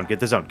 Get the zone. Get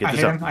the zone. Get I the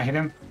hit zone. him. I hit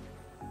him.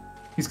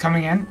 He's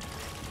coming in.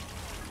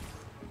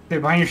 Stay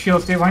behind your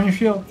shield. Stay behind your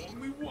shield.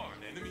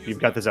 You've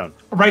got the zone.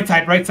 Right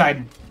side. Right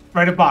side.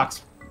 Right of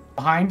box.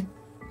 Behind.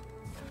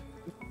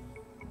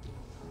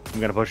 I'm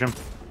gonna push him.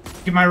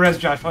 Give my res,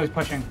 Josh, while he's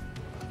pushing.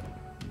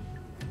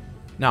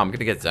 No, I'm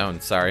gonna get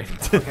zoned. Sorry.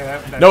 Okay,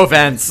 that- No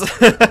offense.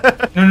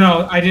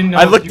 No, I didn't know.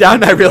 I if looked you down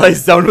and could- I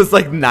realized zone was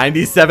like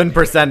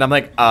 97%. I'm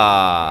like,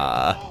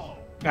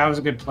 That was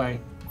a good play.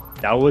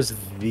 That was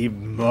the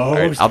most. All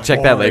right, I'll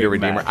check that later,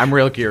 boring Redeemer. match. I'm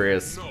real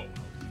curious.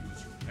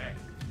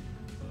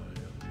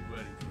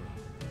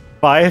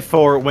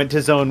 5-4 went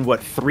to zone,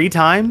 what, 3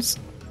 times?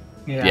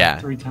 Yeah.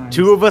 3 times.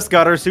 2 of us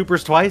got our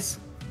supers twice?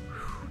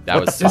 That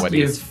was the fuck?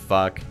 sweaty as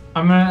fuck.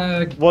 I'm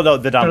gonna. Well, no,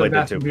 the Dawn go to Blade the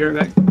did bathroom, too. be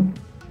right back.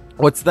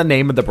 What's the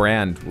name of the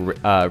brand,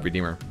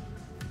 Redeemer?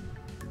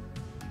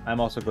 I'm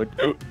also going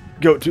to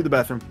go to the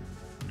bathroom.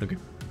 Okay.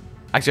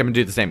 Actually, I'm gonna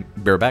do the same.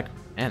 Be right back.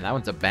 Man, that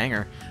one's a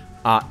banger.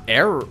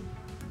 Air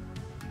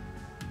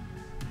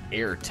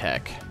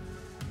Tech.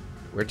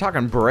 We're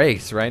talking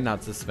brakes, right?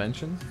 Not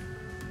suspension.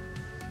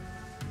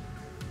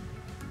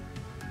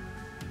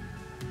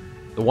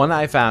 The one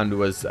I found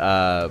was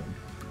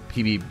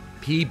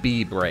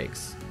PB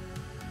brakes.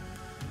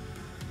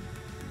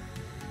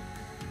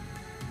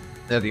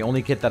 They're the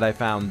only kit that I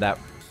found that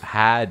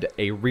had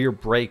a rear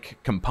brake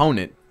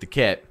component, the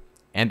kit,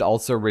 and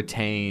also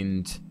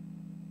retained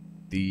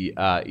the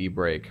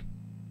e-brake.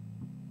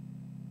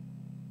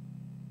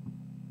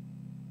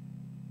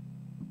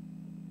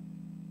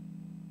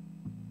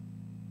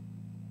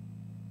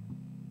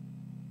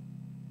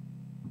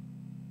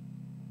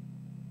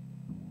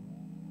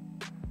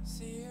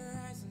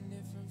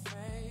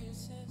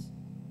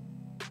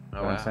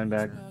 Oh, Einstine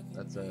back.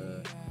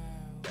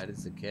 That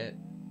is the kit.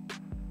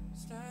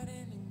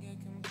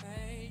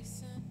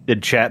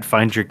 Did chat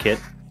find your kit?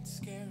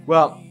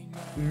 Well,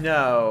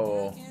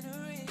 no.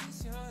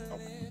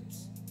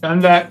 Done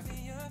that.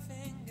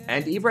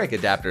 And e-brake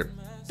adapter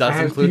I does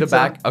have include a pizza.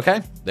 back.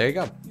 Okay, there you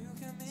go.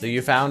 So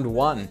you found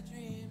one.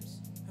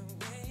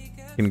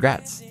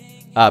 Congrats.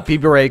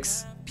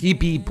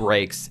 PB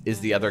brakes is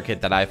the other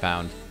kit that I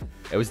found.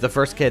 It was the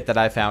first kit that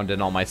I found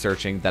in all my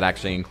searching that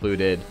actually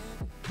included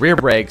rear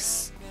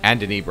brakes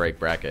and an e-brake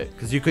bracket.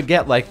 Because you could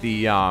get like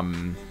the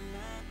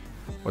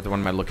what the one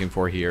am I looking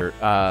for here?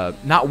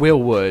 Not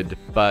Wheelwood,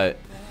 but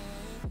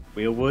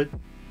Wheelwood?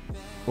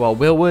 well,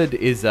 Wheelwood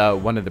is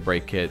one of the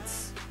brake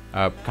kits,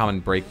 common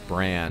brake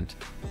brand.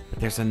 But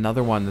there's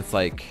another one that's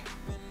like,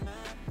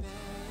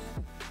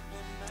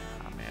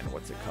 oh man,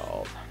 what's it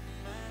called?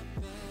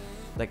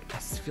 Like I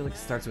feel like it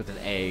starts with an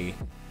A.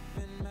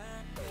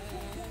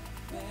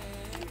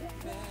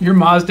 Your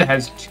Mazda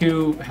has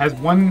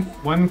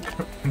one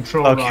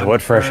control Okay, rod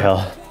what fresh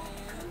hell?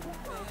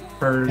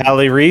 per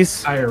Hallie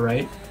Reese, tire,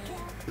 right?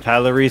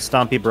 Tyler Reese,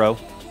 Stompy Bro.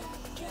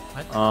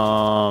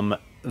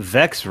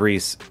 Vex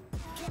Reese,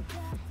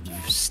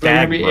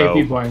 Stag Be Bro,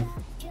 AP boy.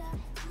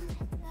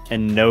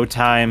 and No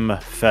Time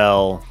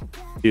Fell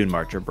Dune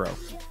Marcher Bro,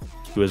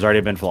 who has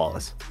already been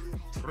flawless.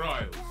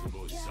 Trials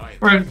about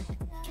science. Right,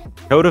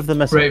 Code of the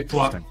Missile. right.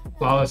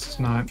 Flawless is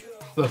not.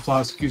 The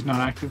flawless SKU is not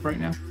active right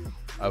now.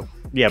 Oh,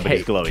 Yeah, but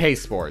he's glowy. K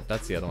Sport.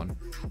 That's the other one.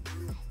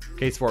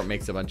 K Sport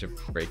makes a bunch of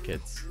brake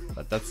kits,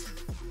 but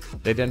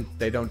they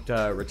don't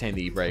retain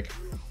the e-brake.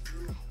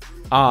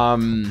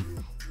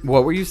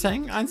 What were you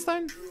saying,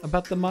 Einstein,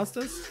 about the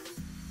Mazdas?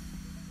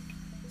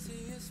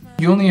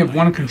 You only have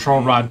one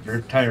control rod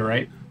per tire,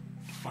 right?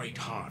 Fight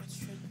hard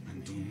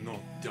and do not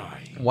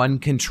die. One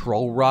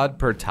control rod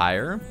per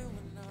tire.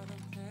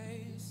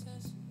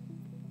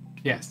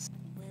 Yes.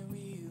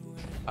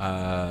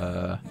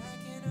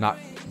 Not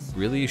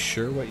really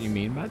sure what you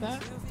mean by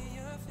that.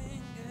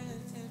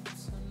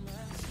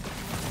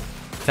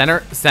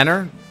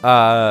 Center,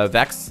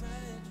 Vex.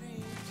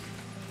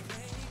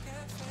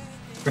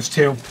 There's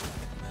two.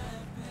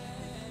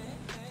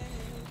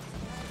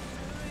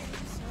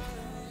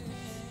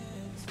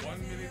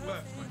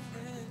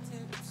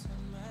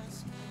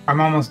 I'm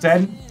almost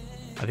dead.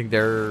 I think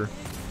they're.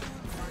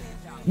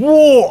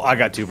 Whoa! I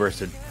got two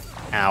bursted.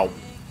 Ow.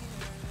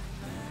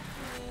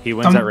 He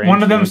wins at range. One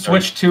of he them wins at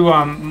range. switched to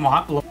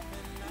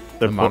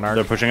They're, Monarch.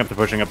 they're pushing up. They're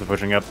pushing up. They're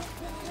pushing up.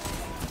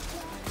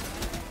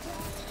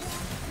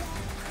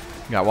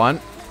 Got one.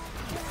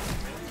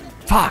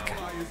 Fuck.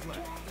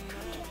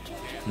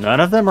 None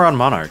of them are on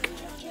Monarch.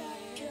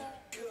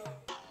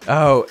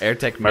 Oh,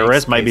 AirTech. My makes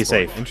wrist might be K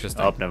Sport. safe.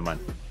 Interesting. Oh, never mind.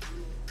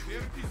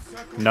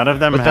 None of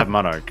them have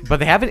Monarch. But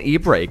they have an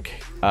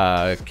e-brake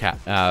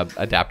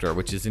adapter,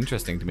 which is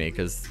interesting to me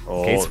because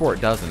Oh. K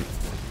Sport doesn't.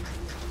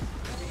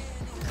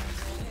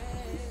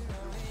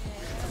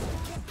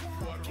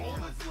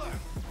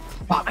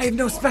 I have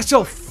no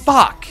special.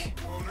 Fuck.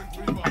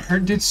 I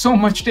did so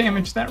much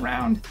damage that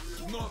round.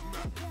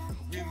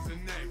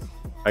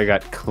 I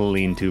got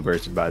clean two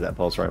bursted by that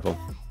pulse rifle.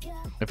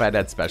 If I'd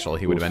had special,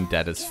 he would have been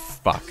dead as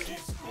fuck.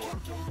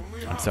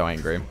 I'm so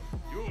angry.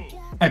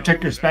 I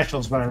took your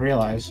specials, but I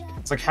realized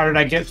it's like, how did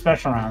I get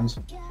special rounds?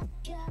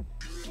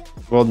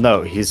 Well,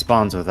 no, he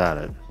spawns without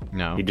it.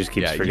 No. He just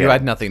keeps yeah, forgetting. you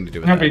had nothing to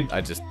do with No, that. but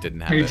I just didn't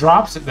have He it.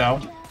 drops it though.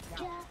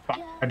 Fuck,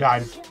 I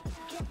died.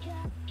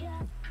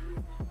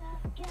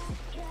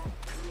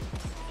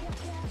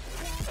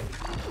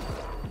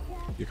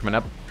 You're coming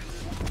up.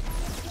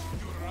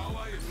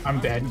 I'm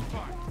dead.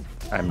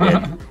 I'm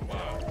dead.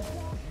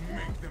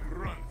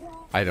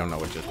 I don't know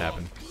what just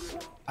happened.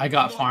 I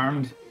got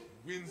farmed.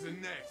 Wins the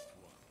next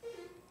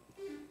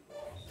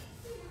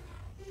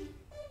one.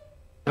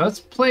 Let's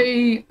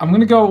play. I'm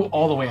gonna go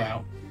all the way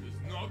out.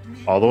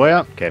 All the way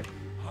up? Okay.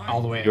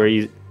 All the way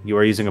You out. you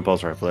are using a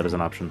pulse rifle. That is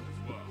an option.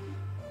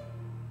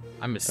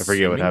 I'm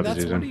forget what assuming happens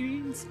that's what using. he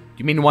means.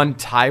 You mean one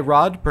tie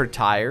rod per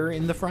tire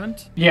in the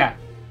front? Yeah,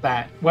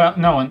 that. Well,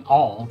 no, in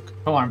all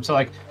control arms. So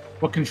like,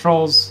 what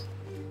controls?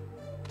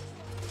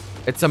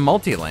 It's a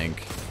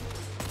multi-link.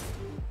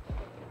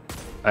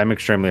 I'm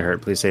extremely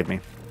hurt. Please save me.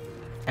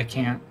 I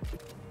can't.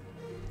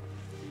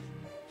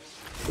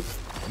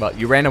 Well,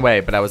 you ran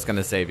away, but I was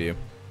gonna save you.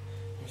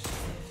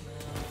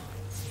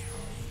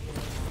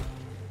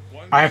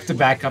 I have to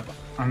back up.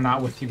 I'm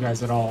not with you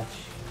guys at all.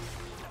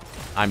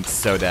 I'm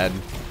so dead.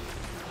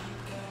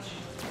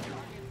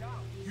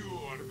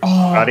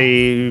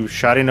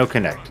 Shoddy no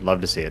connect.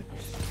 Love to see it.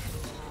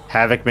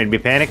 Havoc made me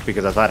panic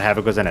because I thought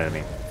Havoc was an enemy.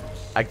 You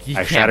I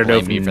can't shattered blame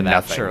over me for that,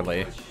 nothing.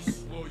 surely.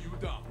 Slow you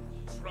down.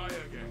 Try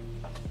again.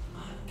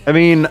 I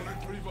mean,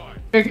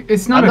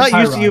 It's not. I'm a not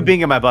tie used to you rod.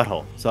 being in my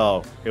butthole,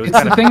 so it was It's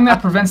kind the of. thing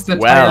that prevents the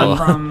Well.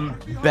 tire from.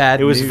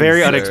 Bad It was news,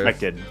 very sir.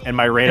 unexpected, and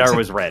my radar It's a-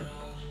 was red.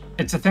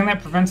 It's the thing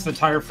that prevents the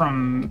tire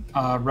from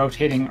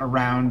rotating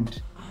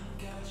around.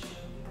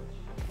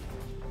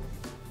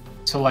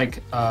 To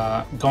like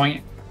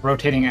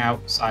rotating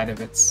outside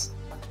of its.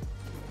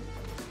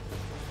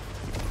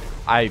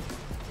 I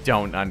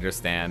don't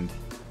understand.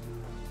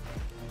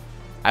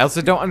 I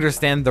also don't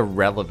understand the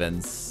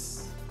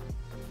relevance.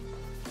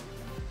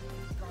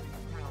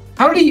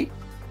 How do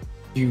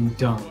you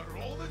don't?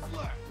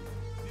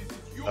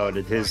 Oh,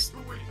 did his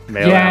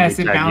melee Yes,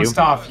 army it tag bounced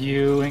you? off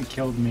you and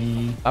killed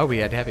me. Oh, we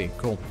had heavy.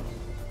 Cool.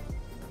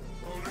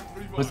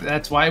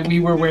 That's why we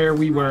were where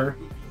we were.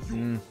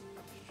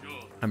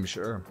 I'm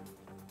sure.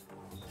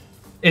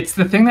 It's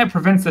the thing that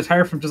prevents the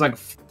tire from just like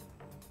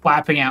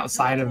flapping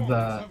outside of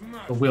the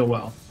wheel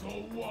well.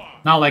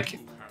 Not like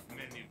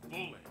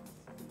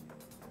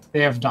they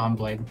have Dawn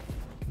Blade.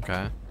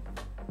 Okay.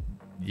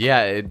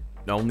 Yeah, it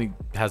only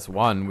has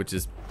one, which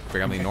is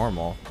fairly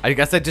normal. I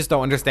guess I just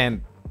don't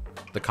understand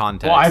the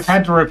context. Well, I've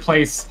had to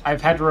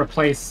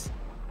replace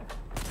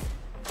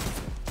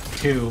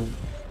two.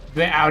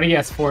 The Audi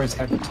S4s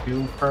have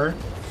two per.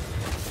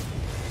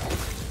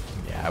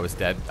 Yeah, I was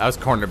dead. I was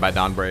cornered by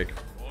Dawnbreak.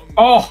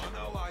 Oh,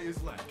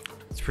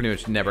 It's pretty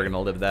much never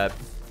gonna live that.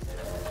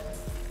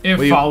 It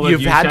Well, followed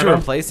you've you, had to Shadow.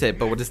 replace it,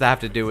 but what does that have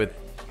to do with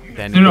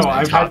then? No,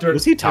 I've had to.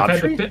 Was he top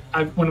I've had tree?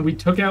 to when we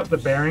took out the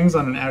bearings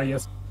on an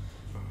Adios,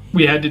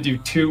 we had to do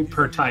 2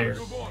 per tire.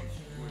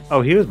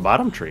 Oh, he was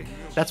bottom tree.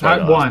 That's why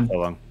Not it lasted one. so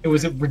long. It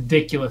was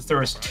ridiculous. There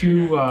was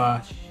 2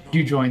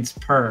 U-joints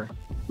per.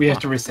 We have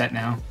to reset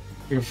now.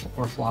 We're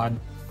flawed.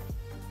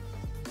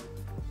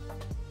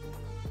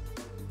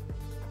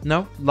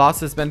 No, loss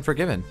has been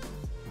forgiven.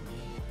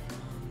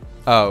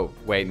 Oh,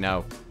 wait,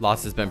 no.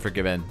 Loss has been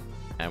forgiven.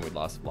 And we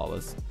lost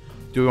flawless.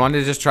 Do we want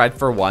to just try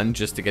for 1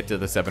 just to get to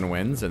the 7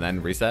 wins and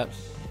then reset?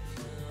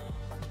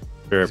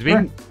 Sure.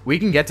 'Cause we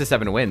can get to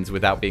 7 wins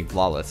without being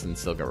flawless and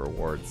still get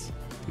rewards.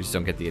 We just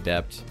don't get the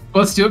adept.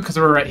 Let's do it because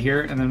we're right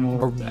here, and then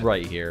we'll. We're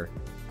right here.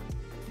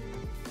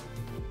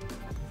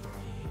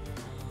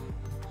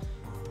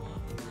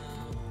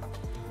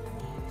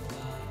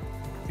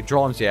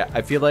 Control arms, yeah.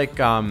 I feel like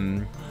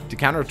to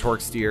counter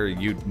torque steer,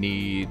 you'd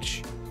need.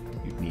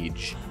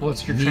 Well,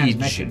 it's your Need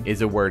transmission.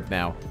 is a word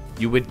now.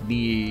 You would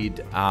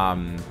need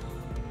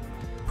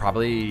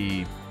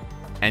probably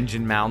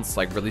engine mounts,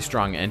 like really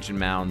strong engine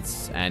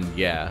mounts, and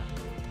yeah,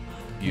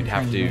 you'd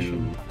have to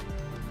Transmission.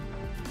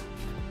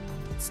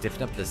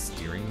 stiffen up the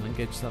steering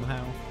linkage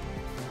somehow.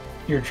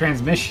 Your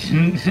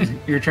transmission.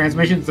 Your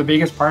transmission's the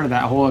biggest part of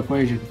that whole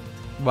equation.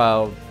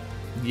 Well,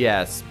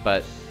 yes,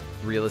 but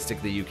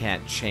realistically, you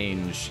can't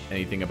change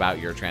anything about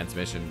your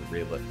transmission.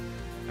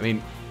 I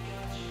mean,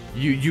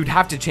 you'd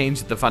have to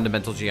change the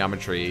fundamental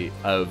geometry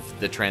of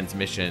the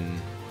transmission.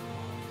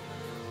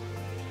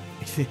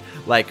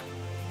 Like,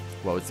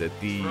 what was it?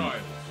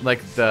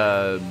 Like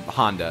the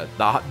Honda.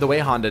 The way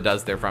Honda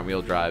does their front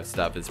wheel drive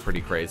stuff is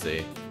pretty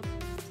crazy.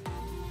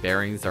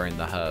 Bearings are in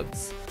the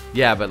hubs.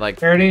 Yeah, but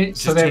like, Already,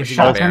 just so they have changing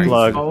the shot bearings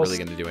plug. isn't really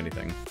going to do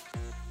anything.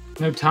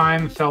 No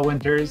time, fell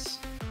winters.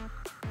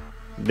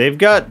 They've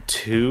got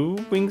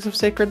 2 wings of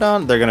Sacred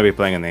Dawn. They're gonna be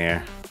playing in the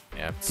air.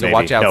 Yeah, so Maybe.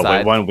 watch No, wait,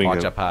 outside. one wing watch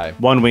of- up high.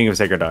 1 wing of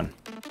Sacred Dawn.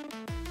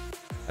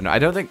 I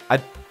don't think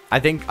I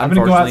think I'm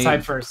gonna go unfortunately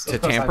outside first. to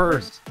Let's go outside tamper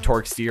first.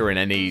 torque steer in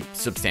any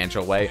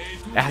substantial way,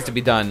 it has to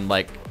be done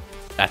like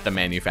at the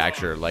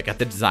manufacturer, like at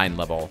the design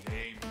level.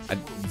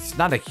 It's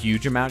not a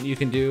huge amount you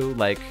can do.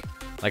 Like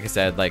I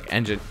said, like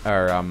engine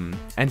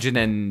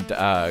and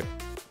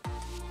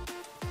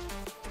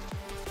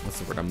what's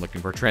the word I'm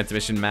looking for?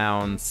 Transmission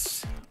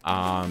mounts,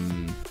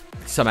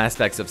 some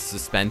aspects of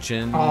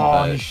suspension,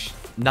 Oh, but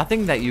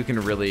nothing that you can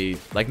really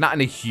like, not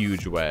in a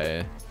huge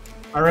way.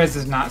 our res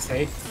is not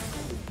safe.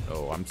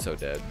 Oh, I'm so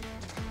dead.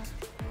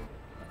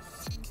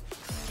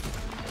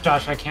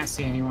 Josh, I can't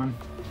see anyone.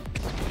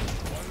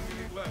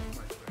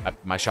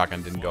 My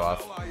shotgun didn't go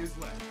off.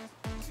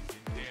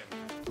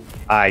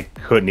 I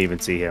couldn't even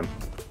see him.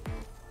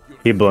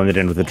 He blended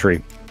in with the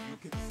tree.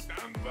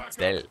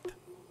 Stealth.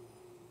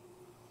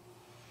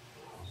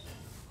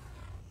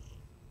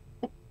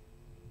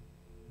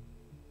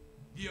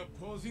 The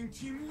opposing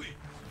team wins.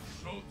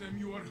 Show them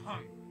you are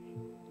hungry.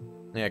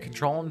 Yeah,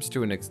 control arms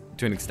to an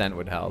extent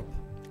would help.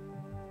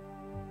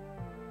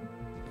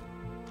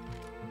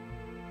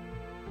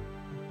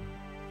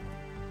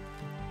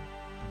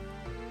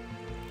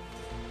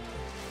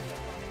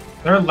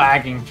 They're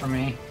lagging for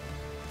me.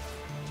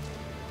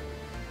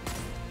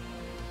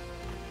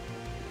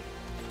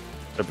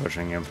 They're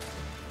pushing him.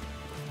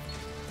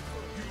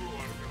 You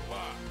are the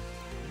last.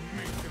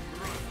 Make them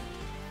run.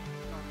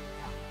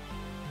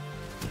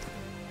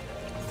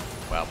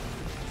 Well,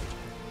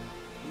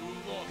 Who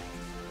lost?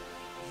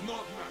 Does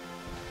not matter.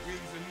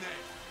 Wins the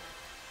next.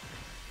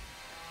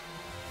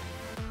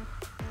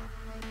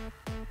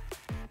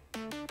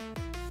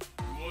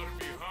 You are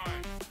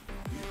behind.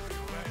 Be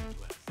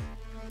relentless.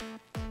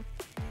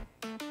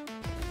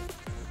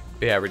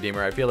 yeah,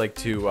 Redeemer. I feel like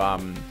to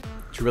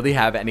really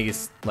have any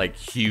like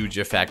huge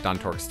effect on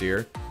torque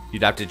steer,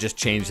 you'd have to just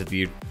change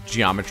the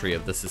geometry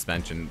of the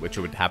suspension, which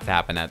would have to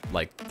happen at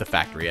like the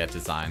factory at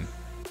design.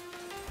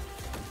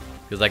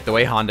 Because like the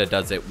way Honda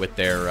does it with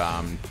their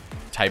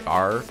Type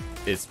R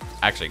is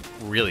actually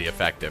really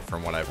effective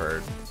from what I've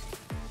heard.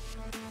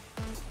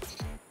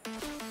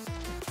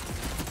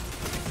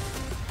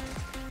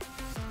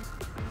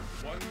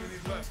 One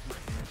minute left, my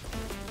friend.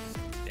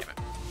 Damn it.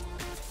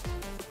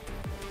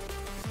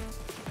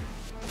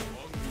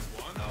 Only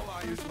one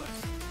ally is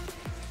left.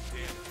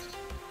 Damn it.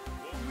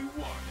 Only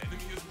one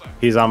enemy is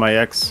left. He's on my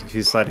X.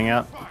 He's sliding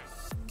out.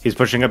 He's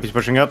pushing up. He's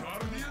pushing up.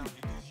 Guardian,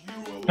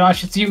 it is you.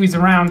 Josh, it's you. He's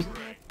around.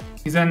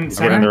 He's in He's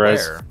getting the center. res.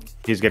 Where?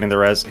 He's getting the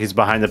res. He's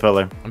behind the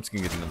pillar. I'm just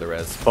gonna get another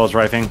res Pulls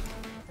rifing.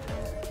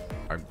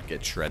 or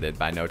get shredded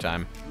by no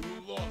time.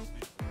 You lost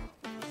it.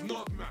 Does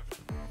not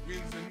matter.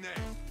 Wins the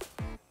next.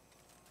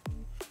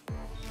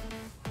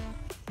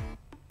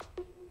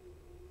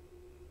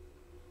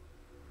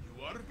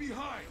 You are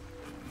behind,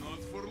 but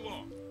not for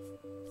long.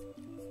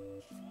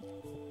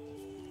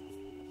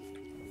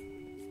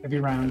 Heavy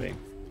round.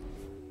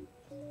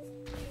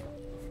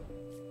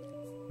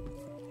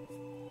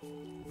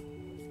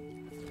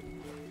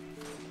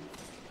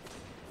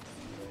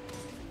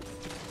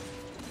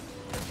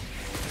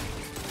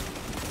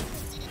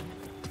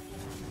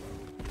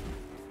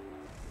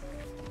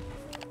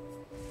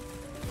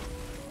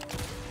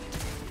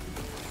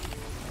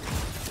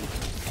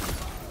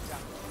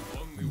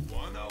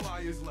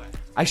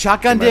 I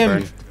shotgunned He might him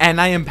burn.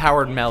 and I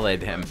empowered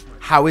melee'd him.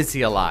 How is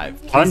he alive?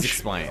 Please Punch.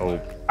 explain.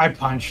 Oh, I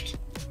punched.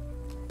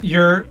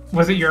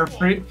 Was it your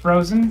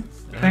frozen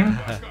thing?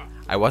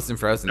 I wasn't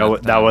frozen. no,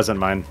 at the that time. wasn't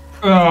mine.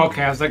 Oh,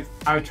 okay. I was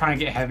trying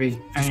to get heavy.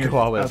 And Just you're- go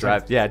all-wheel I was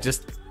drive. like, Yeah,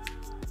 just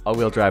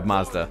all-wheel drive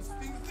Mazda.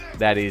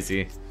 That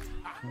easy.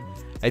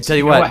 I tell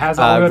you You know what, what has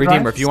all-wheel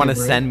Redeemer, drive? if you want to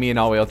Subaru. send me an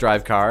all-wheel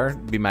drive car,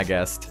 be my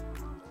guest.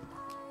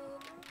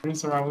 What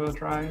is our all-wheel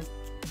drive?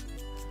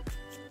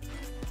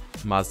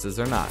 Mazdas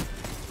or not.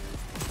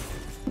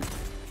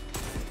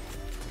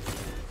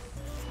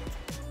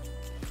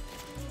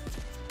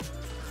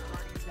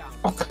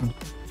 Oh, come on.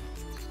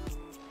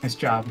 Nice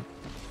job.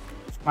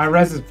 My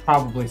res is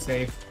probably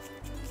safe.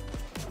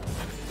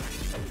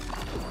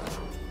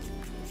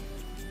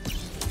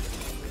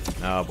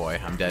 Oh boy,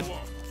 I'm dead.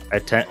 I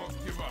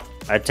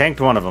tanked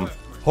one of them.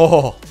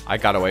 Oh, I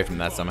got away from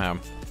that somehow.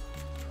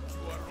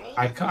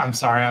 I'm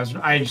sorry.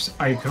 I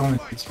could only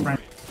sprint.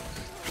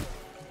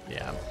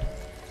 Yeah.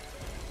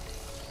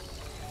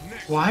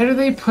 Why do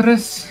they put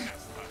us?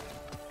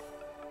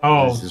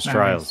 Oh, This is that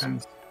trials. makes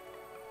sense.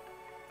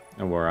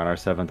 And we're on our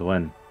 7th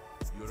win.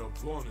 Your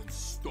opponent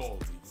stole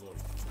the glory.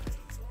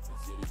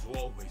 There is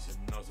always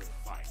another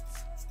fight.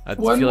 I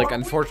One feel like, more-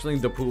 unfortunately,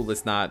 the pool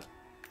is not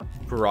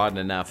broad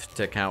enough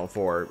to count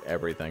for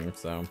everything,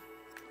 so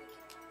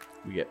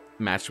we get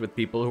matched with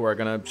people who are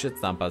gonna shit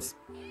stomp us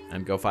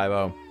and go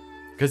 5-0.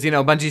 Because, you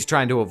know, Bungie's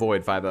trying to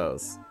avoid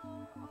 5-0s.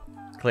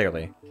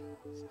 Clearly.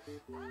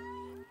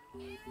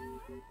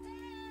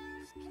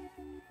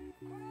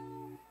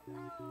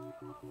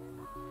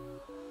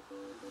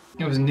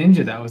 It was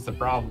Ninja that was the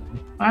problem.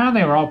 Ah,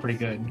 they were all pretty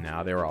good.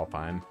 No, they were all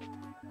fine.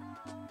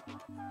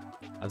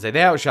 I'd say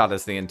they outshot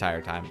us the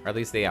entire time. Or at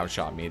least they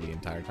outshot me the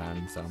entire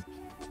time, so.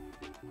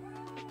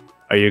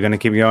 Are you gonna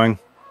keep going?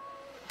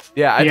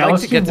 Yeah, I'd Yeah, like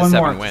let's to do get to one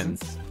 7 more.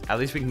 wins. At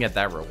least we can get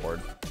that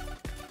reward.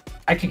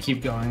 I could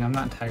keep going. I'm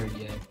not tired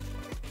yet.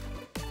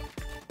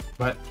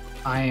 But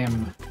I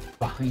am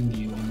behind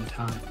you on the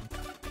time.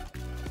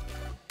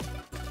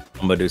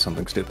 I'm gonna do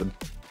something stupid.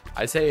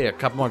 I say a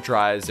couple more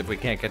tries. If we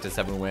can't get to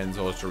 7 wins,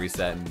 we'll just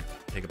reset and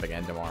pick up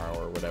again tomorrow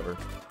or whatever.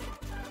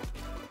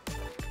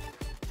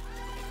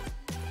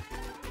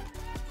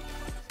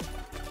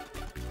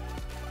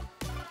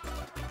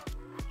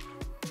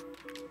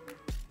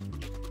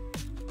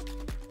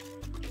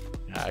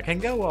 I can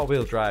go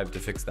all-wheel drive to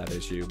fix that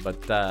issue, but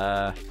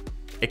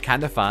it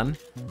kind of fun.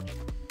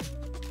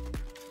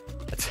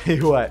 I tell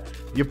you what,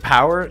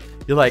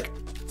 you like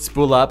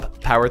spool up,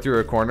 power through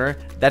a corner.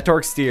 That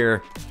torque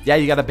steer, yeah,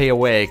 you gotta pay a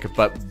wake,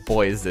 but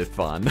boy, is it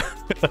fun.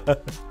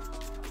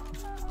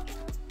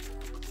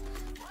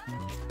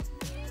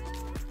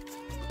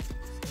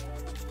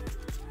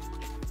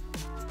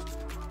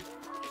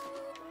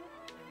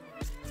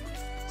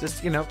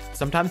 Just, you know,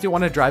 sometimes you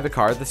want to drive a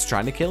car that's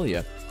trying to kill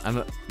you.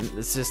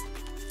 It's just,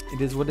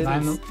 it is what it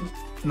is.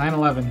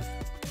 9/11.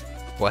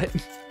 What?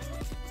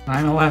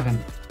 9/11.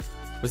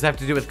 What does that have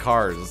to do with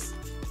cars?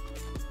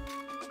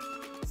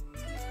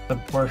 The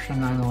Porsche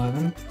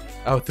 911.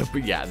 Oh,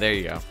 yeah, there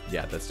you go.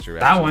 Yeah, that's true.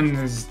 That actually. one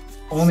is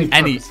only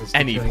any purpose is to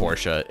any kill you.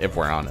 Porsche, if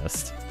we're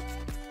honest,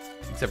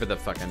 except for the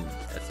fucking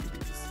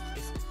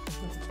SUVs.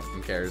 Who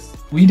fucking cares?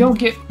 We don't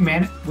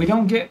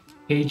get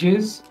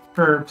pages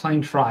for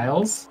playing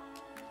trials.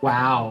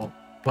 Wow,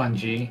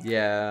 Bungie.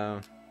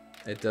 Yeah,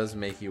 it does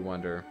make you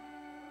wonder.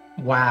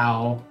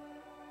 Wow.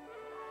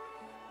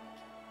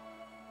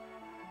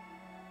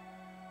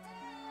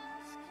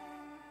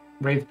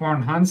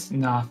 Wraithborn hunts?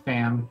 Nah,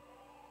 fam.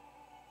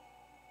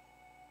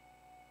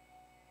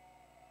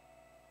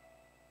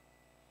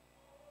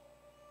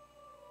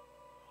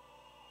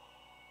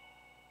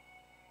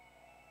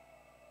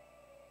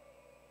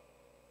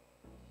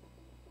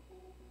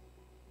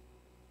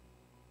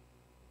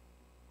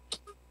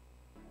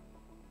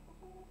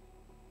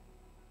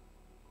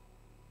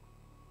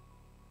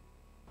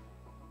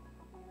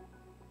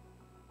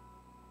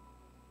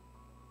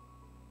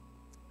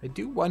 I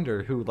do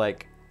wonder who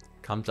like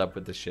comes up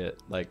with the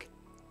shit. Like,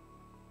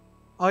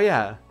 oh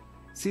yeah,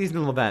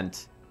 seasonal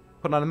event,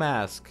 put on a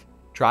mask.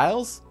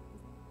 Trials?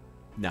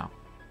 No.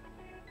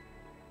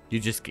 You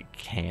just get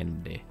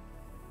candy.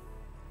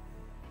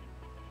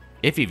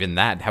 If even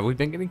that, have we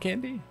been getting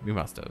candy? We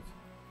must have.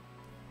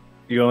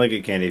 You only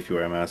get candy if you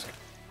wear a mask.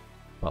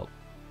 Well,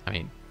 I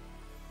mean,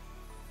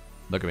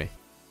 look at me.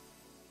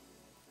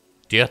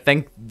 Do you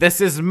think this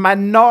is my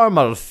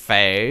normal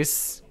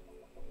face?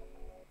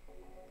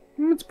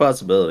 It's a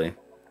possibility.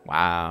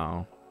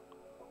 Wow.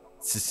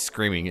 It's just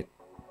screaming.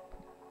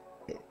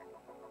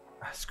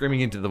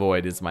 Screaming into the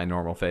void is my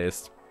normal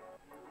face.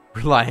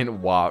 Reliant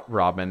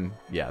Robin.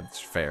 Yeah, it's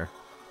fair.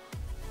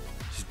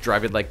 Just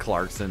drive it like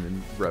Clarkson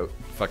and wrote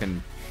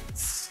fucking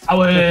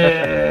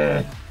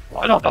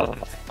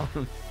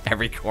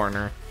every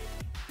corner.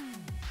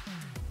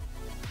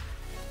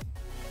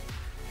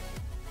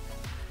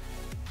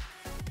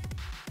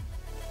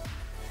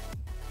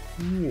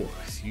 Ooh,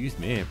 excuse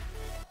me.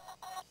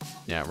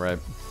 Yeah, right.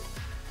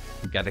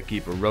 You gotta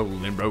keep it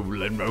rolling. Are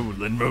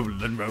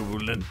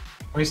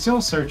we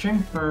still searching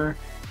for?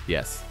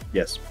 Yes.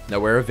 Yes. No,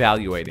 we're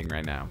evaluating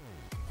right now.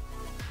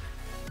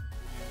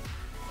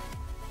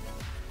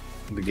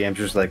 The game's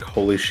just like,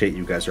 holy shit,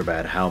 you guys are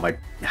bad. How am I?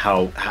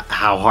 How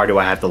hard do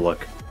I have to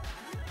look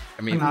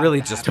I mean, Not really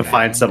that just to bad.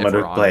 find someone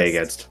if to we're play honest.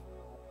 against?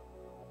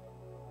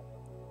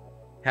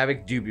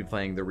 Havoc do be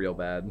playing the real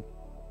bad.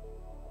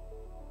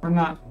 We're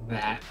not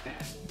that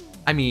bad.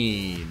 I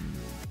mean,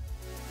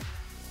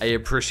 I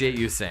appreciate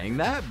you saying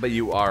that, but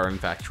you are in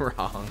fact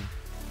wrong.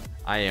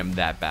 I am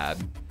that bad.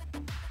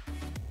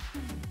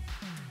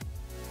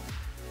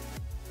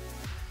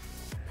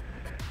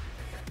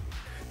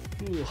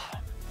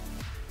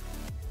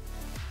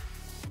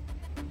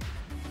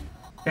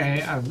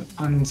 Okay,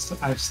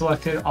 I've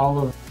selected all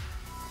of.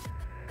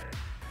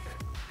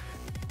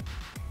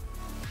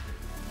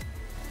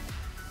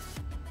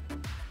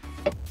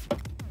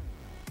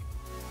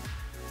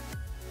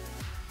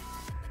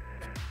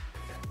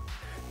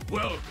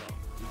 Welcome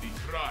to the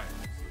trials.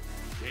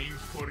 Games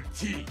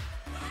 14.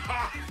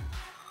 Ha!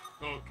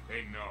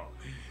 Okay, no.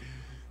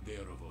 They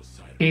are of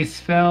Osiris. Ace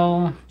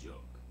fell.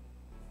 Joke.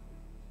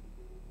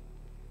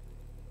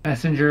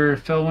 Messenger,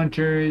 Phil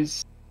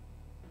Winters,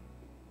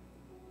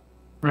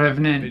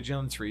 Revenant,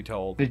 Vigilance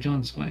retold.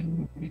 Vigilance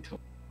Wing.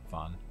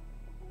 Fun.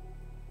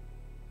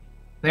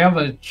 They have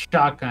a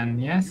shotgun,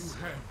 You yes?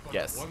 have but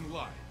Yes. one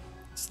life.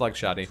 Slug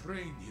shoddy.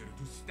 Train here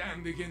to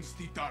stand against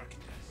the darkness.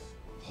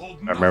 Hold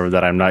I remember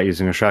that I'm not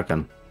using a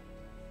shotgun.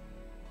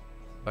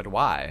 But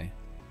why?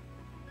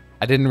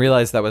 I didn't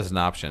realize that was an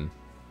option.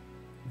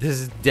 This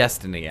is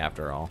destiny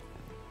after all.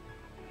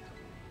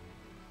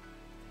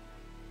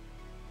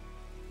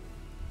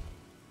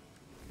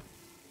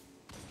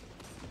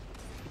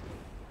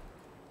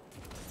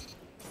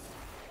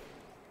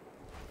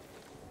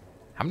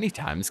 How many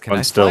times can One's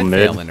I still still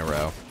mid. fail in a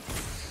row?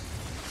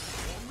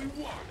 Only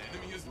one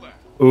enemy is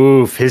left.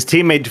 Oof, his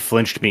teammate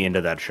flinched me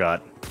into that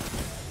shot.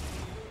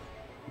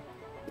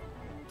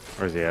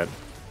 Where's he at?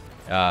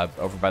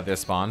 Over by their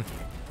spawn.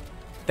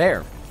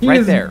 There. He right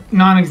is there.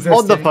 Non-existent.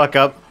 Hold the fuck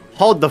up.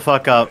 Hold the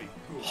fuck up.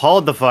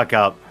 Hold the fuck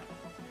up.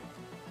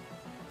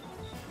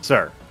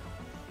 Sir.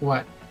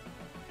 What?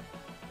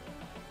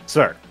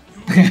 Sir.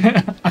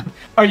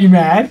 Are you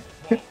mad?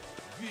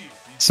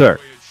 Sir.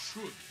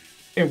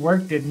 It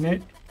worked, didn't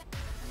it?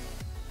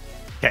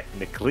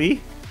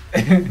 Technically.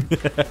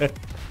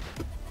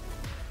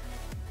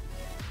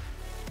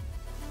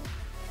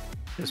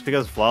 Just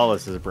because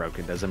flawless is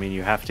broken doesn't mean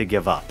you have to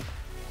give up.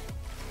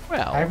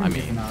 Well, I haven't I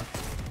given mean, up.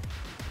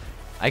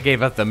 I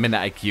gave up the minute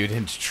I queued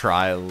into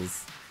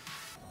trials.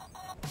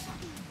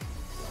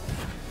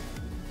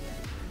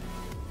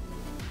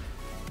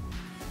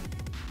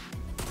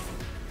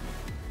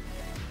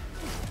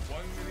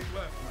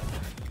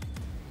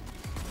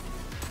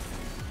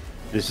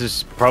 This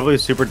is probably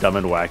super dumb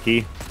and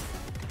wacky.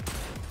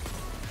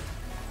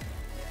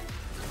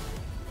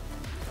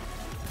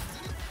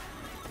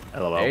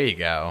 LOL. There you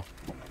go.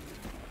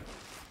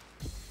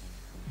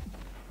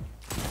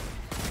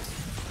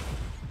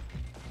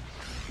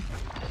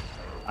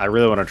 I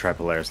really want to try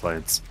Polaris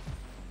Lights.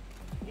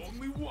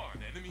 Only one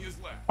enemy is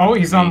left. Oh,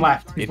 he's on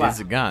left. He's It left. is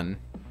a gun.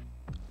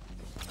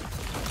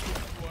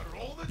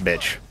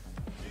 Bitch.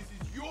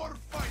 This is your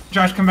fight.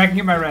 Josh, come back and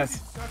get my res.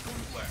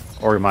 Seconds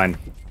left. Or mine.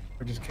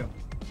 Or just kill him.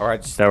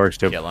 Alright, just That works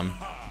too. kill him.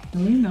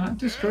 Can we not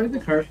destroy the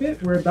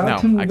carpet? We're about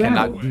to move No, I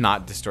cannot out.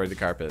 not destroy the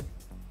carpet.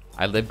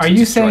 I live to Are you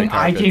destroy saying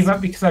I carpets. gave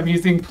up because I'm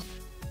using...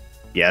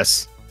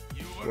 Yes.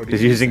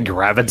 Is using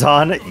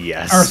Graviton?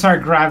 Yes. Or sorry,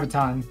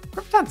 Graviton.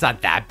 Krypton's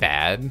not that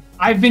bad.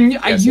 I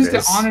Yes, used it it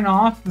is. on and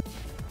off the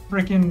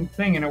freaking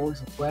thing and it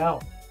works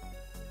well.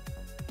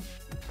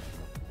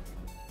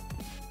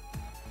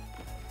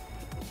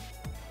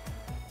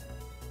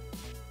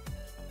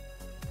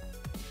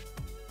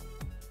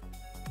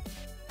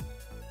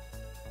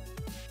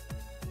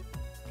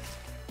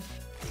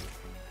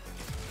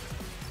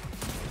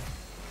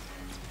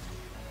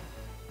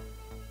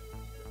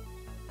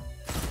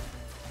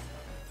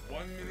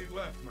 One minute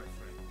left, my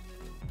friend.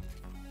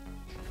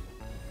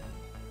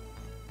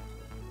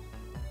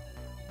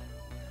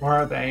 Where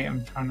are they?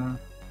 I'm trying to...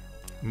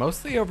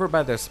 Mostly over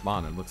by their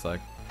spawn, it looks like.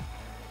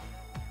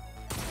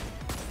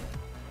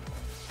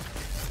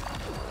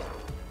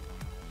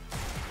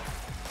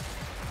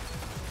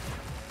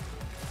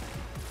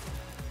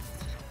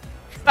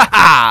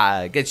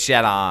 Haha! Get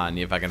shit on,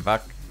 you fucking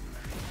fuck.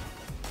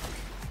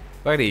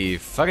 Fuckity,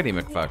 fuckity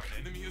McFuck.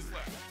 Enemy is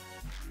left.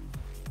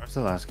 Where's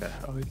the last guy?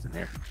 Oh, he's in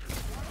here.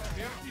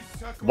 30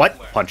 seconds What?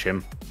 left. Punch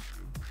him.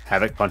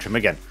 Havoc, punch him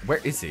again. Where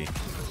is he?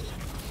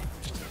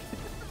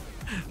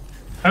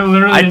 I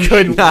literally I didn't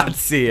could shoot not one.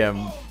 see him.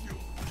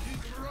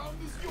 This round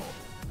is yours.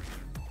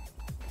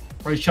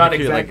 Or he shot You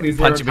could, exactly like,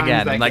 zero punch him times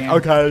again. that I'm like, game.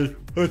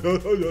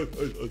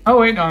 okay. Oh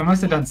wait, no, I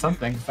must have done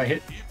something. If I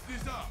hit... Keep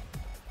this up.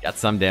 Got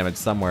some damage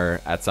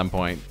somewhere at some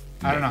point.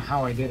 I don't know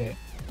how I did it.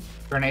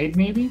 Grenade,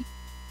 maybe?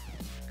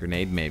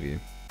 Grenade, maybe.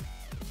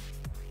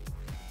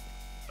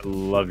 I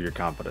love your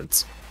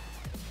confidence.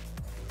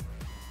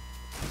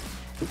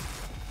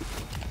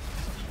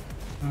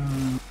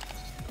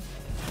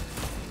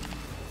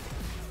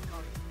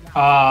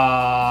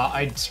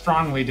 I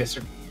strongly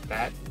disagree with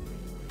that.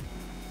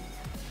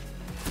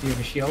 Do you have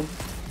a shield?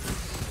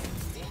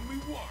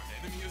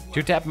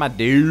 Two tap my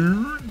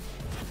dude.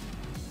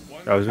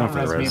 I was going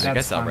Don't for the res me, res. I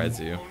guess that's I'll fine. res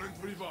you. Opponent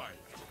revived.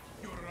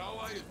 Your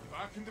ally is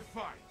back in the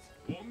fight.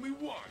 Only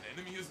one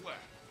enemy is left.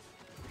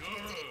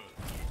 Good.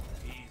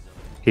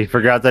 He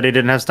forgot that he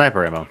didn't have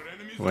sniper ammo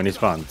when he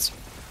spawns.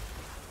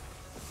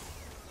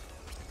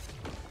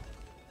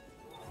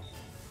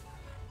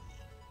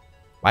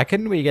 Why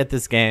couldn't we get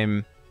this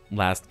game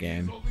last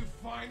game? Only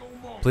final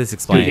moment. Please 2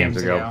 explain. games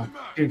ago. ago.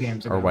 2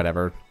 games ago. Or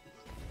whatever.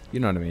 You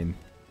know what I mean.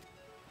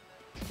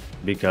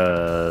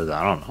 Because,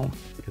 I don't know.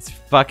 Because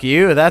fuck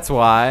you, that's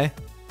why.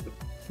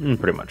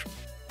 Pretty much.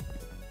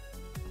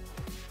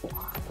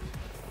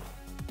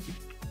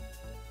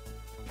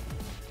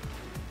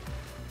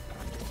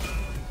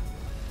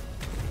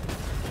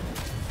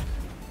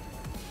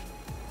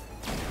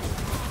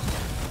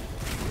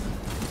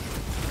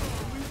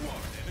 Only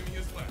one enemy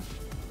is left.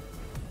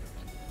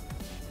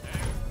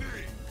 And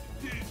 3.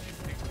 This is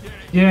the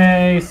game.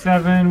 Yay,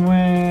 7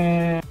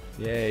 win.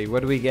 Yay,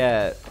 what do we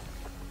get?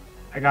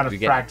 I got we a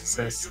get- practice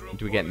this.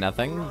 Do we get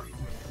nothing?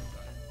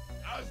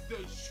 As they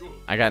should.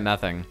 I got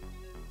nothing.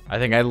 I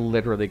think I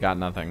literally got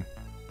nothing.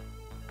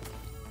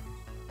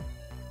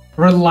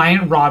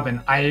 Reliant Robin.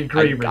 I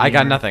agree. I got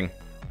Redeemer. nothing.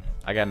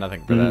 I got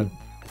nothing for that.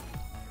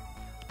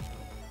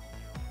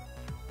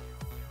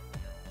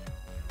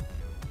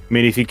 I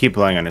mean, if you keep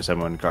playing on a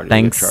 7-1 card, you'll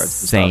Thanks, get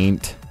shards and stuff.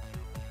 Saint.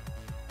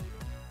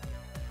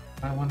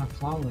 I want a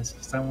flawless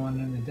because I want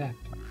an adept.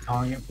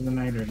 Calling it for the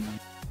night right now.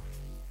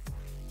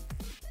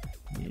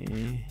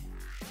 Yeah.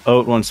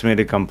 Oat wants me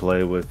to come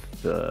play with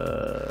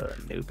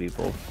new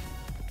people.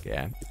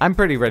 Yeah. I'm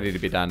pretty ready to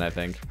be done, I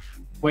think.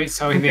 Wait,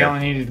 so they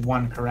only needed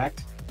 1,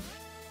 correct?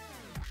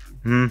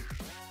 Hmm.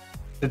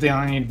 Did they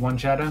only need 1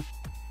 shadow?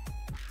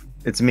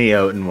 It's me,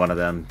 Oat, and one of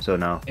them, so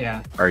no.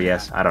 Yeah. Or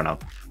yes, I don't know.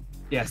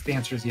 Yes, the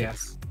answer is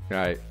yes.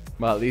 Alright.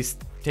 Well, at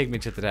least take me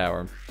to the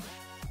tower.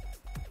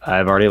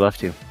 I've already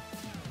left you.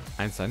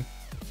 Einstein.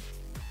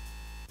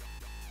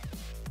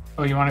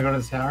 Oh, you want to go to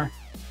the tower?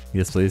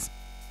 Yes, please.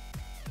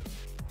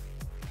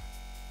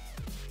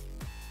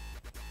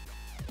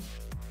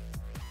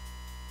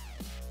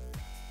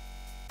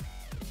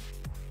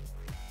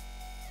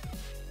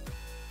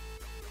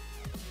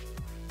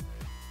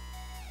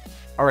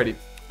 Alrighty,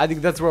 I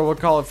think that's where we'll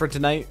call it for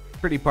tonight.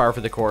 Pretty par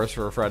for the course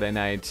for a Friday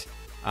night.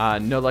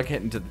 No luck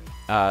hitting to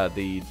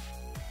the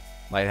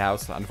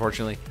lighthouse,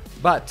 unfortunately,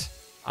 but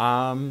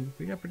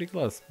we got pretty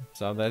close.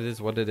 So that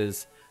is what it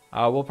is.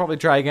 We'll probably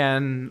try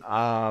again,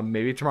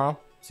 maybe tomorrow.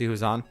 See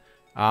who's on.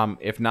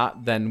 If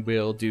not, then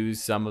we'll do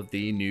some of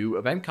the new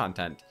event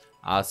content.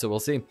 So we'll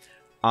see.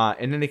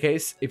 In any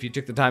case, if you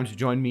took the time to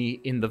join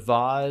me in the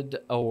VOD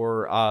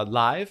or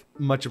live,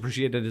 much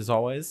appreciated as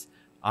always.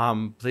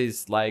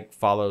 Please like,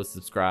 follow,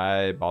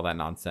 subscribe, all that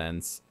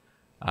nonsense.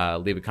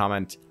 Leave a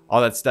comment. All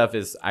that stuff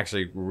is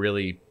actually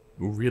really,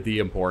 really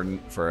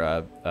important for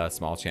a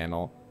small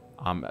channel,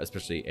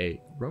 especially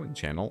a growing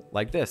channel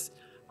like this.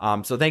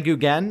 So thank you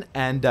again,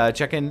 and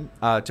check in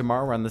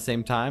tomorrow around the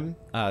same time,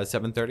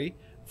 7:30,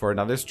 for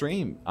another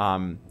stream.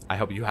 I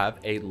hope you have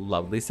a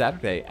lovely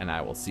Saturday, and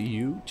I will see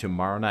you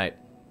tomorrow night.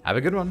 Have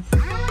a good one.